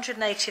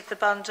 180 of the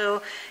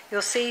bundle,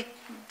 you'll see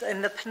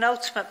in the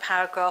penultimate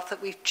paragraph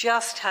that we've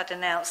just had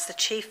announced the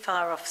Chief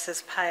Fire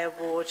Officer's Pay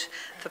Award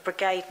for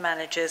Brigade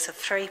Managers of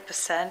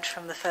 3%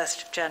 from the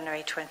 1st of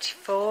January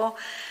 24.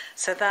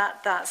 So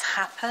that's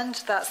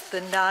happened, that's the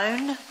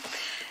known.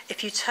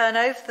 If you turn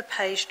over the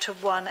page to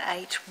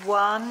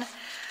 181,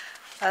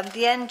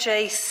 The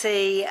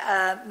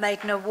NJC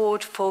made an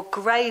award for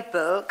Grey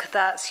Book,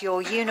 that's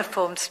your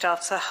uniformed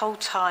staff, so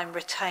whole-time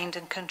retained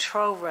and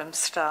control room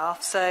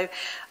staff. So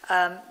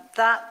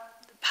that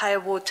pay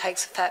award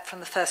takes effect from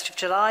the 1st of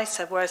July,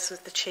 so whereas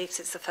with the Chiefs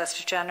it's the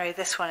 1st of January,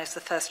 this one is the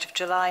 1st of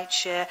July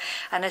each year.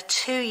 And a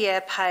 2-year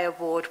pay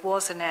award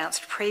was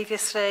announced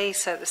previously,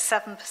 so it was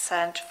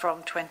 7%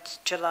 from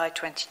July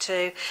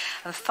 22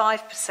 and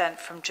 5%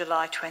 from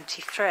July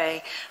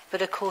 23.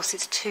 But of course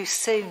it's too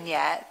soon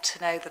yet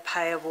to know the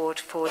pay award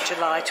for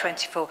July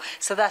 24.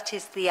 So that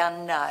is the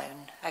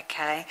unknown,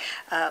 okay,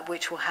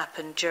 which will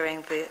happen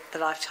during the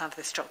lifetime of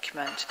this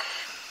document.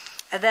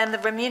 And then the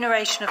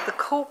remuneration of the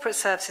corporate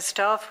services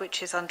staff,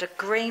 which is under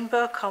Green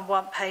Book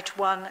on page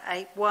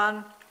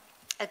 181.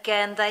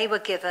 Again, they were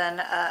given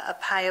a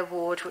pay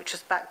award which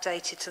was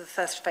backdated to the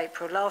 1st of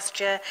April last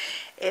year.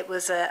 It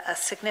was a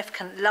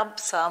significant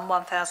lump sum,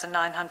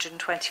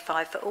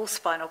 $1,925 for all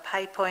spinal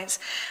pay points.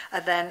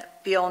 And then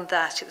beyond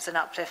that, it was an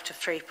uplift of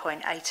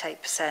 3.88%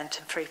 and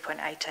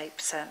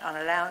 3.88% on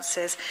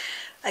allowances.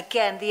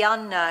 Again, the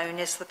unknown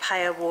is the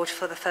pay award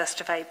for the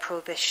 1st of April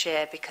this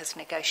year because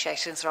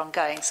negotiations are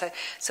ongoing. So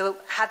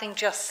having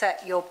just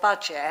set your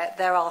budget,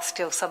 there are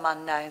still some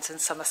unknowns and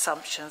some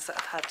assumptions that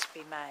have had to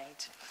be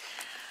made.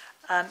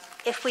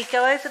 If we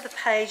go over the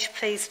page,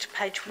 please, to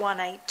page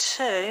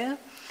 182,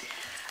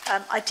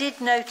 I did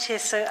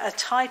notice a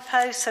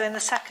typo. So in the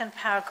second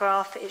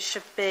paragraph, it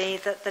should be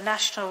that the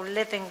national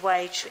living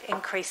wage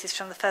increases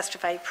from the 1st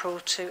of April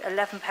to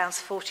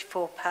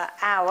 £11.44 per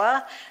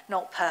hour,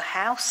 not per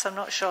house. I'm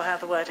not sure how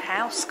the word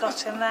house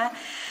got in there.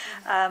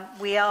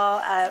 We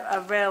are a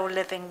real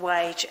living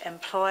wage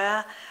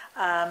employer,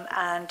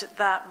 and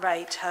that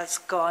rate has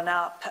gone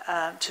up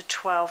to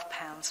 £12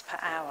 per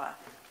hour.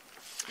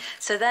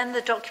 So then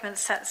the document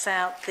sets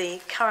out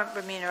the current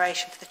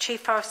remuneration for the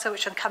Chief Officer,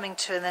 which I'm coming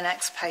to in the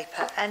next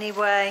paper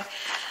anyway.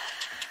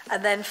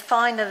 And then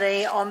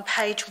finally, on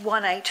page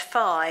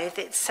 185,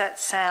 it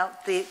sets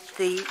out the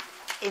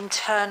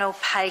internal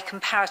pay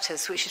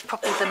comparators, which is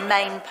probably the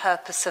main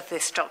purpose of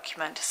this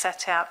document, to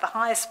set out the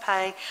highest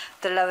pay,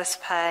 the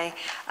lowest pay,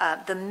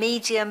 the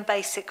median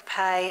basic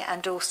pay,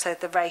 and also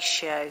the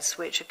ratios,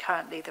 which are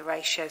currently the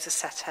ratios are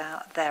set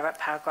out there at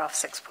paragraph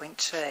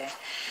 6.2.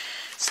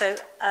 So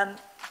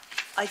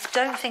I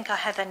don't think I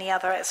have any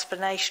other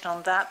explanation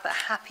on that, but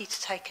happy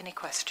to take any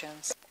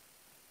questions.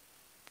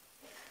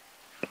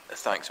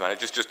 Thanks, man.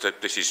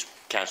 This is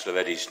Councillor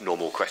Eddy's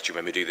normal question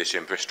when we do this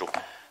in Bristol.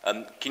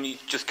 Can you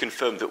just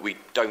confirm that we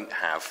don't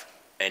have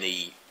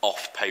any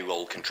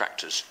off-payroll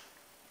contractors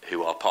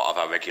who are part of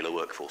our regular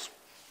workforce?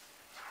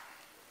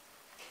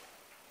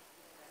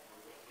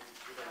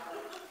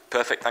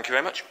 Perfect. Thank you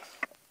very much.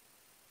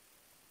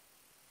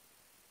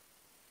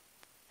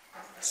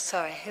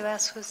 Sorry, who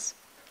else was?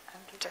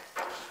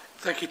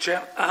 Thank you,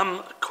 Chair.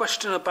 A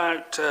question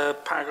about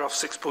paragraph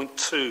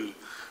 6.2,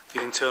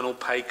 the internal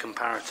pay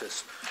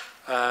comparators.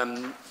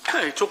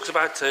 It talks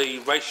about a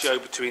ratio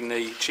between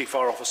the Chief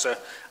Fire Officer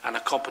and a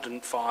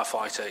competent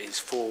firefighter is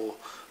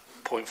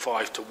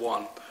 4.5 to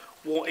 1.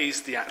 What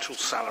is the actual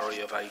salary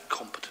of a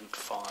competent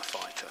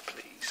firefighter,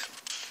 please?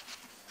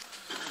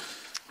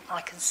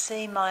 I can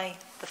see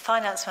the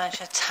finance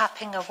manager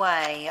tapping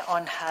away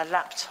on her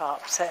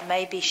laptop, so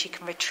maybe she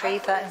can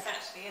retrieve that. It's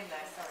actually in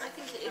there, sorry. I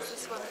think it is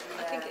this one.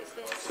 I think it's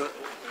this.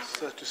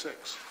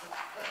 36.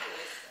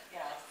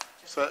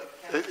 So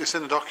it's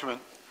in the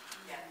document.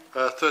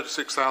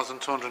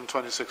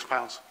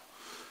 £36,226.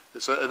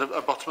 It's at the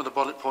bottom of the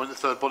bullet point, the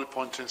third bullet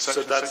point in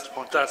section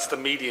 6.2. That's the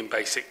median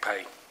basic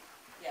pay.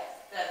 Yes,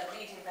 the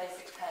median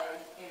basic pay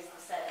is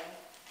the same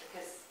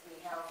because we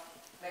have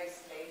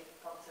mostly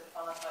competent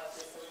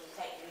firefighters, so when you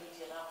take the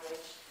median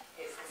average,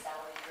 it's the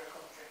salary for a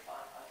competent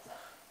firefighter.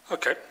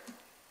 Okay.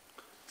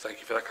 Thank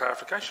you for that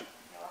clarification.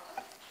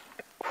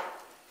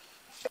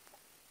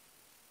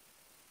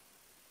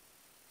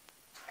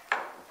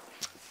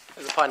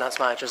 The finance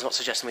manager is not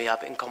suggesting we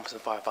have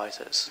incompetent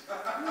firefighters. No.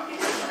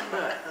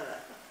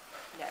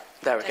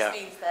 There we go. It just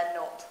means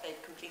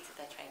they've completed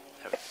their training.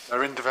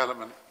 They're in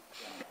development.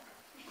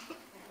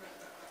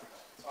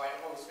 Sorry, I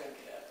was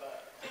thinking it,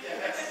 but...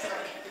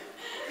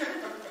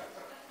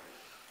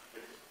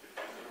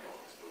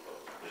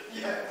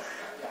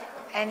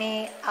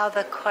 Any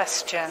other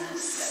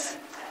questions?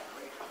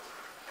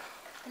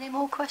 Any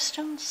more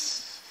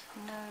questions?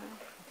 No.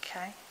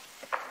 Okay.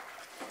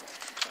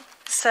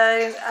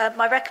 So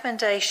my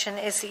recommendation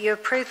is that you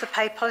approve the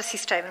pay policy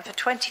statement for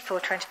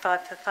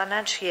 24-25 for the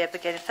financial year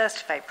beginning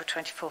 1st of April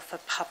 24 for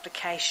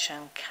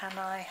publication. Can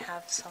I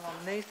have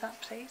someone move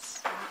that,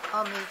 please?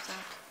 I'll move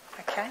that.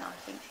 Okay. I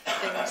think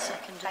Billy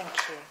seconded.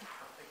 Thank you.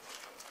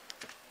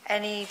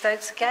 Any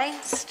votes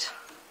against?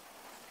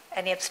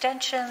 Any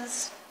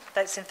abstentions?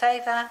 Votes in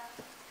favour?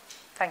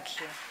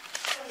 Thank you.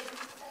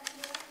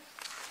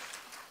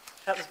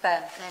 That was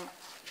Ben. Then,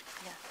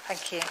 yeah.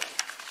 Thank you.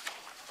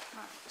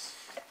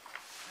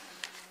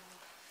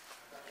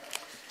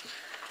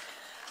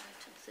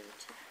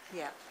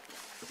 Yeah.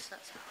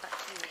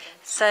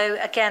 So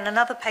again,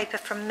 another paper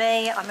from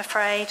me, I'm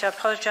afraid. I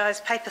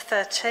apologise. Paper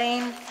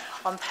 13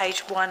 on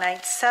page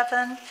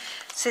 187.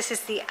 So this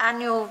is the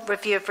annual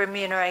review of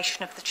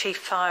remuneration of the Chief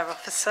Fire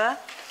Officer.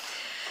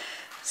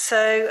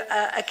 So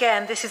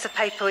again, this is a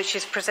paper which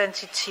is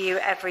presented to you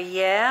every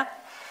year.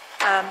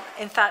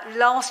 In fact,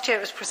 last year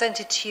it was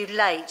presented to you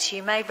late.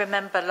 You may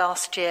remember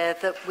last year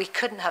that we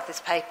couldn't have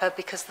this paper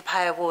because the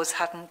pay awards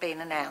hadn't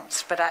been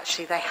announced, but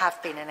actually they have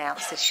been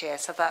announced this year,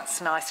 so that's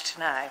nice to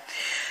know.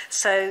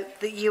 So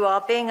that you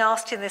are being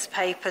asked in this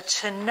paper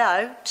to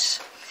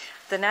note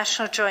the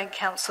National Joint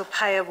Council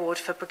Pay Award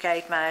for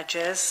Brigade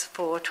Managers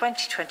for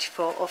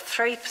 2024 of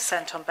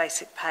 3% on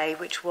basic pay,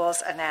 which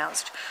was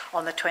announced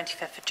on the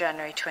 25th of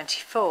January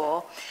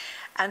 24.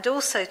 And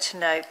also to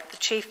note that the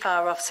Chief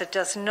Fire Officer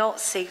does not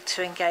seek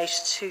to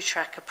engage the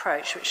two-track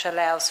approach, which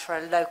allows for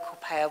a local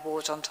pay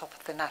award on top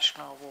of the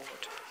national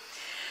award.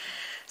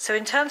 So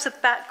in terms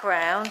of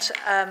background,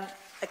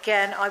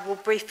 again, I will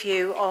brief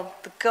you on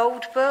the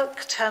Gold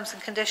Book, terms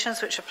and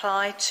conditions which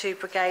apply to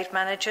brigade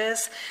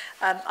managers.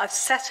 I've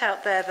set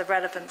out there the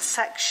relevant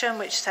section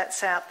which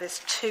sets out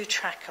this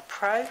two-track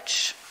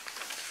approach.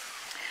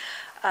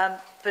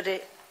 But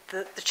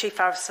the Chief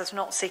Fire Officer is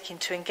not seeking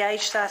to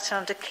engage that.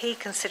 And under key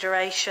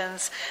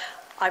considerations,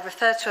 I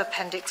refer to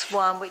Appendix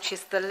 1, which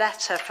is the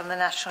letter from the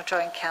National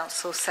Joint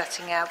Council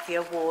setting out the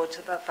award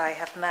that they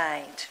have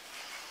made.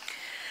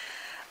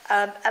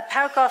 At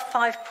paragraph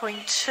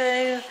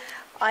 5.2,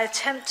 I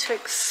attempt to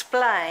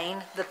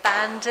explain the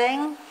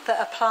banding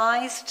that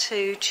applies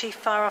to Chief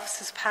Fire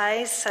Officers'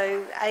 pay.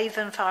 So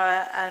Avon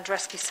Fire and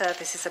Rescue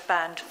Service is a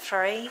Band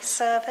 3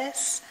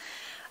 service.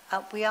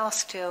 We are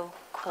still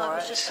quorate. I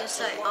was just going to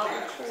say, are we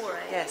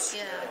quorate? Yes.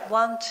 Yeah.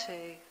 1, 2,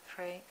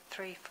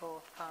 3,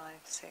 4, 5,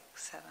 6,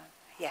 7.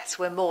 Yes,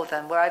 we're more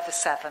than. We're over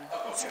 7.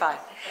 It's fine.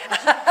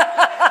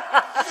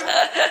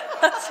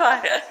 That's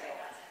fine.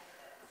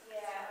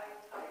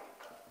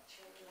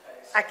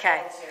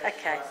 Okay.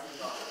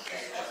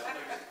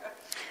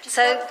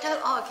 So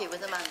don't argue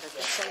with Amanda.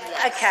 Just say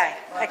yes.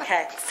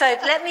 Okay. So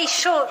let me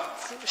short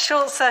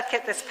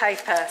circuit this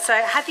paper. So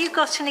have you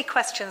got any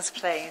questions,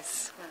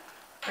 please?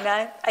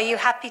 No? Are you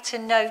happy to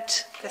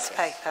note this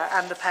paper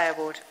and the pay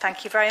award?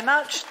 Thank you very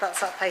much. That's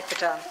that paper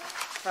done.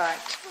 Right.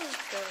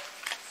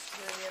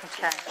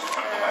 Okay.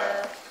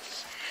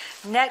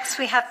 Next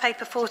we have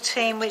paper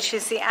 14, which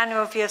is the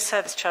annual review of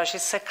service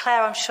charges. So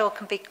Claire, I'm sure,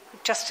 can be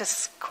just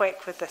as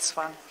quick with this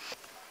one.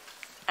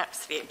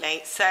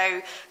 Absolutely.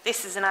 So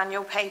this is an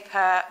annual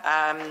paper.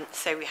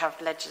 So we have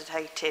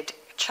legislated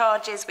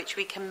charges which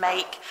we can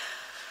make.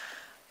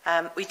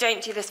 We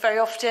don't do this very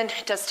often.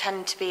 It does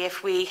tend to be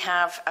if we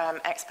have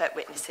expert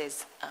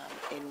witnesses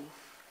in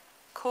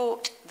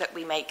court that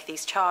we make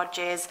these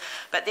charges.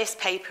 But this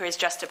paper is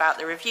just about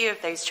the review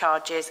of those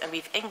charges, and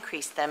we've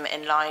increased them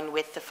in line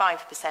with the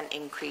 5%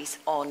 increase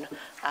on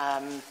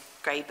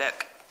Grey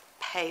Book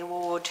pay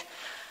award,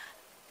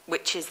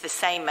 which is the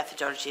same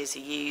methodology as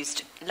we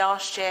used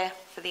last year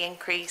for the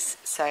increase,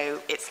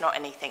 so it's not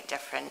anything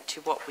different to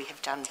what we have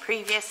done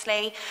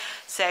previously.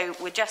 So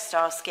we're just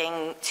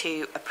asking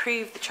to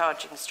approve the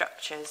charging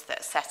structures that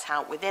are set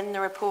out within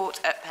the report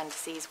at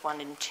appendices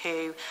 1 and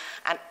 2,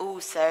 and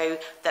also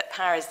that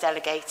power is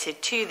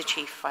delegated to the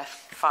Chief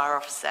Fire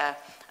Officer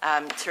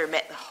to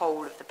remit the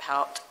whole of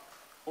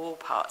all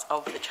parts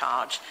of the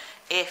charge,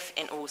 if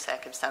in all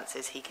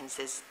circumstances he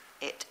considers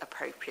it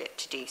appropriate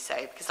to do so.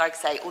 Because like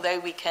I say, although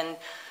we can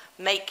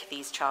make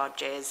these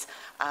charges,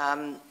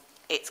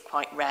 it's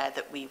quite rare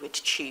that we would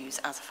choose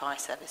as a fire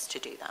service to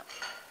do that.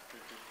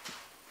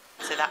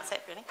 So that's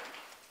it really,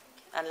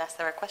 unless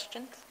there are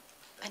questions.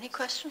 Any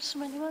questions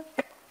from anyone?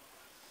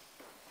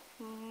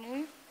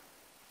 No?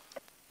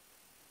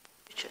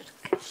 Richard?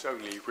 It's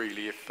only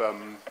really if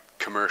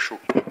commercial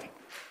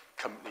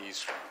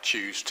companies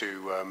choose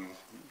to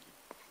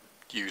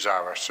use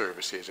our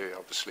services,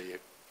 obviously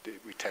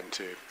we tend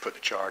to put the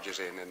charges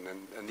in,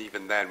 and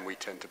even then we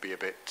tend to be a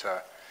bit...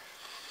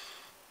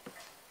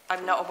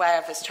 I'm not aware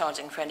of us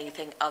charging for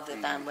anything other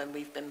than when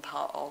we've been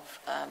part of,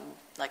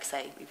 like I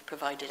say, we've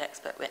provided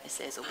expert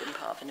witnesses or been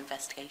part of an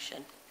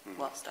investigation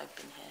whilst I've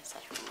been here. So.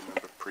 I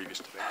remember previous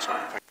to that,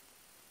 sorry. Thank you.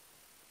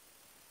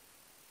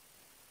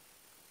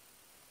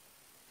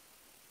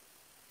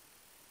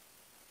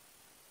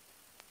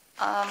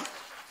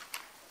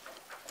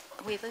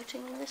 Are we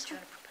voting on this one?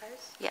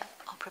 Yeah,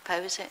 I'll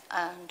propose it,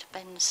 and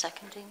Ben's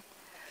seconding.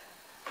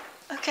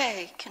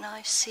 Okay, can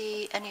I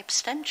see any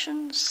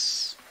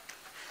abstentions?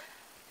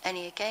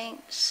 Any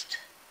against?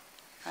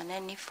 And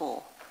any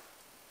for?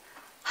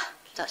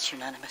 That's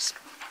unanimous.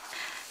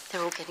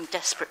 They're all getting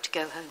desperate to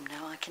go home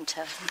now, I can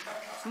tell.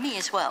 Me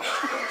as well.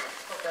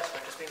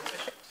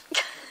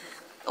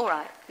 All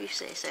right, you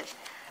say so.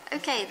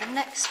 Okay, the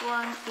next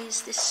one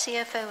is the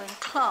CFO and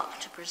clerk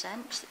to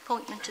present the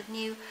appointment of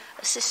new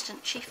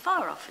Assistant Chief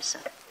Fire Officer.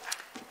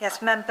 Yes,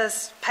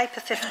 members, paper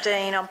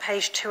 15 on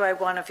page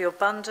 201 of your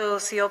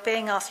bundles. You're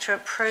being asked to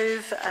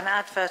approve an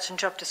advert and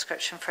job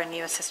description for a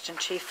new Assistant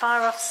Chief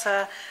Fire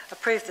Officer,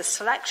 approve the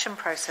selection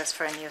process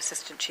for a new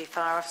Assistant Chief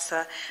Fire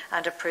Officer,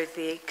 and approve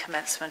the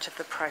commencement of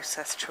the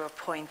process to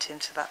appoint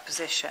into that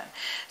position.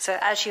 So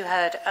as you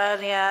heard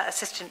earlier,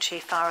 Assistant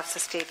Chief Fire Officer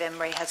Steve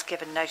Imrie has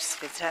given notice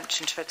of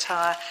intention to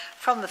retire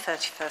from the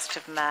 31st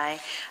of May,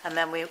 and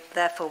then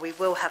therefore we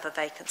will have a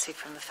vacancy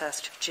from the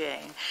 1st of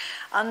June.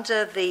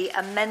 Under the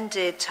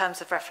amended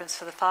terms of reference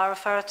for the Fire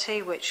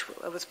Authority, which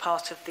was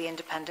part of the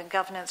independent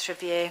governance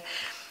review,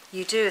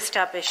 you do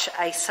establish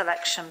a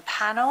selection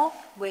panel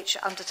which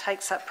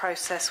undertakes that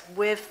process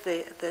with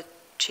the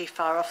Chief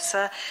Fire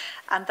Officer,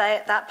 and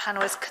that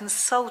panel is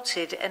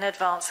consulted in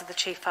advance of the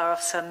Chief Fire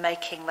Officer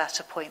making that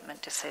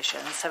appointment decision.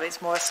 So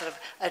it's more a sort of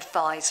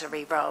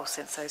advisory role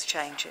since those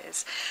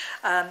changes.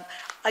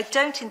 I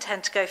don't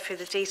intend to go through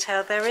the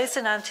detail. There is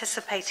an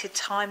anticipated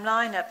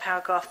timeline at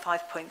paragraph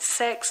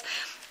 5.6.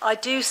 I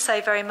do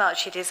say very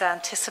much it is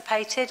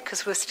anticipated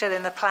because we're still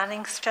in the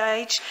planning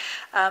stage,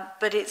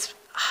 but it's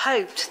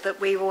hoped that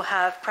we will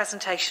have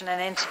presentation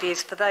and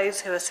interviews for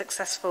those who are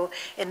successful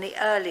in the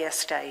earlier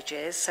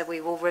stages, so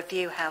we will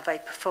review how they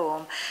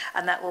perform,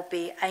 and that will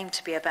be aimed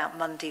to be about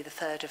Monday the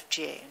 3rd of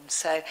June.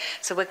 So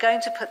we're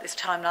going to put this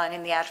timeline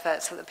in the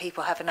advert so that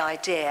people have an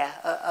idea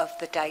of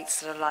the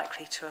dates that are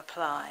likely to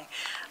apply.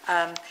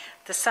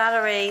 The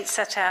salary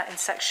set out in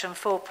section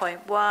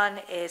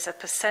 4.1 is a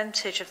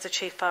percentage of the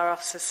Chief Fire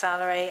Officer's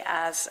salary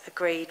as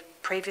agreed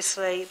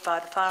previously by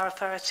the Fire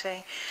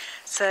Authority.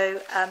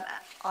 So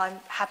I'm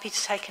happy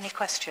to take any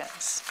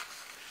questions.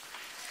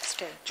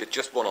 Stu.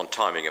 Just one on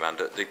timing,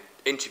 Amanda. The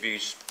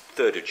interview's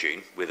 3rd of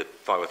June with the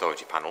Fire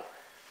Authority panel.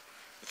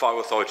 The Fire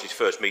Authority's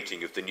first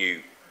meeting of the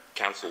new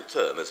council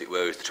term, as it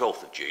were, is the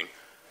 12th of June,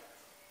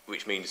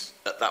 which means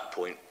at that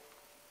point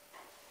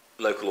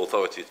local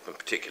authorities, and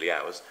particularly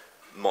ours,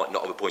 might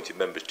not have appointed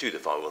members to the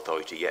Fire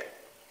Authority yet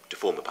to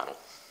form the panel.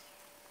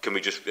 Can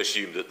we just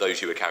assume that those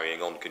who are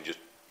carrying on can just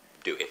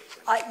do it?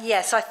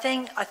 Yes, I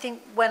think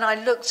when I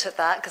looked at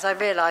that, because I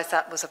realised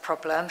that was a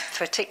problem,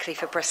 particularly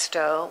for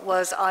Bristol,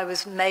 was I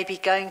was maybe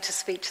going to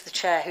speak to the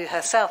chair, who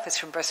herself is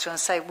from Bristol, and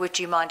say, would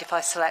you mind if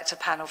I select a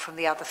panel from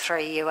the other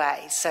 3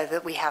 UAs so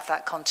that we have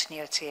that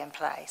continuity in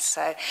place?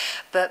 So,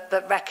 but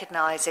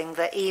recognising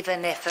that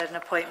even if an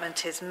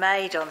appointment is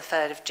made on the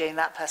 3rd of June,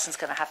 that person's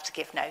going to have to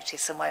give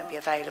notice and won't be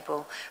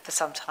available for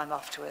some time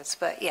afterwards.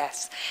 But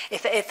yes,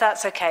 if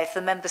that's okay, if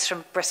the members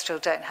from Bristol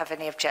don't have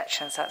any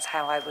objections, that's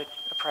how I would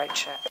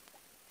approach it.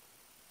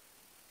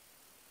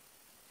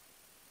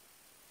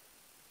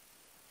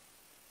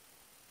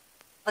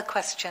 Other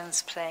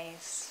questions,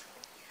 please?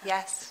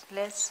 Yes,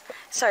 Liz?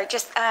 Sorry,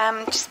 just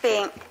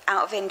being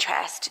out of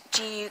interest,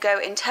 do you go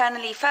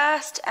internally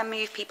first and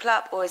move people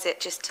up, or is it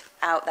just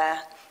out there?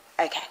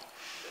 Okay.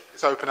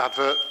 It's open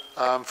advert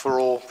for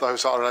all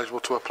those that are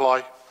eligible to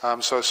apply.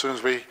 So as soon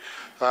as we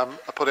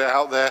put it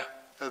out there,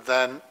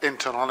 then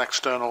internal and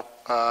external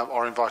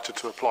are invited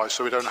to apply,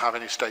 so we don't have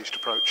any staged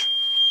approach.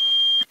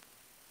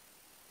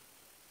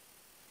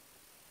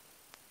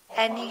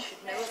 Any?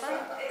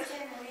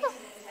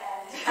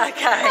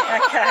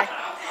 Okay.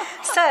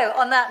 So,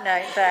 on that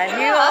note then,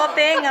 you are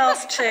being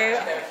asked to...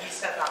 He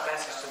sent that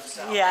message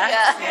himself.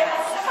 Yeah.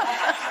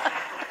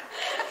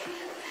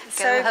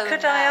 So,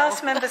 could I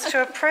ask members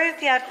to approve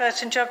the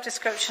advert and job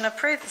description,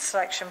 approve the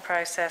selection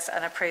process,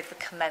 and approve the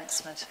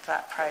commencement of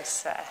that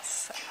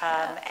process?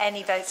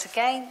 Any votes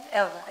against?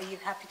 Oh, are you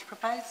happy to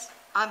propose?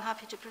 I'm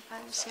happy to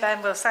propose. Yeah.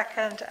 Ben will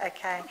second.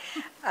 Okay.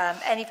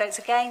 Any votes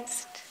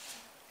against?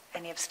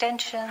 Any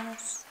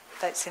abstentions?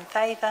 Votes in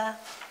favour?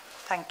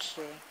 Thank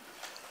you.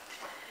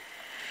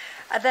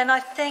 And then I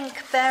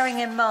think, bearing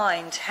in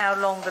mind how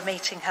long the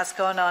meeting has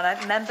gone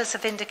on, members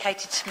have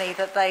indicated to me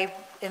that they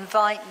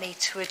invite me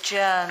to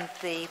adjourn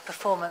the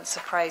performance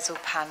appraisal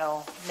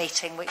panel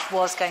meeting, which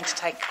was going to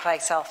take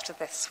place after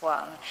this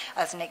one,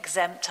 as an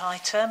exempt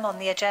item on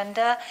the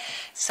agenda.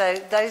 So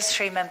those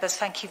 3 members,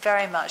 thank you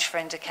very much for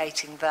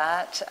indicating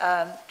that.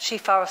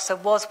 Chief Fire Officer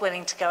was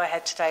willing to go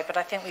ahead today, but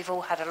I think we've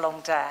all had a long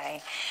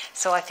day.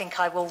 So I think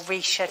I will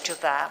reschedule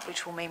that,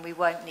 which will mean we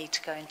won't need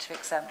to go into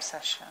exempt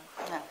session.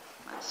 No,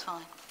 that's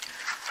fine.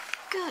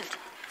 Good.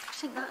 I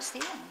think that's the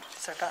end.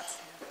 So that's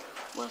the end.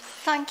 Well,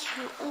 thank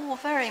you all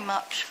very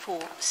much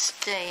for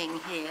staying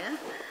here.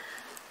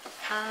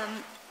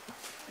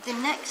 The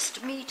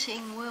next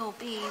meeting will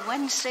be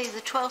Wednesday the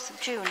 12th of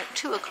June at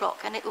 2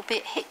 o'clock, and it will be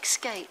at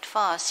Hicksgate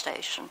Fire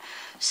Station.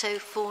 So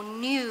for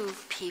new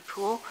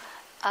people,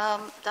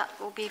 that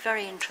will be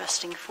very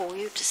interesting for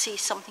you to see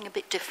something a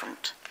bit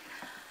different.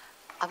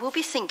 I will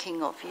be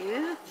thinking of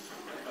you.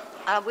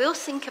 I will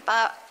think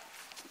about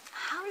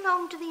how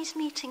long do these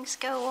meetings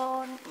go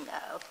on?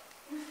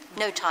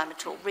 No time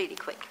at all, really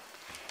quick.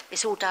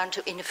 It's all down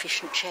to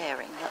inefficient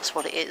chairing, that's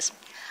what it is.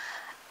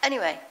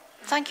 Anyway,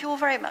 thank you all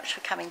very much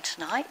for coming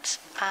tonight,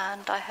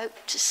 and I hope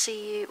to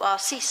see you, I'll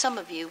see some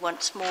of you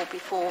once more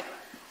before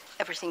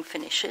everything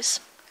finishes,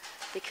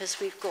 because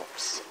we've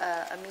got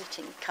a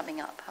meeting coming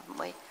up, haven't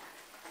we?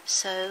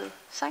 So,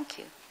 thank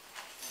you.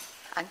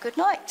 and good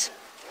night.